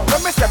for pound.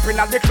 When me step in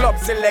at the club,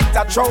 select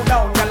a throw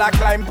down. Y'all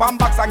climb pan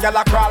box and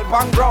y'all crawl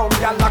pan ground.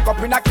 Y'all lock up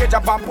in a cage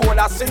up and pole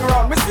a sing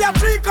round. Me see a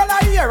 3 color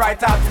here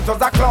right as it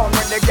was a clown.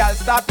 When the girls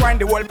start wine,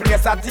 the whole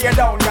place a tear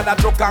down. Y'all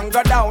joke and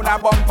go down, a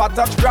bumper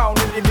touch ground.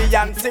 With the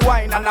Beyonce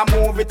wine and I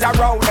move it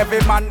around.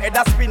 Every man head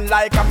a spin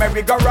like a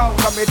merry-go-round.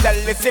 So me tell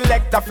the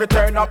selector fi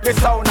turn up the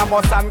sound. I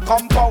must and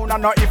compound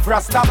and not if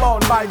rasta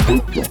bound. My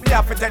me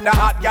have to take the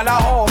hot gal a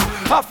home.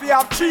 Have you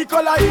have 3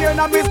 color here and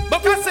I miss.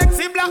 But a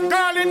sexy black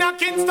girl in a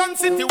Kingston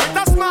city with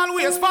a small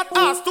waist, fat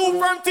ass, 2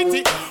 firm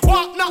titty.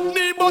 Walk not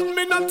me, but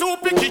me not too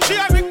picky. She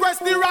a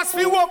request the ras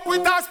fi walk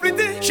with her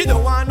splitty. She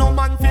don't want no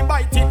man fi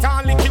bite it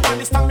and lick it. When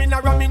the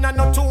stamina ramming and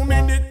no 2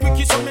 minute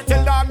quickie. So me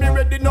tell her me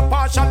ready, no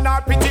partial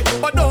nor pity.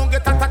 But don't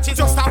get attached,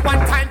 just a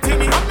one time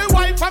tinny. And me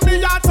wife and me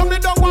yard, so me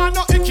don't want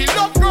no icky.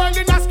 Love girl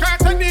in a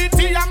skirt and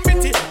nitty and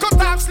bitty.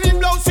 Cut off sleeve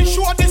blouse, she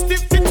show the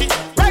stiff titty.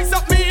 Rise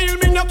up me heel,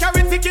 me no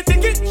carry ticky.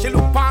 She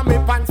look pa me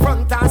pan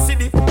front and see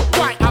the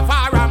why have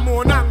her a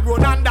moan and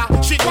groan under.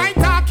 She quite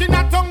talking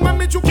a tongue when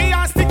me juky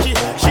and sticky.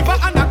 She va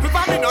and a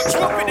quiver, me no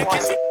choke with the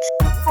kitty.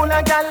 Full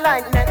of girl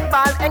like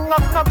netball, hang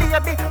up no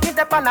baby. Hit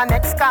up on a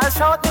next call,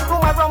 shout me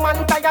tomorrow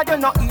man tired, you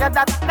no hear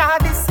that. Nah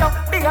this yo,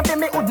 baby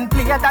me wouldn't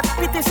play that.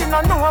 Pity she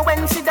no know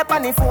when she dep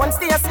on the phone.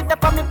 Stay sit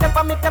dep on me,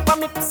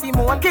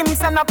 Simone. Kim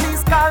send a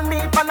please call me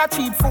on a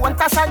cheap phone.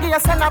 Tasha Gay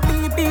send a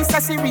BB, say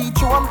she reach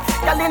home.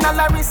 Girl in a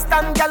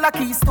Laristan, girl a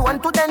Keystone.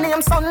 To the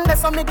name Sunday,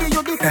 so me give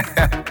you this.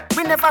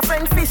 We never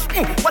friend fish,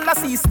 well I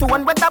see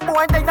stone. When the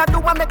boy they a do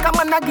a make a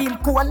man a gill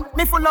cone.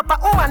 Me full up a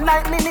one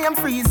like me name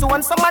Free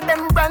Zone. Some of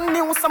them brand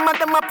new, some of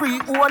them a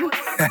pre-own.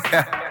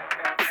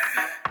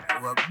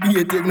 Be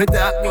a thing, me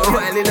talk more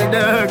while in the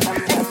dark.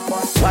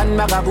 One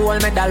bag of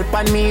gold medal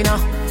pan me now.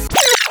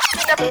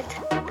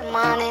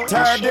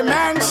 Third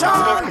dimension.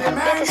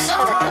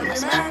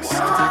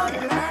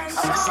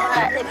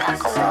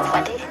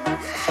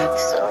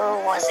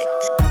 So was it?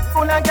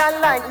 Full of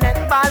girl like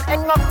netball,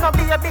 hang up no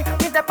baby.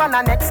 Hit up on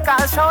a next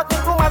call, shout me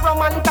tomorrow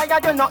man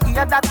tired, you no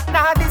hear that.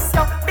 Nah this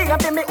yo,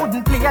 baby me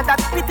wouldn't play that.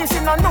 Pity she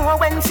no know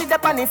when she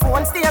dep on the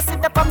phone. Stay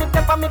sit dep on me,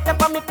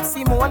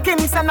 Simone. Kim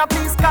send a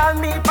please call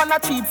me on a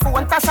cheap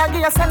phone. Tasha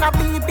Gay send a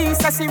BB,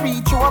 say she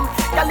reach home.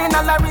 Girl in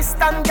a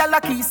Laristan, girl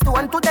a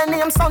Keystone. To the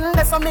name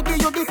Sunday, so me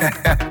give you this.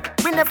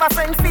 We never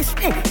friend fish,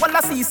 well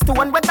I see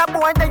stone. When the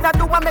boy they a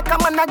do a make a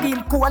man a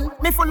gill cone.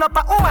 Me full up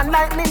a one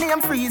like me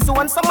name Free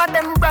Zone. Some of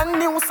them brand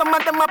new, some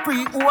of them a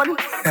pre-own.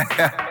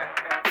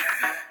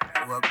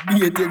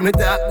 Be a thing, me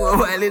talk more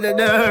while in the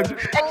dark.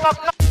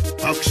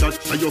 Back shot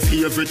to your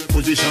favorite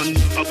position.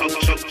 Back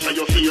shot to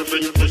your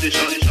favorite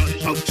position.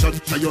 Back shot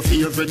to your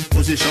favorite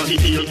position.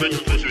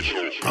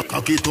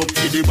 Cock it up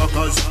to the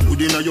backers.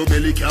 Good inna your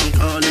belly can't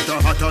call it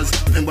a hatters.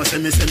 Remember say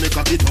me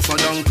cock it tougher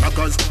than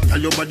crackers.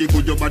 Tell your body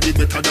good, your body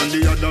better than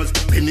the others.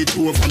 Penny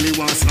two over me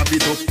want slap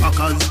it up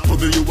packers.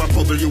 Bubble you a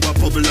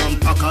bubble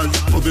and packers.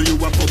 Bubble you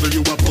a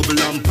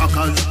bubble and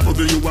packers.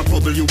 Bubble you a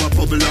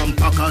bubble and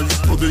packers.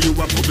 Bubble you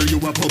a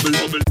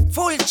bubble.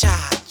 Full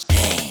charge.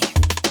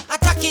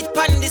 Attack it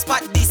pon the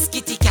spot, this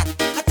kitty cat.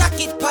 Attack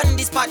it pon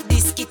the spot,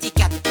 this kitty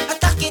cat.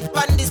 Attack it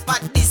pon the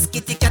spot, this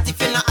kitty cat. If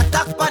you not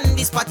attack pon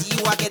the spot, you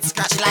a get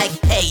scratched like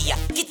hey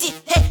kitty,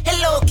 hey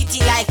hello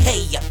kitty like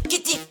hey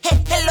kitty, hey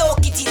hello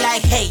kitty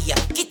like hey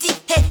kitty,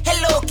 hey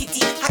hello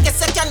kitty. I guess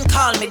I can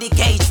call me the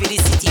cage for the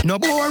city. No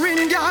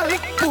boring gal.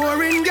 The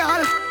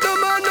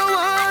man no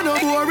want no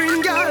boring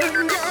gal.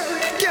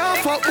 Can't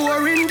fuck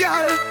boring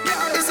gal.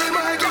 This is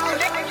my gal.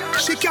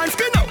 She can't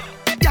skin up.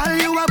 Girl,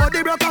 you a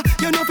body broker.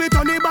 You know fi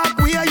turn it back.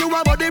 Where you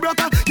a body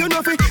broker. You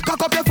know fi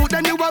cock up your foot,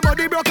 then you a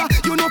body broker.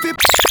 You know fi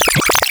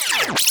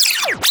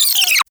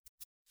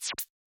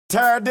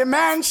Third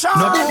dimension.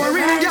 No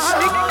boring girl,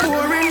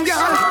 boring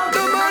girl.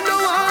 The man no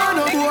want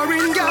no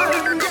boring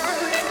girl.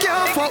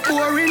 Can't fuck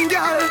boring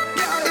girl.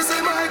 This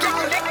is my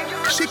girl.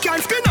 She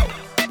can't spin up.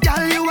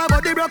 Girl, you a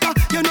body broker.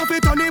 You know fi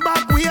turn it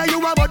back. Where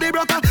you a body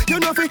broker. You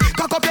know fi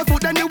cock up your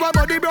foot then you a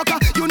body broker.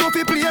 You know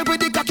fi play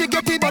with the cocky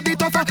get the body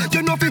tougher.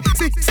 You know fi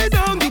sit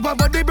down you a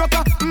body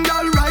broker.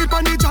 Girl, ride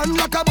on the chan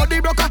like a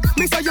body broker.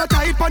 Me say you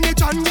tight on the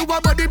chan you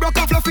a body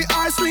broker. Fluffy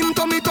or slim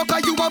tummy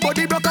tucker you a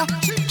body broker.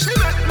 She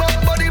make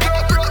body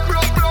broke.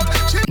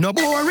 No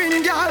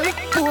boring girl,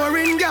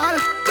 boring girl.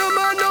 The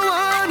man no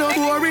want no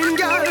boring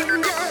girl.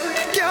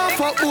 Can't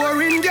fuck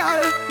boring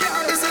girl.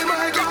 This is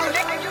my girl.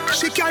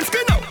 She can't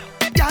spin up.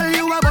 Girl,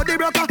 you a body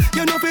broker.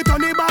 You know fi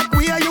turn it back.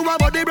 Where you a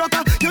body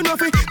broker. You know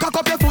fi cock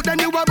up your foot then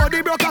you a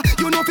body broker.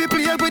 You know fi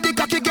play with the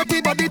cocky get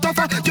the body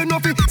tougher. You know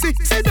fi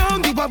sit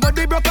down you a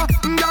body broker.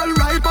 Girl,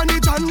 ride on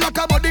the chan like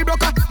a body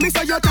broker. Me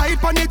say you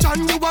tight on the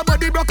chan you a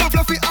body broker.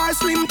 Fluffy or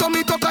slim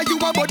tummy tucker you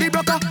a body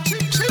broker.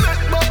 She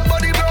make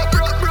body broke.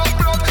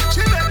 She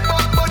make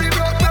body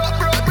broke.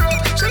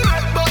 She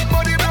make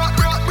body broke.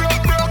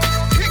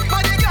 Kick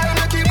body girl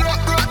make it broke.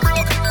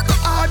 Go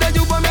harder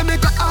you want me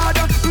go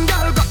harder.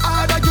 Girl go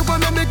harder you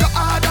want me go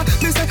harder.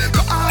 Me say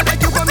go harder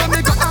you want me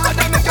go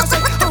harder. Make you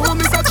say oh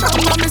me so strong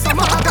me so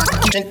maga.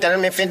 She tell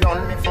me fi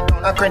done.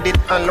 A credit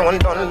alone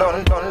done.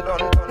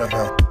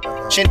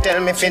 She tell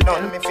me fi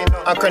done.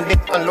 A credit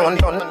alone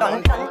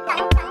done.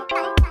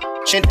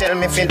 She tell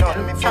me fi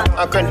done.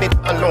 A credit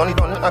alone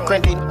done. A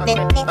credit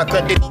alone done. A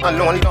credit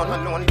alone done.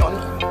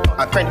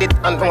 A credit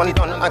alone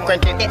done.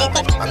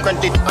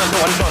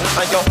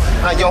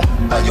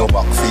 Ayo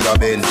back for your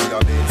ben.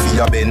 For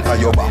your ben.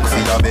 Ayo back for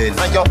your ben.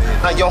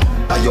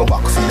 Ayo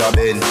back for your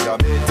ben.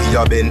 For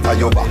your ben.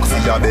 Ayo back for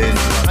your ben.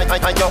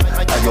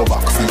 Ayo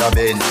back for your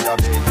ben.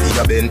 For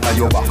your ben.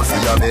 Ayo back for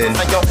your ben.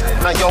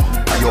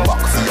 Ayo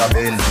back for your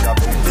ben.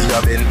 For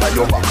your ben.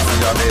 Ayo back for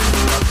your ben.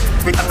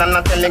 We got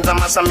a telegram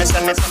as a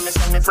send it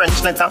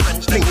French letter.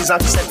 Please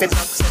accept it.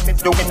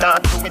 Do it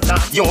hard.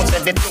 You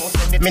said it.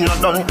 Me not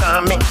done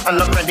call me. And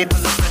no credit.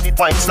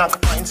 Wine snack.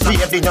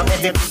 Baby you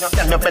edit.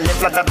 Can you belly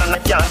flatter than a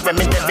cat when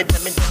me debit.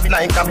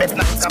 Like a bed.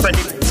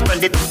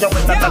 Spread it. You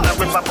wetter than a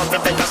river. But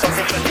better you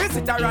something. This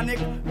it ironic.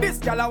 This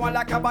girl I want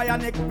like a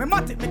bionic. Me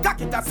mat it, me cock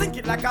it, I sink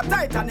it like a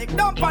Titanic.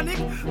 Don't panic.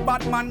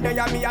 Bad man they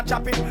a me a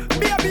chop it.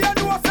 Baby you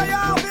know say you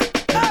have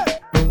it.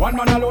 Hey. One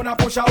man alone a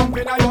push a hump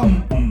in a yo.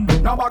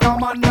 No bugger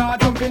man nah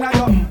jump in a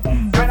yo.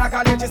 Kinda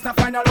college is not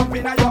final up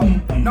in a yo.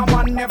 No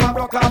man never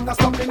broke off the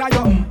stump in a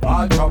yo.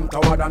 All jump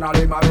toward and all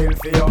him a bill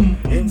for you.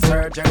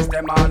 Insurgents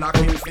them all a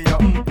kill for you.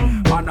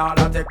 Man all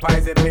a take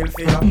poison pill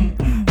for you.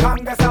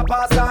 Congress a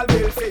pass all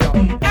bill for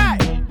you. Hey,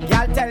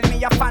 y'all tell me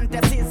your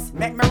fantasies.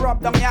 Make me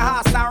rub down your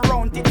ass and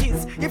round it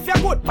is. If you're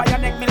good for your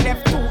neck, me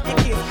left two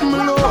ickies.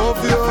 I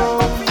love you.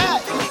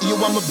 Hey, you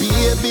want my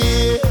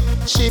baby.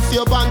 Shift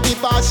your panty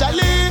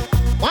partially.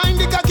 Wind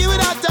the cocky with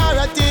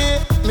authority.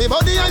 Me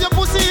body and your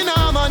pussy in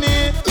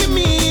harmony. Me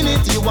mean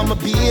it, you want my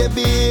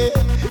baby.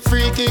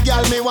 Freaky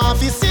girl, me want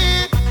to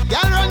see.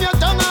 Girl, run your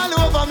tongue all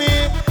over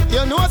me.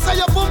 You know say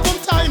your pum pum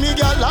timey,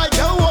 girl, like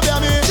you over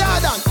me.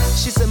 Jordan,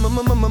 she say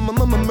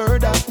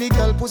murder. The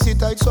girl pussy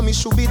tight, so me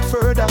should beat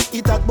further.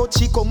 It had but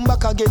she come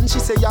back again. She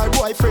say your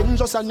boyfriend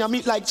just and you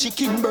meat like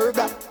chicken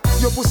burger.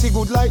 Your pussy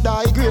good like the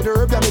high grade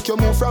herb. Make you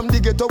move from the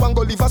ghetto and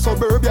go live a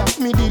suburbia.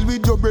 Me deal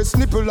with your breast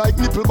nipple like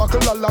nipple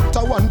buckle a lacta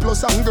 1+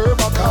 and girl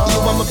back. You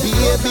want my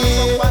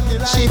baby.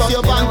 Shift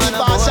your panty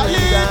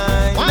partially.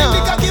 Wine the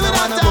cocky with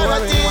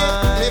authority.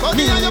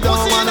 Me and your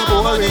pussy in a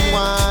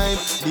wine.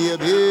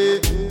 Baby,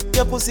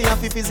 your pussy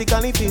have to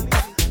physically fit.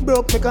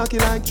 Broke me cocky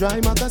like dry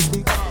maca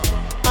stick.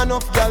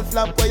 Enough girl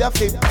flap where you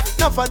flip.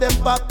 Enough of them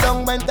pop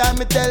down when time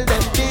me tell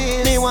them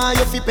this. Me want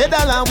you fi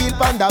pedal and wheel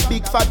pan that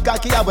big fat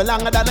cocky a well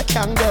longer than a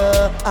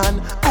kangaroo.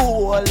 And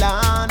hold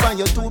on when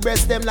your two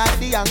breasts them like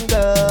the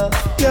angle.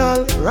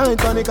 Girl,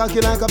 ride on the cocky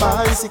like a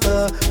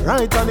bicycle.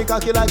 Ride on the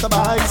cocky like a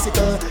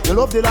bicycle. You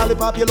love the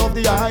lollipop, you love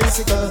the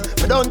icicle.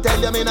 But don't tell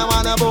you me no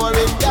wanna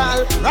boring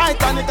girl. Ride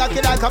on the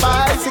cocky like a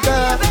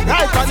bicycle.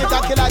 Ride on the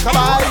cocky like a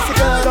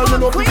bicycle. Girl, you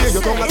love the way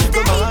you come and keep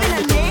your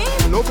mind.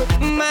 You love it.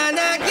 Man,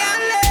 I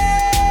can't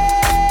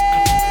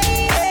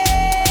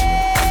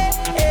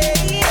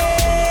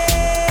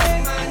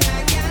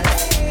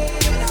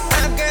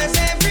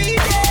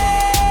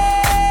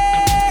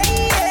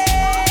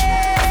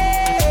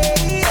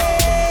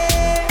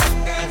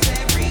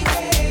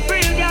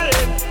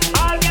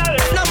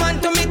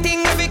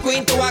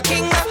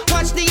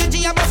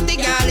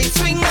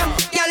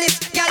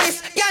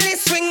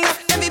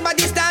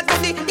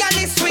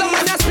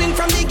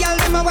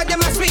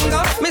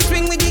me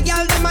swing with the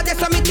girl, them a that's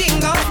what me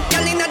think of.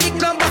 Girl inna the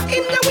club,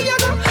 in the way I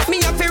go.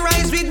 Me have to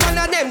rise with one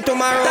of them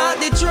tomorrow. Start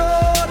the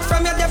truth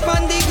from your dep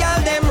on the girl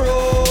them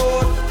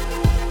road.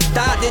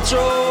 Start the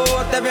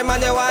truth, every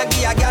man you want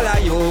give a girl a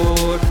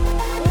youth.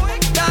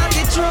 Start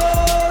the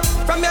truth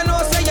from your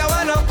nose say you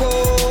want no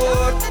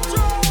coat.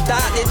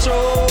 Start the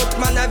truth,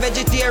 man a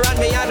vegetarian,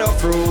 me a no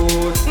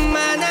fruit.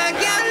 Man a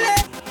girl.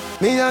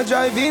 Me a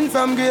drive in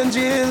from Green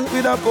Jail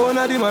with a pound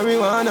of the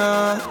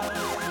marijuana.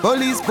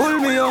 Police pull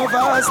me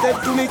over,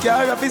 step to me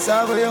car,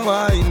 officer for your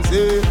wine.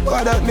 Say,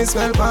 what that me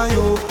smell pan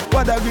you?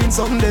 What that green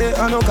someday,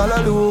 I no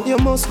color do. You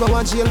must go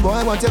and jail,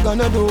 boy, what you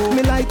gonna do?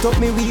 Me light up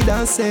me weed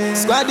and say,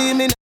 squaddy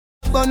me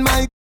gun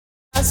my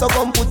so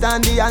come put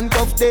on the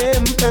handcuff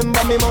them.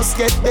 Remember me must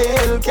get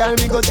bail, carry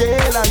me go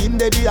jail, and in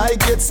the I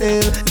get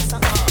sale.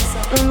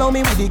 Love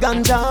me with the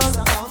ganja,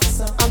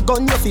 a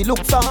gun you feel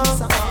look for.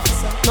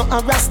 No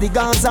harass the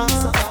Gaza.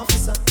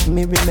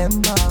 Me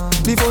remember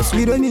the first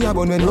weed when me a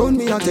bun when round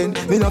me a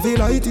 10. Me no feel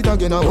light it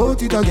again, I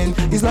hold it again.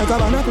 It's like a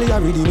banana play a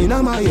rhythm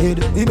in my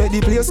head. He make the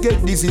place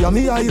get dizzy and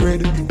me eye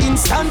red.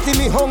 Instantly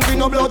me hungry,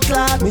 no blood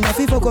clot. Me a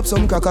fi fuck up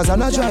some crackers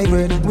and a dry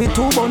bread. With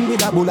 2 bun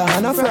with a bulla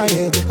and a fry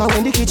head. And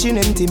when the kitchen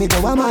empty, me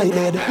go a my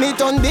bed. Me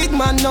turn big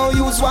man now,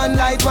 use one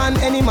light one.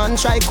 Any man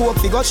try coke,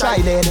 fi go try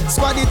lead.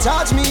 Squaddy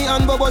charge me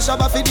and Bobo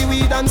Shabba fi the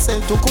weed and sell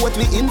to court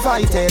we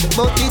invited.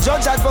 But the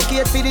judge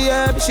advocate fi the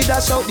herb, she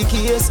dash out the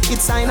case,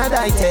 it's signed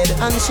indicted.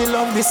 And she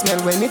love the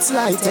smell when it's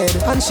lighted.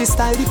 And she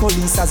style the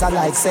police as I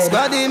like said.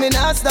 Squaddy me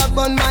not stop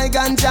on my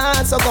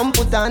ganja, so come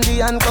put on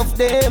the handcuff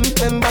them.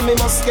 Remember me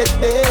must get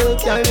bail,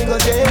 carry me go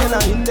jail,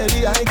 and in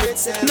the I get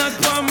set. Not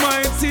for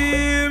my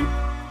team,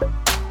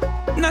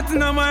 not in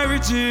my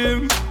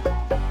regime,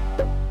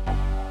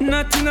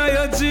 not in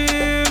your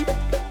gym.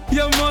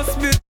 You must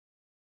be.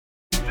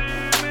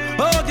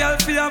 Oh, girl,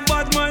 feel a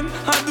bad man,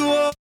 I do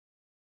all.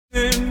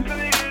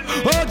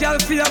 Oh, girl,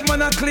 feel a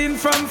man, I clean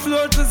from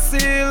floor to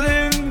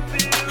ceiling.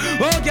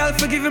 Oh, girl,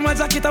 forgive him my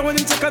jacket, I want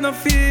him check and I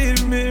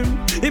feel me.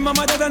 Him a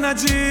mother than a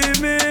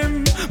dream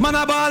him. Man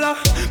a baller,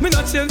 me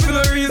not change for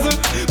no reason.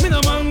 Me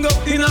no mango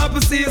in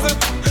apple season.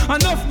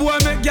 Enough boy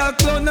make girl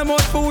clown them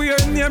out for wear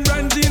name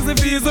brand jeans and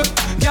visa.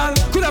 Girl,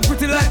 coulda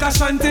pretty like a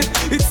shanty.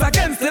 It's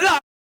against the law.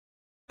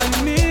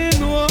 And me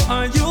know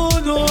and you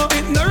know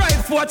it no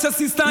right for what your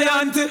sister and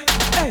auntie.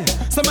 Hey,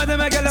 some of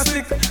them a girl a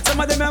stick, some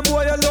of them a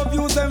boy a love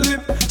use them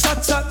lip.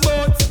 Chat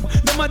bout,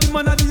 them a the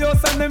man a the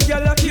house and them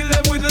girl a kill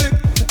them with lick.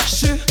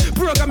 She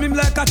program him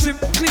like a chip,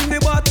 clean the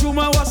bathroom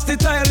and wash the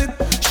toilet.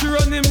 She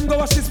run him, go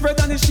wash the spread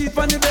and the sheet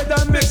on the bed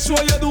and make sure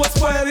you do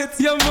spoil it.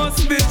 You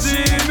must be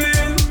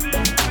dreaming.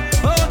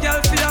 Oh, girl,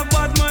 feel a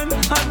bad man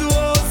and do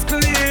house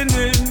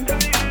cleaning.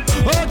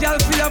 Oh, girl,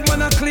 feel a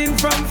man a clean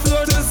from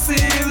floor to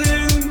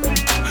ceiling.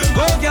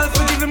 Oh, girl,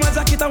 forgive him a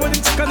jacket and when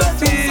him check on the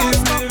feel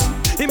him.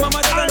 Him a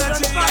mother than a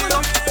cheat.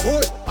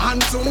 Oh,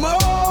 hand to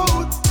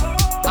mouth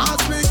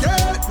as we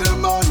get the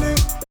money.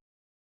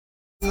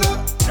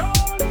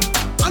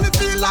 And it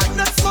feel like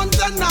next month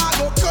and I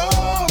go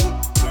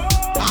come.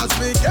 As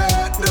we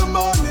get the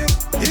money,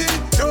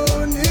 it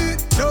done.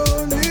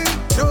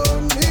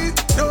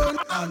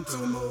 And to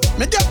move.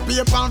 Me get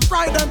paper on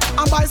Friday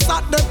and by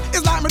Saturday.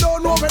 It's like me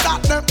don't know where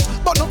that them.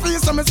 But no fees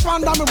so me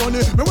squander me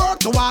money. Me work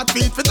to hard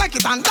feet fi take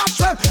it and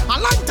dash way. A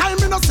long time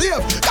me no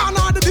save. Gone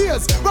all the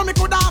days when me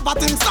could have a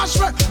thing stash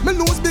way. Me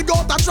lose big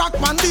out a track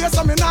man day,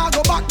 so me nah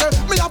go back there.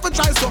 Me have to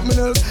try something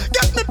else.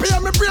 Get me pay,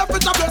 me pray for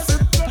to bless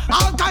it.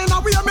 All kind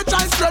of way me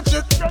try stretch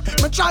it.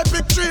 Me try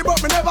pick tree but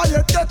me never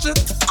yet catch it.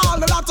 All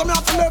the lot of me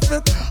have to lift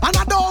it. And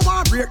I don't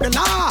want break the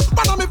law.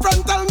 One of me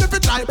friend tell me fi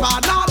try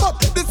part now. But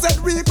this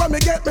said week when me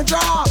get me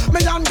draw.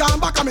 Me hand gone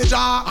back on me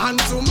jaw. And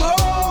to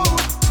move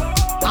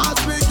as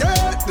we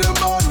get the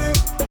money.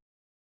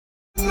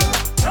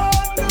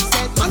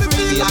 And it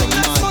feel like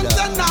next month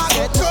and I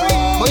get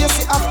free. But you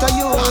see after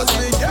you as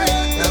we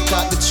get the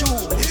got the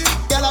truth.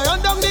 Girl, I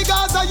run down the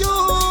Gaza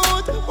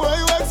youth. What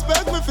you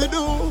expect me to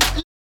do?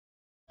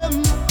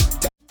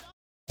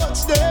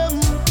 Touch them,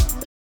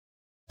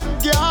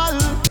 girl.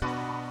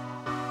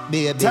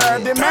 Baby,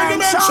 third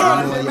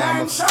dimension.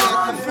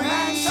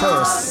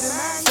 First,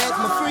 set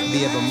me free.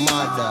 Baby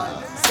mother,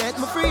 set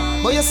me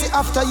free. But you see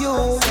after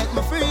you, set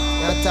me free.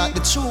 I talk the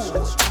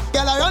truth.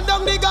 Girl, I run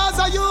down the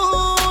Gaza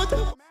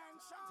youth.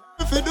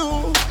 If you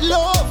do,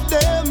 love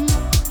them,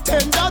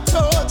 tender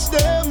touch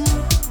them,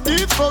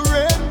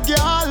 different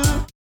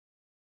girl.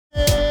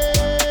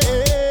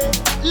 Hey,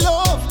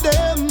 love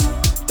them,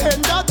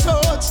 tender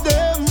touch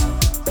them.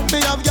 Me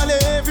have girl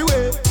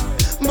everywhere,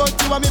 but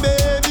you are me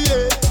baby.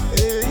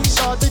 Hey,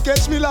 shorty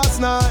catch me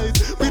last night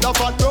with a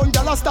fat brown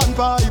girl a stand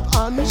pipe,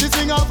 and she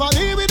swing off on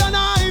me with a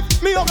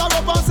knife. Me hug her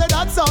up and say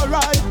that's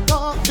alright.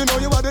 You know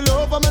you are the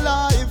love of my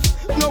life.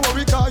 No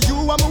worry 'cause you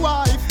are my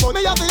wife. But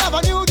me have to have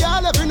a new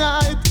girl every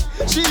night.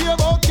 She hear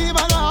about Kim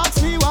and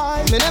ask me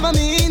why. Me never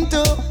mean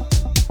to.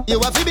 You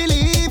have to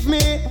believe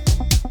me.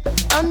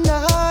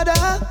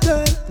 Another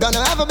girl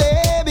gonna have a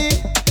baby.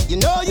 You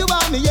know you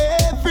want me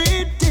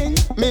everything.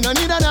 Me no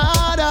need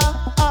another.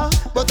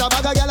 But a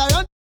bag of girl I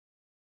run.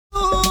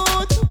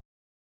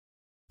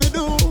 We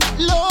do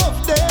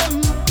love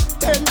them,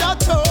 tender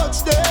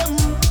touch them,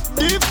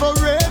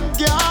 different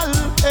girl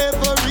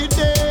every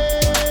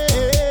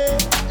day.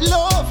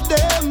 Love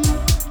them,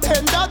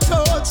 tender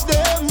touch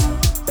them.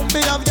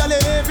 Me have girl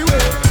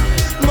everywhere,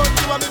 but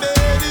you are me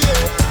baby.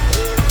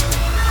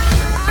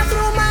 I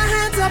throw my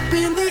hands up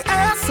in the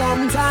air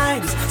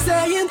sometimes,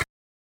 saying,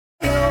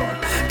 yo,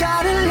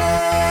 gotta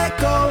let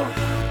go.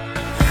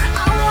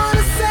 I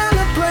wanna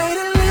celebrate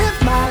and live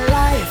my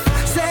life,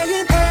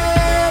 saying,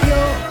 hey, yo.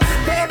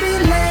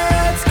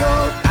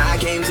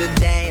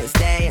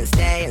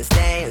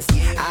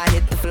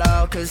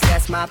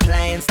 that's my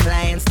plans.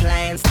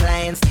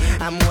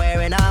 I'm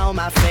wearing all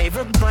my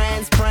favorite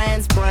brands.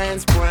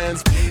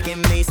 Give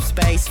me some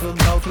space for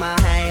both my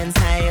hands.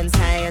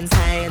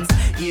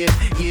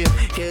 Yeah,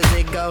 cause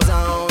it goes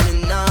on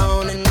and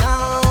on and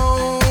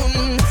on.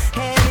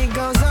 And it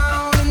goes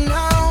on and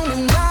on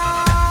and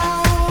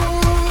on.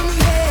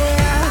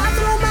 Yeah, I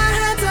throw my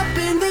hands up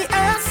in the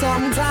air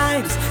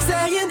sometimes,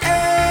 saying,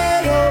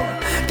 ayo,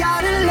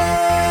 gotta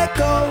let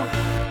go.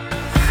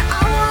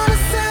 I wanna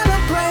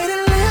celebrate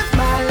and live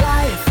my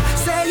life,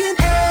 saying,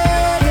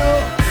 ayo,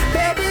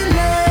 baby,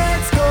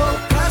 let's go.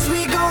 Cause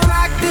we gon'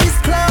 rock this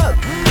club,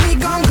 we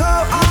gon' go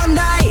all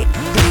night.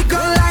 We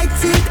gon' light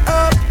it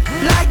up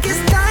like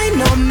it's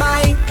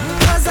dynamite.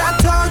 Cause I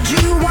told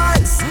you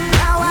once,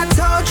 now I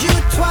told you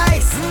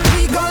twice.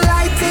 We gon'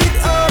 light it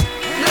up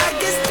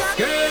like it's dynamite.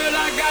 Girl,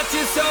 I got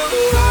you so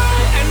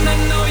high, and I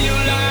know you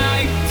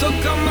like. So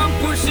come on,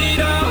 push it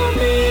on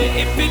me,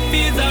 if it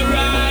feels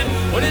alright.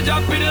 Wanna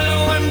drop it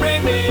low and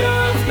break me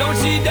off. No,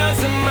 she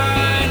doesn't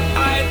mind.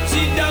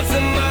 She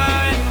doesn't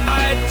mind.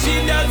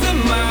 She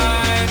doesn't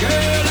mind.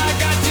 Girl, I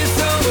got you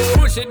so.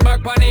 Push it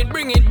back on it,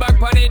 bring it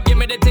back on it. Give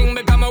me the thing,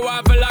 become a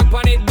waffle lock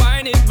on it.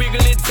 Wine it,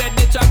 wiggle it, set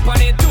the track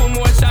on it. 2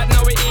 more shots,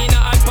 now we in a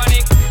hot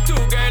panic. 2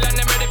 girl and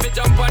I'm ready for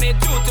jump on it.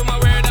 2 to my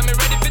word, I'm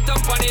ready for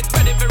jump on it.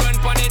 Ready for run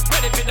on it,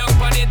 ready for dunk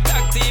on it.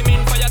 Tag team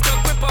in for your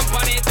truck, we pump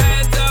on it.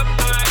 Hands up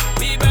high,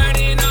 we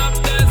burning up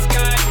the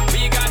sky.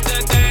 We got the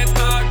dance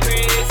all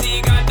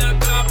crazy, got the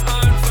club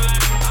on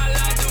fire. I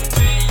like the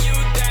way you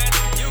dance,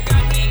 you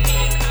got me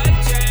in a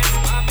trance.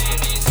 My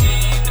baby,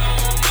 she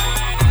don't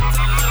mind at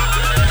all.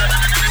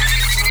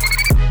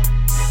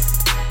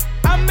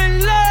 I'm in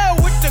love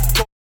with the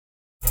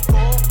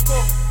coco.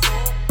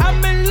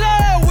 I'm in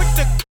love with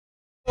the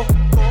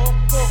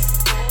coco.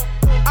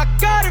 I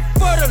got it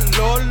for the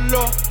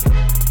Lolo.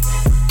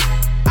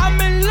 I'm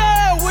in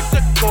love with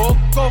the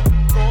coco.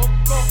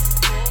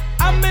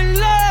 I'm in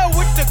love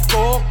with the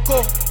coco.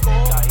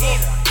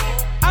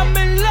 I'm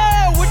in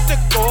love with the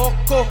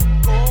coco.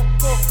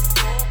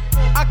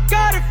 I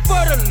got it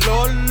for the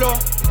Lolo.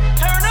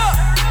 Turn up.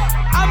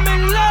 I'm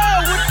in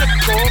love with the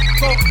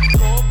coco.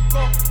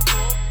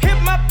 Hit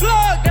my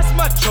plug, that's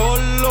my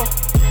cholo.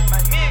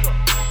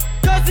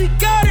 Cause he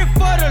got it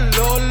for the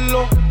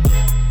Lolo.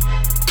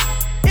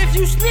 If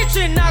you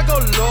snitchin', I go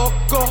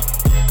loco.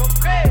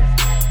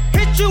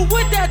 Hit you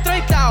with that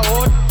 38.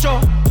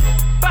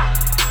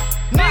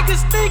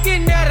 Niggas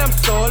thinking that I'm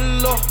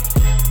solo.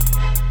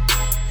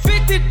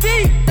 50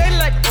 deep, they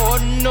like, oh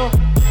no.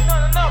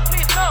 No,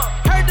 please no.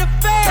 Heard the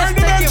fans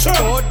taking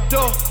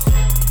photos.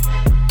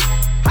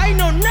 I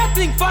know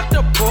nothing, fuck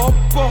the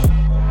popo.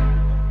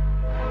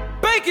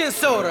 Baking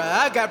soda,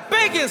 I got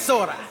baking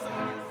soda.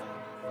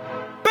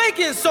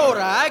 Baking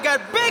soda, I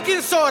got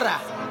baking soda.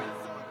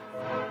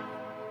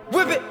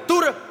 Whip it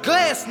through the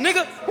glass,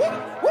 nigga.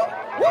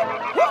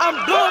 I'm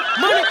blowing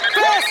money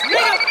fast,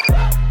 nigga.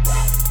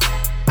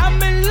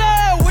 I'm in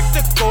love with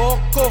the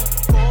coco.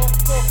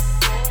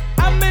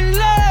 I'm in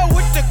love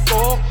with the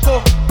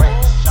coco.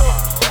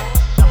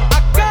 I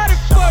got it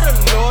for the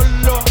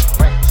Lolo.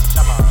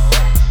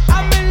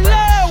 I'm in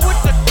love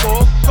with the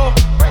coco.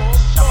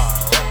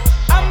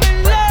 I'm in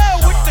love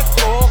with the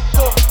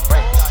coco.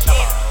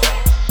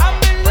 I'm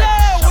in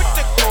love with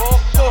the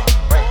coco.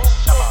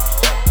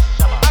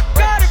 I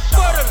got it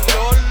for the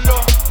Lolo.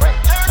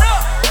 Turn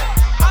up.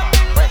 I'm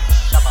in.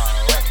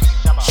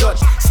 Shut.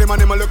 Say my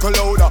name a little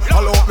louder.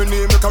 Hello, me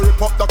name, make a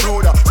rip up the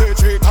crowd. Say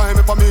 3 times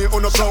if I me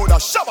on the crowd.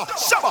 Shabba.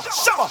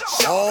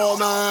 Oh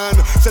man,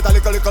 say that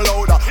little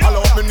louder.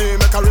 Hello, me name,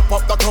 make a rip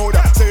up the crowd.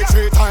 Say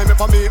 3 times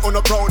if I me on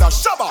the crowd.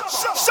 Shabba.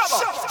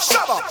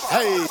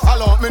 Hey,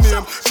 hello, me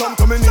name, come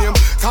to me name.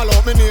 Call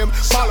out me name,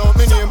 follow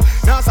me name.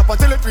 Now stop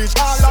until it reach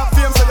all of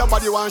fame. Say your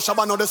body want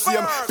shabba, not the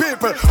same.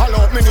 People,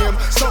 hello, me name,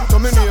 come to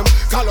me name.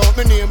 Call out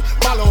me name,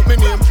 follow me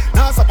name.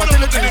 Now stop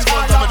until it reach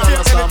all of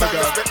fame.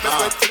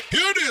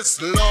 Hear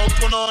this, love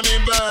put on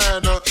him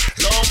bad, love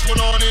put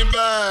on him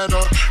bad,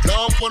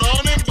 love put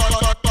on him bad.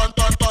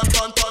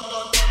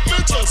 Me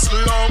just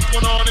love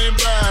put on him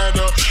bad,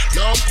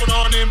 love put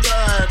on him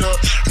bad,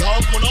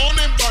 love put on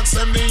him bad.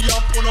 Send me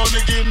up, put on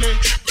the guinea.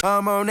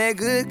 I'm on that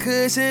good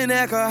cushion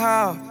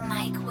alcohol.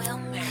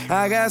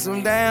 I got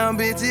some damn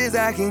bitches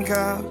I can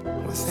call.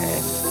 What's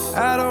that?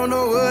 I don't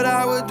know what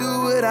I would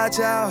do without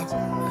y'all.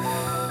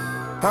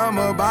 I'm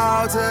a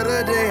ball to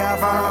the day I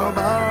fall.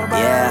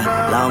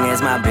 Yeah, long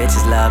as my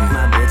bitches love me.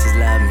 My bitches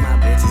love me. My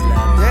bitches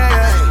love me.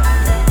 Yeah.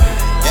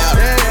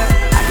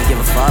 I can give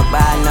a fuck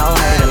by no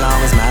hate as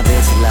long as my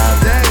bitches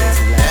love me.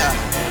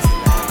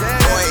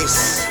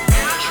 Voice.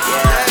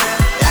 Yeah.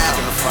 I can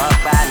give a fuck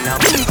by no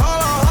hate. Hold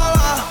on.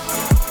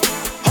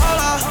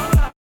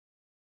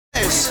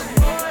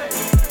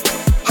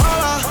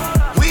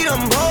 We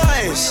them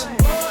boys.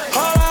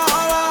 Hold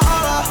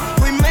on.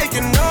 We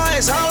making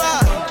noise. Hold on.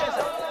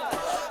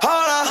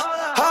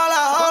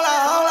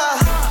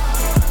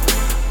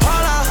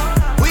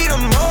 We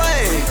them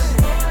boys.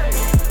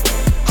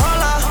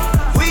 Hold on.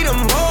 We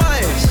them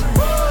boys.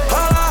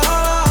 Hold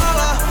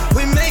on.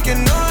 We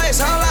making noise.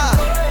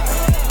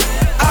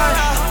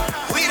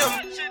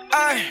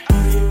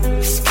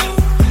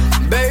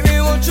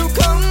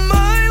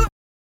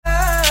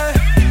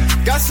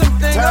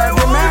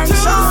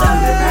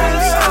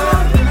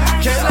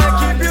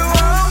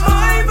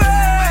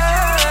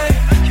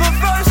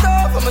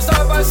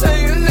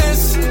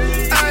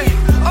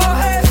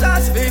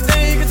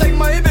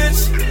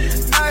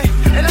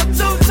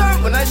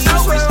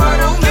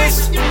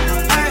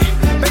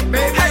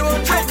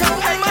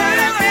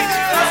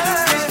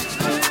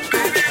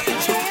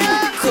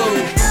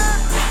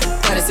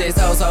 is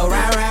so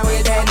round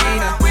with that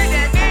Nina.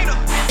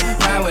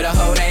 Ride with a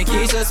hoe named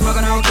Keisha,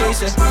 smoking on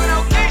Keisha.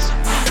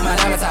 My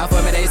diamonds out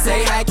for me, they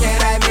say, how can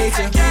I meet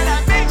you?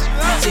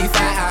 She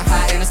fly out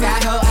high in the sky,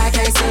 ho, I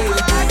can't see you.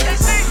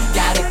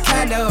 Got a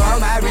condo on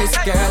my wrist,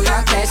 girl,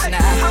 I'm cashing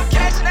out.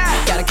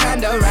 Got a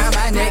condo around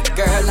my neck,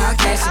 girl, I'm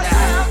cashing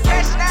out.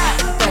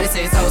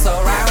 36 so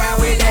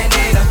round with that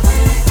Nina.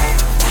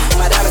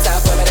 My diamonds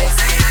out for me, they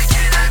say, how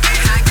can I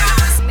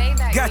meet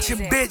you? Got your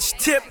bitch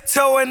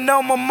tiptoeing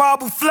on my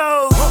marble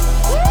floors.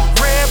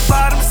 Red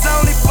bottoms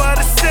only for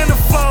the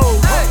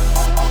centerfold.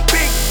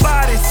 Big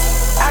bodies,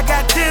 I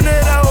got 10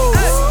 of those.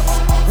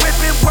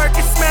 Whipping,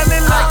 working,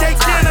 smelling like they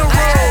dinner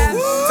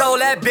rolls. Told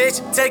that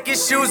bitch, take your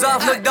shoes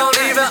off, look, don't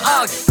even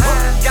argue.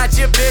 Got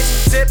your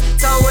bitch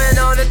tiptoeing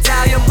on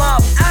Italian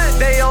marble.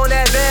 They on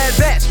that bad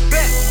batch,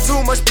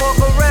 too much pork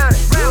around it.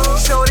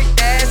 Shorty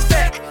ass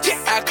fat.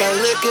 I come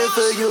looking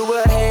for you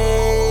with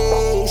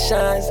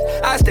Haitians.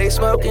 I stay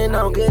smoking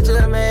on good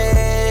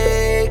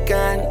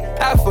Jamaican.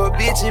 I fuck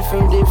bitches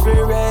from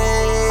different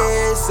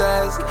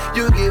races.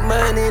 You get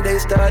money, they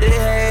started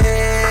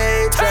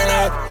hating.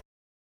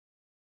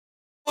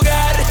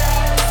 Bugatti.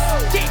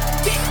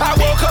 I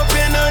woke up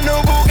in a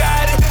new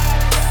Bugatti.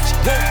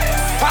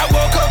 I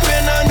woke up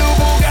in a new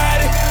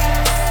Bugatti.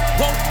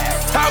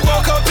 I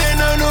woke up in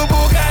a new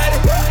Bugatti.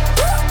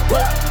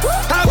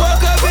 I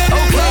woke up in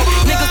a new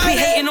Bugatti. Niggas be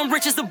hating, I'm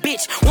rich as a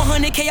bitch.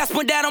 100K I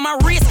spent that on my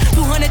wrist.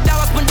 $200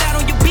 spent that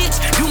on your bitch.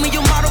 Do me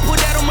your model, put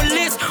that on my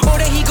list. Oh,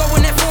 there he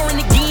going that foreign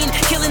again.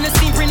 Killing the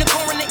scene, bring the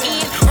core in the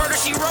end. Murder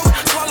she wrote,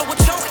 swallow a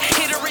choke,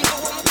 hit her and go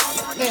on the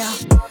yeah.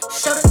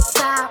 Show it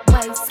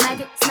sideways,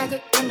 smack it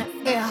in the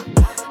air.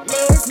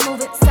 Let's move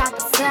it side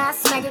to side,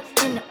 smack it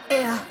in the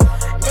air.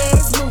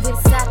 Let's move it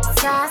side to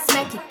side,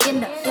 smack it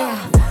in the air.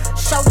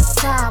 Show it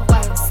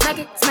sideways, smack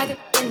it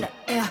in the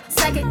air.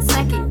 Smack it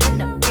in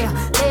the air.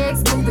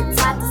 Legs move it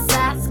side to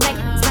side, smack it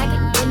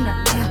in the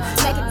air.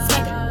 Smack it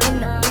in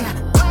the air.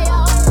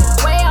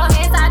 Way your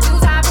hands, I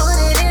choose, I put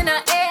it in the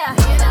air.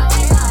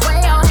 Way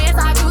your hands, I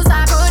choose, I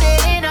put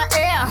it in the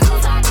air.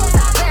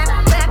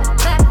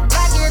 Clap,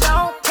 like you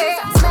don't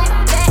care. Smack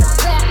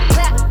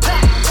that,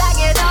 like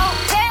you don't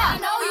care. I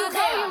know you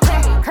care.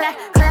 Clap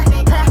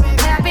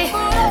it.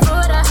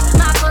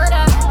 My foot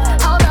up.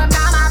 Hold up,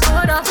 now my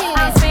foot up.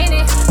 I'm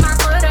spinning. My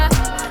foot up,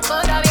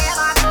 yeah,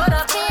 my foot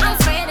up. I'm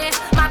spinning.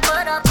 My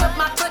foot up, put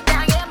my foot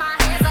down, yeah, my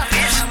hands up.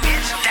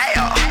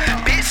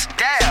 Bitch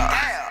down,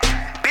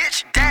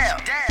 bitch down,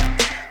 bitch down,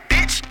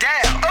 bitch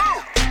down, ooh,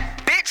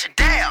 bitch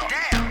down,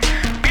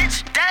 bitch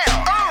down,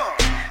 ooh,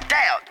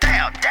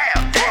 down.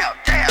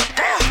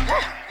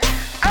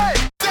 Hey,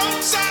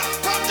 don't stop,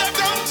 pump that,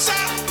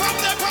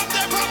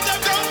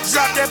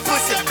 drop that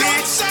pussy,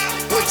 bitch.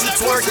 What you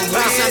twerking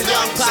with? Some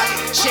young pop,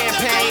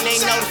 champagne, they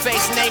know the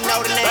face and they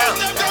know the name.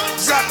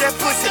 Drop that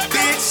pussy,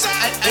 bitch.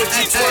 What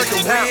you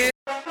twerking with?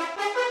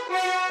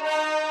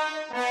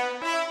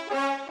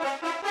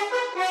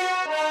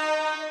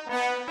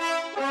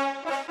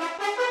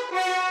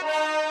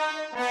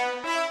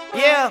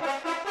 Yeah.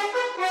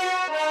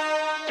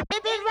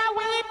 It is a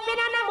weeping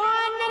on the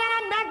morning and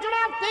a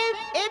natural thing.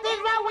 It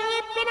is a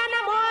weeping on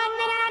the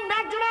morning and a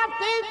natural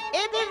thing.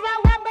 It is a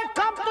when it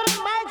comes to the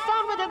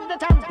microphone with the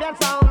champion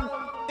sound.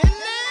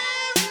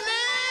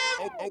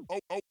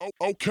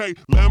 Okay,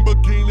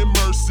 Lamborghini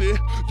Mercy.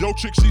 Yo,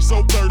 chick, she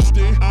so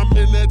thirsty. I'm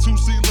in that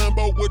 2C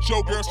Lambo with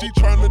your girl, she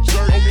tryna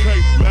jerk me.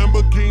 Okay,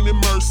 Lamborghini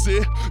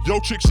Mercy. Yo,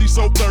 chick, she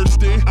so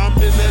thirsty. I'm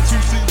in that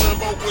 2C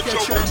Lambo with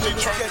your girl, she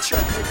tryna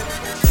jerk me.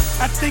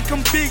 I think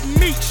I'm Big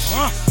Meech.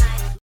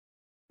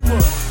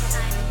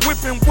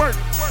 Whipping work.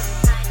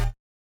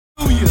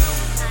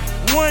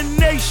 One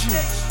nation.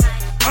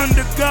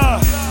 Under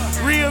God.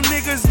 Real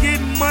niggas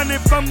getting money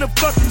from the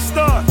fucking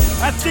start.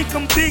 I think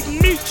I'm Big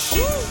Meech.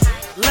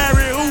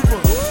 Larry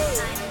Hoover.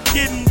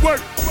 Getting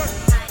work.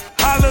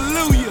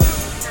 Hallelujah.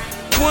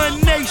 One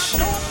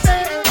nation.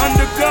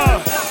 Under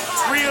God.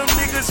 Real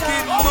niggas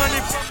getting money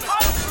from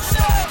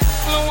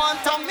You want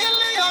 $1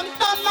 million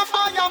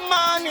for your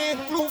money.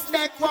 Roof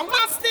deck from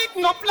plastic,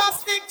 no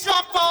plastic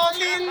drop all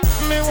in.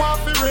 Me want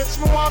be rich,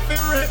 me want be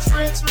rich. Me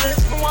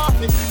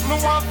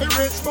want be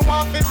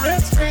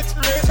rich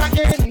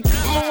again.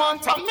 Me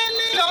want $1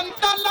 million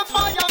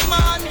for your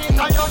money.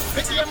 I just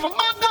forgive my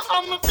mother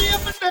and my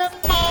baby dead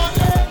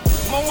money.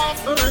 Me want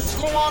be rich.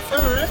 Me want be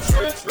rich.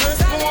 Go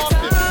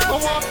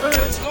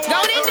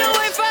and do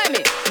it for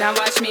me. Now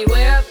watch me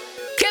whip.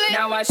 Kill it.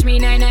 Now watch me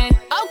nay.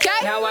 Okay.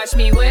 Now watch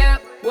me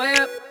whip.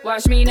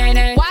 Watch me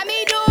nay. Why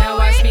me do it? Now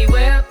watch me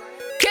whip.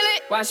 Kill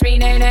it. Watch me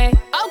nay.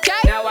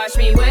 Okay. Now watch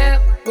me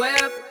whip.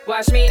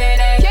 Watch me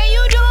nay. Can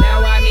you do it?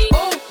 Now watch me.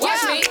 Ooh,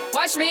 watch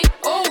me.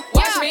 Ooh,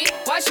 watch me. Ooh,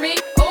 watch me.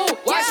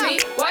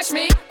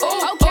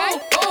 Ooh, okay.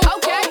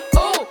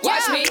 Ooh,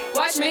 watch me. Ooh,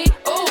 watch me.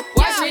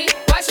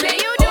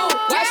 You do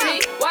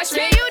it. Watch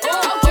me. You do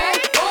it. Okay.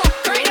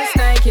 Do the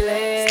stanky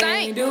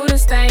leg. Do the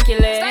stanky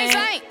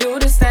leg. Do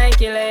the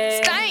stanky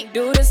leg.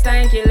 Do the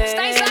stanky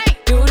leg.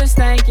 Do the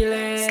stanky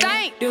leg.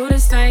 Do the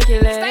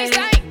stanky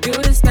leg. Do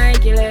the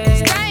stanky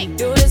leg.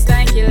 Do the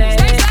stanky leg.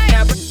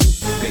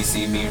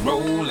 see me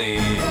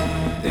rolling,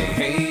 they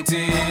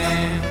hating,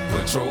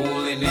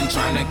 patrolling and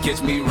trying to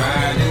catch me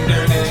riding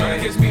dirty. Trying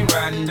to catch me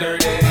riding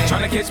dirty.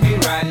 Trying to catch me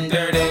riding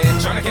dirty.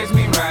 Trying to catch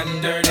me riding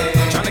dirty.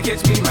 Trying to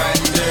catch me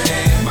riding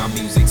dirty. My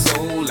music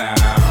so loud,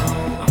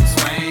 I'm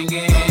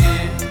swinging.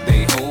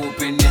 They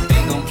hoping that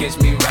they gon' catch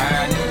me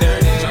riding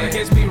dirty. Trying to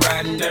catch me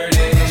riding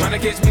dirty. Trying to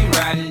catch me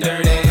riding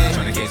dirty.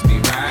 Trying to catch me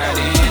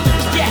riding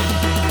dirty. Yeah.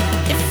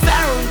 If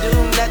I don't do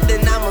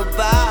nothing, I'm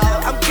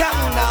about. I'm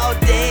counting all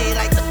day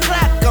like the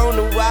clock on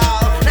the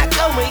wall. Now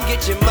go and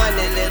get your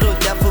money, little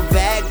duffel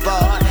bag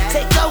boy.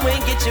 Say go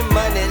and get your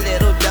money,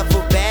 little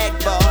duffel bag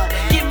boy.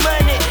 Get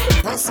money.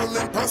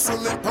 Hustling,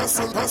 hustling,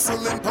 hustling,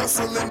 hustling,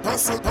 hustling,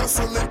 hustling,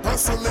 hustling,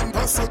 hustling, hustling,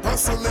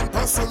 hustling,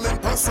 hustling,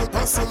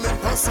 hustling,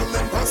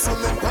 hustling,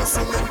 hustling,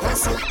 hustling,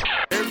 hustling.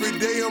 Every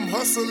day I'm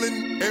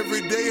hustling,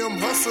 every day I'm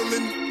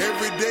hustling,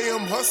 every day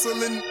I'm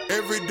hustling,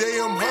 every day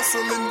I'm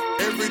hustling,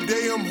 every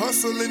day I'm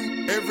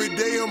hustling, every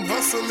day I'm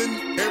hustling,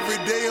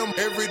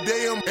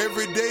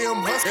 every day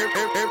I'm hustling,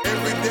 every day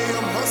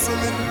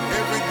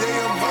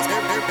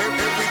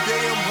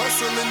I'm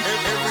hustling,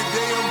 every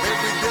day I'm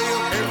hustling,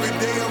 every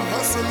day I'm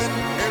hustling,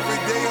 every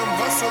day I'm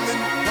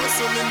hustling,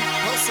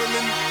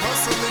 hustling.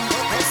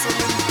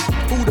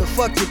 Who the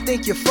fuck you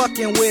think you're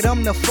fucking with?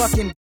 I'm the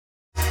fucking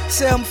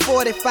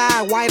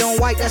 745, white on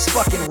white, that's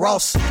fucking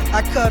Ross.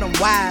 I cut them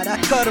wide, I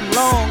cut them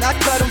long, I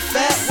cut them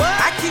fat.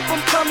 I keep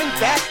them coming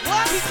back.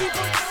 We keep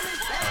them coming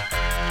back.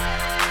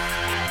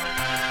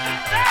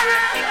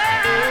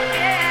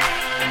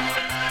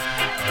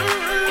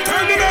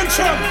 Turn it on,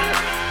 chum.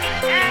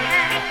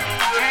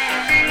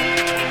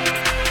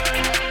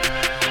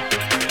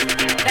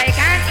 They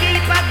can't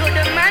keep a good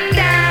man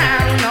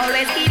down.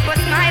 Always keep a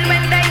smile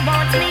when they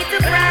want me to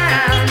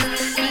frown.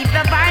 Keep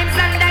the vibes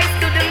and I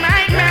stood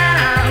my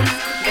ground.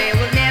 They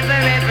will never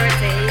ever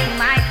take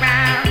my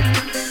crown.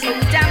 Oh,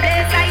 damn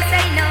this, I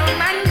say no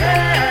man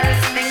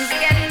curse. Things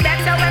getting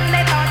better when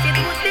they thought it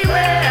would be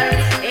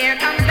worse. Here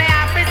comes the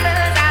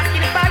officers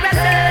asking for a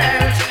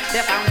search.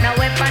 They found no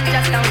weapon,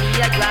 just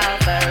only a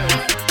grabber.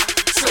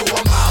 So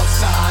I'm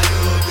outside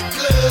of the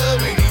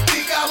club and he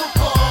think I'm a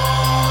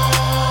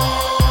pawn.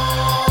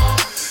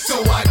 So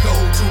I go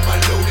to my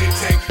loaded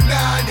tank, 9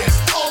 that's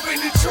open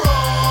the trunk.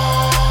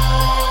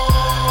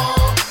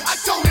 I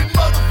told that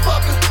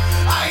motherfucker,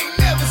 I ain't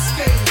never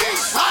scared.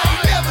 I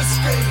ain't never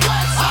scared.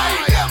 I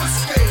ain't never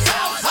scared.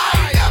 I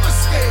ain't never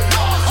scared.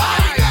 I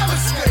ain't never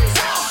scared.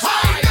 I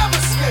ain't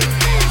never scared.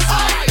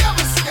 I ain't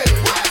never scared.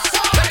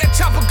 Let that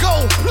chopper go,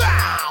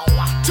 plow,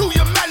 to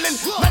your melon.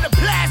 When the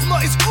plasma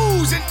is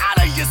oozing out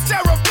of your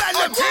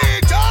cerebellum.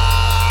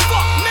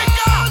 Fuck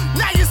nigga,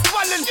 now you're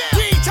swelling.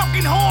 We ain't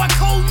talking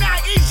hardcore,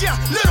 now is ya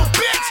little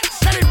bitch.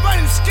 That ain't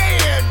running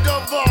scared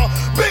of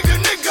bigger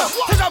nigga.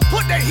 Cause I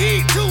put that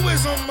heat to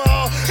his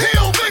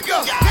heel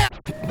bigger.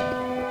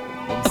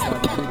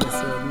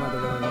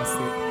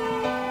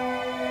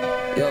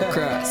 Yo,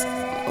 Cross,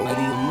 what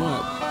do you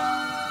want?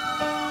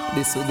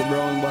 This with the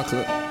brown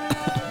buckle.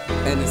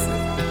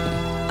 Anything.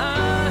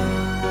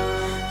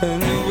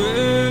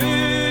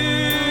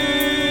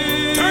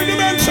 Turn the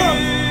man, chum.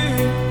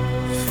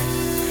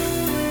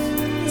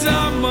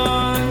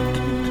 Zaman,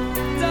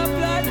 the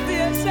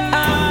plantation.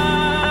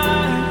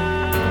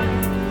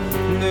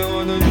 They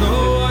wanna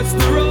know what's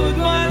the road,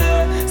 mother.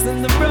 Send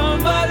the brown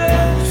body.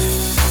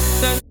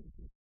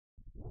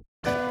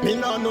 Me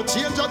nah no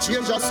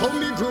changer, so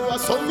me grow,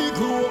 so me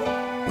grow.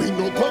 We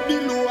no come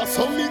below,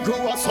 so me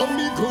grow, so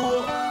me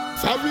grow.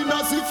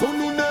 Foreigners if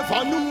you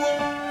never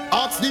know.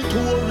 Ask the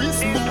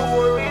tourist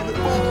board.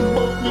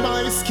 But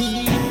my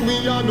scheme,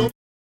 we are no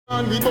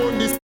and we burn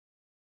this.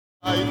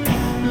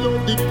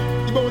 Love the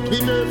but we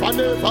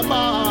never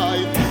buy.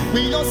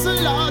 We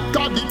hustle hard,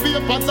 got the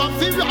papers of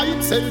the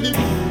right, sell it.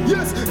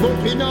 Yes, but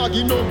we not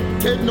give no,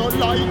 get no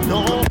light,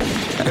 no.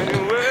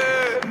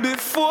 Anyway,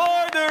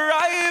 before the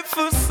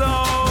rifle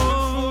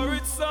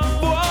sound,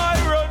 boy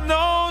run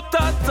out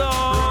of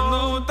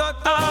town.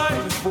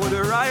 Before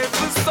the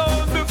rifle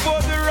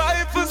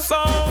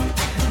sound,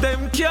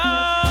 them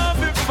can't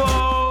be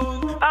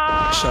found.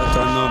 Shot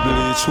on a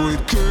bleach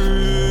with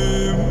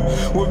cream,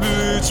 we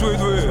bleach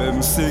with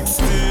M16,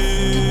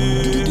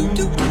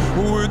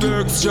 with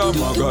extra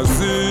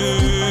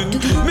magazine.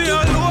 Me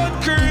alone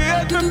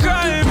create the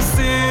crime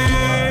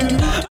scene.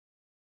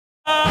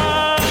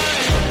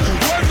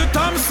 When the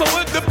time so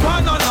with the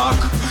pan and knock,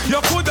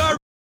 you could have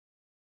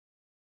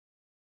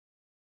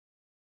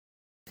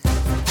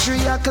 3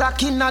 o'clock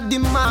in the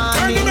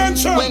morning,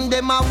 when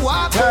them a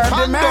walk up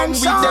and down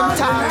with them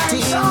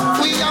tarty.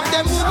 We have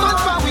them woman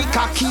for we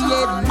cocky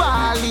head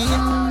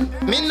balling.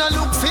 Me no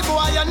look for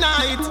boy a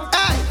night.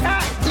 Hey,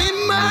 me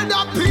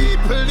murder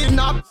people in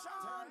a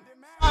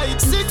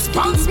fight. 6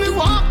 pounds me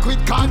walk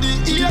with candy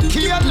AK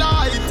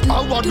light. I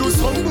want do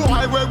some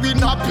boy where we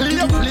not play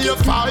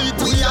fight.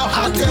 We are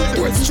hot head,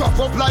 we strap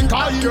up like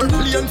a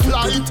airplane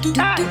flight.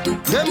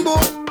 Them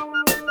boy.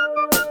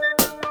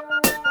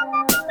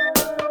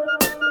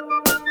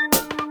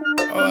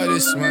 Oh,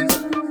 this man.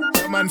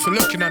 A man for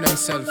looking at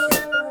himself.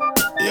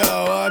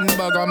 Yo, one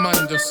bag of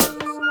man just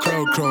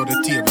crowd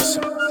the tables.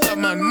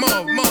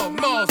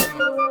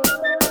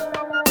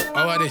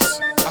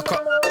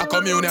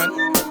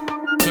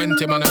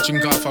 20 man a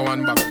drink off of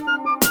one bottle.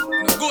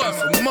 No go on,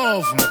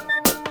 move.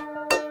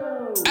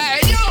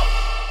 Hey yo,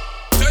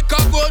 take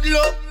a good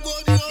look.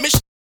 Me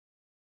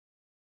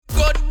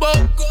good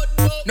bug.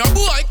 No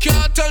boy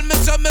can't tell me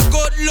say me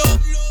good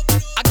look.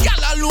 A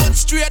gal alone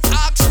straight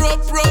axe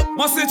rub.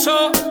 Must it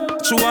show?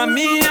 True and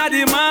me a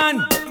the man.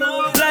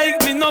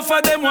 Like me no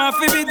for them want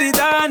fi be the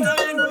dan.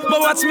 But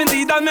watch me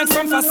lead and make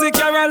some fussy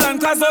Caroline.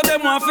 Cause all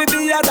them want fi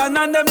be a dan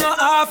and them not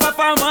half of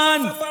a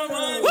man.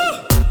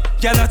 Woo!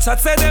 Girl a chat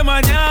say them a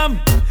yam.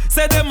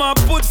 Say them a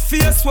put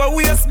face where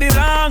waist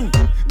belong.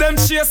 Them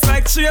chase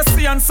like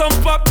Tracy and some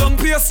pop down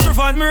pastry.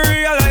 And me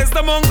realize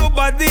them on good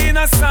body in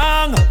a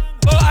song.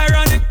 Oh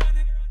ironic.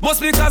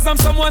 Must because I'm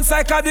someone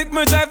psychotic.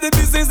 Me drive the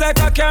business like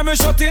a car. Me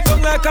shut it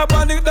down like a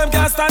bandit. Them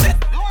can't stand it.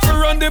 To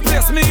run the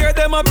place, me hear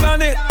them a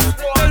plan it.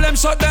 Tell them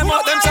shut them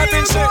out, them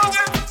chatting shit.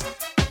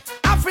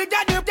 I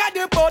forget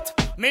the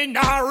butt, me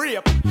nah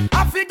rape.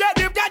 I forget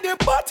the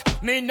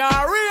butt, me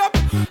nah rape.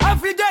 I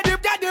forget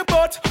the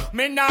butt,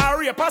 me nah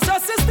rape. I saw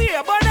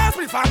sister, but that's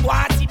me from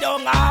what he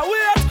don't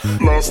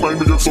wait. Last time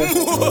we get some,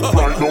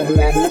 right now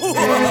more.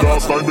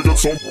 Last time we get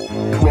some,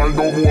 right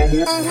now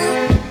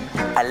more.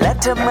 I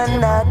let a man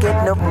not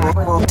get no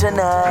move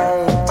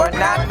tonight. But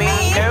not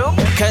me, no.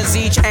 Cause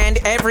each and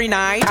every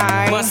night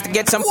I must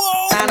get some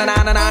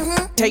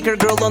na-na-na-na-na. Take her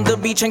girl on the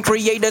beach and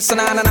create a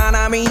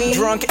na-na-na-na-me.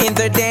 Drunk in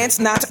the dance,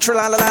 not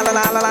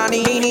tra-la-la-la-la-la-la-la-la.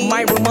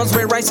 My rumors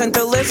where I sent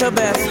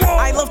Elizabeth.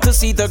 I love to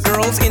see the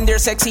girls in their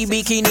sexy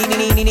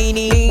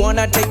bikini.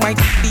 Wanna take my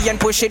t and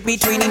push it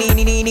between.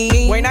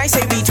 When I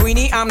say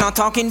betweeny, I'm not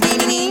talking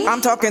beanie.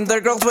 I'm talking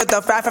the girls with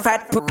the fat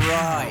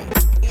right.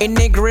 In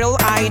the grill,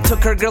 I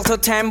took her girl to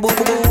Tamboo.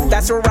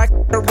 That's where I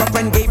her up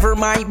and gave her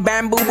my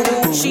bamboo.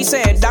 She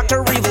said,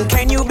 Dr. Evil,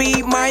 can you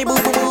be my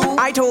boo-boo?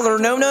 I told her,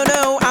 no,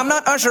 I'm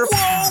not Usher.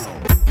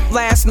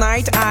 Last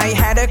night, I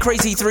had a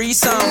crazy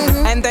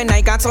threesome. And then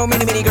I got so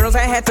many girls, I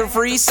had to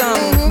free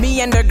some.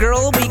 Me and the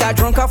girl, we got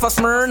drunk off a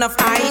Smirnoff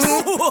Ice.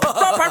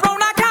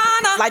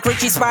 Like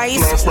Richie Spice.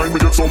 Last time we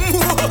get some,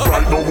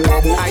 right now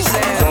more. I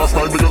said, last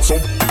time we get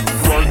some,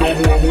 right now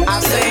more.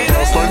 I said,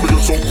 last time we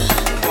get some,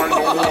 right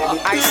now more.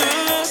 I said.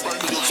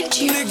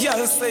 The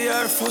girl say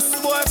her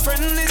first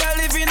boyfriend is a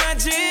live in a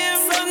gym.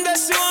 Someday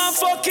she want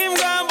fuck him,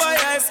 go and buy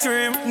ice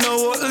cream.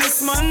 No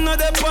this man, no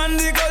the on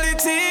the gully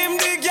team.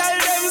 The girl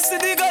them see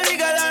the gully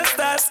girl and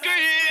start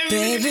scream.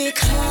 Baby,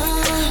 come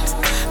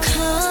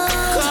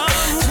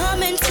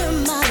into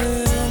my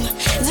room.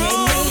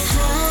 Take me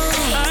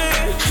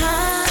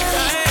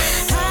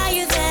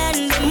higher than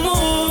the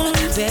moon.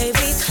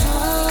 Baby,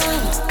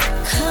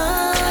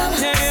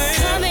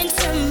 come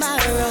into my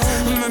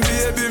room.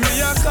 Baby, me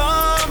a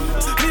come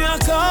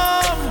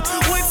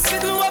with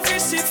sitting up your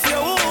shit for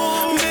you.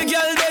 The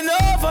girl bend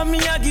over, me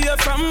a give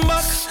from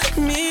back.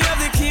 Me have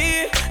the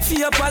key for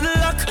your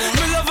padlock.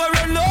 Me love her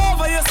run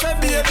over, you say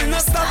baby no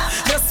stop.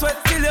 Just sweat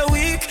till you're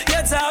weak,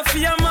 you jaw for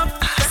your map.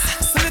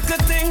 So little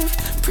thing,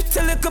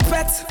 pretty little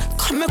pet.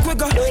 Come make we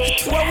go,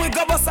 where we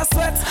go bust a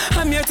sweat.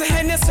 I'm here to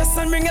hand your stress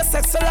and bring your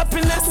sexual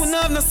happiness. We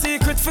don't have no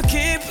secret for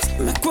keep.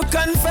 Make we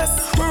confess,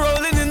 we're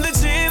rolling in the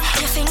Jeep.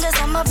 Your fingers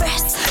on my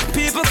breast.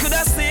 People could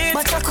have seen,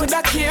 but I could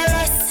have cared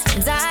less.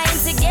 Dying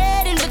to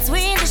get in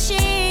between the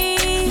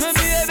sheets. My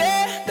baby,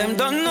 them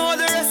don't know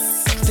the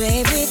rest.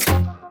 Baby,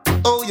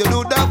 oh, you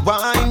do that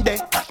wine there.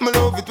 Me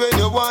love it when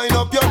you wind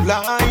up your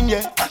line,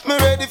 yeah. Me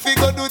ready fi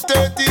go do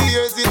 30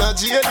 years in a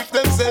jail if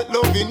them say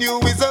loving you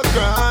is a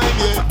crime,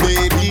 yeah.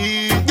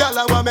 Baby, girl,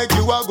 I wanna make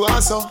you a go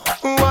so.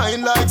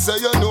 Wine like say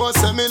you know,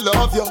 say me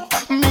love you.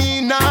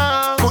 Me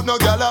nah, put no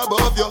girl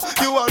above you.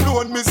 You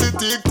alone, me see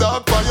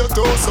TikTok by your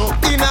torso.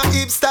 In a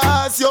hip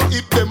stars, your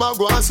hip them a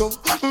go so.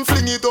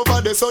 Fling it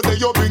over there so they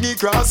you bring it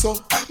cross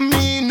so.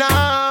 Me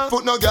nah,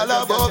 put no girl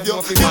above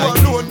you. You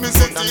alone, me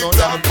see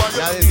TikTok by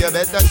your torso. You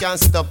better can't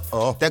stop.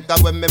 Take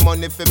away me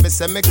money for me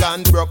say me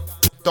can't broke.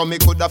 Tummy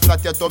coulda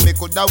flat, your tummy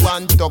coulda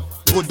one tuck.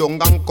 Good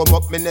down and come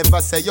up, me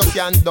never say you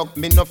can't duck.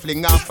 Me no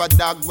fling off a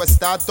dog, we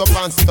start up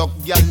and stuck.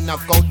 Girl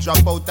knock out,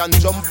 drop out and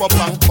jump up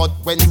and cut.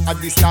 When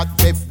at the start,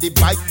 left the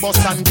bike, bus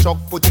and truck.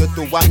 Put you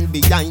to one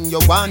behind, you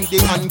want the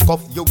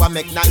handcuff. You a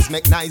make nice,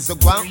 you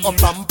go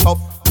up and puff.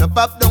 No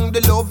pop down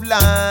the love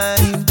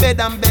line. Bed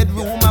and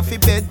bedroom after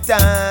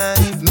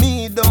bedtime.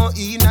 Me don't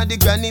inna the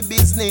granny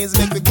business.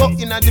 Make we go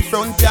inna the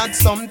front yard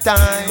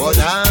sometime.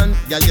 Hold on,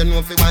 girl you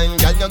know fi wine,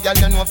 girl you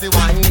know fi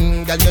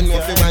wine. Girl you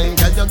know fi wine,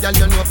 girl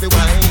you know fi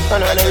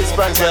wine. I know it's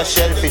sponsor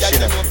shellfish, you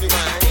know.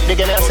 You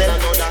get yourself.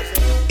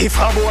 If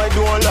a boy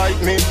don't like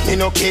me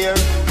no care.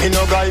 Me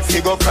no guy fi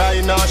go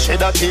cry, nah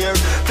shed a tear.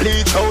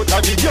 Bleach out a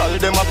the girl,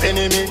 them a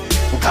penny me.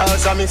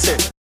 Cause I me say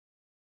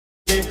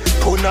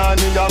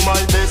Punani are my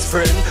best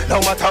friend.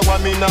 No matter what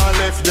me nah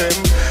left them.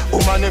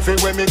 Woman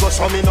everywhere me go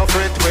so me no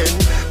fret when.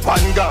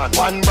 One gun,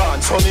 one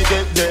band, so me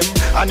get them.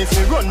 And if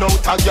me run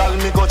out a gal,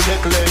 me go check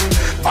them.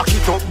 Back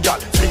it up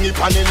gal, fling it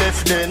on the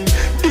left then.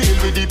 Deal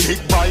with the big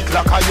bike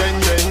like a yen.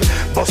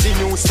 Bossy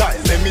new style,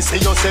 let me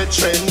see you set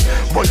trend.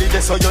 Bully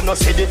this so you no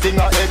see the thing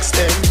a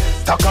extend.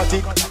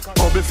 Takatik,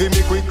 bubble for me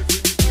quick.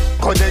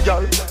 Cut the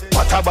gal,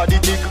 what a body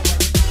tick.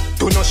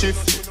 Do no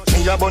shift. Me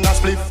me a bun a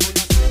spliff.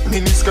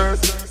 Mini skirt,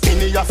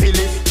 mini a fill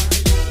it.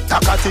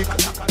 Takatik,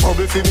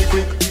 bubble fi me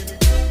quick.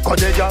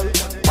 Kode gal,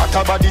 what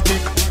a body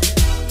tick.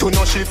 To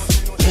no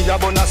shift, me a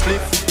bun a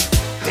spliff.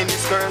 Mini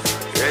skirt,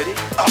 ready?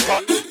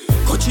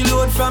 Coachy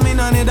load from in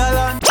a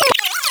Netherlands.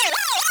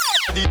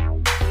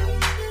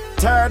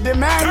 Third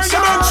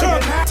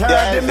dimension.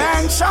 Third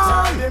dimension.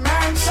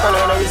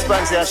 Follow no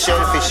response, you're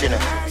shellfish, you know.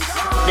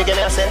 You get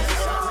yourself?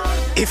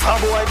 If a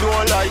boy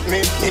don't like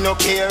me no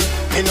care.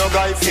 Me no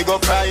guy fi go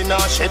cry nor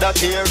shed a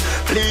tear.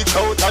 Bleach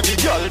out a the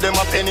girl, them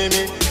a penny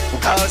me.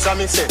 Cause a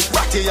me say,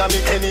 Ratty a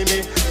me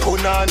enemy.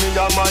 Punani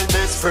a my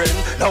best friend.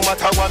 No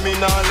matter what me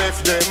nah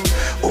left them.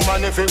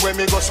 Woman everywhere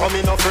me go so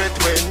me no fret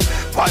when.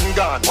 One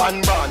gun,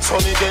 one band, so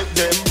me get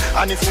them.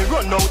 And if me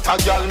run out a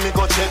girl, me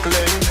go check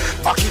them.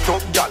 Back it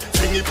up girl,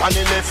 fling it on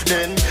the left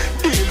then.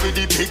 Deal with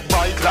the big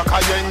bike like a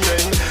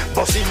yen.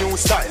 Bossy new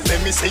style,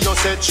 let me see you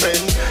set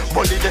trend.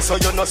 Bully this so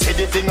you no see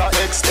the thing a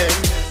extend.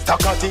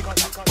 Takatik,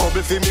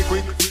 bubble fi me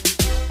quick.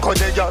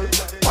 Kode girl,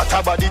 what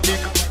a body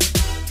tick.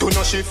 Do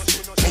no shift.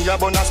 Me a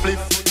bun a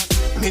spliff,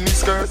 mini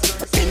skirt,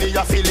 mini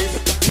a fill it.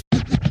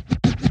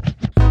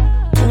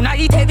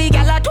 Tonight heavy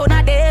gala turn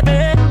a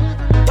devil,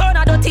 turn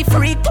a dirty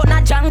freak, turn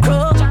a junk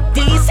crow.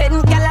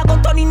 Decent gala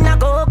go turn in a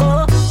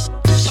go-go.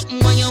 Something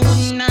when you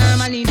wouldn't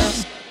normally do.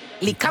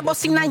 Liquor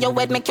bust inna your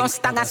head make you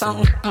stagger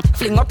song.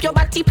 Fling up your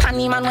body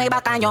panty man way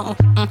back on you.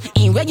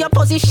 In where your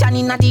position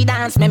inna the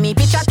dance, make me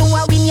picture to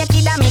a win your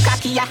kid and make a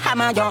key a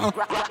hammer you.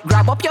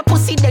 Grab up your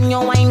pussy then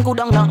you wine good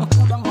on you.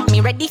 Me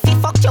ready fi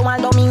fuck you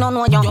although me no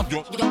know you.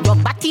 Your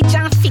body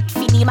jam fit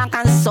fi the back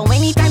and so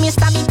anytime you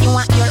stab it you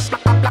want your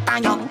plack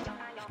on you.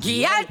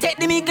 Girl, take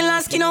the mickle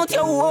and skin out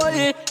your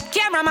hole.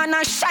 Cameraman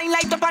a shine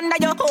light up under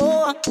your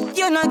hole.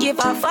 You no give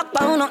a fuck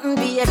about nothing,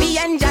 baby.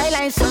 Enjoy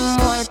life some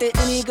more. Take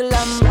the mickle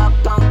and rock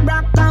out,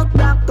 rock out,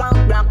 rock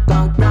out, rock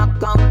out,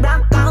 rock out,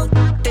 rock out.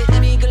 Take the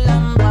mickle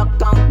and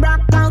rock out,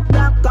 rock out,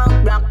 rock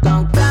out, rock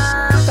out,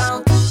 rock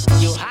out.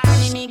 You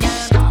hardy me,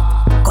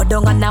 girl. Go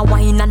down and a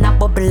wine and a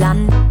bubble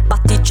and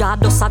body jaw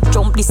does a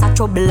jump, this a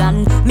trouble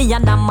and me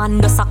and a man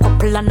does a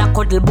couple and a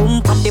cuddle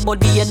boom. Pan the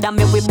body head and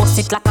me we bust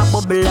it like a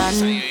bubble and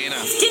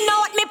skin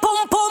out me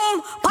pum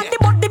pum. Pan the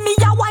body me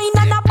a wine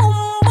and a boom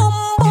boom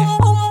boom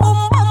boom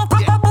boom boom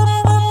papa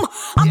boom boom.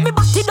 And me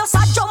body does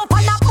a jump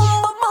and a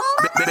boom boom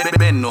boom.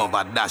 Bend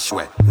over dash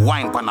way,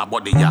 wine pan a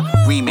body ya,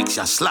 remix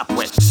ya slap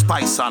way,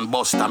 spice and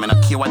buster. Me no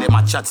care what them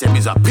a chat say,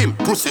 me's a pimp,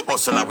 pussy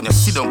hustler. When you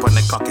sit down on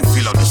the cocky,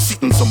 feel like the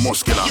sitting so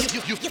muscular.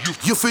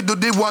 You feel do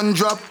the one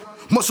drop.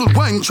 Muscle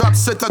wine trap,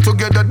 set her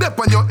together, dip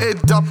on your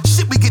head up.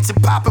 Shit, we get to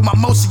pop in my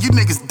motion, you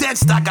niggas dead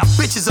stock. Got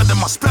bitches under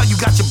my spell, you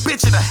got your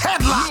bitch in a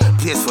headlock.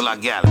 Place full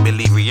of gal,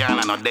 believe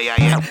Rihanna, no day I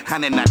am.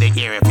 Hand in the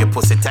ear if you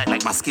pussy tight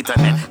like mosquito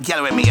net.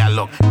 Gal with me I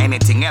look,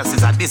 anything else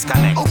is a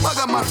disconnect. Oh,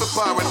 bugger man for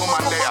power when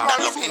woman they are.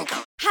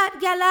 Hot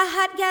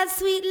gal,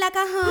 sweet like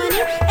a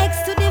honey.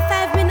 X to the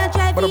 5, me no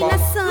drive in a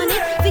sunny.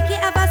 Vicky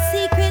have a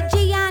secret,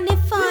 Gianni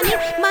funny.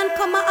 Man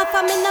come a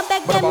offer me no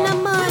beg them no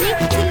money.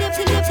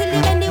 Till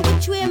live any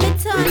which way me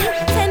turn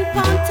it. 10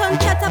 pound ton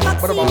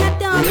chatterbox in a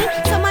dummy.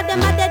 Some of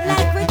them are dead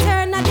like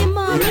return of the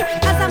mummy.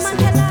 As a man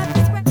tell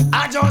her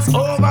I just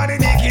over the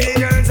dicky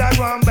girls at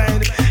one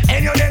bed.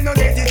 And you them no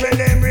get it when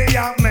them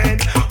react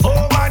mad.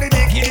 Over the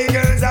dicky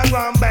girls at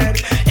one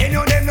bed. And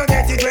you them no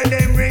get it when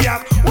them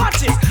react.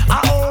 Watch it,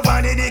 I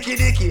over the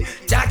dicky.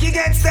 Jackie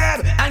get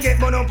stabbed and get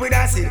burned up with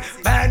acid.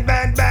 Bad,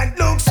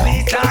 look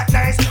sweet, that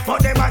nice.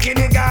 But them back in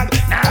the gag.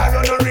 Now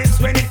run no risk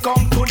when it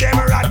come to them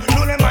rat.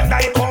 No them man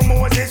die come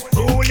Moses,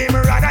 rule him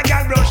rat. A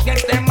gal brush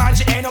gets them man,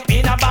 she end up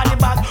in a body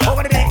bag.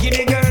 Over the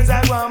bikini girls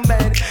at one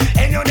bed.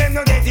 And you them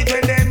no get it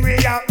when them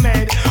react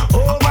mad.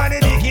 Over the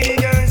bikini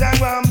girls at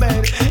one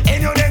bed.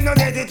 And you them no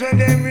get it when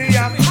them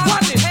react.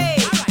 Watch it, hey.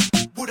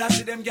 Buddha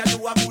see them gal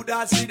do a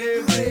Buddha see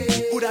them.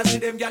 Buddha see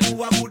them gal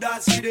do a Buddha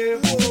see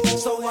them.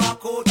 So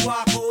walk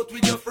out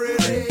with your friend.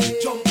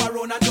 Jump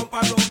around. Tell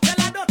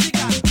her dirty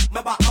gal.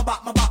 My back.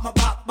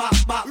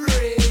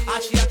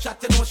 And she a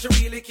chat, you know she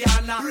really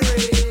can't knock.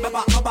 My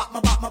back.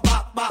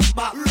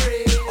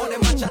 All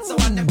them a chat, so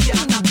one them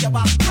can't knock your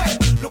back.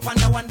 Look on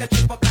the one that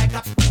trip up like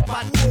a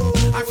pan.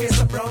 Her face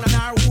so brown and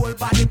her whole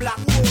body black.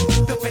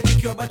 The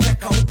pedicure, but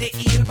check out the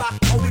heel back.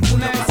 How we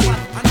pull up a one.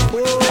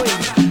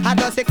 I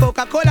just say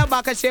Coca-Cola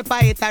back a shape,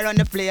 I hit around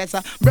the place.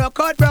 Broke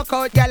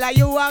out, gala,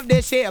 you have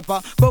the shape.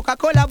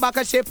 Coca-Cola back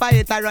a shape, I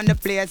hit around the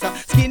place.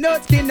 Skin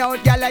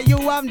out, gala, you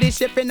have the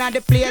shipping at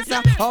the place.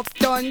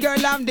 Uptown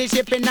girl, I'm the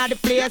shipping at the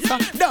place.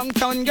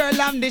 Downtown girl,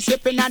 I'm the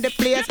shipping at the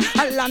place.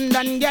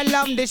 London girl,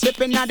 I'm the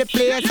shipping at the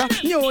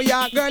place. New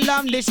York girl,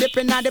 I'm the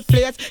shipping at the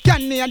place.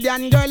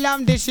 Canadian girl,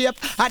 I'm the shape.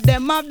 At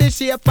them have the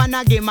shape and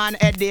I give man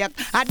headache.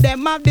 At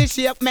them have the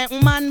shape, make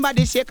man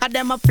body shake. At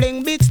them a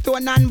fling big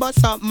stone and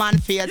bust up man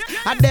face.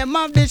 At them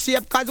have the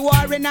shape, cause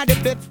war in the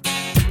pit.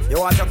 You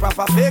want a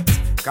proper fix?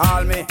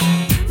 Call me.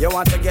 You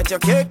want to get your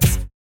kicks?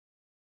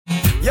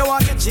 You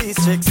want your cheese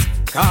chicks?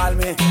 Call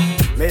me.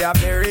 Me have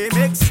the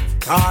remix?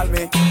 Call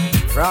me.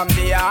 From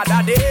the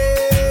other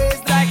days,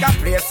 like I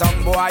play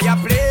some boy I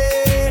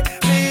play.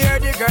 Me hear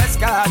the girls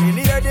calling,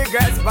 hear the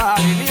girls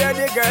bawling, hear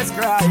the girls girls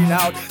crying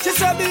out. She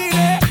said,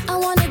 Beanie, I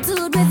want a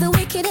dude with the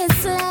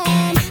wickedest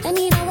slang. I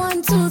need a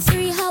 1, 2,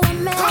 3, how a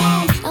man.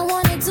 I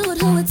want a dude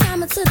who would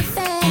time it to the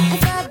fan. I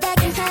thought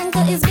back and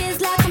handle his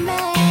biz like a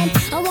man.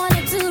 I want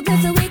a dude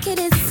with the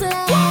wickedest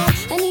slang.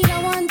 I need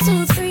a 1,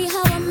 2, 3,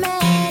 how a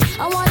man.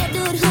 I want a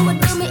dude who would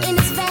do me in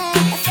his van.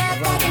 I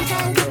thought back and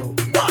handle.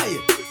 Why?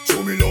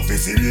 Show me love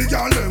is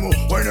illegal, demo.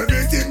 When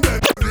everything,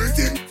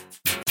 everything.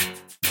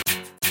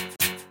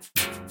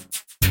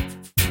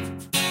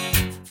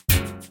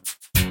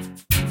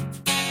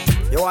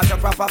 you want a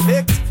proper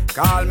fix?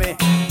 Call me.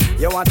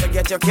 You want to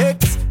get your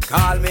kicks?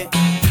 Call me.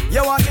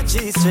 You want your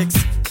cheese chicks?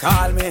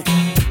 Call me.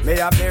 Me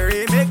have the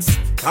remix?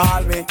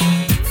 Call me.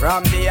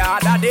 From the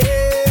other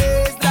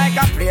days, like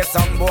I play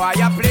some boy,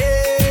 I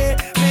play.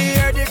 Me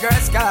hear the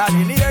girls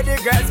calling, hear the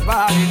girls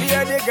bawling,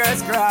 hear the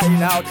girls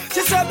crying out.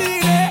 She said,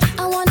 Beanie,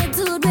 I want a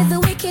dude with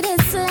the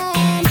wickedest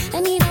slang. I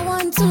need a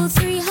 1, 2,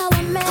 3, how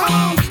a man.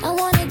 I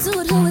want a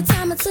dude who would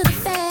time it to the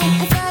fan.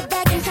 I thought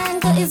back and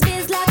handle his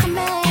biz like a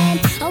man.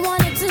 I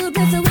want a dude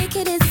with the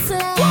wickedest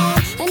slang.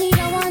 I need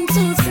a 1,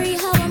 2, 3,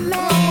 how a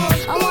man.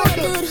 I want a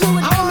dude who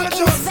would do me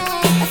in his van.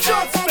 I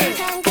thought back and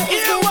handle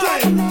his biz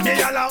like a man.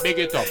 Big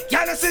it up.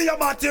 Can you see your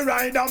body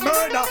ride a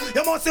murder?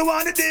 You must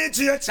want the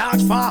DJ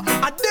charge for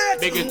a date.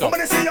 Big it up. When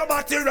you see your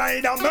body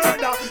ride a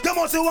murder, you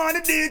must want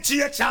the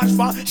DJ charge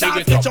for.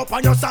 Shot pitch up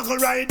on your saddle,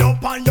 ride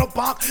up on your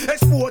back,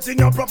 exposing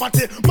your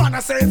property. Man, I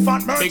say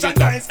fun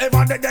merchandise.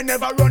 Ever they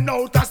never run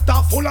out of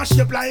stuff. Full of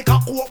shape like a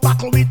oak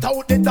buckle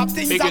without the top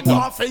things that go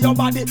off for your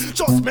body.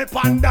 Trust me,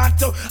 pan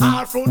that.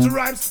 All fruit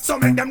rhymes, so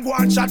make them go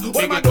and chat.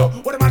 What am I do?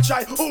 What am I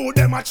try? Who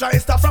them I try?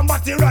 Stuff from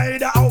body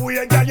rider.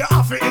 Away, girl, you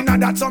have it in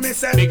that. So me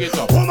say,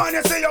 woman,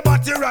 you say your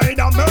body ride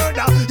a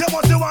murder. You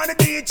must want the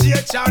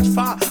DJ charge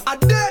for a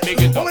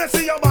death. Woman, you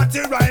say your body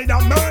ride a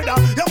murder.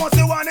 You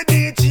must want the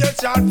DJ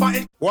charge for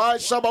it. Why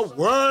shabba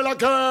world of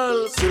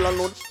girls? Chill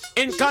alone.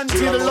 In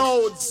country the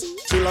loads.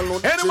 Chill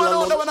alone. Anyone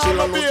out there when I'm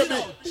a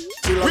baby?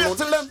 Wait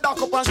till them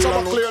dock up and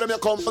shabba clear them you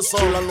come for some.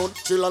 Chill alone.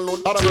 Chill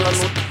alone.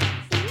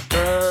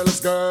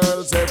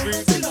 Girls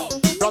every day.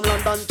 From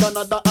London,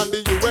 Canada and the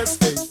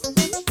USA.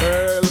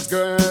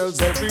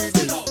 Girls every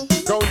day.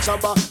 Crown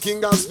Shabba,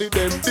 King as the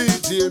them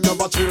DJ.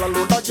 Never chill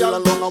alone, that girl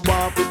alone a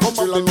walk. Come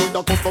up, they need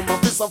a customer,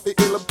 piece of the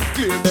hill.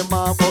 Clear them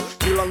off.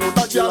 Chill alone,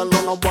 that girl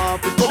alone a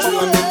walk. Come chill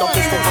alone, the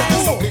customer,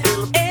 piece of the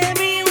hill.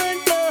 Everyone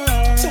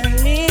falls,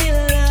 need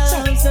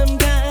love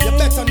sometimes. You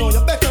better know,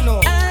 you better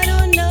know. I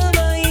don't know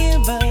about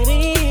you, but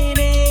it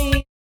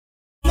ain't.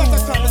 Not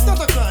a crime, it's not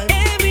a crime.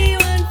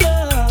 Everyone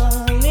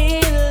falls,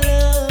 need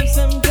love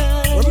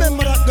sometimes.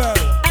 Remember that girl.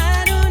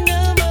 I don't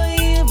know about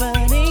you,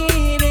 but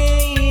it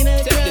ain't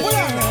a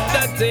crime.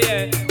 That's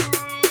it.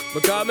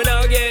 Because me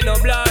now get no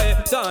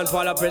blind. Sound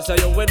fall of pressure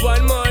you with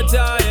one more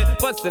time.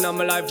 Busting on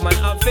my life, man,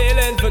 I'm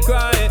feeling for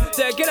crying.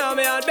 Taking on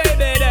me out,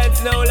 baby,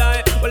 that's no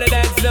lie. Well,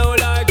 that's no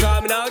lie,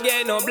 cause me now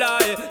get no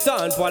blind.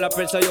 Sound fall of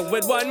pressure you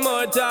with one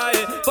more time.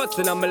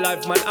 Busting on my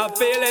life, man, I'm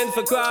feeling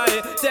for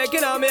crying.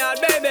 Taking on me out,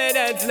 baby,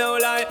 that's no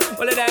lie.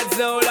 Well, that's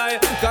no lie.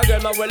 Cause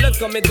girl, my world is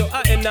coming to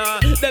a end now.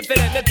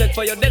 Definitely take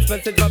for your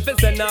despacito for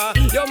fissing now.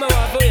 You're my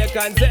wife who you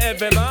can see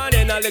every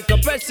morning. A little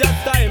precious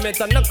time, it's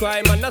not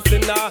crime and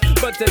nothing now.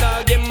 But you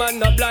know, give man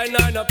no blind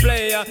or no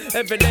player.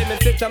 Every day me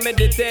sit and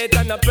meditate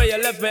and I pray.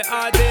 You left me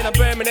heart in a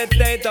permanent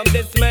state of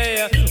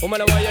dismay.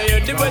 Woman, why you hear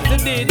the words the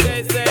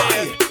DJ say?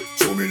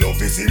 Show me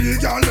love is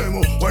illegal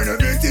demo. When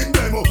everything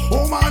demo.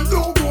 Oh man,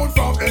 look good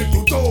from head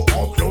to toe.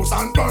 Up close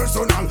and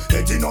personal.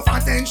 Get enough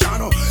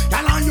attention.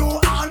 Tell on you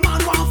all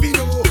man want to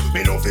know.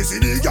 Me love is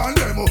illegal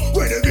demo.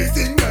 When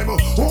everything demo.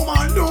 Oh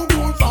man, look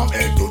good from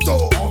head to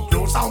toe. Up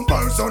close and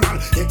personal.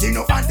 Get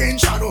enough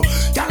attention.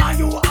 Tell on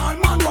you all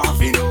man want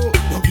to know.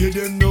 Don't give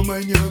them no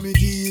mind, hear me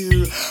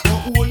dear. A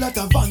whole lot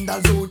of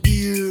vandals out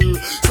here.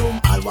 Some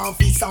all want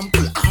fi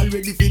sample,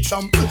 already fi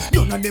trample.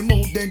 None of them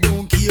out they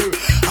don't care.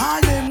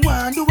 All them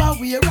want do a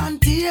wear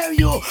and tear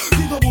you.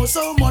 Think about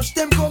so much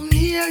them come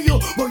near you.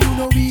 But you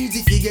know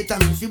easy fi get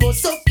them if you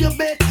bust up your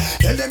bed.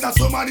 Tell them that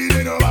somebody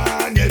they no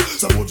want yet.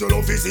 So put your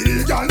love is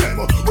illegal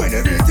demo. When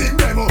everything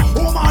demo.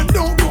 Oh man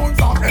don't go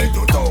from head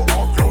to toe.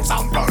 Up close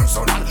and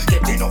personal.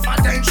 Get enough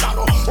attention.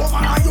 Oh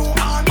man are you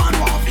all man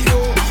want fi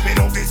know. Me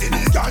love is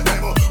illegal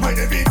demo. When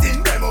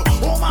everything demo.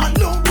 Oh man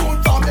don't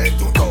go from head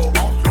to toe.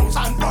 Up close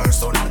and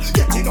personal.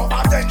 Get enough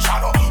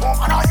attention. Oh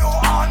man are you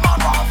all man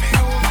want fi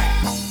know.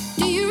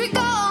 Do you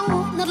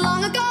recall not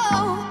long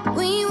ago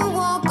when you would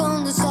walk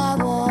on the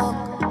sidewalk?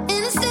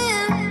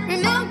 Innocent,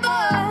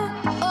 remember,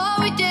 all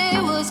we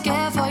did was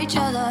care for each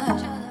other.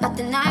 But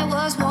the night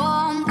was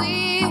warm,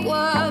 we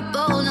were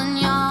bold and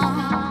young.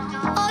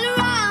 All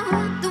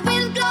around, the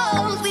wind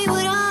blows, we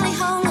would only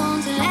hold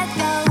on to let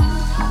go.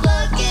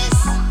 Focus,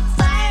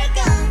 fire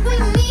gun, we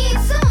need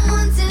some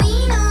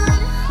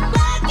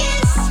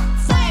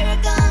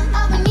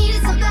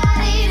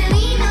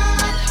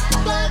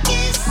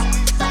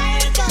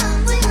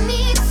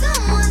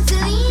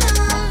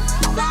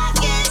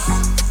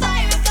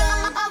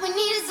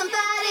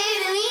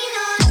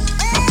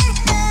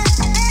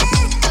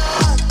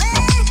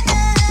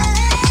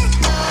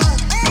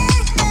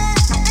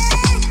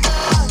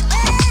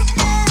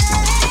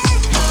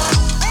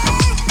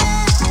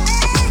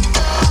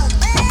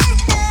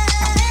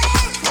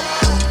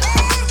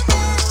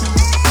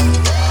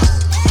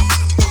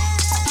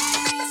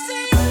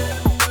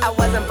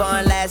wasn't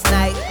born last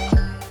night.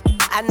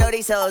 I know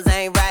these hoes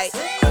ain't right,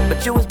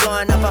 but you was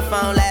blowing up her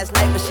phone last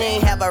night, but she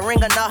ain't have a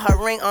ring or not her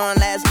ring on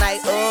last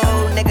night.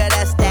 Ooh, nigga,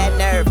 that's that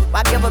nerve.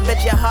 Why give a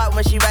bitch your heart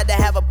when she rather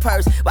have a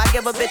purse? Why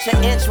give a bitch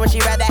an inch when she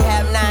rather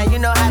have 9? You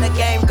know how the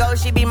game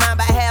goes, she be mine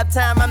by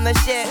halftime, I'm the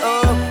shit.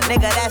 Ooh,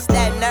 nigga, that's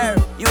that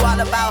nerve. You all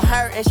about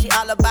her and she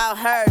all about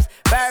hers.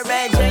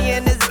 Birdman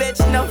Jr. and this bitch,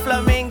 no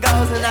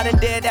flamingos, and I done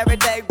did every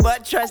day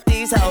but trust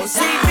these hoes.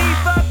 See me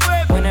fuck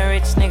with when a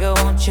rich nigga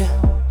wants you,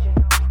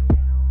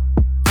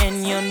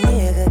 and your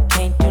nigga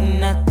can't do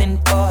nothing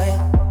for you.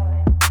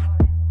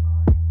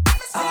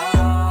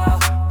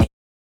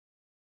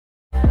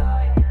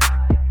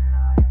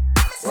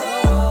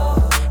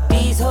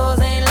 These hoes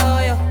ain't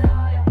loyal.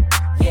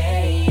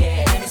 Yeah,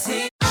 yeah, let me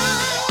see.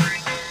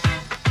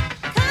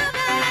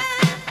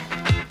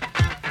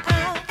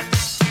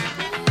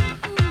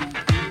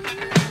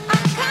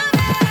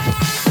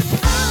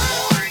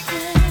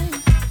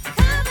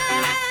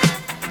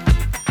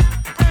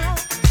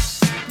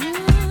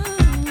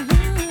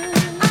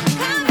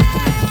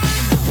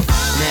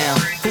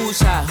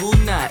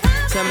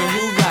 Tell me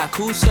who rock,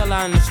 who sell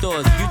out in the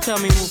stores. You tell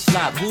me who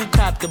flop, who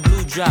cop the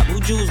blue drop, who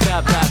jewels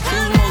got blocks,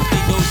 who's mostly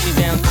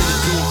Dolce down to the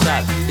jewel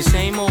top. The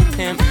same old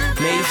pimp,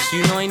 Mace,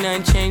 you know ain't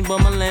nothing changed but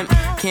my limp.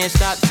 Can't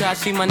stop till I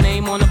see my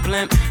name on the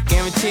blimp.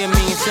 Guarantee a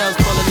million sales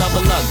full of love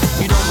of luck.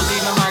 You don't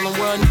believe in Harlem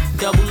World,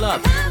 double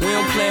up. We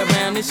don't play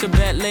around, it's a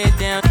bet, lay it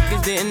down.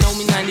 Niggas didn't know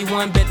me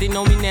 91, bet they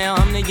know me now.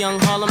 I'm the young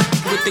Harlem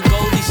with the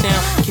Goldie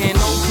sound. Can't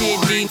no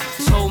PD,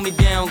 hold me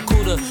down,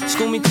 cooler.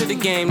 School me to the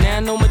game, now I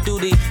know my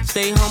duty.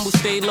 Stay humble,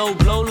 stay low,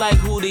 blow like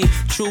Hootie.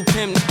 True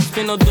pimp,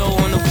 spin no dough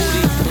on the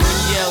booty. And when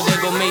you yell,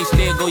 there go Mace,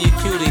 there go your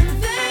cutie.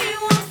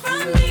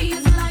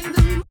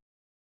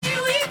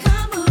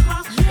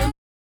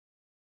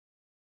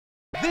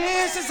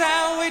 This is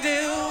how we do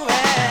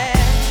it.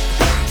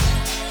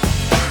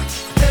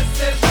 This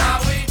is how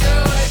we do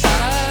it. La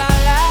la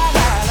la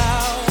la la.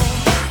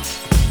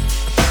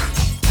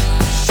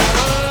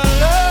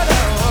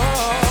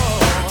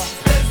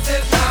 This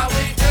is how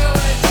we do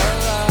it.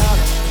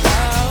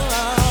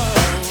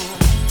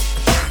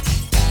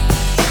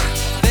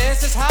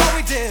 This is how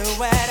we do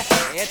it.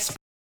 It's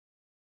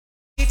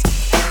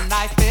and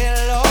I feel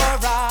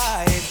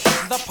alright.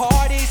 The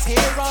party's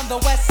here on the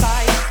west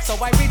side, so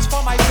I reach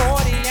for my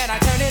 40 and I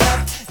turn it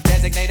up.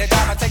 Designated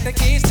driver, take the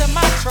keys to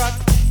my truck.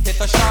 Hit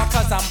the shop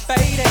cause I'm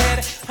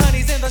faded.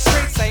 Honey's in the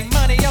streets, say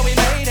money, yo, we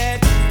made it.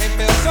 It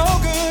feels so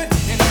good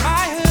in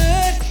my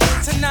hood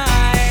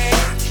tonight.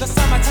 The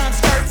summertime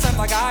skirts and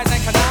the guys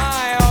ain't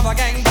canine. All the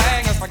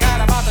gangbangers forgot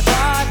about the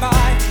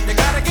drive-by. You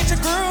gotta get your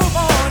groove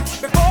on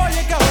before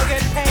you go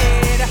get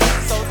paid.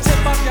 So tip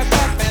up your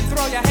cup and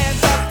throw your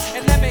hands up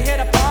and let me hit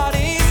a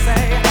party.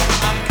 Say,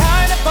 I'm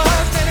kinda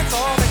buzzed and it's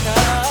all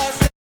because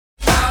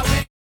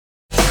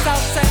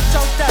South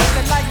Central does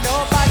it like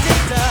nobody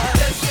does.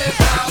 This is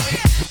how we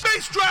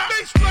Bass drop,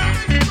 bass drop.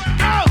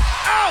 Out,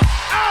 out,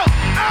 out,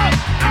 out,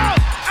 out,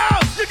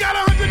 out. You got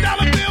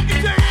 $100 bill,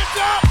 get your hands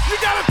up. You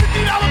got a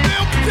 $50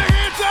 bill, get your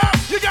hands up.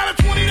 You got a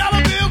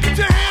 $20 bill, get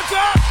your hands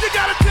up. You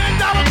got a $10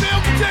 bill,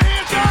 get your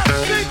hands up.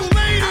 Single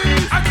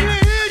ladies, I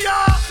can't hear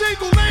y'all.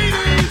 Single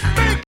ladies,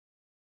 make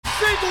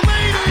single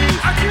ladies,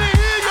 I can't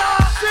hear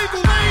y'all.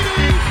 Single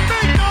ladies,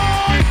 make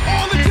noise.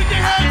 All the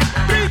chicken heads,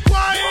 be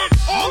quiet.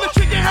 All the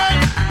chicken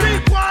heads, be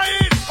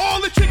quiet. All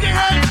the chicken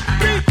heads,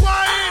 be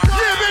quiet.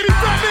 Yeah, baby,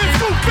 stop this.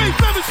 Scoop, bass,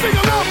 seven, sing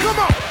along, come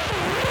on.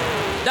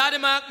 Daddy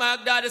Mac,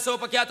 Daddy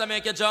Super Cat to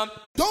make you jump.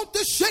 Don't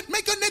this shit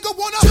make a nigga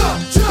wanna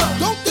jump, jump.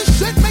 Don't this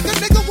shit make a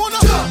nigga wanna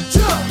jump,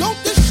 jump. Don't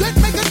this shit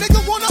make a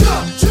nigga wanna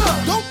jump,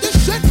 jump. Don't this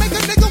shit make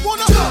a nigga wanna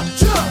jump,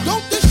 jump.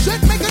 Don't this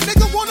shit make a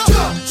nigga wanna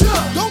jump,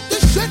 jump. Don't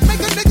this shit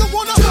make a nigga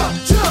wanna jump,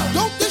 jump.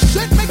 Don't this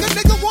shit make a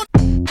nigga wanna.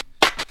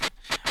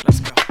 Let's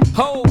go.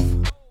 Ho.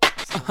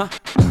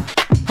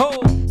 Ho.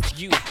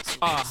 You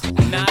are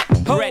not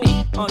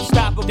ready.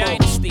 Unstoppable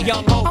Dynasty.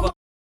 Young Hova.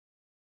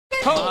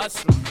 Ho.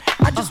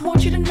 I just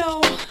want you to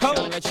know. Ho.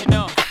 Let you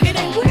know. It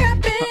ain't where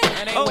I've been.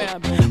 It ain't where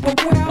I've been.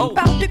 But where I'm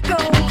about to go.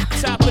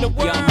 Top of the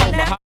world.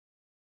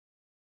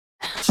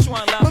 Just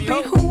wanna love But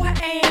you. be who I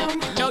am.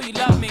 Know you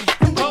love me.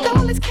 And with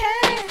all this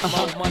cash.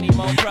 More money,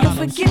 more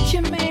problems. You forget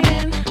your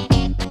man.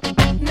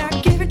 Now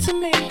give it to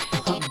me.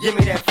 Give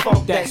me that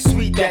funk, that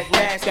sweet, that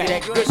nasty,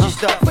 that gushy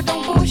stuff. But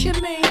don't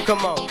bullshit me.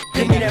 Come on,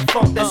 give me that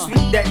funk, that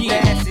sweet, that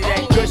nasty,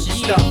 that gushy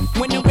stuff.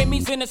 When the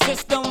Rimmy's in the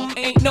system,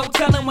 ain't no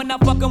telling when I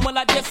fuck 'em, will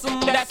I diss 'em.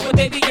 That's what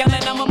they be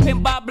yelling. I'm a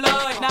pimp by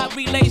blood, not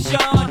relation.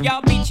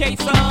 Y'all be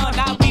chasing,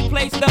 I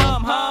replace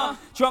them, huh?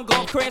 Drunk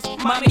on Chris,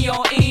 mommy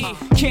on E.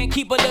 Can't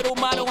keep a little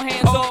model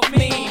hands off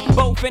me.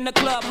 Both in the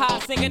club, high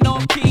singing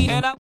off key,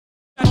 and I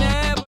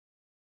never.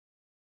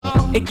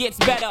 It gets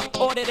better,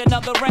 ordered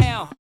another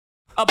round.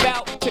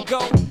 About to go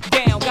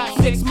down, got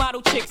 6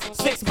 model chicks,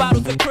 6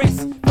 bottles of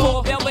Chris,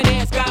 4 velvet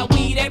ass, got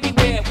weed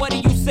everywhere. What do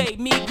you say?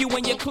 Me, you,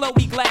 and your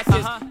Chloe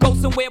glasses. Go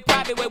somewhere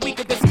private where we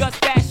could discuss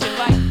fashion,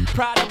 like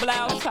Prada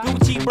blouse,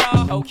 Gucci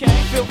bra, okay?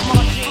 Filth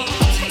my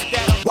jeans, take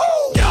that on.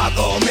 Woo! Y'all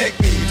gon' make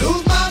me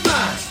lose my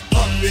mind.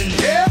 Up in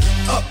here,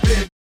 up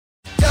in.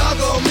 Y'all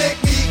gon'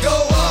 make me go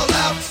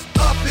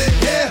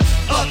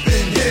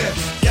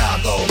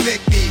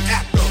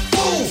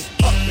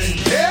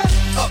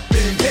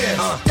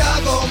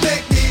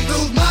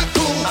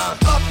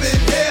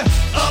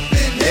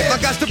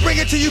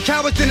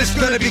and it's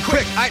gonna be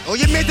quick. I know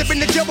your man's have been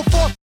to jail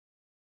before.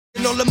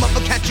 And all the mother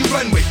cat you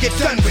run with, get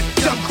done with,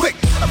 done quick.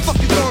 How the fuck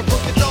you going,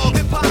 broke the dog?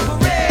 Hip hop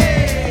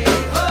parade.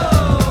 Ho,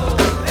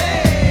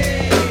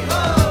 hey,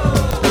 ho,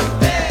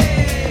 hey,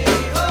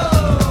 ho,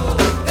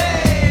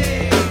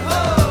 hey, ho.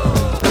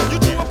 You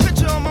drew a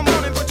picture on my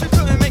morning, but you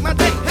couldn't make my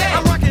day. Hey.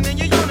 I'm rocking and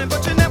you're yawning,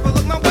 but you never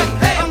look my way.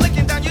 Hey. I'm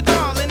licking down your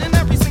darling in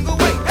every single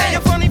way. Hey.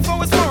 You're funny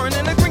for it's foreign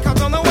and the green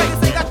card's on the way.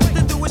 This ain't got shit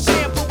to do with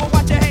shampoo, but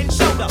watch your head and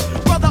shoulder.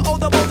 Brother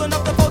older, bold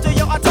enough to fold you,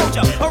 yo, I told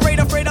ya.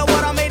 Afraid of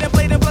what I made and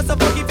played and plus a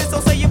funky fit, so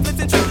say you flips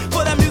and tricks.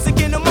 Put that music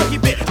in the monkey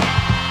bit. Keep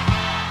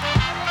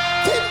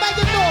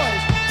making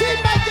noise.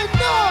 Keep making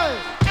noise.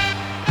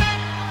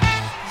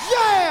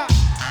 Yeah.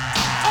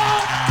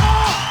 Oh,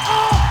 oh,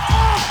 oh,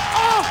 oh,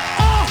 oh,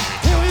 oh.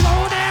 Here we go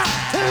now.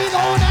 Here we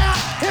go now.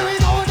 Here we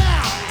go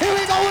now. Here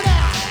we go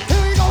now.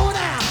 Here we go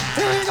now.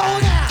 Here we go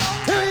now.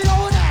 Here we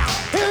go now.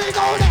 Here we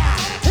go now.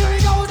 Here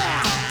we go now.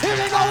 Here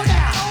we go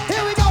now.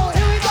 Here we go.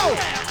 Here we go.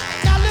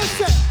 Now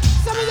listen.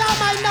 Some of y'all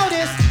might know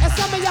this, and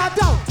some of y'all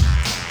don't.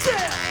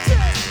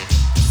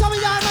 Some of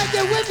y'all might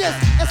get with this,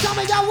 and some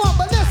of y'all won't.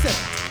 But listen,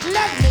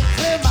 let me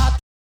clear my.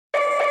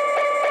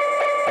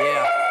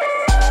 Yeah.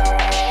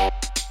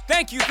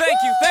 Thank you.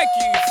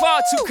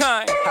 Far too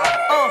kind.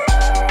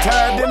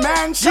 Third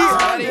dimension.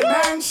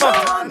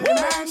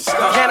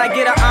 Can I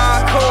get an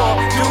encore?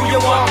 Do you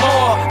want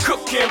more?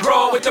 Cook and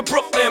roll with the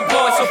Brooklyn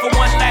boys. So for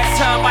one last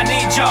time, I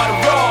need y'all to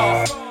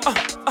roll.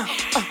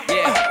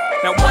 Yeah.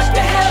 Now what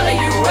the hell are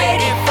you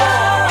waiting for?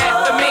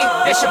 After me,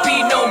 there should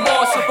be no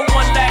more. So for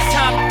one last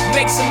time,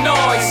 make some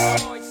noise.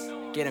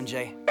 Get him,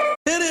 Jay.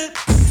 Hit it.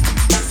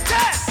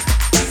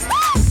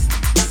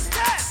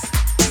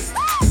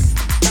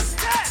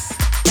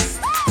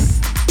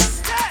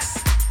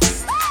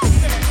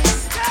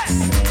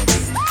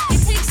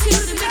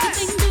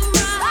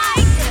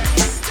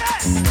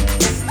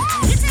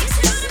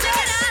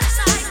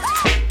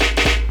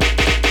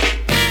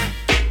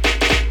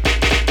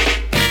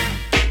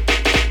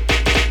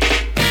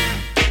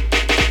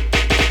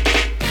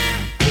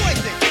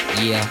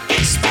 Yeah,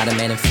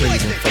 Spider-Man and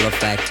Freeze in full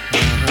effect.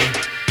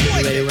 You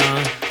ready,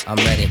 Ron? I'm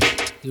ready.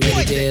 You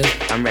ready, Dave?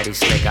 I'm ready,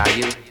 Slick. Are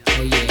you?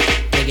 Oh yeah,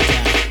 take it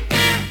down.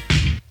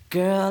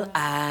 Girl,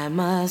 I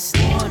must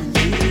warn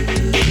you,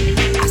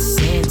 I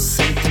sense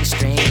something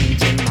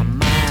strange in my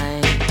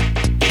mind.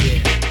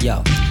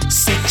 Yo,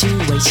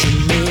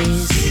 Situation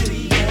is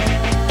serious.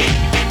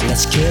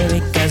 Let's cure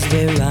it cause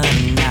we're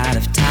running out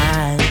of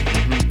time.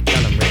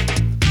 Tell him, Rick.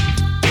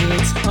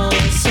 It's all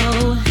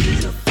so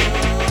beautiful.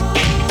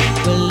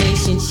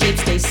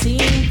 Relationships they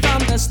seem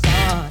from the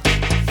start.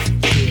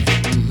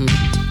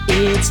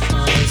 It's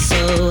all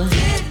so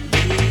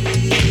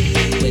deadly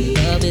when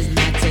love is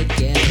not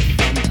together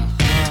from the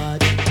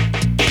heart.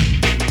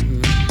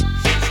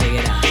 Check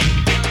it out.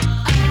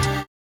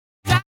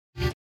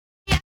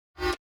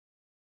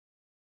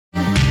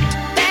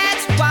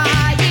 That's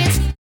why it's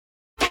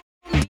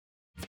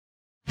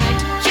I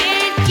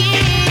can't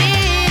get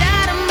it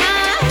out of my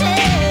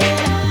head.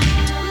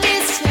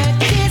 Miss her,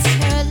 kiss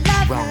her,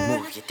 love her. Wrong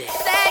move, you dead.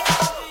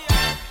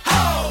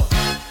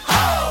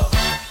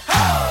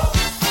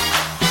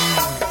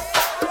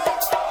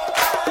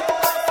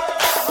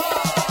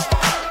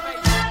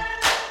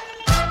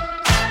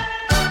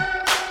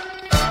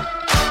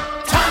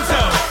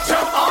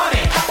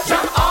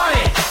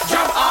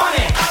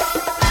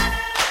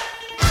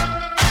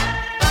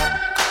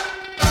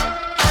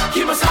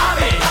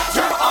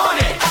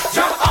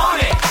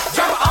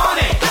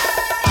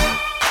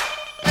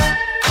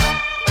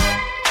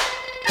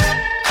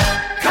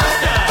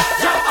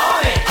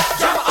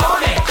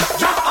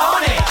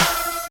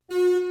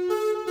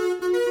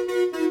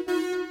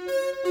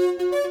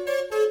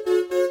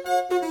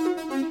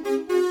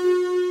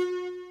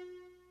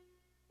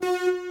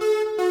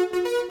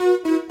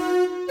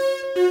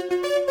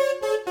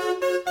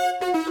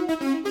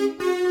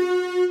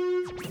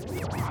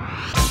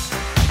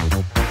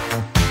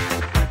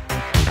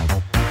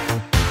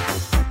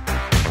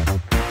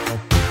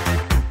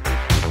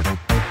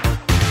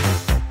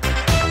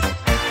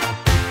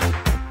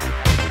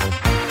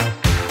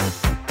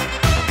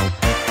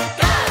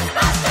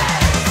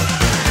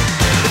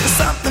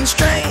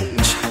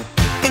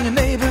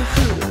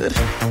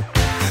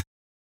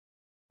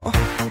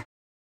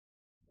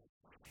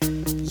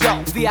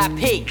 Yo,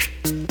 VIP.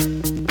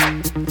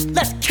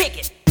 Let's kick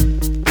it.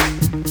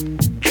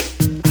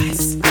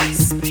 Ice,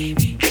 ice,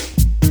 baby.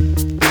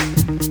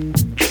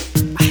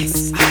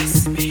 Ice,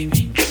 ice,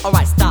 baby.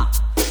 Alright, stop.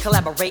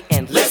 Collaborate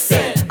and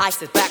listen.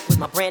 Ice is back with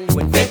my brand new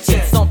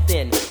invention.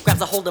 Something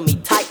grabs a hold of me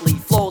tightly.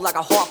 Flow like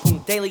a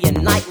harpoon daily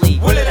and nightly.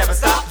 Will it ever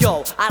stop?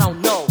 Yo, I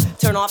don't know.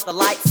 Turn off the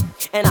lights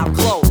and I'll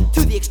glow.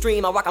 To the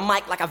extreme, I rock a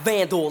mic like a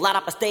vandal. Light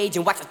up a stage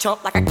and wax a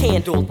chump like a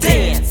candle.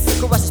 Dance!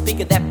 Crush a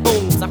speaker that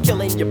booms. I'm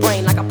killing your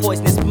brain like a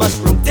poisonous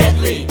mushroom.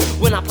 Deadly!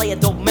 When I play a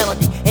dope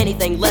melody,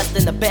 anything less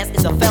than the best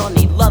is a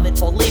felony. Love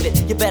it or leave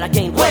it, you better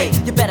gain weight.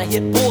 You better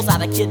hit bullseye,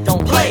 the kid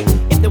don't play.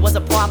 If there was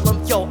a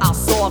problem, yo, I'll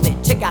solve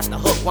it. Check out the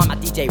hook while my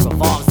DJ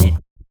revolves